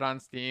 thumbs up it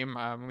on Steam,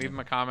 leave them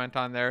a comment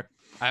on there.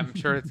 I'm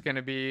sure it's going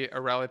to be a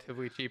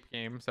relatively cheap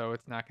game, so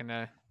it's not going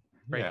to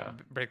Yeah.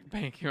 break the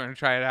bank. You want to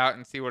try it out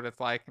and see what it's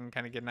like and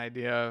kind of get an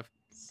idea of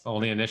It's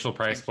only initial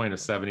price point of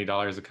potential.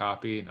 $70 a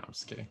copy. No, I'm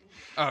just kidding.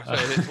 Oh, so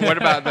what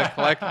about the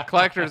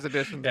collector's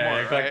edition's more, Yeah,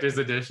 right? collector's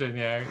edition.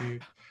 Yeah,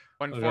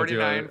 we'll go do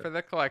 149 for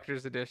the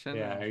collector's edition.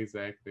 yeah, And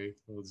exactly.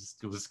 We'll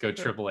just go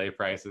AAA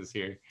prices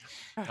here.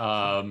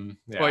 well,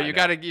 Yeah, no. you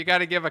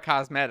gotta give a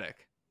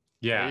cosmetic.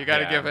 Yeah, You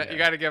gotta give it. You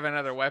gotta give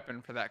another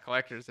weapon for that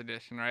collector's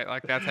edition, right?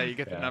 Like that's how you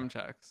get the yeah,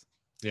 nunchucks.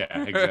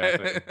 yeah,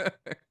 exactly.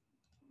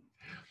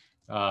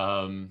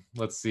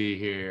 Let's see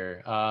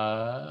here.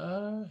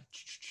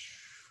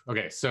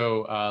 Okay,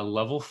 so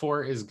level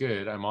 4 is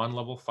good. I'm on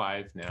level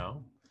 5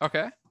 now.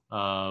 Okay.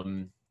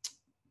 Um,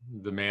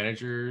 the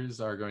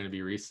managers are going to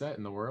be reset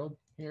in the world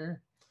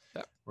here.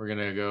 Yep. We're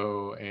gonna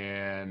go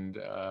and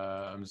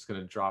I'm just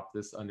gonna drop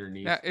this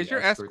underneath. Now, is the your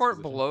escort's escort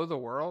position. below the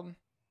world?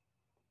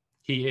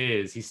 He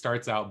is. He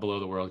starts out below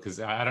the world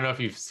because I don't know if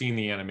you've seen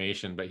the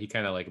animation, but he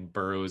kind of like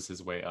burrows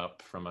his way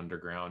up from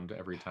underground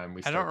every time we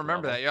I start don't the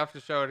remember level. that. You have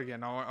to show it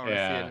again. I want to see it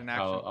Yeah, in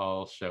action.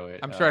 I'll show it.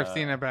 I'm sure I've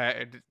seen it, but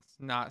it's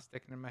not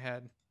sticking in my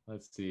head.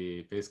 Let's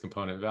see. Base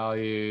component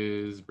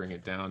values. Bring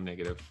it down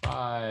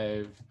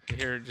 -5.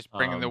 Here, just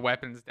bringing the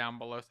weapons down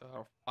below so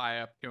they'll fly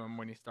up to him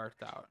when he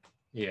starts out.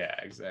 Yeah,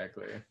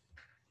 exactly.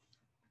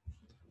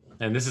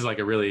 And this is like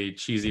a really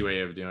cheesy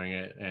way of doing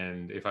it.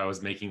 And if I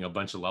was making a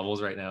bunch of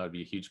levels right now, it'd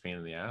be a huge pain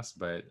in the ass.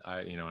 But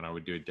and I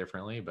would do it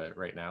differently. But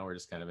right now, we're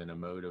just kind of in a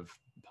mode of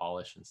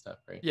polish and stuff,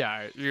 right?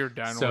 Yeah, you're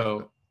done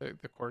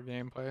with the core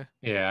gameplay.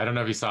 Yeah, I don't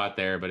know if you saw it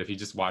there, but if you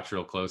just watch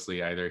real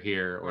closely, either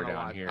here or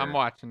down here, I'm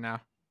watching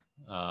now.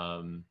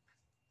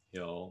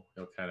 He'll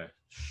kind of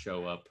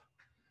show up.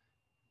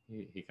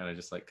 He kind of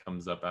just like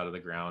comes up out of the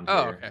ground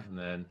Oh, here, okay. and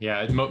then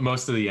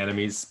most of the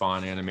enemies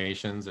spawn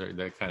animations or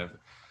they kind of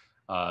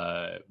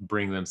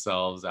bring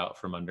themselves out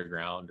from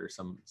underground or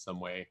some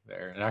way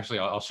there. And actually,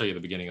 I'll show you the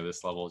beginning of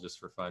this level just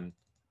for fun.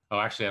 Oh,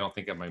 actually, I don't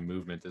think my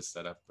movement is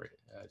set up right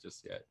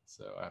just yet,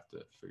 so I have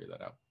to figure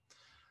that out.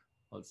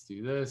 Let's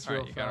do this. All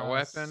right, you got a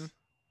weapon.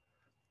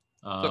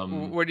 So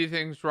what do you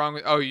think is wrong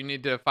with? Oh, you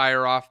need to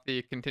fire off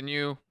the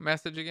continue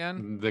message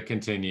again. The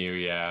continue,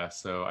 yeah.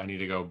 So I need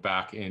to go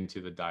back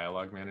into the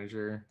dialogue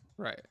manager,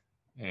 right,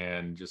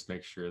 and just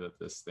make sure that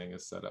this thing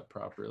is set up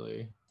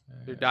properly.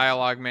 Your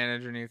dialogue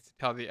manager needs to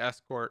tell the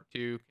escort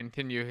to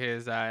continue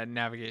his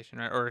navigation,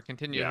 right? Or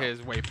continue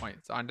his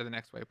waypoints onto the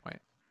next waypoint.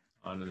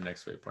 Onto the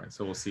next waypoint.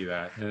 So we'll see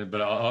that.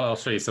 But I'll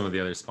show you some of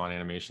the other spawn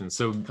animations.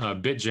 So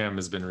BitGem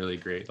has been really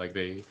great. Like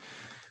they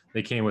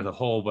came with a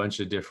whole bunch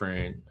of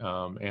different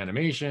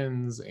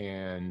animations,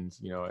 and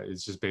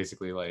it's just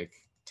basically like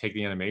take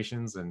the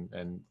animations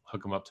and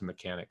hook them up to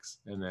mechanics,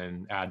 and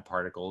then add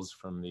particles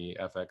from the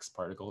FX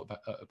particle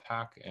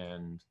pack,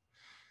 and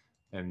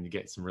you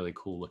get some really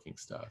cool looking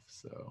stuff.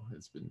 So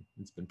it's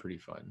been pretty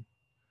fun.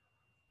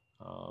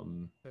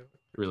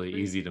 Really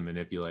easy to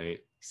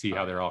manipulate. See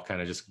how they're all kind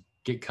of just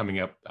coming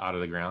up out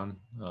of the ground.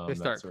 They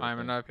start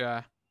climbing up,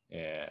 yeah.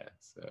 Yeah,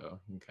 so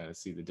you can kind of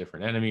see the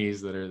different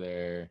enemies that are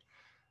there.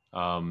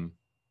 I'll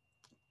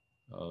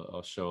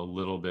show a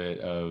little bit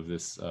of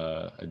this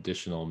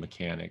additional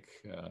mechanic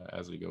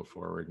as we go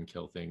forward and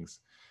kill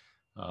things.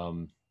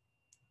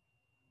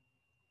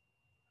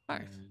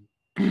 Nice.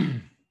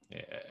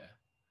 Yeah.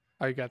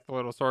 Oh, you got the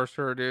little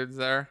sorcerer dudes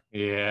there.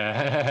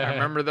 Yeah. I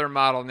remember their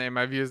model name.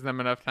 I've used them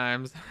enough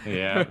times.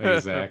 Yeah,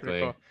 exactly.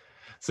 Cool.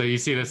 So you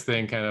see this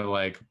thing kind of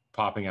like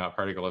popping out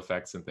particle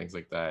effects and things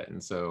like that.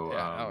 And so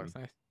yeah, that looks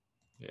nice.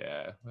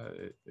 Yeah,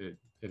 it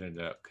ended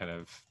up kind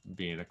of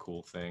being a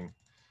cool thing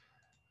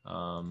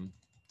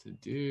to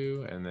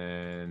do. And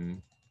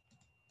then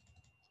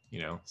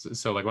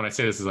so like when I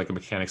say this is like a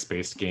mechanics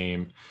based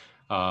game,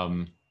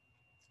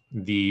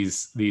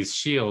 these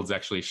shields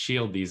actually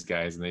shield these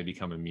guys and they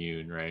become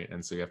immune, right?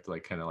 And so you have to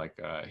like kind of like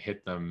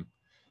hit them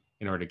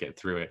in order to get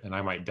through it. And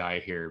I might die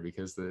here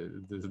because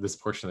this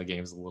portion of the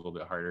game is a little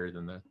bit harder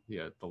than the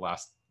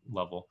last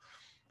level.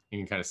 You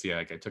can kind of see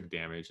like I took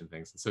damage and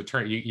things. So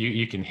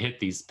you can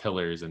hit these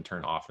pillars and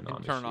turn off and And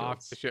on the turn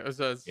off the shields. shield.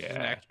 So it's just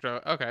an Yeah,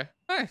 extra. Okay,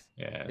 nice.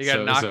 yeah. You got to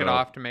So knock it so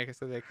off to make it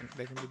so they can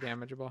be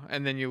damageable,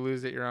 and then you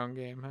lose at your own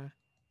game, huh?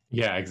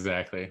 yeah,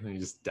 exactly. And you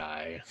just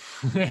die.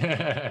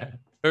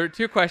 There were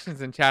two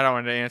questions in chat I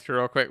wanted to answer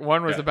real quick.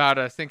 One was Yeah. about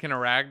syncing a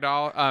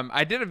ragdoll.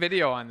 I did a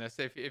video on this.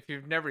 If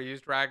you've never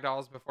used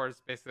ragdolls before,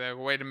 it's basically a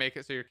way to make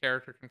it so your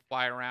character can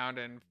fly around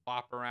and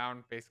flop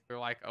around, basically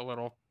like a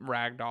little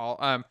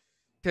ragdoll.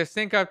 To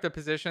sync up the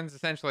positions,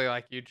 essentially,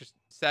 like you just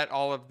set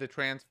all of the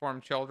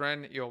transformed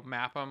children. You'll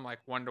map them like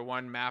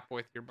one-to-one map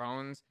with your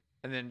bones,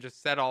 and then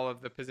just set all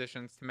of the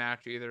positions to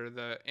match either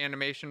the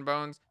animation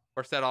bones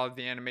or set all of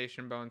the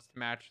animation bones to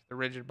match the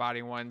rigid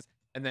body ones,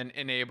 and then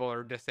enable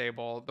or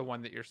disable the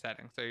one that you're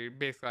setting. So you're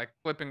basically like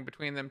flipping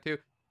between the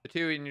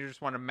two, and you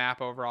just want to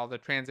map over all the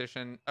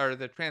transition or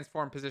the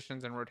transform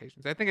positions and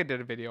rotations. I think I did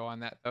a video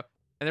on that though.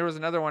 And there was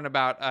another one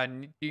about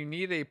do you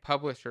need a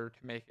publisher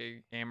to make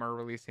a game or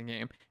release a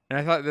game? And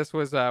I thought this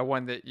was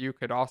one that you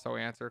could also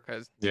answer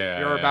because you're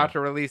Yeah. about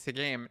to release a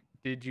game.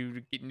 Did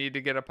you need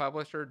to get a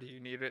publisher? Do you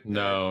need it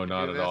No, to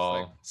not do at this? Like,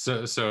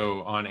 all.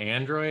 So on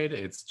Android,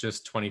 it's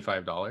just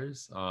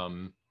 $25.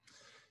 On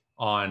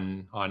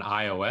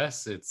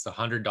iOS, it's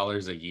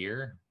 $100 a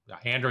year.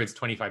 Android's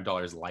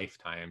 $25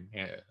 lifetime.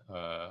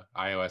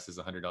 iOS is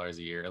 $100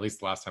 a year. At least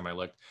the last time I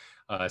looked.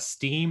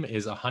 Steam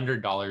is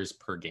 $100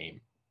 per game.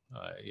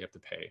 You have to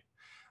pay.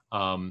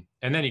 And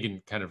then you can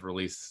kind of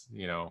release,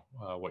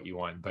 what you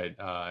want. But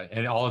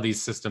and all of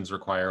these systems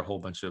require a whole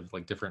bunch of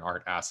like different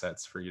art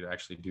assets for you to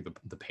actually do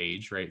the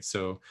page, right?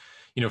 So,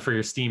 for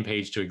your Steam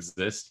page to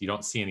exist, you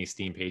don't see any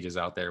Steam pages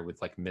out there with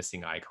like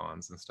missing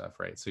icons and stuff,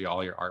 right? So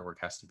all your artwork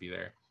has to be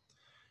there.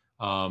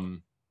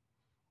 Um,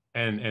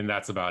 and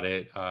that's about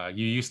it.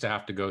 You used to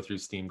have to go through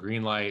Steam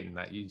Greenlight, and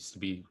that used to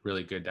be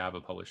really good to have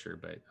a publisher.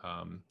 But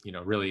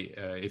really,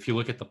 if you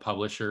look at the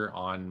publisher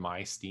on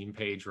my Steam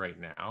page right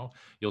now,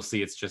 you'll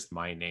see it's just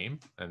my name,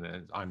 and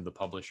then I'm the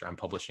publisher. I'm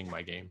publishing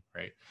my game,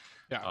 right?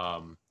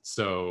 yeah.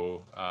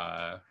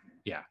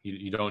 Yeah,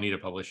 you don't need a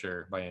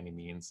publisher by any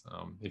means.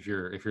 If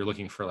you're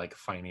looking for like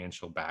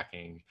financial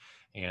backing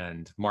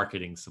and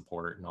marketing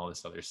support and all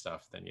this other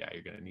stuff, then yeah,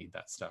 you're gonna need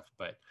that stuff.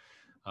 But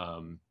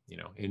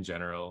in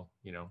general,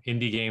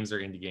 indie games are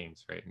indie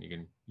games, right? And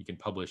you can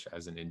publish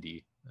as an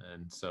indie,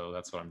 and so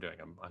that's what I'm doing.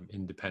 I'm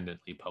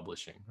independently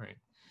publishing, right?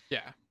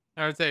 Yeah.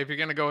 I would say if you're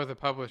gonna go with a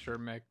publisher,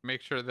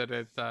 make sure that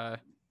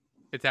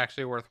it's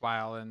actually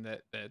worthwhile and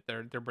that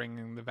they're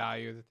bringing the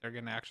value, that they're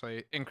gonna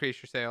actually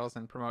increase your sales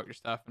and promote your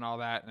stuff and all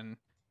that. And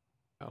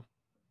oh,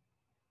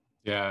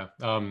 Yeah.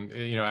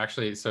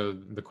 Actually, so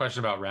the question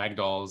about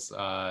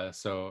ragdolls.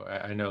 So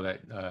I know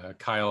that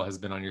Kyle has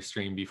been on your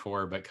stream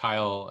before, but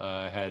Kyle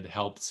had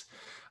helped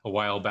a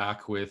while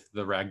back with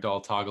the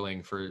ragdoll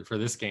toggling for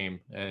this game,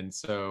 and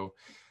so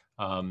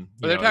but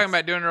they're talking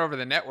about doing it over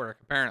the network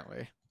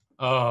apparently.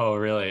 Oh,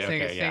 really?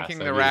 Okay, yeah. Syncing So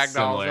the it'd be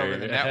ragdolls over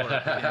the network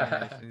with the similar.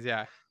 animations,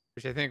 yeah,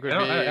 which I think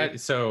would be.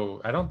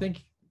 So I don't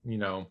think,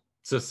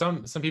 so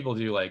some people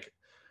do like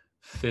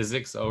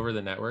physics over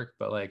the network,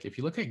 but like if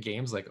you look at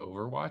games like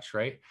Overwatch,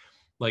 right?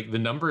 Like the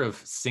number of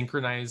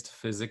synchronized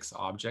physics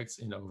objects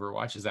in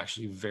Overwatch is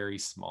actually very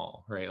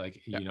small, right?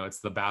 Like, Yeah. it's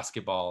the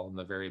basketball in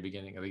the very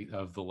beginning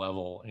of the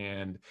level,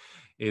 and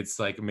it's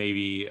like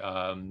maybe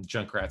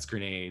Junkrat's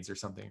grenades or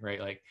something, right?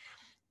 Like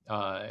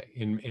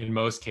in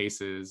most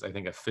cases, I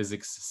think a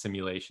physics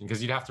simulation,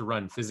 because you'd have to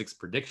run physics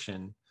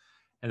prediction,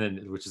 and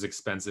then which is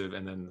expensive,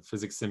 and then the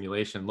physics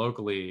simulation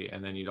locally,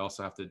 and then you'd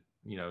also have to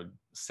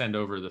send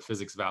over the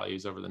physics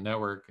values over the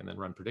network and then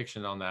run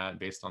prediction on that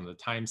based on the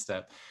time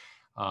step.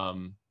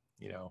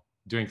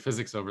 Doing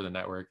physics over the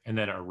network and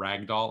then a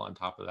ragdoll on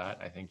top of that,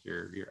 I think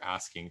you're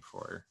asking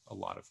for a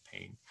lot of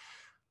pain.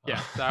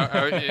 Yeah, so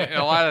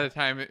a lot of the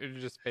time it would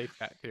just fake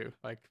that too,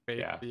 like fake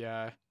Yeah.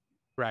 the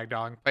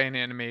ragdolling, play an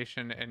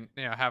animation, and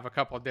have a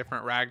couple of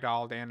different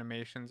ragdolled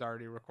animations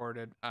already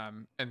recorded,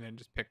 and then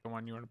just pick the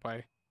one you want to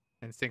play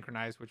and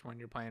synchronize which one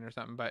you're playing or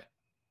something. But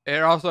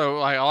it also,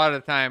 like, a lot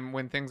of the time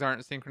when things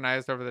aren't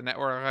synchronized over the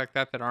network like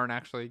that aren't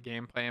actually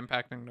gameplay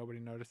impacting, nobody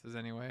notices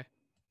anyway.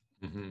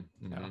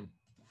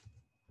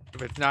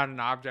 If it's not an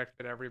object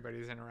that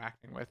everybody's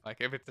interacting with, like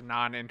if it's a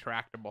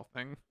non-interactable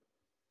thing.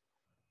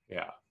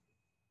 Yeah.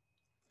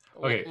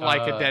 Okay.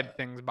 Like a dead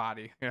thing's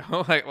body,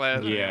 like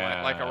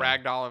Yeah. like a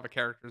ragdoll of a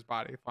character's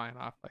body flying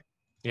off, like.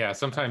 Yeah,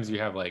 sometimes you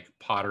have like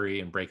pottery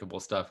and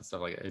breakable stuff and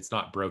stuff like that. It's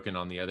not broken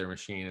on the other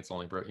machine. It's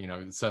only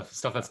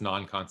stuff that's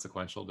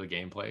non-consequential to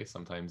gameplay.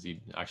 Sometimes you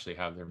actually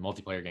have their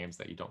multiplayer games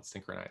that you don't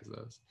synchronize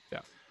those. Yeah.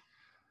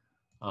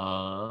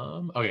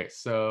 Okay,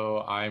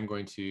 so I'm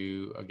going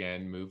to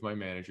again move my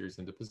managers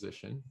into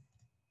position.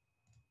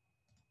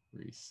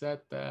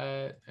 Reset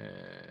that,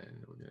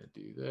 and we're gonna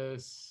do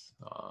this.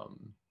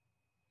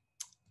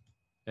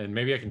 And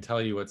maybe I can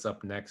tell you what's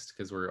up next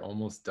because we're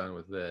almost done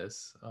with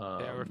this.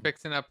 Yeah, we're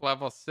fixing up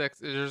level 6.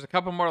 There's a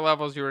couple more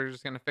levels you were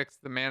just gonna fix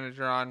the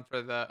manager on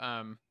for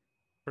the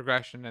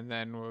progression, and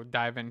then we'll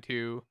dive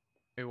into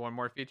maybe one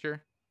more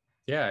feature.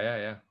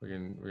 Yeah.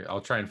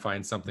 I'll try and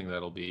find something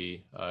that'll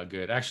be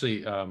good.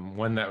 Actually,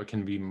 one that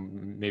can be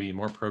maybe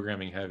more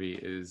programming heavy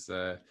is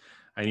I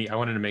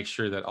wanted to make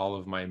sure that all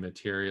of my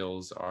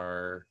materials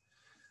are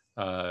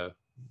uh,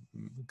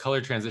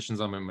 color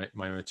transitions on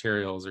my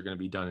materials are going to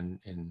be done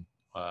in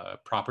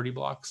property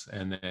blocks,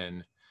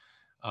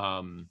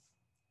 um,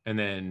 and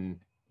then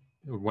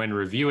when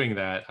reviewing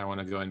that, I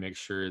want to go and make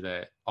sure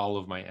that all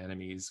of my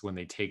enemies, when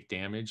they take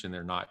damage and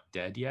they're not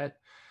dead yet,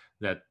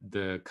 that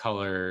the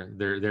color,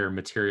 their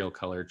material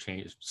color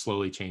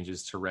slowly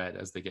changes to red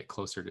as they get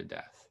closer to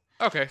death.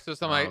 Okay, so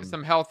some like Um,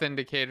 some health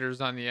indicators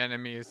on the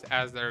enemies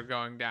as they're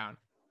going down.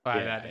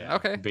 By that in. yeah,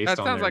 Okay, based that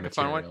on sounds their like a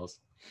fun one. materials.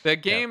 The Yeah,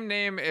 game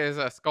name is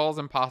Skull's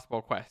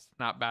Impossible Quest,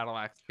 not Battle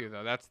Axe 2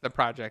 though. That's the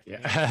project name.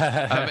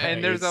 yeah.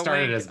 And there's It a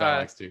started link. as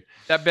Battle Axe 2.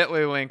 That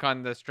Bitly link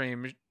on the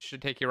stream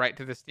should take you right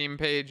to the Steam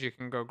page. You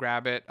can go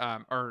grab it,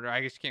 or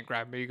I guess you can't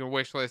grab it, but you can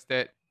wishlist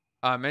it,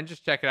 and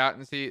just check it out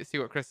and see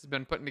what Chris has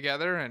been putting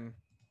together, and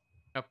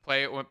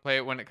play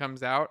it when it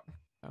comes out.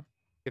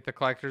 Get the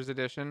collector's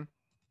edition.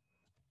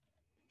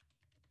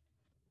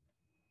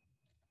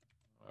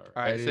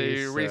 All right, so Alrighty,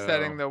 you're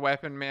resetting so the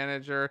weapon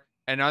manager,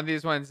 and on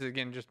these ones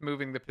again, just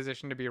moving the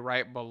position to be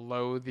right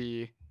below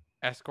the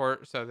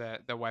escort, so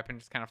that the weapon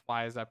just kind of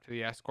flies up to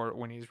the escort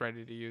when he's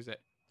ready to use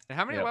it. And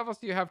how many yep. levels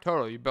do you have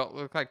total? You built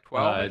look like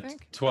 12, I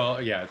think.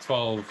 12, yeah,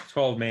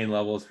 12 main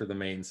levels for the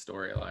main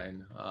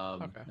storyline.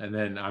 Okay. And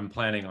then I'm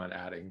planning on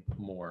adding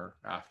more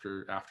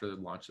after the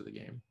launch of the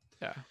game.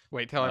 Yeah.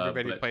 Wait till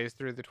everybody But plays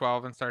through the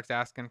 12 and starts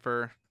asking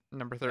for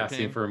number asking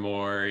 13. for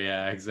more,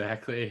 yeah,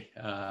 exactly.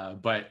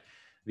 But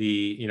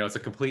it's a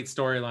complete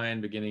storyline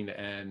beginning to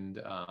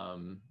end,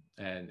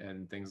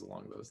 and things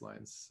along those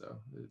lines. So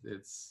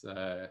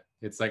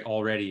it's like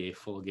already a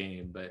full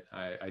game, but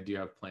I do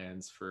have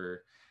plans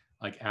for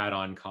like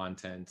add-on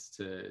content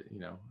to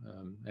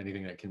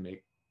anything that can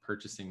make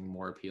purchasing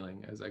more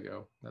appealing as I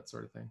go, that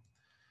sort of thing.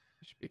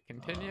 Should be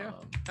continue.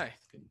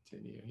 Nice.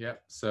 Continue.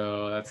 Yep.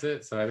 So that's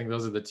it. So I think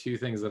those are the two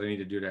things that I need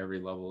to do to every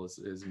level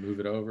is move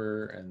it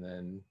over and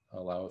then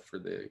allow for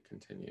the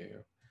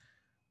continue.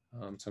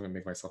 So I'm gonna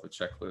make myself a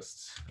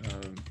checklist.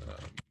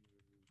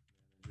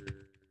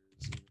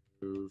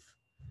 Move.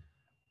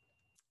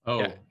 Oh,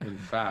 yeah. In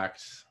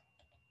fact,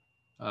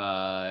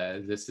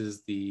 this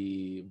is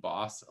the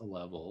boss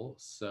level.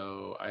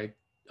 So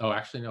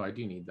actually no, I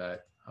do need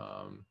that.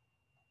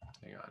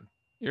 Hang on.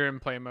 You're in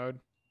play mode.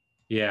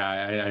 Yeah,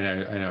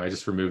 I know. I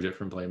just removed it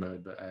from play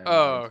mode, but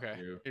okay.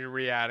 You're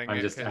re-adding it.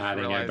 I'm just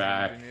adding it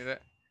back. You need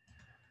it.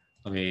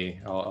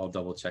 I'll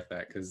double check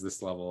that because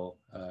this level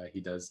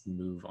he does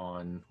move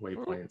on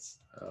waypoints.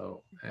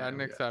 Oh, not an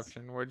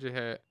exception. What'd you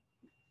hit?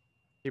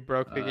 He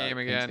broke the game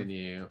again.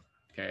 Continue.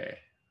 Okay,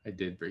 I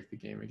did break the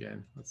game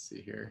again. Let's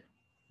see here.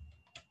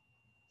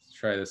 Let's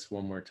try this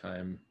one more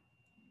time.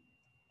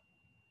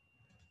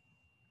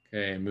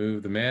 Okay,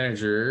 move the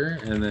manager,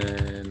 and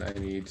then I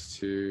need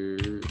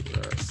to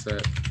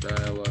set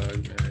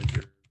dialog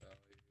manager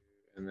value,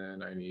 and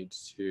then I need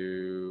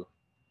to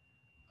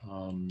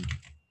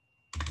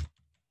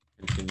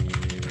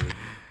continue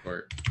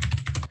short.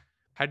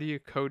 How do you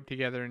code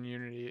together in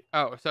Unity?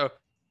 Oh, so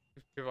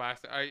people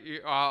ask.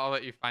 I'll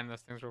let you find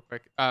those things real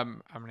quick.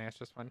 I'm gonna answer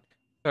this one.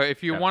 So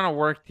if you want to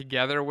work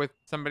together with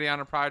somebody on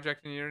a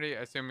project in Unity,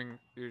 assuming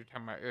you're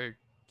talking about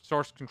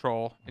source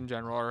control in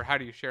general, or how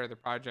do you share the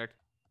project?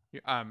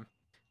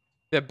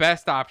 The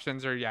best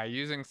options are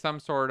using some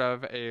sort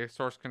of a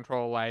source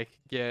control like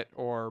Git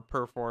or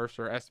Perforce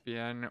or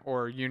SVN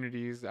or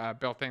Unity's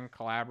built-in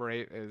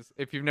Collaborate. Is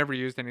if you've never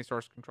used any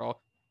source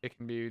control, it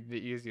can be the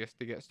easiest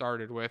to get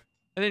started with.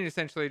 And then you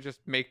essentially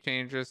just make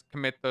changes,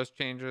 commit those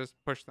changes,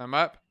 push them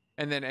up,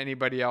 and then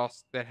anybody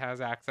else that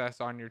has access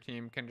on your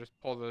team can just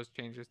pull those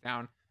changes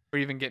down, or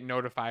even get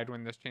notified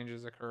when those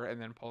changes occur and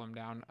then pull them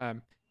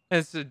down.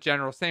 It's a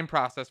general same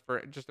process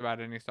for just about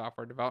any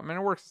software development.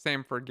 It works the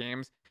same for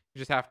games. You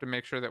just have to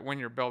make sure that when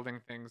you're building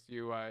things,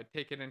 you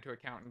take it into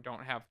account and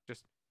don't have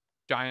just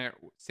giant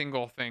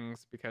single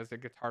things, because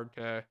it gets hard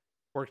to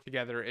work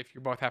together if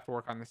you both have to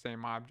work on the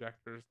same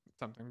object or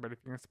something. But if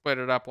you can split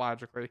it up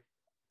logically,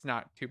 it's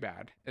not too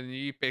bad. And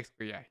you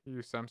basically,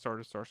 use some sort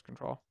of source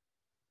control.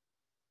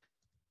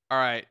 All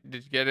right,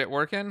 did you get it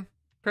working,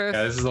 Chris?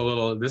 Yeah, this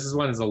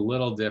one is a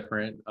little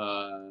different,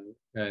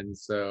 and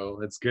so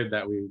it's good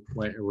that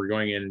we're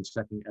going in and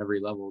checking every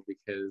level,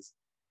 because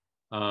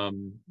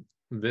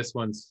this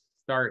one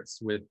starts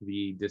with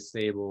the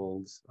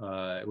disabled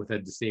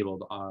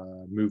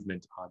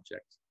movement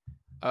object.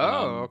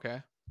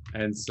 Okay.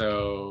 And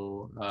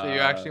so you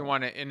actually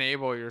want to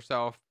enable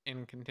yourself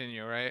in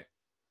continue, right?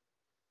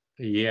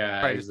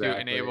 Yeah, right, exactly.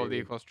 Just do enabled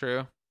equals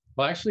true.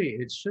 Well, actually,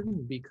 it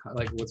shouldn't be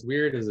like, what's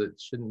weird is it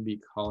shouldn't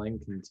be calling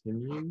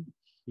continue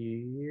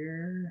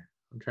here.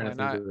 I'm trying to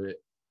think of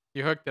it.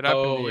 You hooked it up.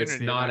 Oh, it's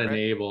not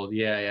enabled. Right?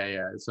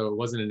 Yeah. So it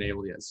wasn't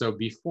enabled yet. So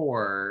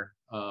before,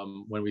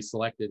 when we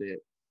selected it,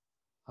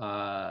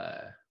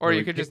 or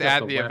you could just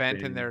add the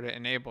event in there to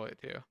enable it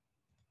too.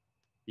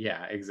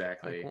 Yeah,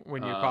 exactly. Like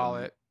when you call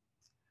it.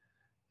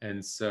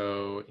 And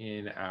so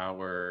in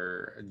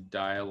our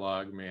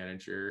dialog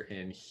manager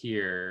in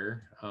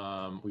here,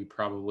 we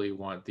probably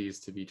want these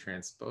to be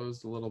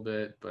transposed a little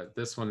bit, but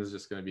this one is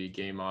just going to be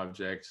game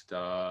object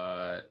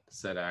dot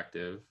set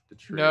active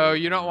to No, true.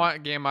 you don't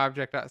want game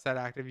object set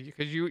active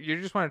because you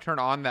just want to turn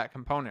on that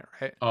component,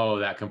 right? Oh,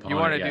 that You want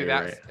component. to Yeah, do you're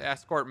that right.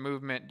 escort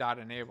movement dot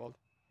enabled.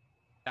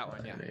 That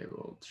one, yeah.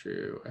 Enabled,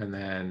 true. And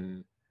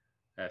then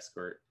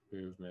escort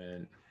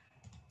movement.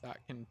 Dot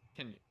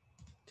continue.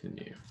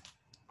 Continue.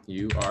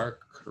 You are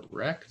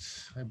correct,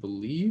 I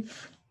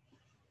believe.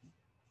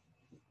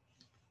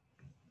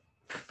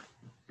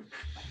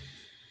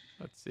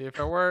 Let's see if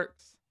it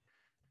works.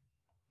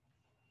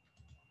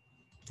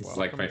 It's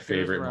like my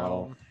favorite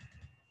model.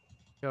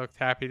 He looks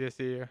happy to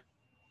see you.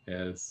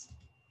 Yes.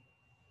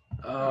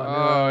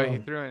 Oh, no. He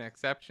threw an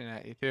exception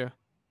at you too.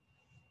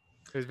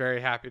 He was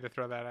very happy to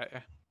throw that at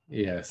you.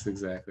 Yes,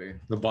 exactly.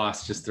 The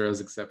boss just throws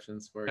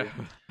exceptions for you.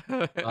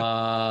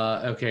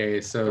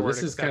 Okay, so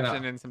this is kind of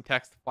and some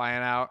text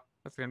flying out.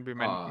 That's gonna be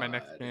my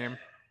next game.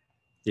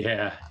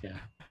 Yeah, yeah.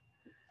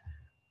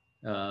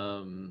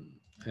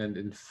 And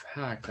in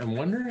fact, I'm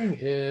wondering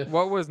if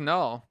what was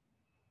null.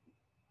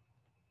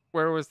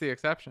 Where was the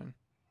exception?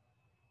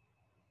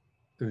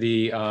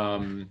 The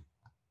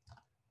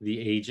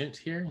agent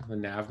here, the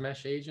nav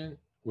mesh agent,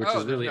 which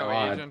is really no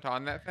odd. Agent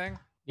on that thing.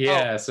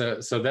 Yeah, so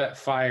that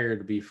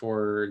fired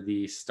before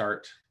the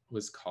start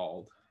was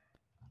called.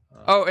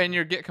 And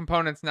your get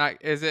components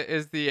not is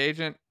the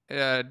agent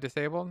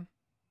disabled?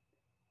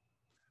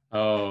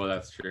 Oh,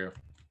 that's true.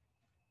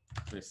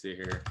 Let me see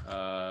here.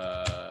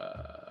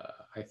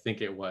 I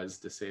think it was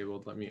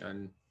disabled. Let me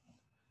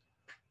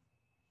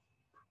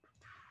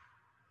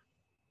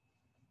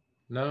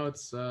No,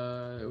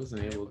 it was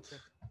enabled.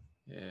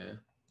 Yeah.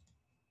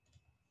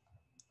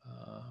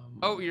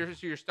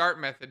 Your start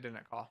method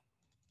didn't call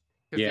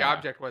because the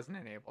object wasn't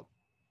enabled.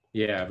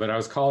 Yeah, but I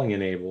was calling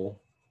enable.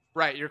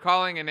 Right, you're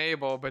calling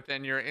enable, but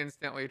then you're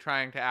instantly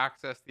trying to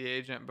access the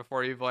agent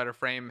before you've let a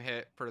frame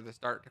hit for the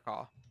start to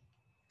call.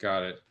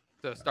 Got it.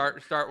 So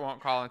start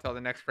won't call until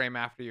the next frame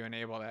after you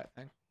enable that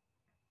thing.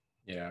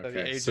 Yeah. So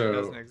okay. the agent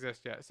doesn't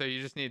exist yet. So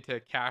you just need to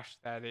cache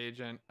that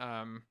agent.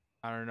 I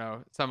don't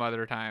know, some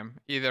other time,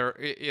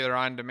 either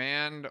on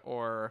demand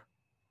or.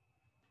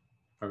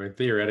 I mean,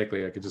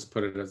 theoretically, I could just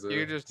put it as a.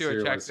 You could just do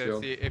a check to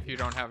see if you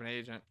don't have an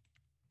agent,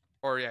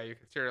 or yeah, you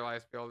could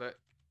serialize field it,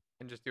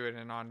 and just do it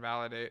in on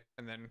validate,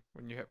 and then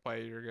when you hit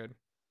play, you're good.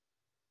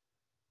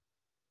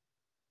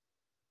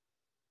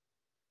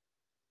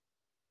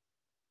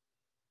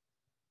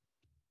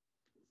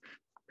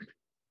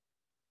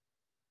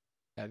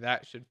 Yeah,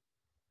 that should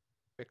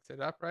fix it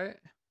up, right?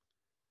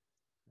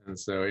 And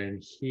so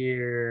in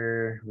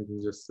here, we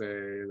can just say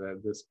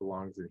that this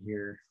belongs in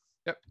here.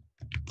 Yep.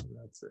 And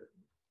that's it.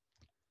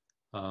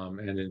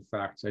 And in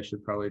fact, I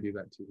should probably do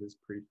that to his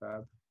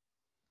prefab.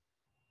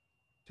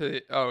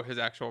 His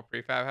actual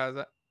prefab has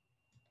it?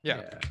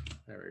 Yeah.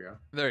 There we go.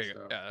 There you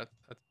go. Yeah,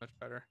 that's much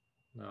better.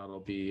 Now it'll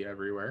be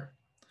everywhere.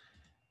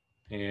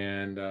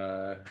 And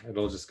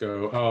it'll just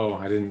go,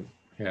 I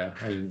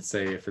didn't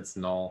say if it's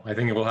null. I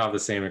think it will have the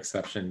same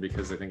exception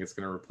because I think it's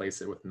going to replace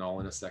it with null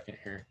in a second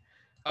here.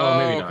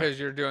 Maybe not. Because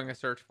you're doing a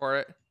search for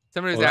it.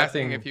 Somebody was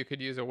asking if you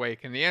could use awake,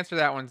 and the answer to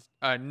that one's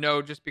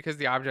no, just because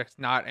the object's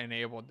not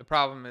enabled. The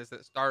problem is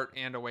that start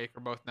and awake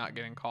are both not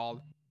getting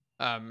called.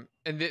 And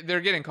they're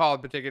getting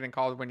called, but they're getting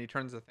called when he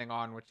turns the thing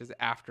on, which is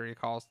after he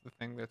calls the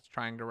thing that's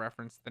trying to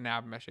reference the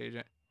nav mesh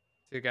agent.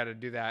 So you got to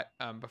do that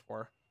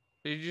before.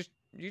 So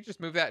you just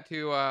move that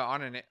to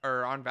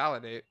on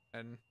validate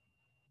and.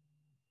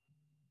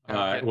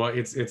 Well,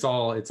 it's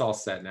all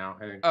set now.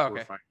 I think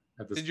we're fine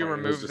at this point. Did you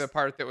remove the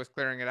part that was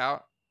clearing it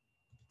out?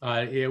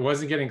 It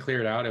wasn't getting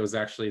cleared out. It was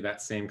actually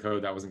that same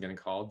code that wasn't getting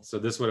called. So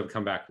this would have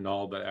come back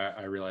null, but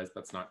I realized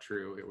that's not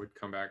true. It would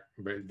come back,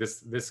 but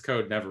this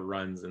code never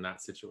runs in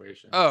that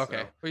situation. Oh,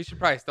 okay. So, well, you should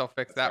probably still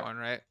fix that one,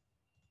 right?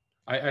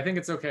 I think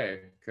it's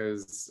okay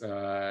because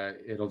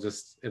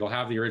it'll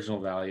have the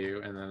original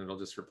value and then it'll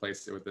just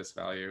replace it with this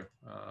value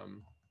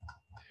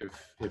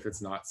if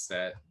it's not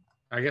set.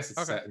 I guess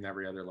it's set in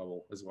every other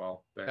level as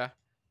well. But yeah.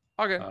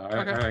 Okay.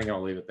 I think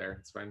I'll leave it there.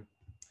 It's fine.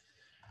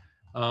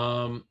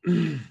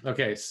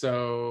 Okay,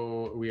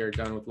 so we are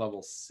done with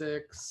level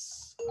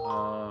 6.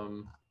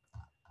 And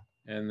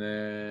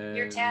then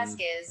your task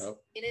is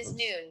it is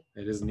noon.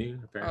 It is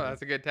noon, apparently. Oh,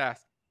 that's a good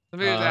task.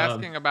 Somebody was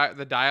asking about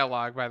the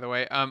dialogue, by the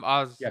way.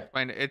 I'll just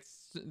explain it.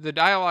 It's the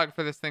dialogue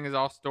for this thing is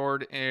all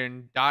stored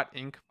in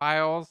 .inc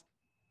files,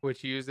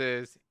 which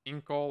uses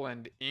Inkle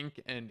and Ink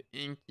and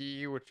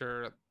Inky, which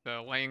are the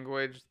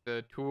language,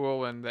 the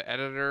tool, and the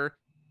editor.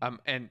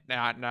 And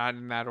not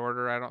in that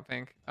order, I don't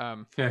think.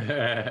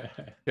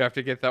 You have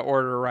to get the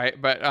order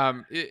right. But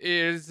it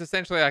is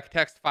essentially like a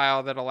text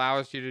file that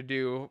allows you to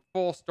do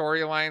full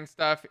storyline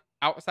stuff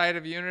outside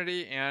of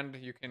Unity, and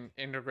you can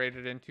integrate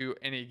it into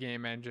any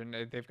game engine.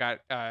 They've got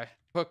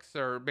hooks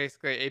or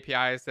basically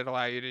APIs that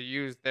allow you to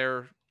use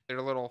their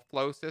little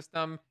flow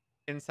system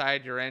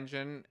inside your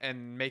engine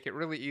and make it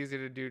really easy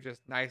to do just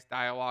nice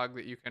dialogue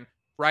that you can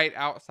right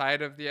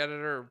outside of the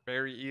editor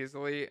very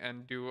easily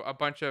and do a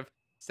bunch of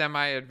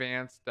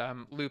semi-advanced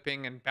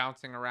looping and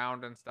bouncing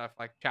around and stuff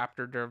like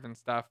chapter-driven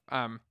stuff.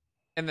 And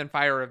then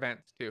fire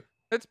events too.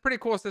 It's a pretty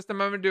cool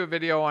system. I'm gonna do a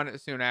video on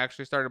it soon. I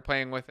actually started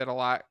playing with it a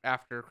lot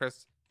after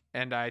Chris,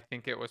 and I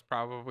think it was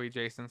probably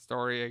Jason's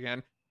story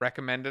again,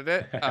 recommended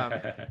it.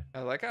 I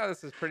was like, oh,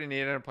 this is pretty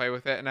neat, and play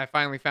with it. And I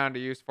finally found a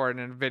use for it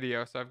in a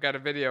video. So I've got a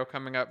video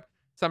coming up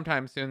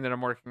sometime soon that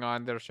I'm working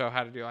on that'll show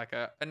how to do like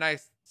a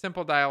nice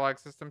simple dialogue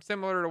system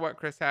similar to what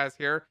Chris has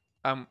here.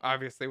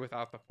 Obviously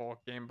without the full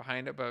game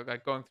behind it, but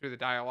like going through the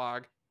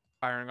dialogue,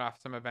 firing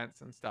off some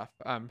events and stuff.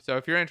 So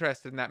if you're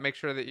interested in that, make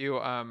sure that you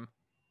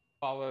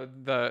follow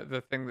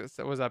the thing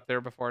that was up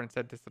there before and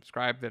said to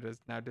subscribe that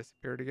has now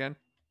disappeared again.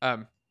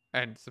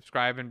 And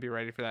subscribe and be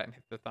ready for that and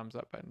hit the thumbs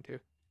up button too.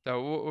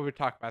 So we'll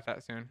talk about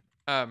that soon.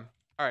 All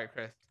right,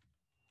 Chris.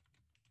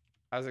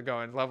 How's it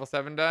going? Level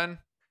 7 done?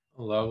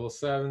 Level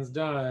 7's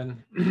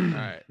done. All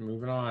right.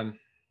 Moving on.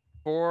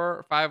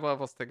 5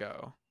 levels to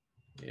go.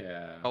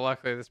 Yeah. But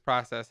luckily, this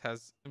process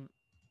has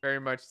very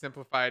much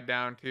simplified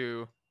down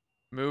to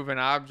move an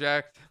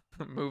object,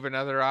 move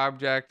another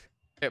object,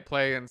 hit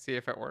play, and see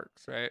if it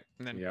works, right?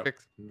 And then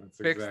fix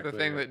the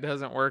thing that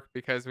doesn't work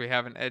because we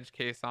have an edge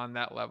case on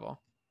that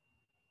level,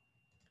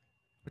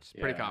 which is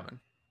pretty common.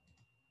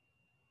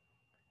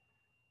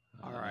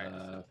 All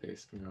right.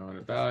 Base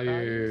component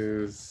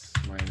values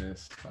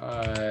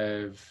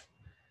 -5.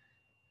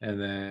 And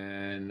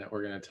then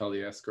we're going to tell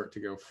the escort to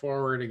go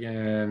forward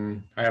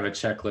again. I have a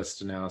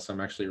checklist now, so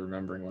I'm actually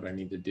remembering what I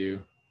need to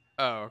do.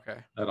 Oh, okay.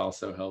 That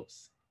also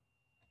helps.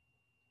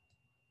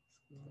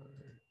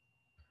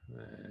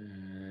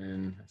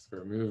 Then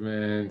escort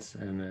movement,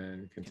 and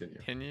then continue.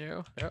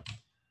 Continue, yep.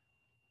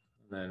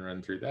 And then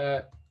run through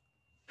that.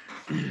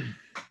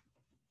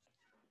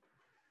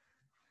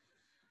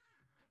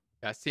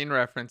 Yeah, scene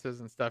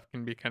references and stuff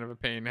can be kind of a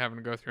pain, having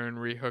to go through and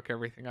rehook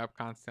everything up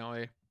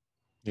constantly.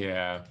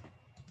 Yeah.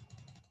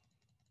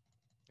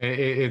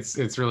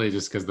 It's really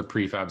just because the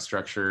prefab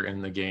structure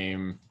in the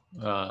game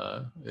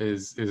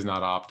is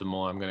not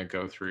optimal. I'm going to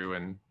go through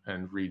and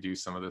redo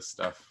some of this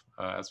stuff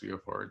as we go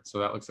forward. So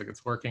that looks like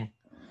it's working.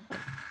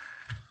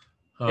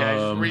 Yeah,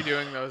 just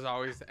redoing those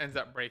always ends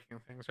up breaking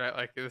things, right?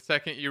 Like the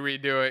second you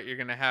redo it, you're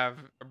going to have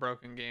a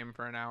broken game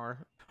for an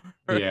hour.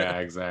 Yeah,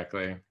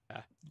 exactly.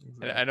 Yeah.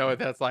 Exactly. I know what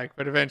that's like,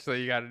 but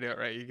eventually you got to do it,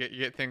 right? You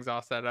get things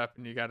all set up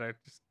and you got to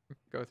just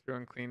go through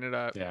and clean it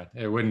up. Yeah,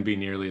 it wouldn't be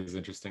nearly as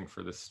interesting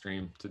for this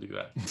stream to do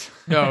that.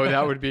 No,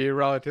 that would be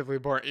relatively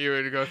boring. You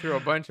would go through a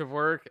bunch of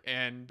work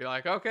and be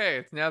like, okay,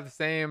 it's now the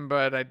same,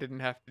 but I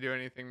didn't have to do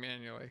anything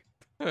manually.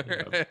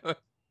 Yep.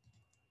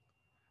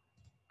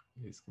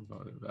 These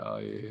component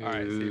values. All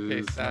right, so you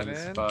paste that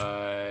in.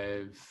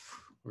 -5.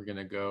 We're going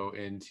to go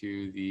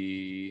into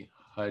the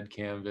HUD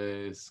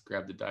canvas,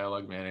 grab the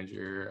dialog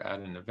manager, add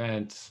an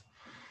event,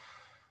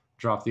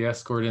 drop the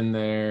escort in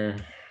there,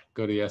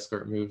 go to the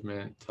escort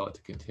movement, tell it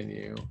to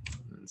continue,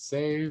 and then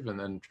save, and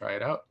then try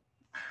it out.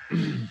 All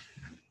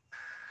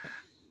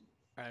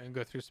right, and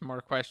go through some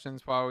more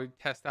questions while we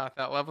test out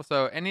that level.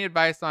 So any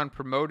advice on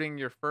promoting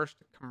your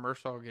first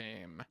commercial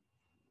game?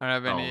 I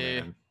don't have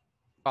any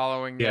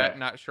following yet,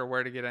 not sure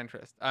where to get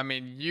interest. I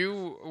mean,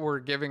 you were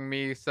giving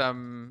me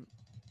some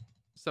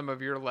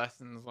of your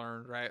lessons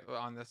learned, right,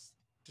 on this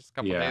just a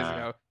couple days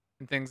ago,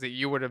 and things that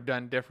you would have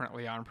done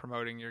differently on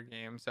promoting your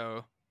game.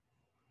 So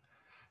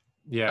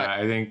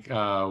I think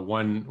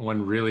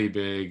one really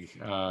big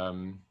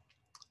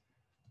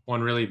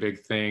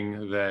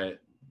thing that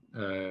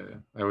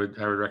I would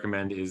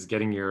recommend is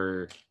getting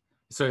your.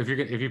 So if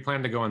you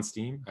plan to go on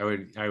Steam, I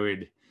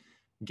would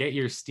get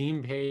your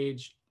Steam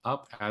page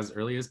up as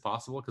early as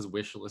possible, because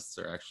wish lists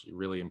are actually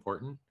really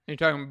important. You're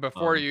talking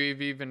before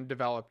you've even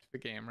developed the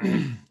game,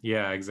 right?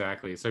 Yeah,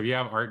 exactly. So if you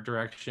have art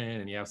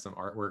direction and you have some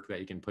artwork that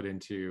you can put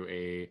into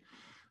a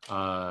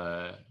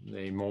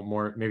maybe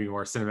more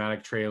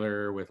cinematic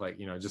trailer with, like,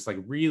 just like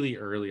really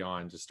early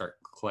on, just start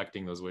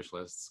collecting those wish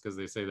lists, because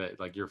they say that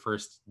like your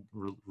first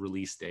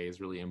release day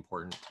is really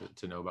important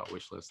to know about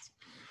wish lists.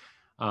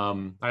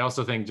 I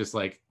also think just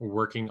like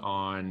working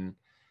on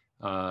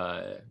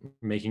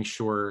making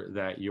sure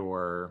that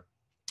your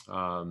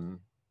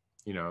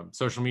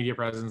social media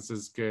presence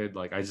is good.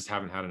 Like, I just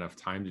haven't had enough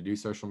time to do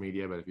social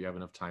media, but if you have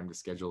enough time to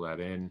schedule that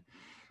in,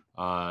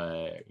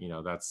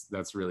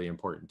 that's really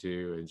important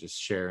too. And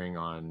just sharing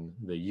on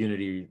the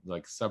Unity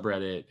like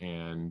subreddit,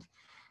 and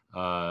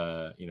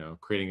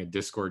creating a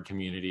Discord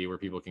community where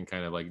people can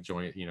kind of like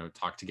join,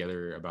 talk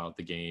together about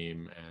the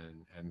game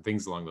and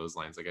things along those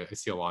lines. Like, I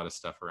see a lot of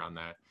stuff around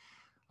that.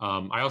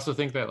 I also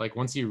think that like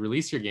once you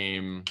release your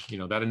game,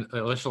 that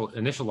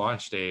initial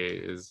launch day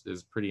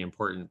is pretty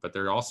important, but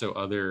there are also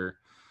other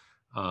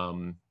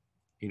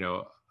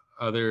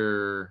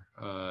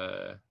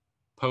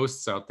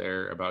posts out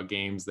there about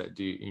games that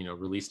do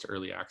release to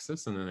early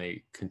access, and then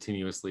they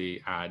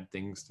continuously add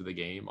things to the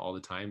game all the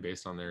time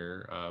based on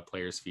their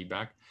players'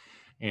 feedback,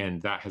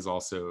 and that has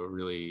also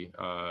really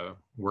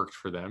worked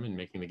for them in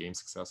making the game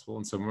successful.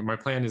 And so my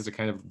plan is to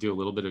kind of do a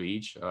little bit of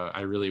each. I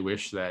really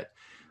wish that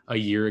a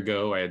year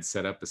ago I had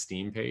set up a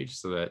Steam page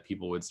so that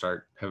people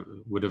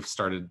would have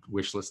started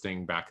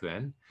wishlisting back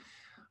then.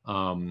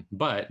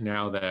 But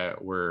now that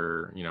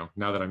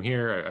now that I'm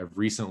here, I've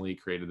recently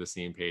created the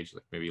Steam page,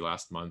 like maybe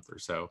last month or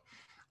so.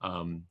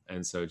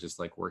 And so just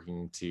like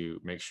working to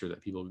make sure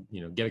that people,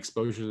 get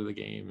exposure to the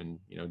game, and,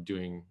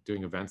 doing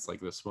events like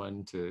this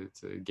one to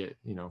get,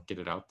 get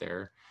it out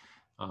there.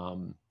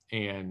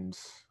 And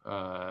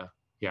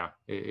yeah,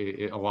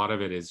 a lot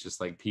of it is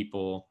just like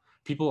people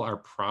are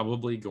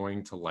probably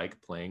going to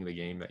like playing the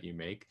game that you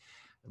make,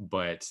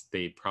 but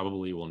they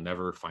probably will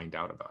never find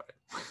out about it.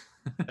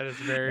 That is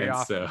very And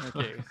often so,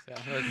 the case. Yeah,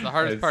 that's the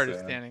hardest part is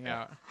standing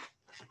yeah. out.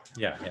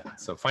 Yeah.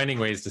 So finding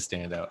ways to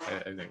stand out,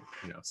 I think,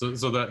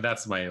 so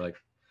that's my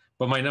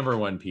but my number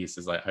one piece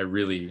is I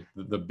really,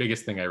 the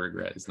biggest thing I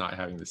regret is not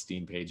having the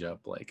Steam page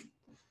up like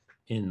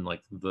in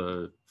like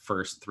the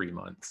first 3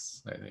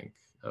 months, I think,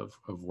 of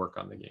work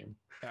on the game.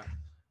 Yeah.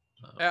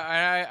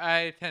 Yeah,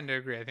 I tend to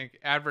agree. I think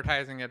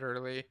advertising it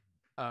early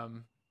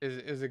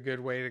is a good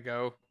way to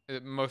go.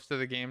 Most of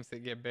the games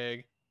that get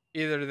big,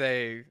 either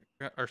they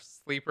are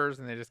sleepers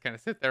and they just kind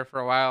of sit there for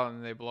a while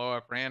and they blow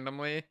up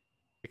randomly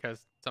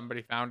because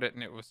somebody found it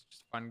and it was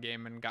just a fun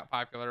game and got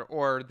popular,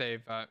 or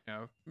they've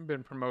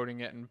been promoting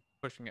it and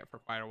pushing it for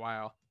quite a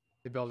while.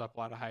 They build up a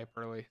lot of hype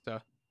early,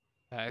 so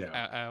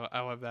I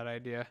love that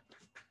idea.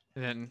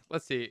 And then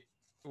let's see,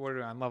 what are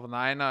we on, level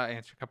 9?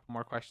 Answer a couple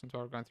more questions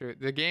while we're going through it.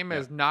 The game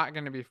is not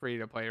going to be free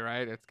to play,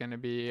 right? It's going to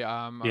be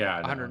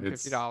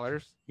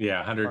 $150.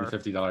 Yeah,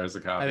 $150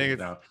 a copy. I think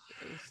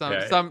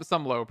it's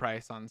some low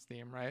price on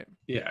Steam, right?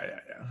 Yeah.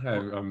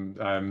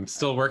 I'm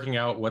still working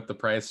out what the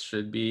price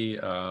should be,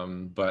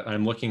 but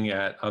I'm looking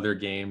at other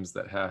games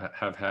that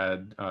have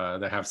had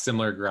that have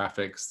similar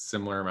graphics,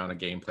 similar amount of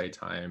gameplay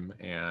time,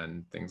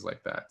 and things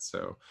like that.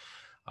 So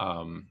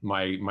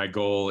my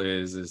goal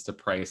is to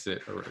price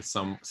it or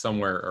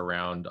somewhere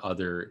around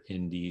other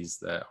indies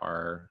that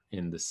are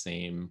in the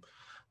same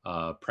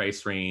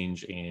price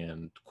range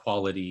and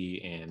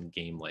quality and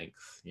game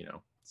length,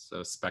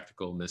 so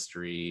spectacle,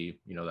 mystery,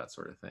 that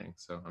sort of thing.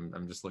 So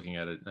I'm just looking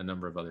at a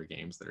number of other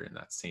games that are in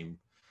that same,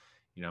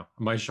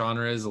 my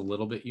genre is a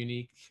little bit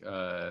unique,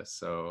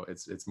 so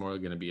it's more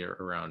going to be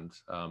around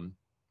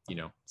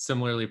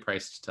similarly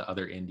priced to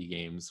other indie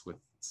games with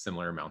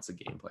similar amounts of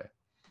gameplay.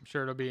 I'm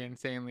sure it'll be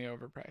insanely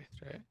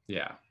overpriced, right?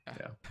 Yeah.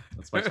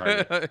 That's my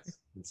target. It's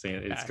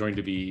insane. It's going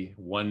to be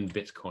 1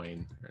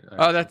 Bitcoin.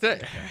 Oh, that's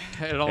it.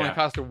 It only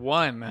cost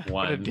one.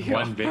 One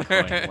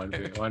Bitcoin.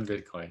 One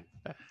Bitcoin.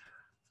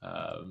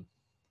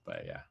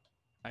 But yeah.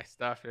 Nice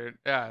stuff, dude.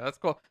 Yeah, that's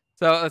cool.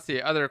 So let's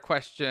see. Other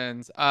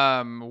questions.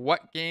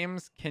 What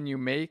games can you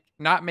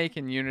not make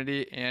in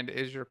Unity, and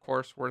is your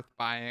course worth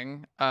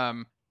buying?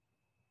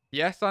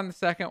 Yes on the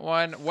second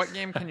one. What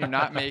game can you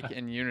not make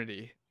in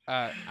Unity?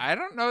 I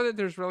don't know that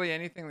there's really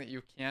anything that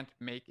you can't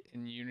make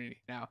in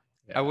Unity now.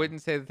 Yeah. I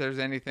wouldn't say that there's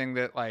anything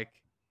that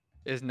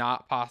is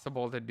not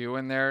possible to do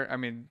in there. I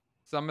mean,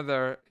 some of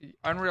the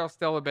Unreal's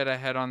still a bit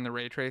ahead on the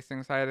ray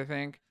tracing side, I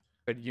think,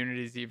 but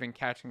Unity's even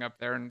catching up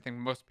there, and I think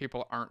most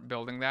people aren't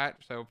building that.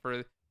 So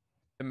for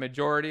the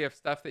majority of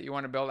stuff that you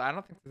want to build, I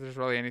don't think that there's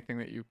really anything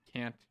that you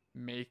can't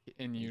make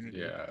in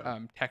Unity.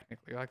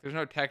 Technically, there's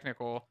no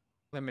technical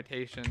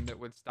limitation that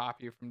would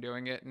stop you from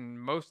doing it,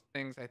 and most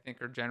things I think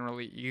are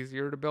generally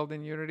easier to build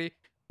in Unity.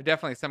 But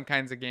definitely some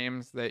kinds of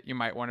games that you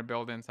might want to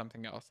build in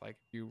something else, like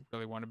if you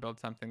really want to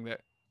build something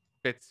that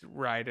fits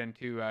right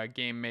into a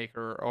game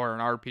maker or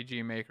an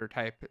RPG maker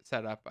type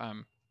setup.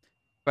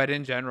 But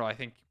in general, I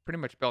think pretty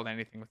much build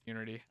anything with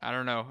Unity. I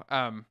don't know,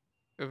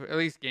 at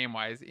least game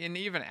wise, and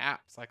even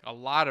apps, like a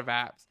lot of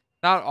apps,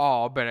 not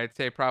all, but I'd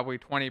say probably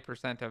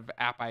 20% of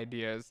app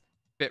ideas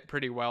fit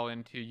pretty well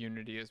into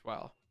Unity as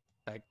well.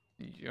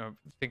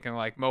 Thinking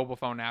like mobile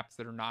phone apps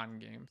that are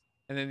non-games,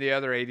 and then the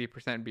other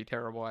 80% would be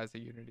terrible as a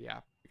Unity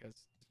app because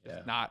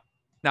it's not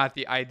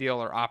the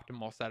ideal or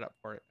optimal setup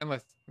for it.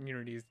 Unless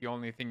Unity is the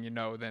only thing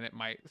then it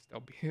might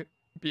still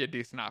be a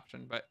decent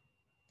option, but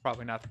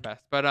probably not the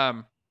best. But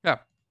yeah,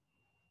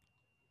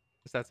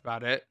 that's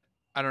about it.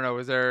 I don't know.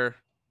 Is there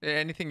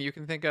anything you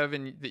can think of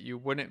that you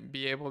wouldn't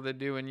be able to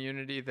do in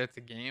Unity that's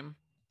a game?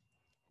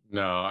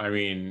 No, I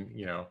mean,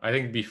 I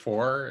think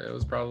before it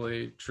was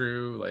probably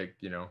true,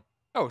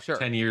 Oh, sure.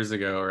 10 years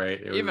ago, right?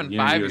 Even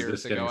 5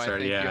 years ago, I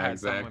think you had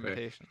some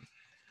limitations.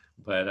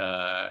 But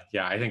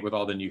I think with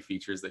all the new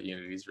features that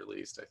Unity's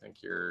released, I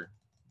think you're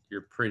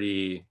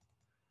pretty,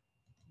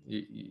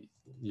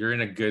 you're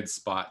in a good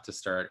spot to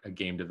start a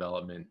game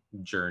development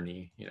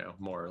journey,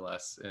 more or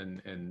less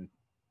in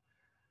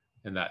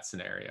that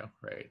scenario,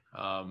 right?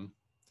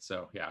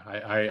 So yeah,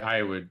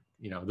 I would,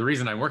 the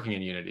reason I'm working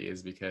in Unity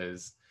is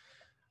because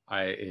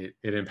it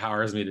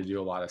empowers me to do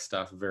a lot of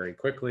stuff very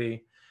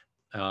quickly.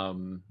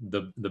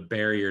 The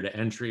barrier to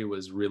entry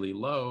was really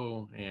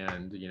low,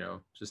 and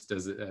just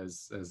as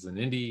an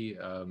indie,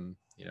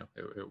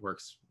 it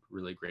works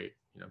really great.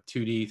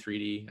 2D,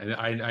 3D, and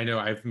I know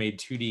I've made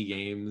 2D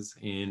games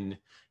in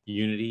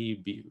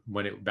Unity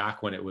when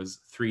it was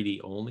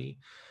 3D only,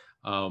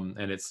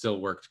 and it still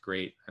worked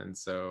great. And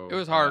so It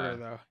was harder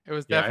though. It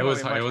was yeah,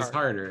 definitely much it was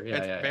harder. harder. Yeah,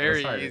 It's yeah, it was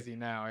very harder. easy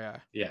now. Yeah.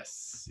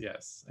 Yes,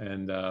 yes,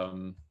 and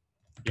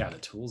yeah, the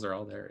tools are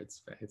all there.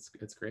 It's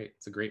great.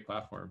 It's a great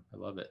platform. I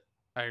love it.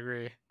 I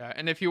agree. Yeah.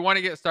 And if you want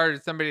to get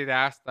started, somebody to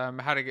ask them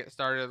how to get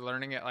started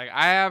learning it. Like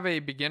I have a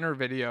beginner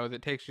video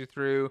that takes you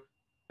through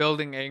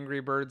building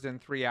Angry Birds in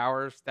 3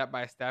 hours, step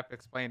by step,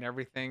 explain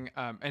everything.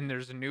 And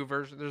there's a new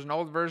version, there's an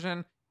old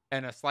version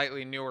and a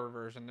slightly newer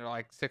version. They're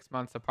like 6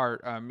 months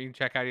apart. You can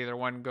check out either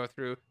one, go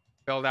through,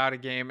 build out a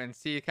game, and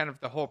see kind of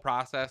the whole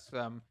process.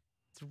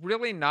 It's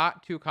really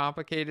not too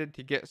complicated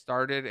to get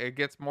started. It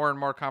gets more and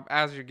more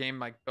as your game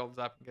like builds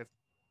up and gets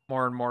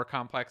more and more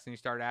complex and you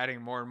start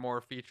adding more and more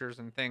features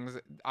and things.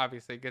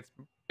 Obviously it gets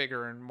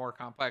bigger and more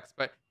complex,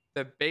 but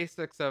the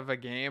basics of a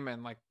game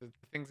and like the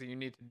things that you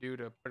need to do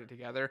to put it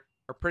together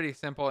are pretty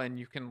simple, and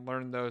you can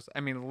learn those, I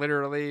mean,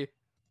 literally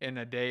in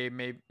a day,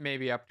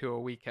 maybe up to a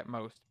week at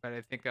most. But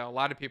I think a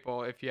lot of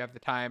people, if you have the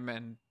time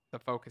and the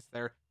focus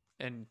there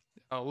and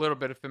a little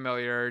bit of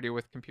familiarity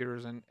with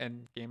computers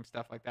and game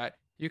stuff like that,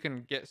 you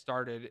can get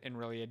started in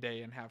really a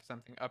day and have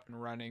something up and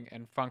running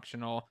and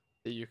functional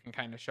that you can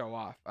kind of show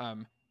off.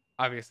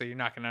 Obviously you're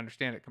not going to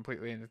understand it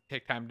completely and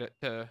take time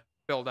to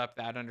build up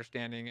that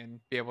understanding and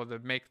be able to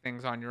make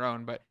things on your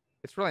own, but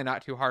it's really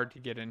not too hard to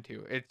get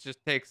into. It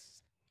just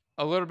takes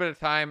a little bit of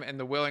time and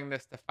the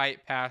willingness to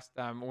fight past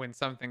when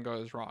something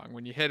goes wrong.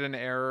 When you hit an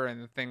error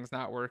and the thing's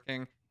not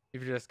working,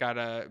 you've just got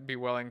to be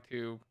willing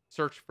to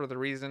search for the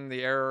reason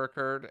the error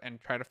occurred and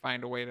try to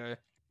find a way to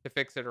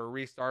fix it or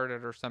restart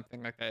it or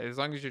something like that. As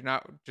long as you're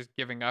not just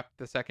giving up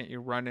the second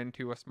you run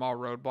into a small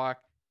roadblock,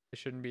 it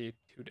shouldn't be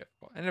too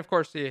difficult. And of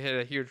course, you hit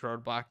a huge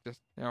roadblock,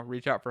 just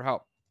reach out for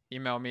help.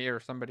 Email me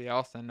or somebody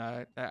else and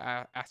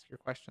ask your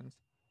questions.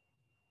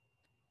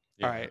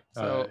 Yeah. All right.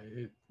 So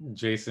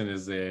Jason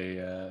is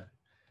a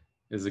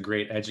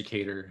great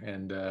educator,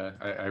 and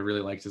I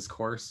really liked his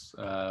course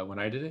when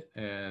I did it,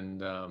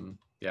 and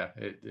yeah,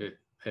 it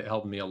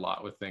helped me a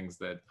lot with things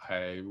that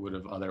I would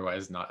have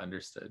otherwise not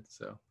understood.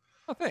 So.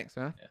 Oh, thanks,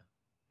 man.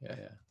 Yeah.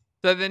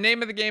 So the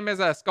name of the game is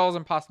Skull's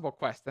Impossible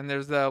Quest, and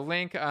there's a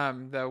link.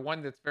 The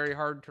one that's very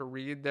hard to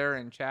read there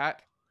in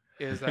chat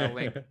is a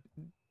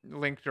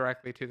link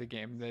directly to the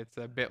game. That's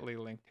a bit.ly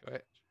link to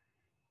it.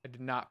 I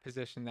did not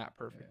position that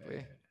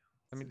perfectly.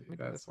 Let me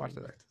just watch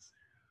this.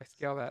 I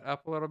scale that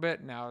up a little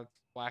bit. Now it's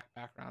black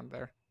background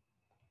there.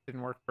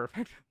 Didn't work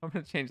perfect. I'm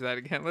gonna change that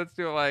again. Let's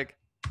do it like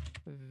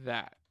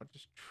that. I'll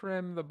just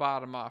trim the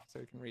bottom off so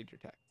you can read your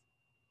text.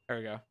 There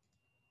we go.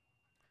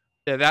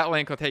 Yeah, that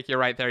link will take you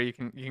right there. You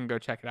can go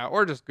check it out,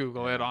 or just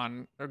Google it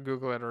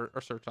or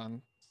search on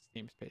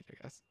Steam's page, I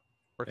guess.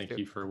 Thank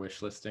you for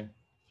wish listing.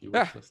 If you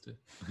wish listed.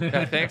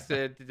 Yeah, thanks.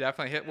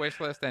 Definitely hit wish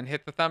list and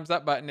hit the thumbs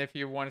up button if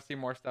you want to see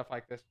more stuff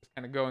like this. Just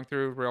kind of going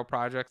through real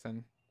projects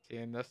and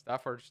seeing this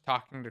stuff, or just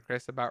talking to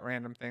Chris about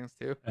random things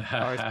too.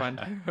 Always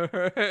fun.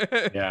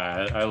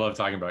 Yeah, I love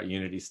talking about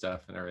Unity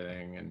stuff and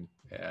everything, and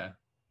yeah.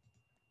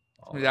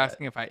 He's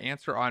asking if I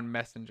answer on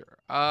Messenger.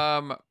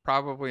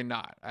 Probably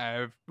not. I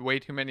have way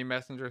too many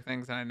Messenger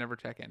things, and I never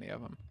check any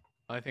of them.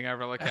 The only thing I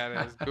ever look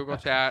at is Google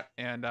Chat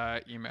and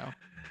email.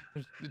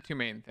 There's the two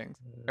main things.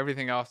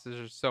 Everything else is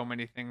just so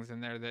many things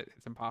in there that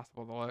it's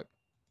impossible to look.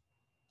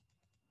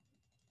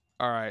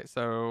 All right,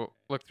 so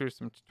look through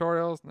some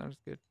tutorials, and there's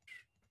good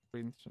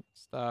reading some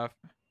stuff.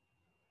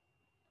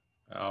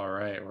 All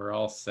right, we're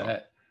all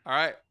set. All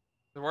right,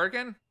 is it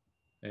working?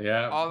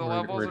 Yeah, all the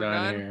levels are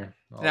done. Here.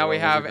 So now we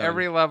have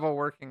every level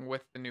working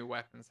with the new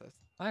weapon system.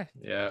 Nice.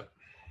 Yeah.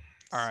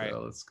 All right.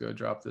 So let's go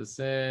drop this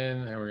in,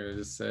 and we're gonna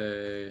just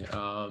say,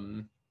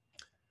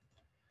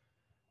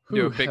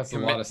 do a big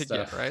commit to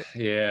get, right?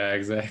 Yeah,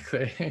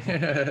 exactly.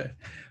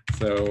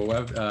 So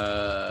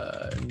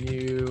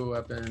new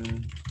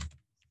weapon.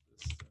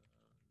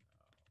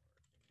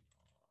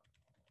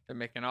 They're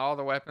making all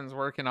the weapons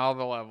work in all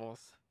the levels.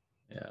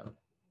 Yeah.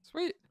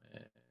 Sweet.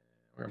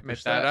 We're gonna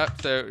push that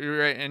up. So you're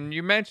right, and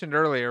you mentioned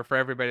earlier for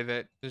everybody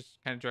that just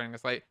kind of joining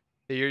us late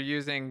that you're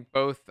using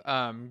both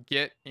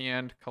Git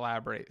and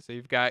Collaborate. So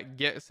you've got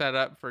Git set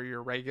up for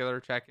your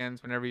regular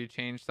check-ins whenever you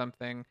change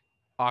something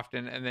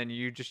often, and then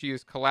you just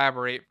use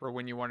Collaborate for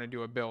when you want to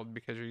do a build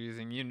because you're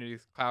using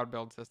Unity's cloud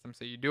build system.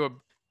 So you do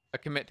a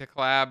commit to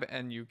collab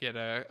and you get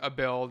a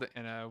build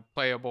and a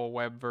playable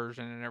web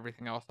version and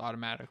everything else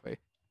automatically.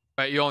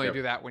 But you only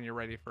do that when you're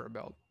ready for a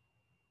build.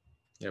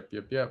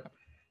 Yep.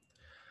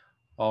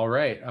 All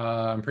right,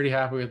 I'm pretty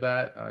happy with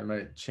that. I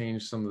might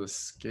change some of the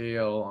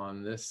scale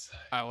on this.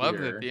 I love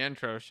that the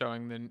intro is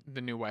showing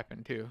the new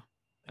weapon too.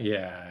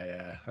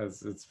 Yeah,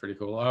 it's pretty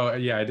cool. Oh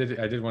yeah, I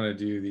did want to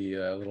do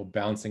the little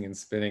bouncing and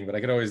spinning, but I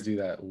could always do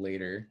that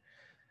later.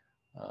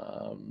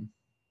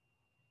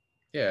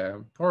 Yeah,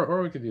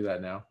 or we could do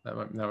that now.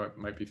 That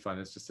might be fun.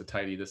 It's just to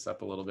tidy this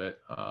up a little bit.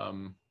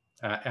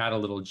 Add a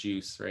little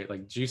juice, right?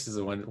 Like juice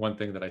is one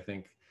thing that I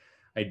think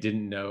I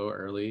didn't know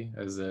early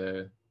as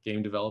a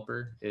game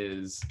developer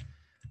is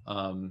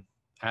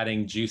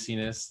adding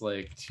juiciness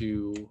like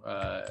to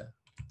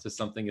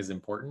something is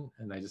important,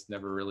 and I just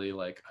never really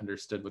like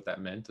understood what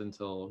that meant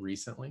until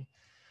recently.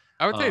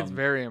 I would say it's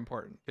very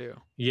important too.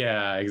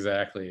 Yeah,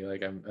 exactly.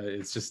 Like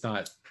it's just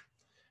not.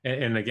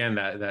 And again,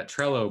 that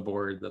Trello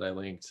board that I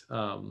linked,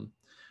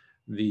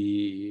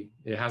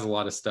 it has a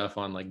lot of stuff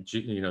on like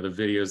the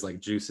videos like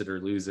Juice It or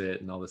Lose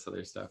It and all this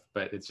other stuff.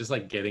 But it's just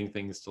like getting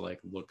things to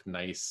like look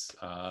nice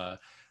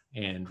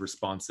and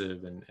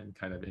responsive and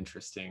kind of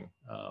interesting.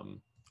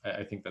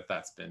 I think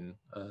that's been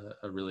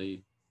a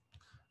really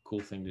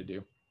cool thing to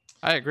do.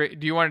 I agree.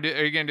 Do you want to do?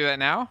 Are you gonna do that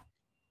now?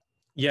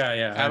 Yeah.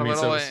 Add a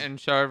little and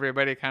show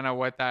everybody kind of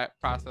what that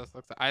process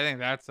looks like. I think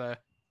that's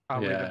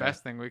probably the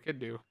best thing we could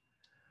do.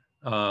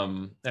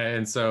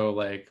 And so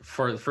like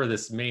for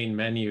this main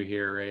menu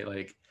here, right,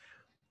 like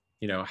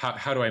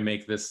how do I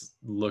make this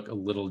look a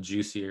little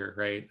juicier,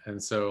 right?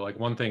 And so like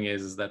one thing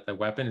is that the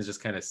weapon is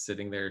just kind of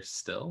sitting there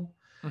still.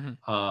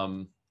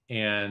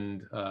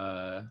 And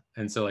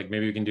so like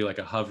maybe we can do like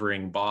a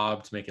hovering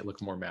bob to make it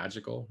look more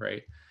magical,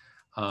 right?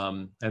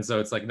 And so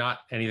it's like not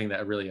anything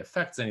that really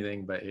affects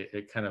anything, but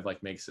it kind of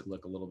like makes it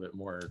look a little bit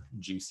more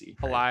juicy,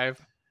 right?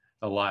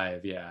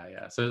 Alive,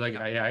 yeah. So like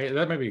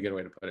that might be a good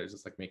way to put it. It's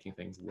just like making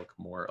things look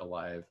more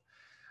alive.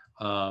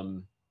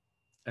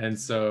 And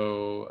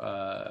so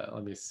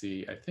let me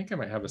see. I think I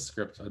might have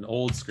an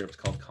old script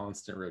called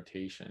constant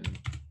rotation.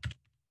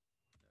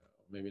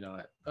 Maybe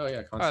not. Oh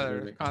yeah,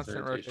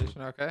 constant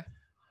rotation. Okay.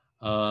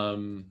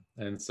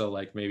 And so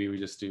like maybe we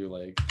just do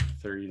like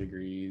 30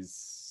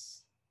 degrees.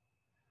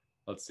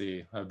 Let's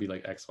see, that would be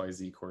like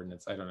XYZ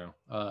coordinates. I don't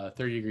know.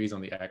 30 degrees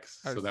on the X.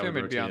 So that would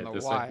rotate it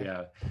this way.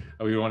 Yeah.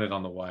 Oh, we want it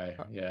on the Y.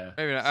 Yeah.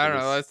 Maybe not. I don't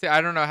know. Let's see. I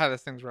don't know how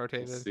this thing's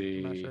rotated. Let's see.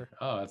 I'm not sure.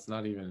 Oh, it's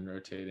not even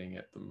rotating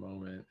at the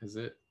moment, is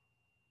it?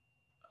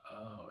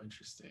 Oh,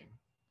 interesting.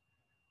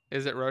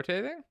 Is it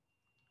rotating?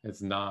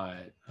 It's not.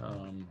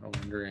 I'm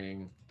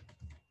wondering.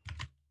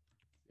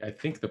 I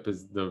think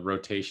the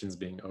rotation's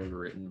being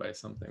overwritten by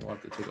something. We'll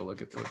have to take a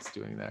look at what's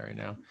doing that right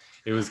now.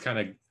 It was kind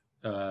of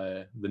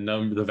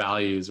the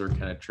values were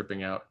kind of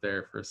tripping out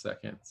there for a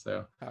second.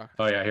 So okay.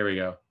 Oh yeah, here we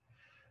go.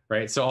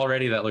 Right, so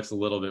already that looks a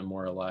little bit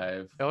more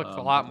alive. It looks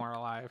a lot more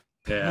alive.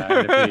 Yeah.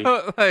 Let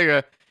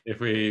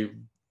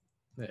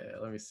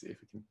me see if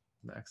we can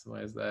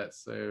maximize that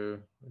so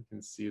we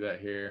can see that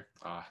here.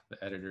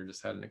 The editor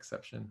just had an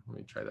exception. Let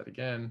me try that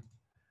again.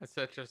 It's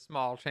such a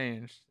small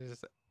change. It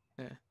just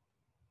kind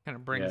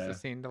of brings the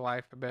scene to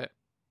life a bit.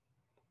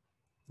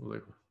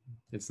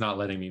 It's not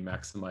letting me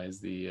maximize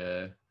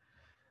the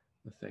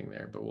thing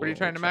there, but what are you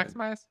trying to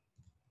maximize?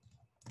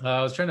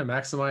 I was trying to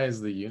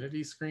maximize the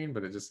Unity screen,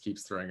 but it just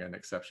keeps throwing an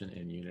exception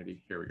in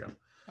Unity. Here we go.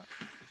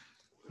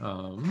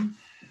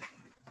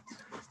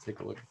 Let's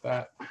take a look at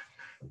that.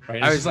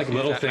 Right, it's just like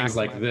little things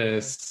like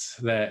this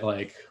that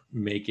like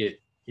make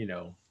it,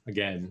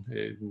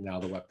 again, now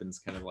the weapon's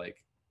kind of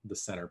like the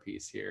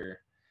centerpiece here.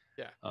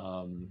 Yeah.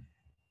 I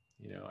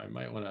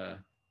might want to.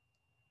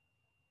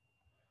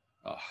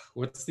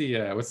 What's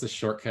the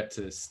shortcut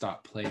to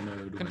stop play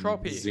mode? Control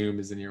P. Zoom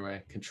is in your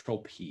way. Control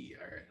P.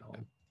 All right, I'll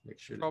make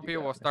sure. Control P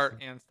will start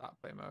and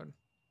stop play mode.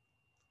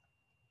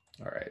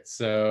 All right,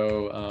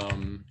 so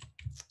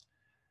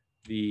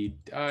the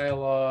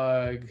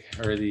dialogue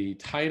or the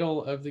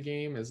title of the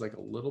game is like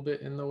a little bit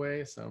in the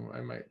way, so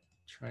I might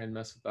try and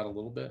mess with that a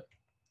little bit.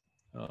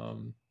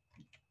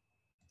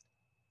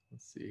 Let's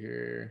see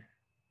here.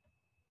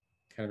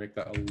 Kind of make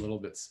that a little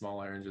bit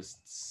smaller and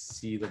just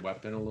see the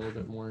weapon a little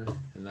bit more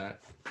in that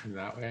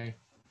way.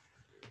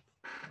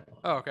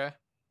 Oh, okay.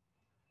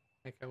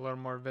 Make it a little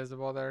more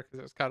visible there because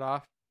it was cut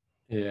off.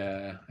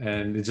 Yeah,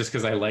 and just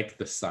because I like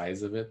the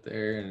size of it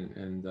there,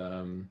 and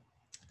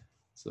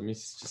so let me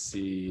just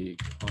see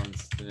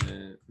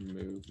constant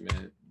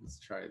movement. Let's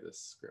try this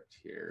script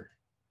here.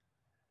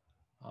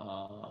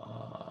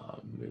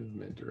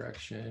 Movement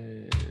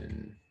direction.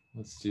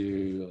 Let's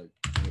do like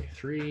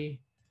 23.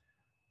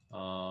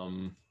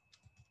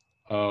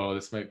 Oh,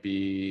 this might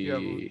be. You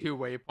have 2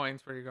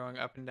 waypoints where you're going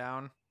up and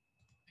down.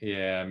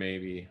 Yeah,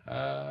 maybe.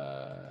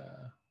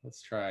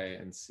 Let's try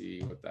and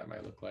see what that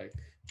might look like.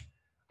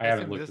 I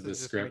haven't looked at this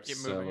script,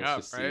 so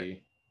let's just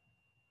see.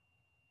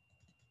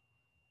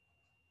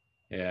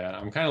 Yeah,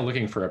 I'm kind of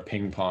looking for a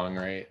ping pong,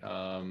 right?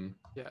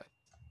 Yeah.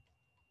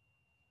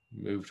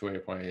 Moved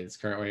waypoints,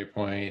 current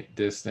waypoint,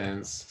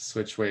 distance,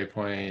 switch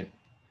waypoint,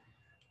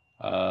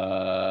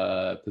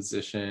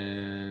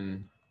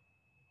 position.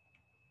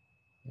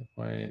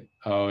 Waypoint.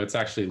 Oh, it's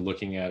actually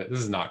looking at it. This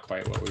is not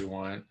quite what we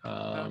want.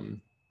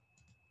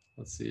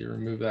 Let's see,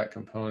 remove that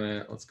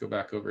component. Let's go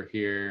back over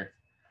here.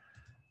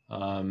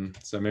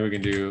 So maybe we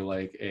can do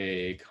like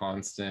a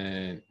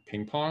constant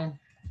ping pong.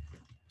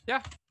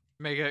 Yeah.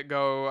 Make it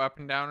go up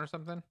and down or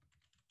something.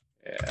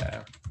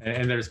 Yeah.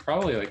 And there's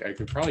probably like, I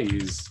could probably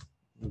use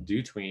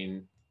do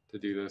tween to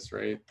do this,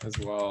 right? As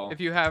well. If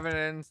you have it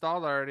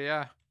installed already,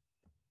 yeah.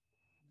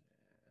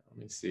 Let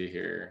me see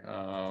here.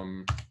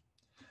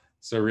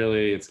 So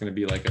really it's going to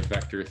be like a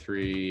vector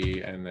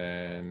 3 and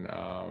then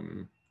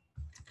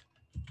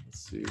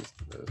let's see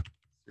the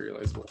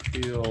serializable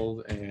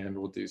field, and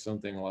we'll do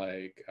something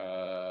like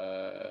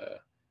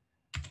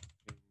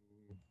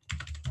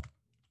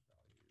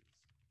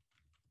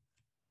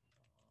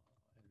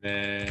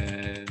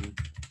then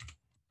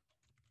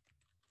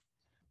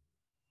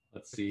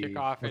see. Kick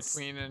off a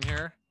tween in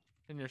here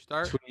in your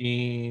start.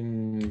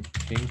 Tween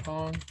ping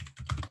pong.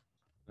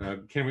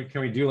 Can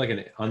we do like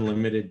an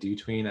unlimited do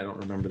tween? I don't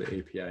remember the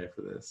API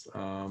for this.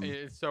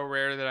 It's so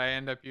rare that I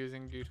end up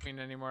using do tween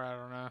anymore. I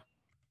don't know.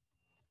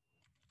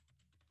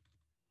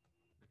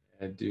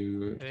 I think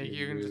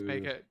you can just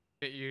make it.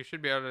 You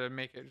should be able to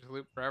make it just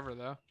loop forever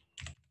though.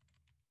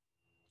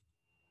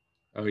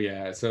 Oh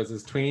yeah, so it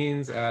says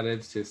tweens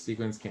added to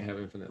sequence can't have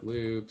infinite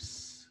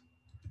loops.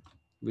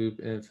 Loop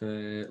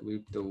infinite,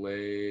 loop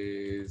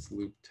delays,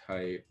 loop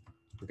type.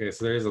 Okay,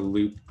 so there's a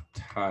loop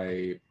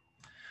type.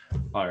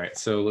 All right,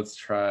 so let's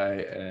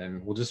try,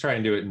 and we'll just try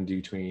and do it in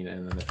do tween,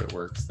 and then if it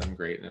works, then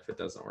great, and if it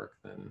doesn't work,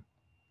 then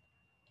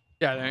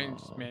yeah, then you can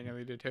just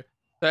manually do too.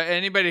 So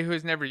anybody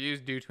who's never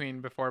used do tween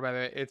before, by the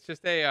way, it's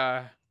just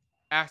a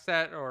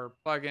asset or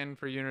plugin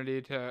for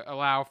Unity to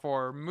allow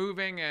for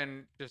moving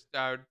and just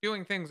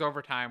doing things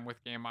over time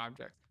with game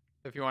objects.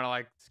 So if you want to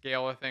like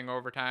scale a thing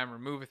over time or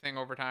move a thing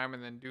over time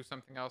and then do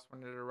something else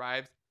when it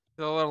arrives,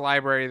 there's a little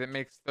library that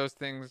makes those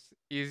things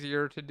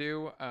easier to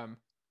do.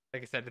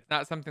 Like I said, it's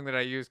not something that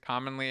I use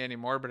commonly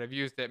anymore, but I've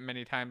used it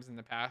many times in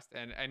the past,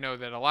 and I know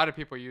that a lot of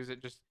people use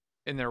it just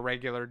in their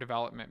regular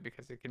development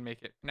because it can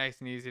make it nice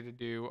and easy to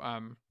do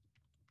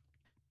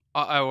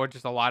or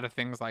just a lot of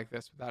things like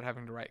this without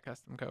having to write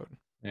custom code.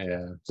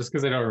 yeah, just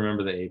because I don't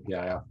remember the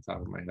API off the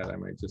top of my head, I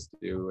might just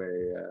do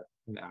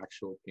an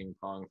actual ping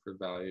pong for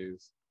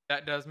values.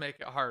 That does make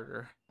it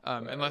harder,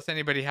 unless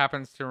anybody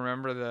happens to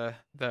remember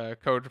the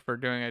code for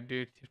doing a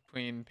do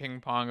tween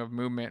ping pong of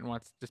movement and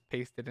wants to just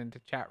paste it into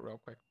chat real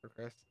quick for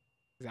Chris.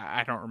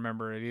 I don't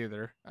remember it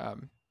either.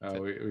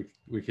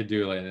 We could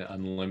do like an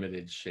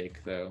unlimited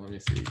shake though. Let me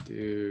see.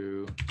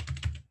 Do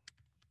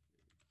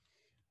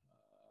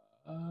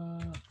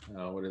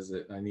what is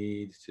it? I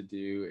need to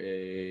do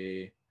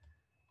a.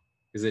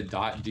 Is it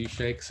dot do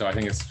shake? So I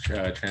think it's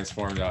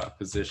transform dot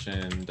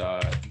position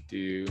dot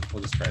do.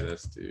 We'll just try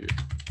this. Do.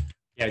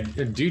 Yeah,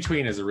 do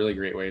tween is a really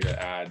great way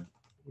to add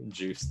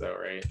juice though,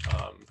 right?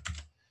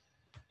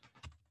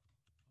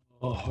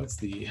 What's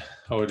the?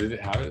 Oh, did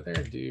it have it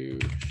there? Do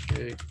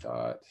shake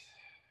dot.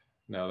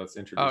 No, that's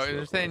introduced. Oh,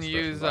 they're saying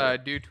use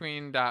do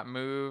tween dot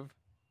move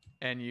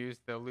and use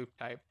the loop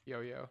type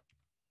yo-yo.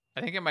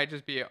 I think it might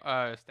just be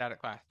a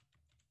static class.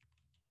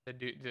 The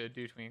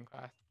do tween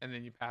class, and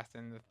then you pass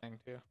in the thing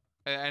too.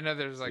 I know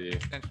there's like an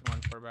extension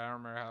one for it, but I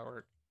don't remember how it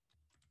works.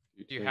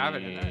 Do you have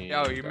it in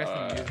there? Oh, you're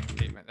missing the using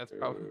statement. That's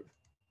probably.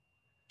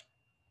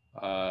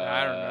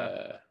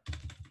 I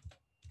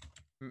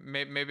don't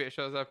know. Maybe it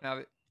shows up now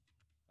that.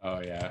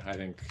 Oh yeah, I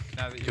think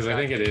because I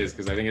think it is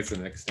because I think it's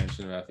an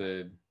extension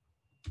method.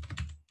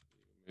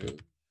 Move.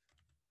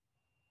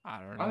 I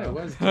don't know. Oh, it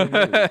was do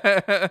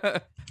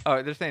move.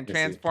 Oh, they're saying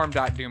transform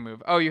dot do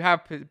move. Oh, you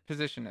have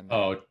position in there.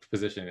 Oh,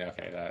 position.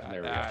 Okay,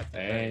 there we go.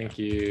 Thank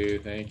you.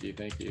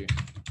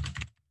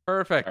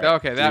 Perfect. Right,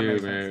 okay, that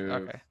makes sense.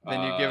 Okay,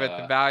 then you give it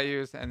the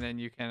values, and then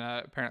you can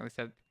apparently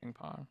set it to ping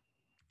pong,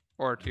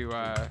 or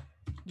to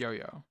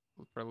yo-yo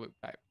for loop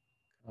type.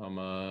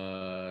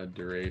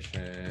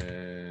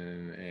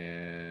 Duration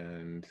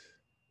and.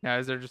 Now,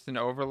 is there just an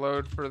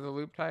overload for the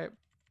loop type,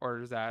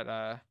 or is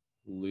that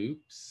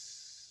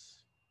loops?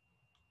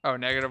 Oh,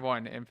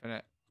 -1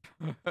 infinite.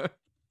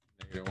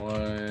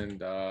 -1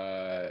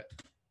 dot.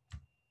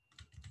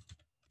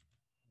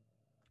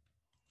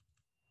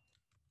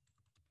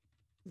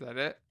 Is that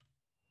it?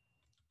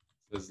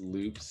 It says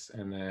loops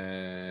and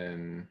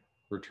then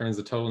returns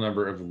the total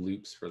number of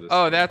loops for this.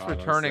 Oh, that's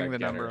returning the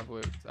number of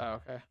loops. Oh,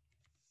 okay.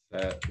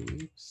 Set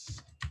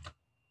loops.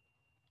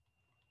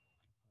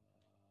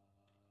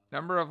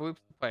 Number of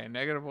loops to play.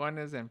 -1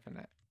 is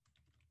infinite.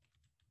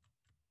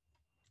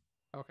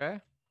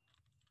 Okay.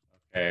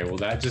 Okay, will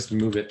that just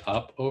move it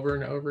up over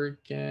and over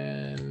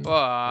again? Well,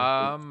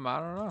 I don't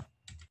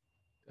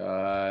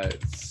know.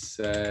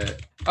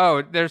 Set.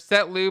 Oh, there's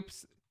set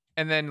loops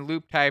and then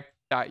loop type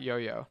dot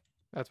yo-yo.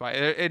 That's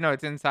why. No,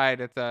 it's inside.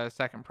 It's a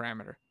second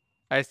parameter.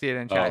 I see it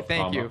in chat.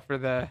 Thank you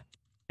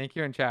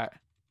in chat.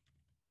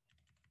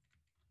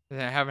 I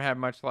haven't had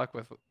much luck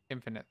with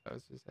infinite, though,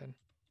 as you said.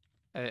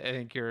 I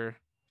think you're.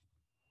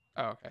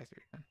 Oh, okay. I see what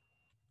you're saying.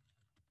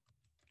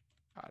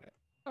 Got it.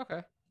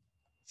 Okay.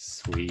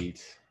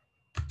 Sweet.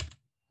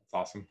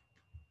 That's awesome.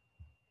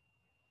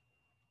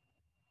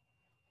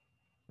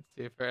 Let's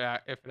see if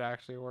it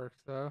actually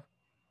works, though.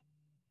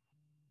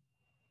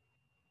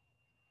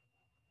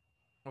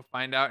 We'll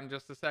find out in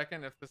just a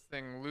second if this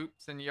thing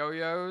loops and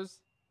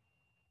yo-yos.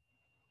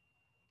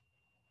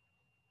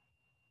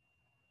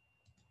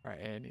 All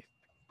right, Andy.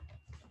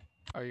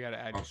 Oh, you got to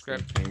add your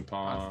script. Ping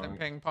pong. Constant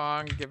ping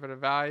pong. Give it a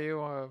value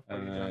of what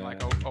are you doing,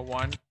 like a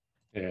 1?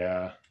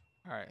 Yeah.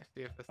 All right,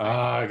 see if this thing.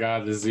 Oh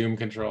god, the zoom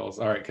controls.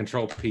 All right,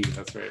 Control P.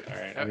 That's right. All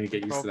right, I'm gonna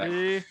get used to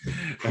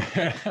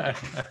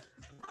that.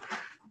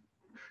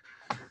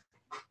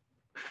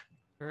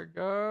 There it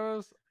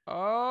goes.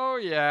 Oh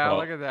yeah,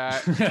 look at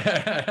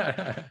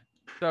that.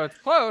 So it's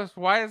close.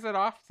 Why is it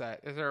offset?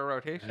 Is there a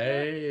rotation?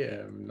 I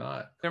am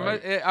not.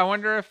 I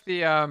wonder if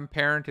the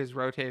parent is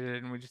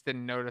rotated and we just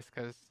didn't notice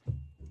because,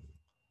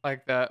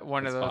 like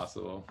one of those.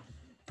 Possible.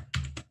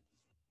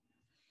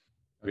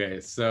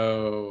 Okay,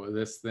 so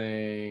this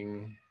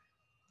thing,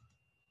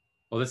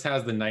 well, this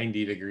has the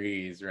 90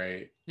 degrees,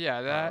 right?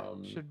 Yeah, that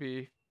should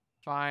be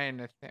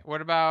fine. I think.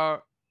 What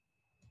about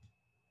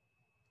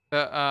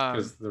the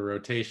because the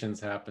rotation's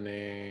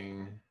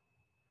happening.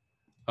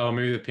 Oh,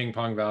 maybe the ping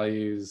pong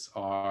values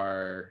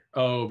are,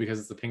 oh, because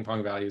it's the ping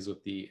pong values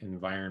with the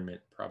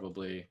environment,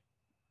 probably.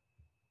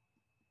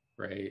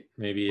 Right?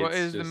 Maybe well, it's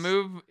is just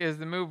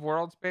the move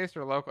world space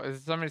or local?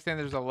 Is somebody saying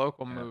there's a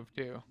local move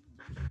too?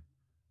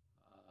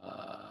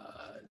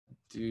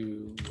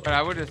 But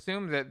I would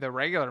assume that the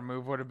regular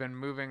move would have been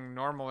moving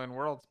normal in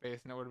world space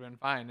and it would have been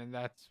fine, and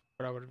that's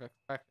what I would have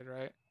expected,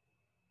 right?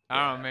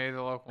 I don't know, maybe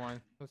the local one.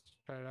 Let's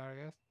try it out, I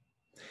guess.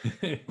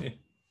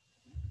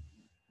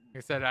 Like I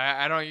said,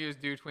 I don't use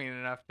DoTween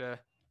enough to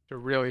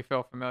really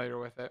feel familiar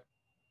with it.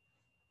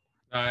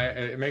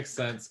 It makes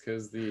sense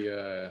because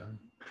the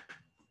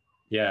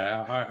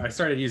yeah, I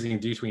started using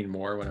DoTween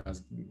more when I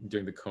was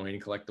doing the coin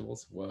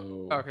collectibles.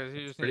 Whoa. Oh, because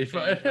you just pretty need to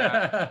fun. change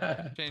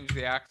that, change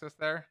the axis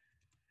there.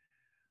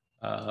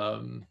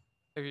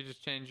 If you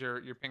just change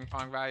your ping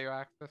pong value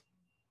axis.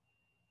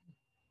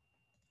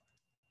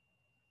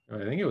 I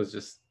think it was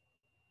just,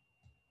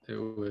 it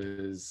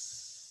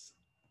was.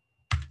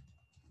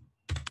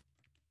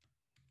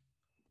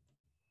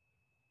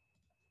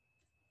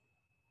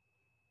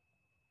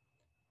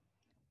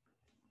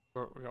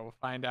 We'll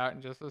find out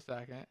in just a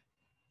second.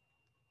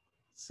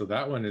 So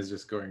that one is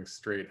just going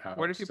straight out.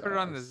 What if you put it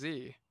on the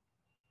Z?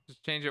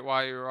 Just change it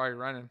while you're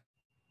running.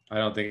 I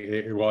don't think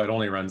it, well, it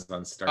only runs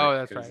on start. Oh,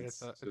 that's right.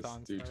 It's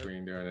on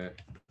DoTween doing it.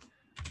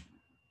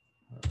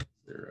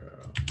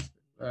 0. Is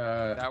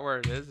that where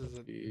it is? Is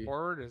it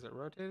forward? Is it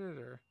rotated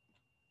or?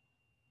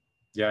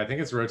 Yeah, I think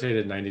it's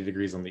rotated 90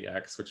 degrees on the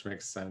X, which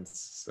makes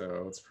sense.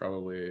 So it's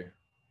probably,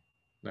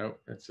 nope,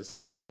 it's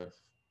just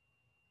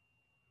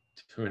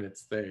doing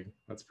its thing.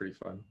 That's pretty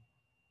fun.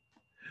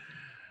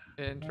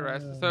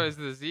 Interesting. So is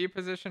the Z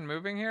position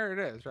moving here? It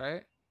is,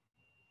 right?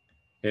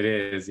 It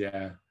is,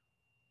 yeah.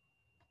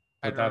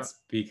 But that's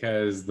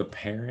because the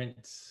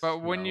parent.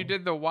 But when you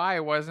did the why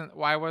wasn't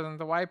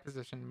the Y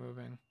position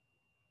moving?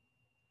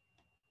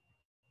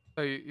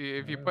 So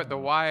if you put the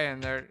Y in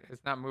there,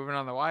 it's not moving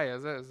on the Y,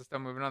 is it? Is it still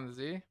moving on the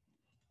Z?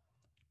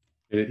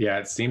 Yeah,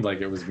 it seemed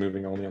like it was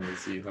moving only on the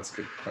Z. That's a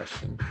good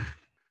question.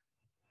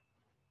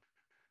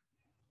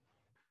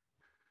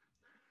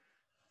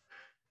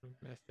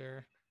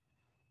 Mister.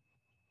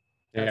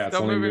 Yeah, it's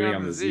only moving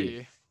on the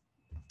Z.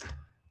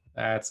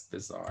 That's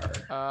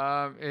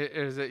bizarre.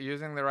 Is it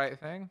using the right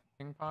thing?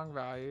 Ping pong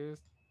values.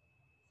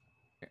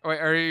 Wait,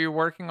 are you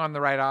working on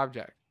the right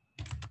object?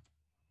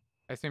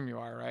 I assume you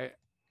are, right?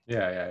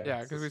 Yeah.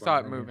 Yeah, because we saw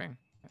it moving.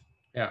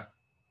 Yeah.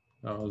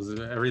 No,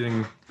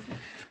 everything.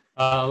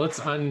 Let's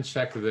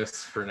uncheck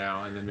this for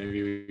now, and then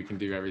maybe we can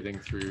do everything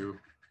through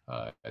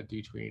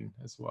DoTween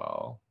as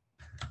well.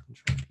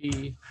 Control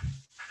P.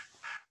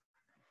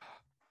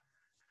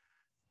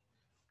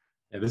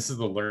 Yeah, this is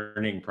the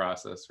learning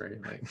process, right?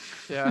 Like,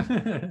 yeah.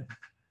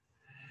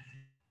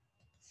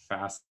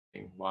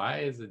 Fascinating. Why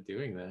is it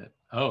doing that?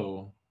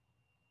 Oh,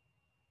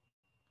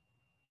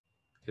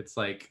 it's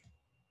like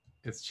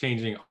it's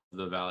changing all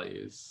the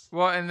values.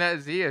 Well, and that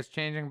Z is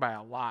changing by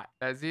a lot.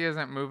 That Z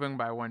isn't moving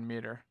by 1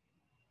 meter.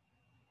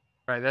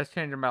 Right, that's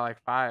changing by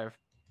like 5,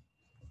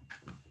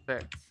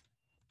 6.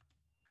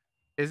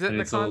 Is it?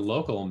 And it's a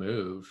local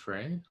move,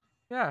 right?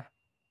 Yeah.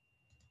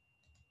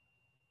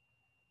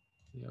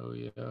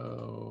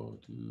 Yo,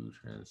 do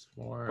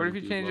transform. What if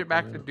you change it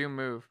back to do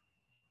move?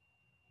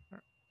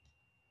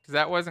 Because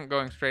that wasn't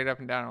going straight up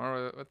and down. I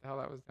wonder what the hell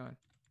that was doing.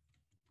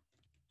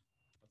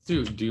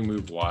 Let's do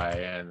move Y,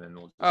 and then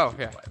we'll. Oh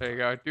yeah, there you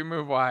go. Do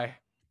move Y.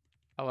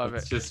 I love it.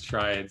 Let's just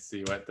try and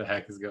see what the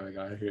heck is going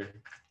on here.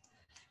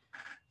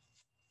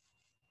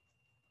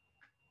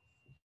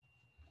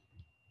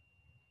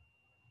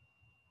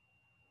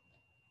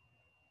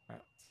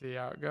 Let's see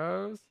how it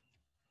goes.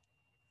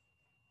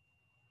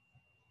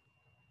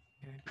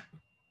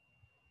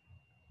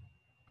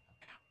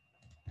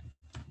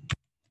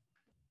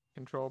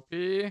 Control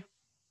P.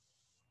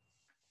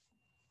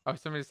 Oh,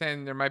 somebody's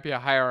saying there might be a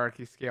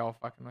hierarchy scale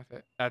fucking with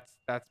it. That's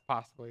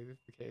possibly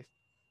the case.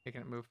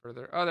 Making it move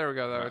further. Oh, there we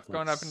go though. It's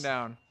going up and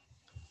down.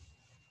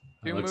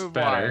 Do move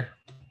better.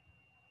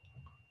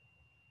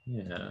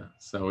 Y. Yeah.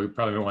 So we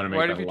probably want to make.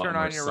 What if you turn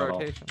on your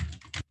rotation?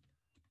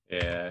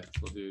 Yeah. So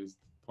we'll do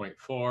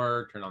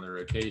 0.4. Turn on the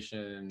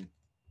rotation.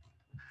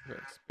 It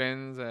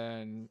spins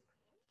and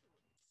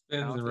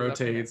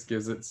rotates.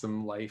 Gives it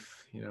some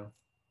life. You know.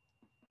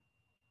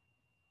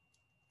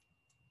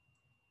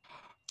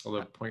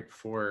 Although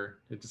 0.4,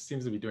 it just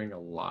seems to be doing a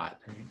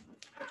lot. Right?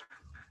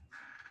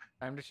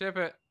 Time to ship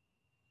it.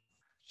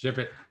 Ship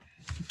it.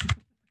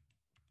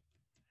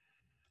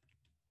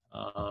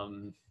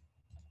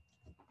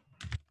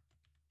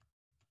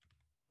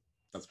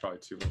 That's probably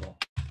too little.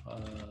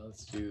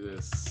 Let's do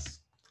this.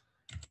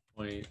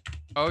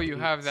 Oh, you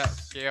have that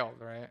scaled,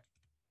 right?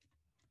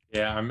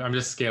 Yeah, I'm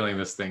just scaling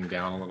this thing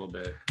down a little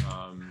bit.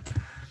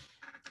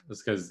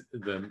 Just because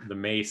the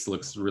mace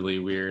looks really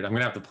weird. I'm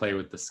gonna have to play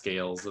with the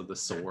scales of the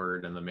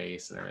sword and the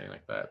mace and everything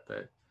like that.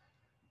 But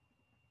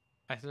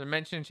I should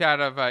mention chat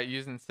of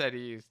using set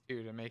ease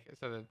too to make it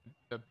so that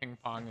the ping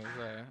pong is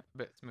a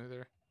bit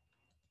smoother.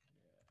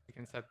 You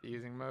can set the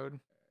easing mode.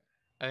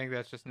 I think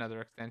that's just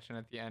another extension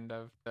at the end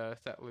of the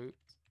set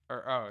loops.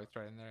 Or oh, it's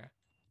right in there.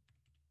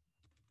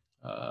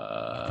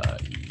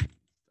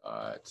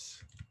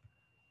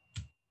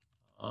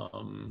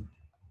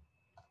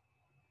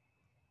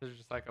 There's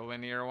just like a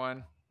linear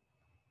one.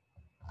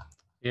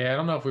 Yeah, I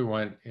don't know if we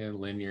want in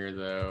linear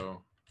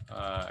though.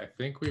 I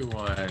think we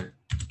want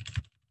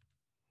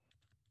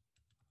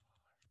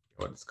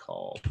what it's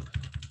called.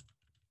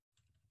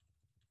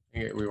 I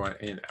think we want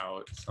in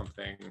out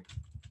something.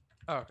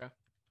 Oh, okay.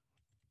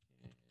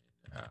 In,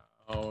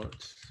 out.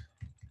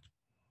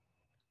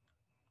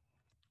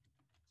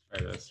 Let's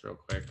try this real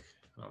quick.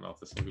 I don't know if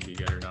this will be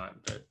good or not,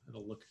 but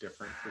it'll look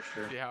different for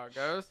sure. See how it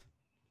goes.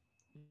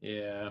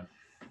 Yeah.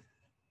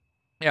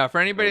 Yeah, for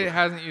anybody that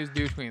hasn't used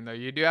DoTween though,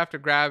 you do have to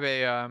grab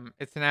a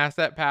it's an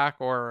asset pack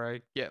or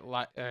a Git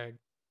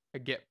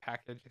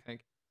package, I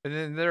think. And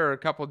then there are a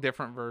couple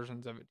different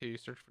versions of it too. You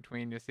search for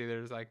tween, you see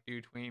there's like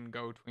DoTween,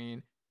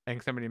 GoTween. I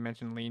think somebody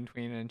mentioned lean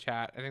tween in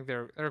chat. I think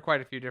there are quite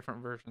a few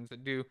different versions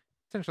that do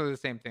essentially the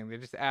same thing. They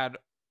just add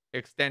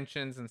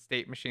extensions and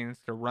state machines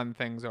to run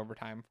things over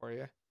time for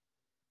you.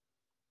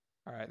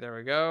 All right, there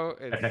we go.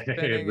 It's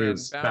spinning It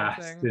moves and fast.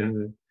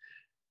 bouncing.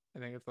 I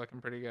think it's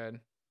looking pretty good.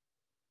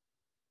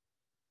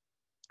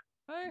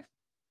 Nice.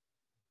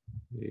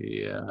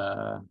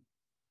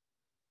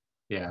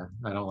 Yeah,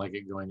 I don't like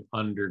it going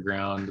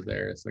underground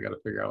there, so I got to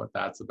figure out what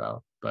that's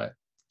about. But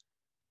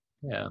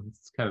yeah,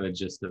 it's kind of the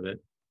gist of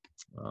it.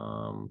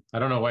 I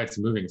don't know why it's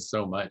moving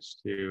so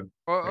much too.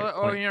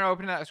 Oh, you're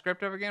opening that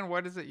script up again.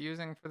 What is it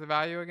using for the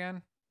value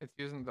again? It's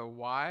using the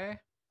Y.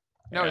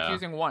 No, it's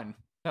using 1.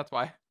 That's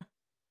why.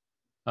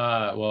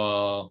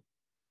 Well,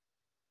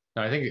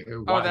 no, I think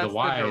that's the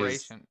Y the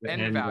duration. Is the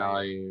end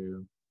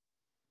value,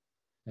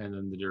 and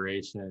then the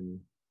duration.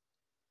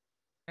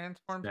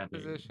 Transform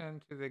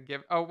position to the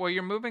give. Oh, well,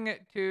 you're moving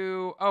it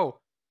to. Oh,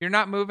 you're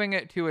not moving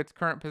it to its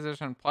current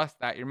position plus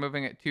that. You're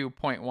moving it to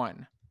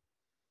 0.1.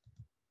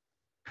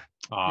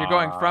 You're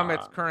going from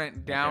its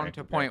current down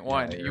to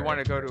 0.1. You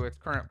want to go to its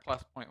current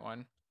plus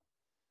 0.1.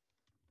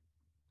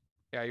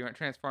 Yeah, you want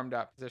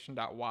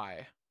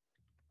transform.position.y.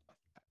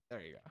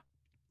 There you go.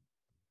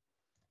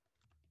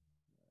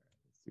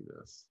 Let's do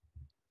this.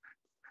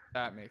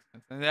 That makes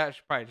sense. And that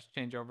should probably just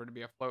change over to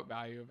be a float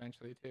value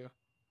eventually too.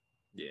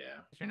 Yeah.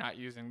 If you're not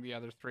using the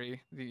other 3,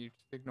 you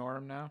just ignore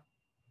them now.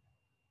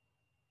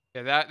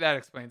 Yeah, that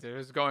explains it. It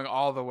was going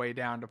all the way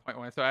down to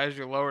 0.1. So as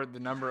you lowered the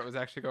number, it was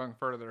actually going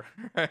further.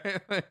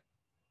 Right? It's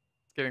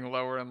getting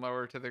lower and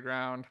lower to the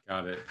ground.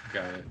 Got it.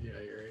 Yeah,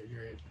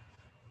 you're right.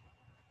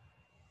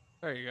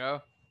 There you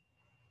go.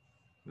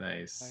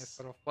 Nice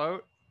little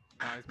float.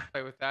 Now you can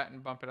play with that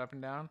and bump it up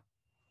and down.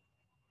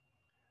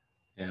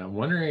 Yeah, I'm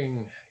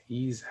wondering,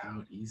 ease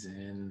out, ease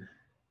in.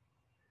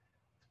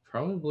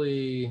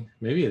 Probably,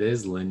 maybe it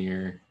is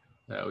linear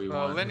that we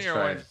want. Linear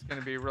one's going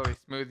to be really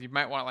smooth. You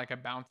might want like a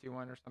bouncy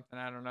one or something.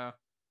 I don't know.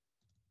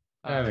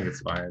 I think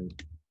it's fine.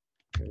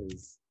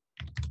 It's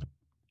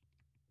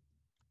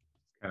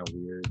kind of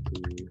weird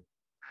too.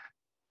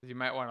 You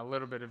might want a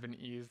little bit of an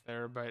ease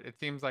there, but it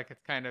seems like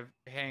it's kind of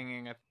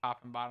hanging at the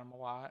top and bottom a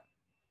lot.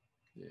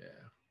 Yeah.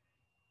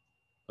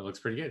 It looks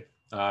pretty good.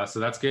 So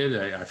that's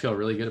good. I feel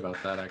really good about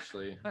that,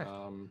 actually. Nice.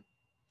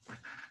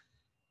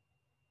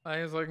 I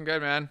think it's looking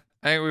good, man.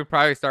 I think we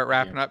probably start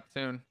wrapping up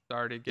soon. It's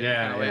already getting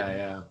kind of late.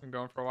 Yeah. Been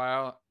going for a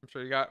while. I'm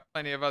sure you got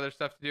plenty of other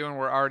stuff to do, and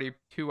we're already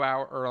 2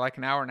 hour or like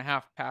an hour and a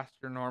half past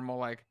your normal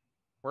like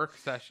work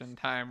session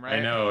time, right?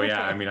 I know.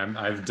 Yeah. I mean,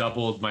 I've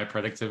doubled my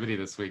productivity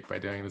this week by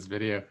doing this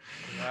video.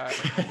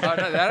 Right. Oh,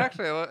 no,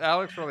 that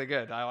looks really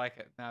good. I like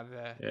it. Now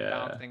the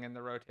bouncing and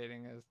the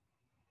rotating is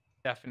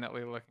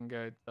definitely looking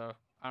good. So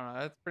I don't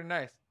know. That's pretty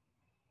nice.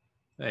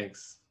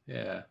 Thanks.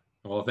 Yeah.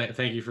 Well,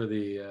 thank you for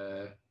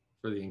the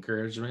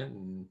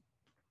encouragement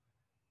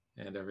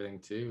and everything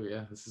too.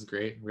 Yeah, this is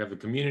great. We have the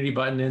community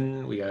button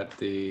in. We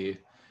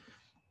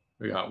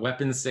got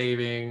weapon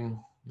saving.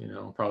 You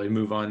know, probably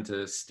move on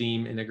to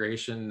Steam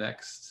integration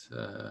next.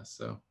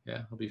 So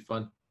yeah, it'll be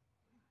fun.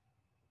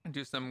 And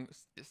do some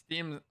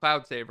Steam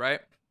cloud save,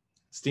 right?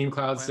 Steam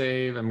cloud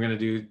save. I'm gonna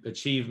do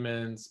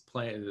achievements,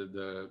 play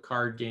the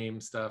card game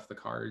stuff, the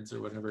cards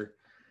or whatever.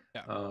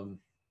 Yeah.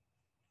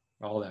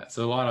 All that.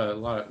 So a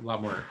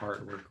lot more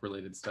artwork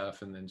related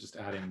stuff, and then just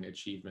adding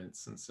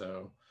achievements. And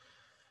so,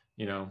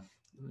 you know,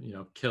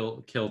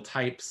 kill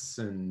types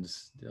and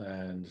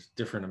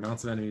different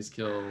amounts of enemies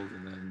killed,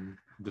 and then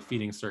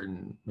defeating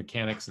certain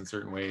mechanics in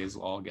certain ways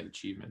will all get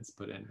achievements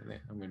put in. And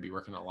I'm going to be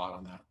working a lot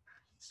on that.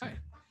 So. Right.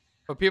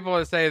 Well, people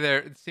would say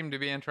they seem to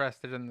be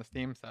interested in the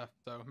Steam stuff,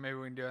 so maybe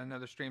we can do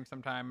another stream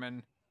sometime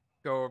and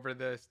go over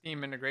the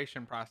Steam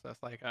integration process,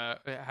 like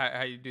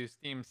how you do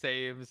Steam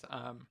saves,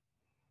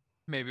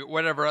 maybe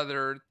whatever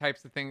other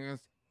types of things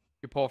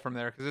you pull from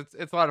there, because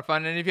it's a lot of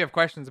fun. And if you have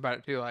questions about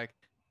it too, like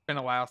if been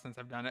a while since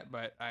I've done it,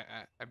 but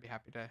I'd be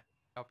happy to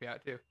help you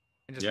out too,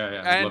 and just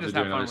Yeah, I'd love to do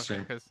have another fun with it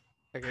stream. because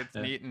like it's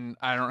Yeah. neat, and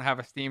I don't have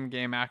a Steam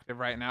game active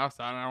right now,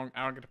 so I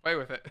don't get to play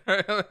with it.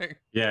 Like,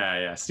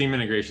 Yeah. Steam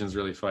integration is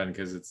really fun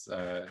because it's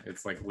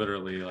like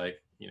literally like,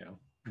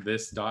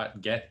 this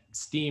dot get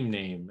Steam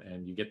name,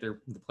 and you get the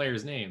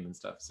player's name and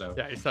stuff. So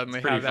yeah, you it's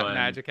suddenly pretty have that fun.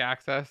 magic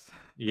access.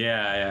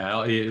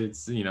 Yeah.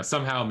 It's,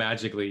 somehow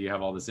magically you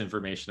have all this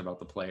information about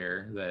the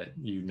player that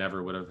you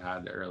never would have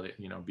had early,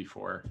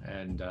 before.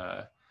 And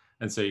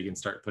so you can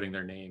start putting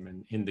their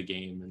name in the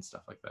game and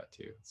stuff like that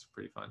too. It's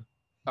pretty fun.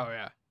 Oh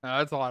yeah, no,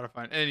 that's a lot of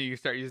fun, and you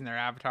start using their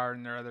avatar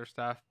and their other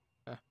stuff.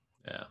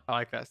 Yeah. I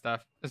like that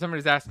stuff.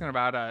 Somebody's asking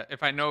about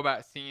if I know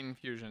about scene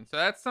fusion. So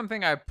that's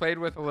something I played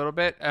with a little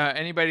bit.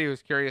 Anybody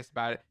who's curious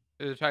about it,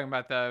 they're talking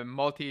about the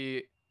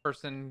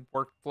multi-person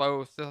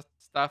workflow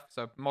stuff,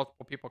 so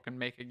multiple people can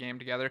make a game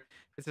together.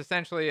 It's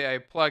essentially a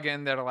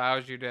plugin that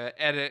allows you to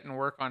edit and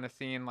work on a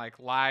scene like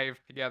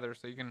live together,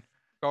 so you can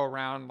go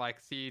around like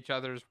see each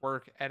other's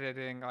work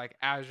editing like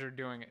as you're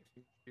doing it.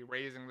 You can be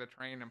raising the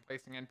train and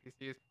placing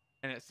NPCs,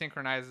 and it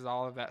synchronizes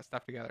all of that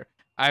stuff together.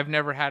 I've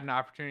never had an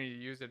opportunity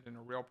to use it in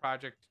a real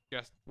project,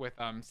 just with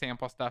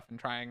sample stuff and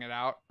trying it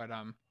out, but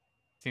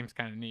seems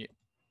kind of neat.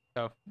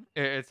 So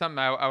it's something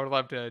I would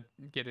love to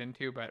get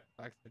into, but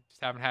like I said,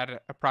 just haven't had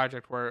a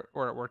project where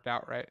it worked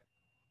out right.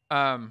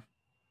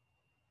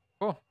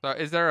 Cool. So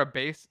is there a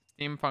base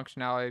Steam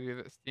functionality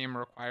that Steam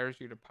requires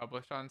you to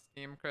publish on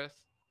Steam, Chris?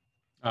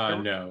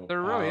 No,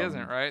 There really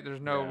isn't, right?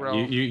 There's no yeah.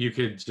 real. You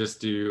could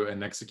just do an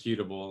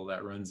executable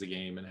that runs the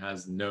game and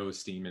has no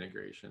Steam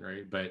integration,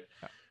 right? But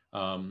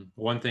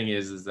one thing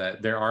is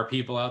that there are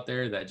people out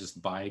there that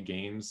just buy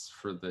games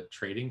for the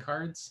trading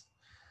cards.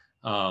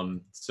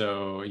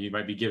 So you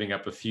might be giving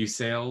up a few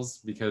sales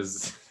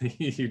because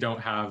you don't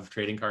have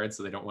trading cards,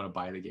 so they don't want to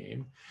buy the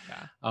game.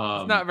 Yeah,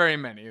 it's not very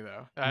many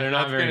though.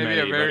 That's going to be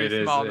a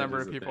very small number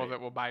of people that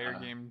will buy your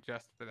game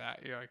just for that.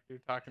 You're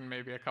talking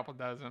maybe a couple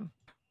dozen.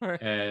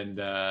 and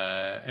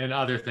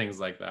other things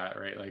like that,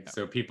 right? Like,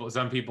 so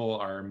some people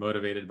are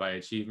motivated by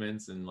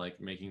achievements and like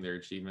making their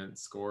achievement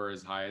score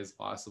as high as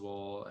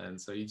possible,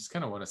 and so you just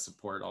kind of want to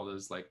support all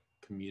those like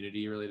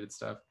community related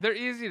stuff. They're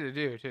easy to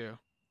do too.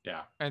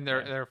 Yeah, and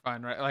they're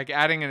fun, right? Like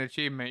adding an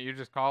achievement, you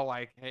just call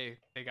like, hey,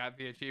 they got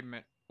the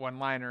achievement,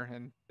 one-liner,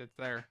 and it's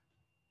there,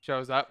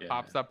 shows up,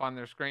 pops up on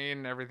their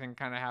screen, everything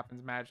kind of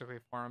happens magically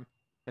for them,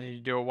 and you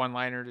do a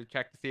one-liner to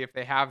check to see if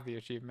they have the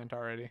achievement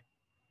already.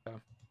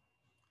 So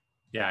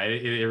yeah,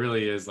 it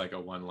really is like a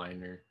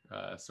one-liner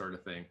sort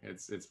of thing.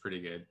 It's pretty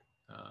good.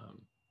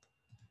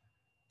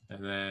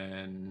 And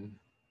then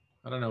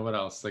I don't know what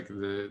else, like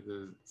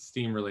the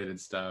Steam related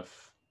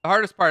stuff. The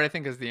hardest part, I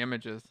think, is the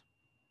images.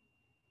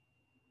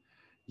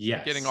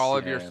 Yes, getting all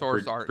of your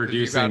source art,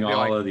 producing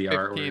all of the 15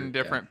 artwork,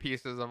 different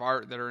pieces of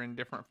art that are in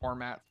different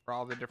formats for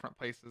all the different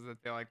places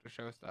that they like to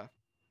show stuff.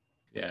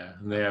 Yeah,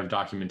 and they have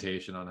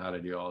documentation on how to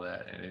do all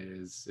that, and it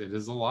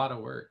is a lot of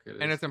work.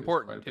 It's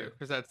important too,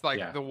 because that's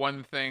like the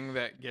one thing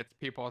that gets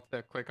people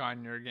to click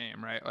on your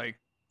game, right? Like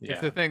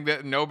it's the thing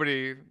that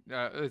nobody,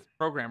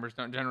 programmers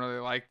don't generally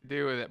like to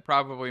do, that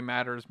probably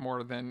matters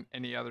more than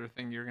any other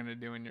thing you're going to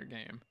do in your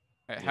game.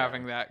 Right?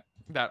 Having that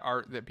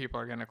art that people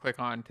are going to click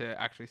on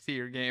to actually see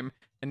your game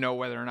and know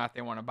whether or not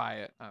they want to buy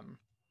it.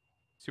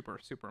 Super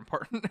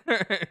important.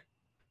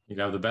 You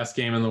have the best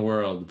game in the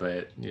world,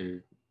 but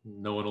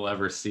no one will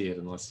ever see it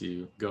unless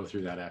you go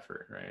through that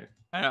effort, right?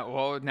 I know.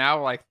 Well, now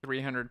like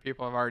 300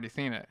 people have already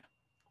seen it.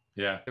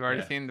 Yeah, they've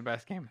already seen the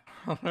best game.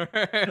 But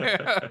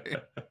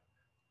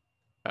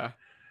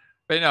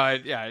no,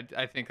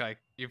 I think like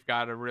you've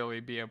got to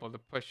really be able to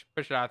push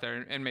it out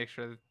there and make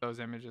sure that those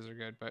images are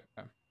good. But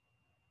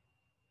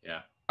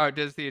yeah.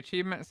 Does the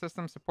achievement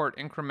system support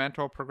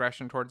incremental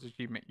progression towards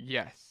achievement?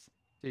 Yes.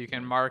 So you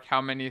can mark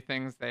how many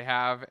things they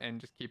have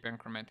and just keep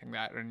incrementing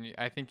that. And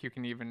I think you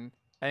can even,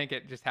 I think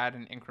it just had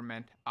an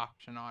increment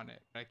option on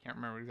it, but I can't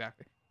remember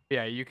exactly. But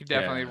yeah, you could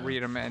definitely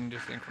read them and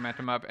just increment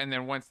them up. And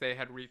then once they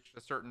had reached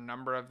a certain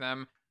number of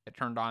them, it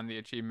turned on the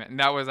achievement. And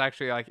that was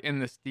actually like in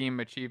the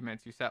Steam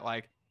achievements, you set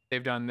like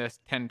they've done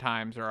this 10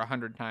 times or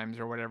 100 times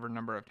or whatever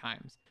number of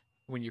times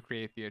when you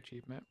create the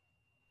achievement.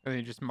 And then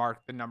you just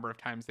mark the number of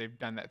times they've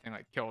done that thing,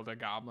 like killed a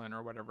goblin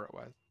or whatever it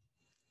was.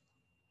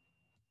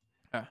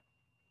 All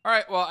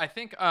right. Well, I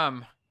think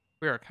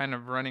we are kind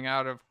of running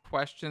out of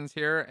questions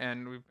here,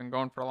 and we've been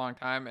going for a long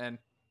time, and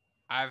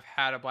I've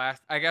had a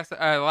blast. I guess the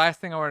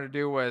last thing I wanted to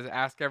do was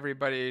ask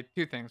everybody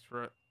two things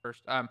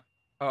first.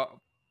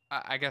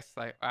 I guess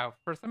like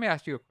first, let me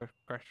ask you a quick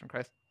question,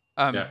 Chris.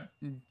 Do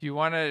you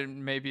want to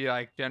maybe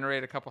like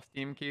generate a couple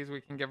Steam keys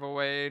we can give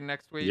away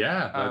next week?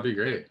 Yeah, that'd be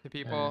great to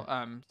people,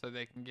 so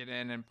they can get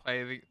in and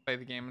play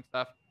the game and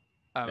stuff.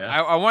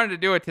 I wanted to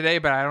do it today,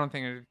 but I don't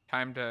think there's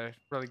time to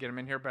really get them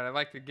in here. But I'd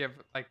like to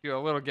do a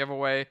little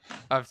giveaway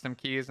of some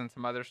keys and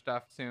some other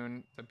stuff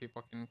soon, so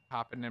people can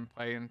hop in and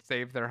play and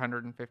save their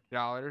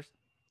 $150.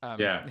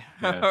 Yeah,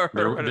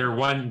 they're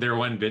one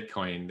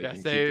Bitcoin. That Yeah, you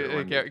can say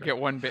keep their get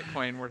 1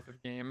 Bitcoin worth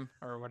of game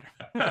or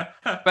whatever.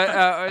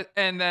 But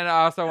and then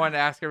I also wanted to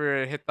ask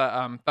everybody to hit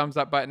the thumbs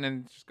up button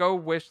and just go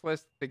wish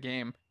list the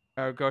game.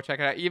 Go check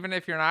it out. Even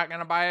if you're not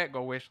gonna buy it,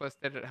 go wish list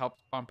it. It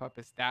helps bump up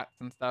his stats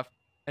and stuff,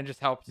 and just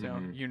helps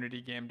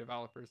Unity game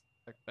developers.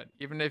 Like that.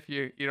 Even if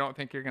you don't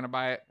think you're gonna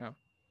buy it,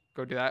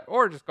 go do that,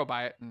 or just go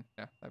buy it, and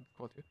yeah, that'd be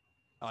cool too.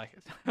 I like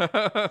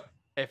it.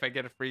 If I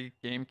get a free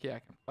game key, I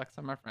can flex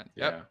on my friends.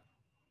 Yeah. Yep.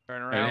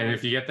 Turn around. And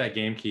if you get that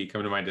game key,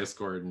 come to my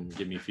Discord and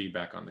give me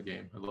feedback on the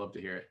game. I'd love to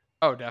hear it.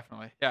 Oh,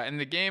 definitely. Yeah, and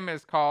the game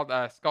is called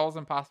Skulls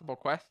Impossible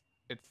Quest.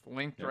 It's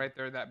linked right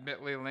there. That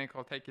bit.ly link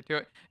will take you to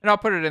it. And I'll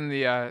put it in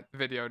the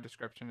video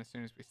description as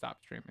soon as we stop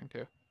streaming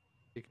too.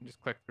 You can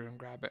just click through and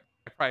grab it.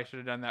 I probably should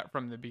have done that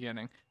from the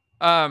beginning.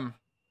 Other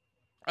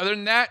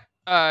than that,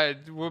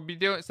 we'll be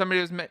doing, somebody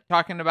was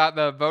talking about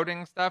the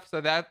voting stuff. So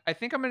that, I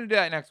think I'm going to do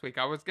that next week.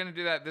 I was going to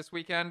do that this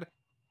weekend,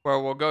 where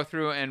we'll go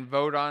through and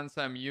vote on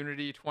some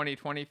Unity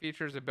 2020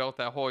 features. I built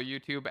a whole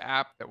YouTube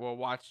app that will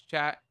watch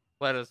chat,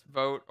 let us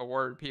vote,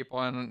 award people,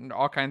 and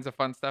all kinds of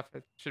fun stuff.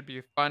 It should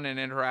be fun and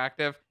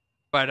interactive.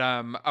 But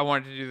I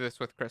wanted to do this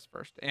with Chris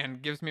first,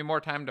 and gives me more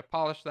time to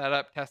polish that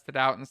up, test it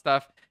out and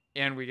stuff.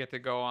 And we get to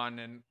go on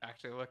and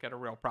actually look at a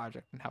real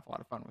project and have a lot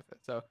of fun with it.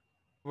 So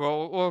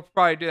we'll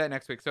probably do that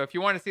next week. So if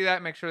you want to see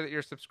that, make sure that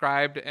you're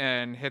subscribed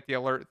and hit the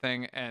alert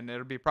thing, and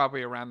it'll be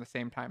probably around the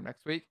same time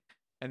next week.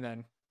 And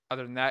then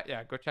other than that,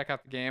 yeah, go check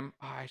out the game.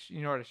 Oh,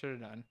 you know what I should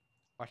have done?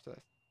 Watch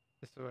this.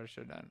 This is what I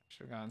should have done. I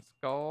should have gone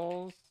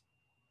Skulls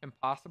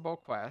Impossible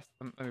Quest.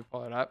 Let me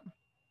pull it up.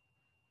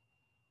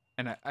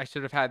 And I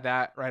should have had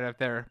that right up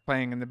there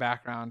playing in the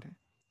background.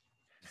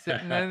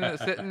 Sitting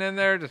in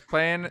there, just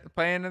playing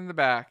in the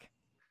back.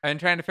 And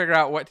trying to figure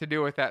out what to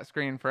do with that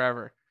screen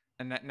forever.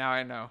 And now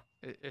I know.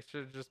 It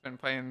should have just been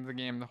playing the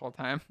game the whole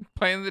time.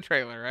 Playing the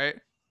trailer, right?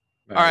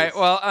 Nice. All right.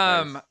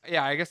 Well,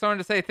 yeah, I guess I wanted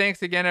to say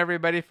thanks again,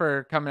 everybody,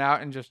 for coming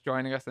out and just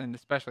joining us, and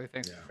especially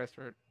thanks to Chris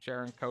for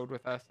sharing code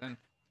with us and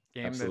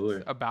game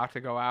that's about to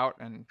go out,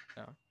 and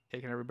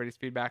taking everybody's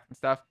feedback and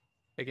stuff.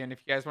 Again,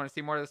 if you guys want to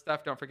see more of this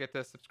stuff, don't forget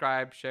to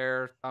subscribe,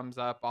 share, thumbs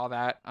up, all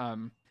that.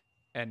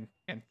 And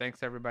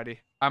thanks everybody.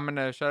 I'm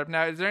gonna shut up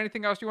now. Is there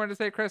anything else you wanted to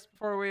say, Chris,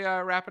 before we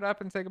wrap it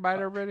up and say goodbye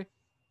to everybody?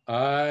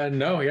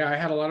 No, yeah, I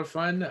had a lot of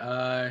fun.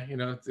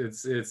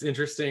 It's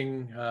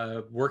interesting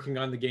working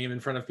on the game in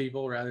front of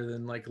people rather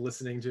than like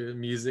listening to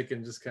music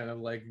and just kind of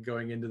like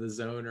going into the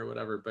zone or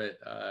whatever. But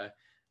it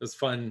was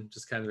fun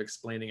just kind of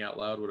explaining out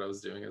loud what I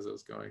was doing as I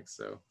was going.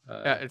 So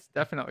yeah, it's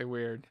definitely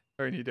weird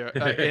when you do it,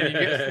 and you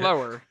get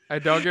slower. I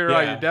don't get it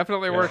wrong. You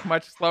definitely work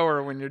much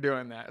slower when you're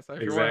doing that. So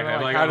if you're wondering,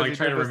 I'm like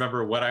trying to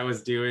remember what I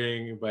was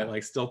doing, but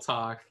like still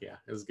talk. Yeah,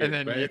 it was good.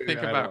 And then you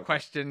think about a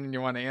question and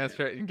you want to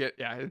answer it, and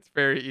it's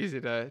very easy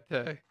to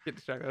get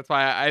distracted. That's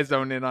why I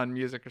zone in on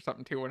music or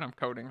something too when I'm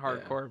coding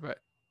hardcore. But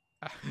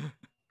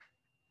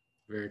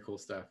very cool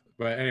stuff.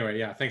 But anyway,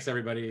 yeah, thanks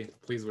everybody.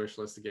 Please wish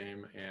list the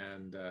game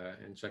and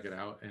check it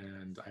out.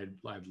 And I'd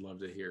love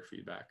to hear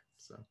feedback.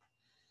 So.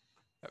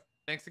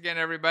 Thanks again,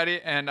 everybody,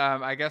 and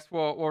I guess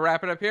we'll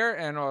wrap it up here,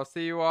 and we'll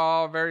see you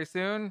all very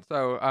soon.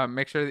 So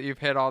make sure that you've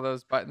hit all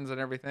those buttons and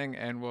everything,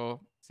 and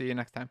we'll see you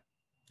next time.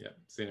 Yeah,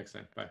 see you next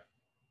time. Bye.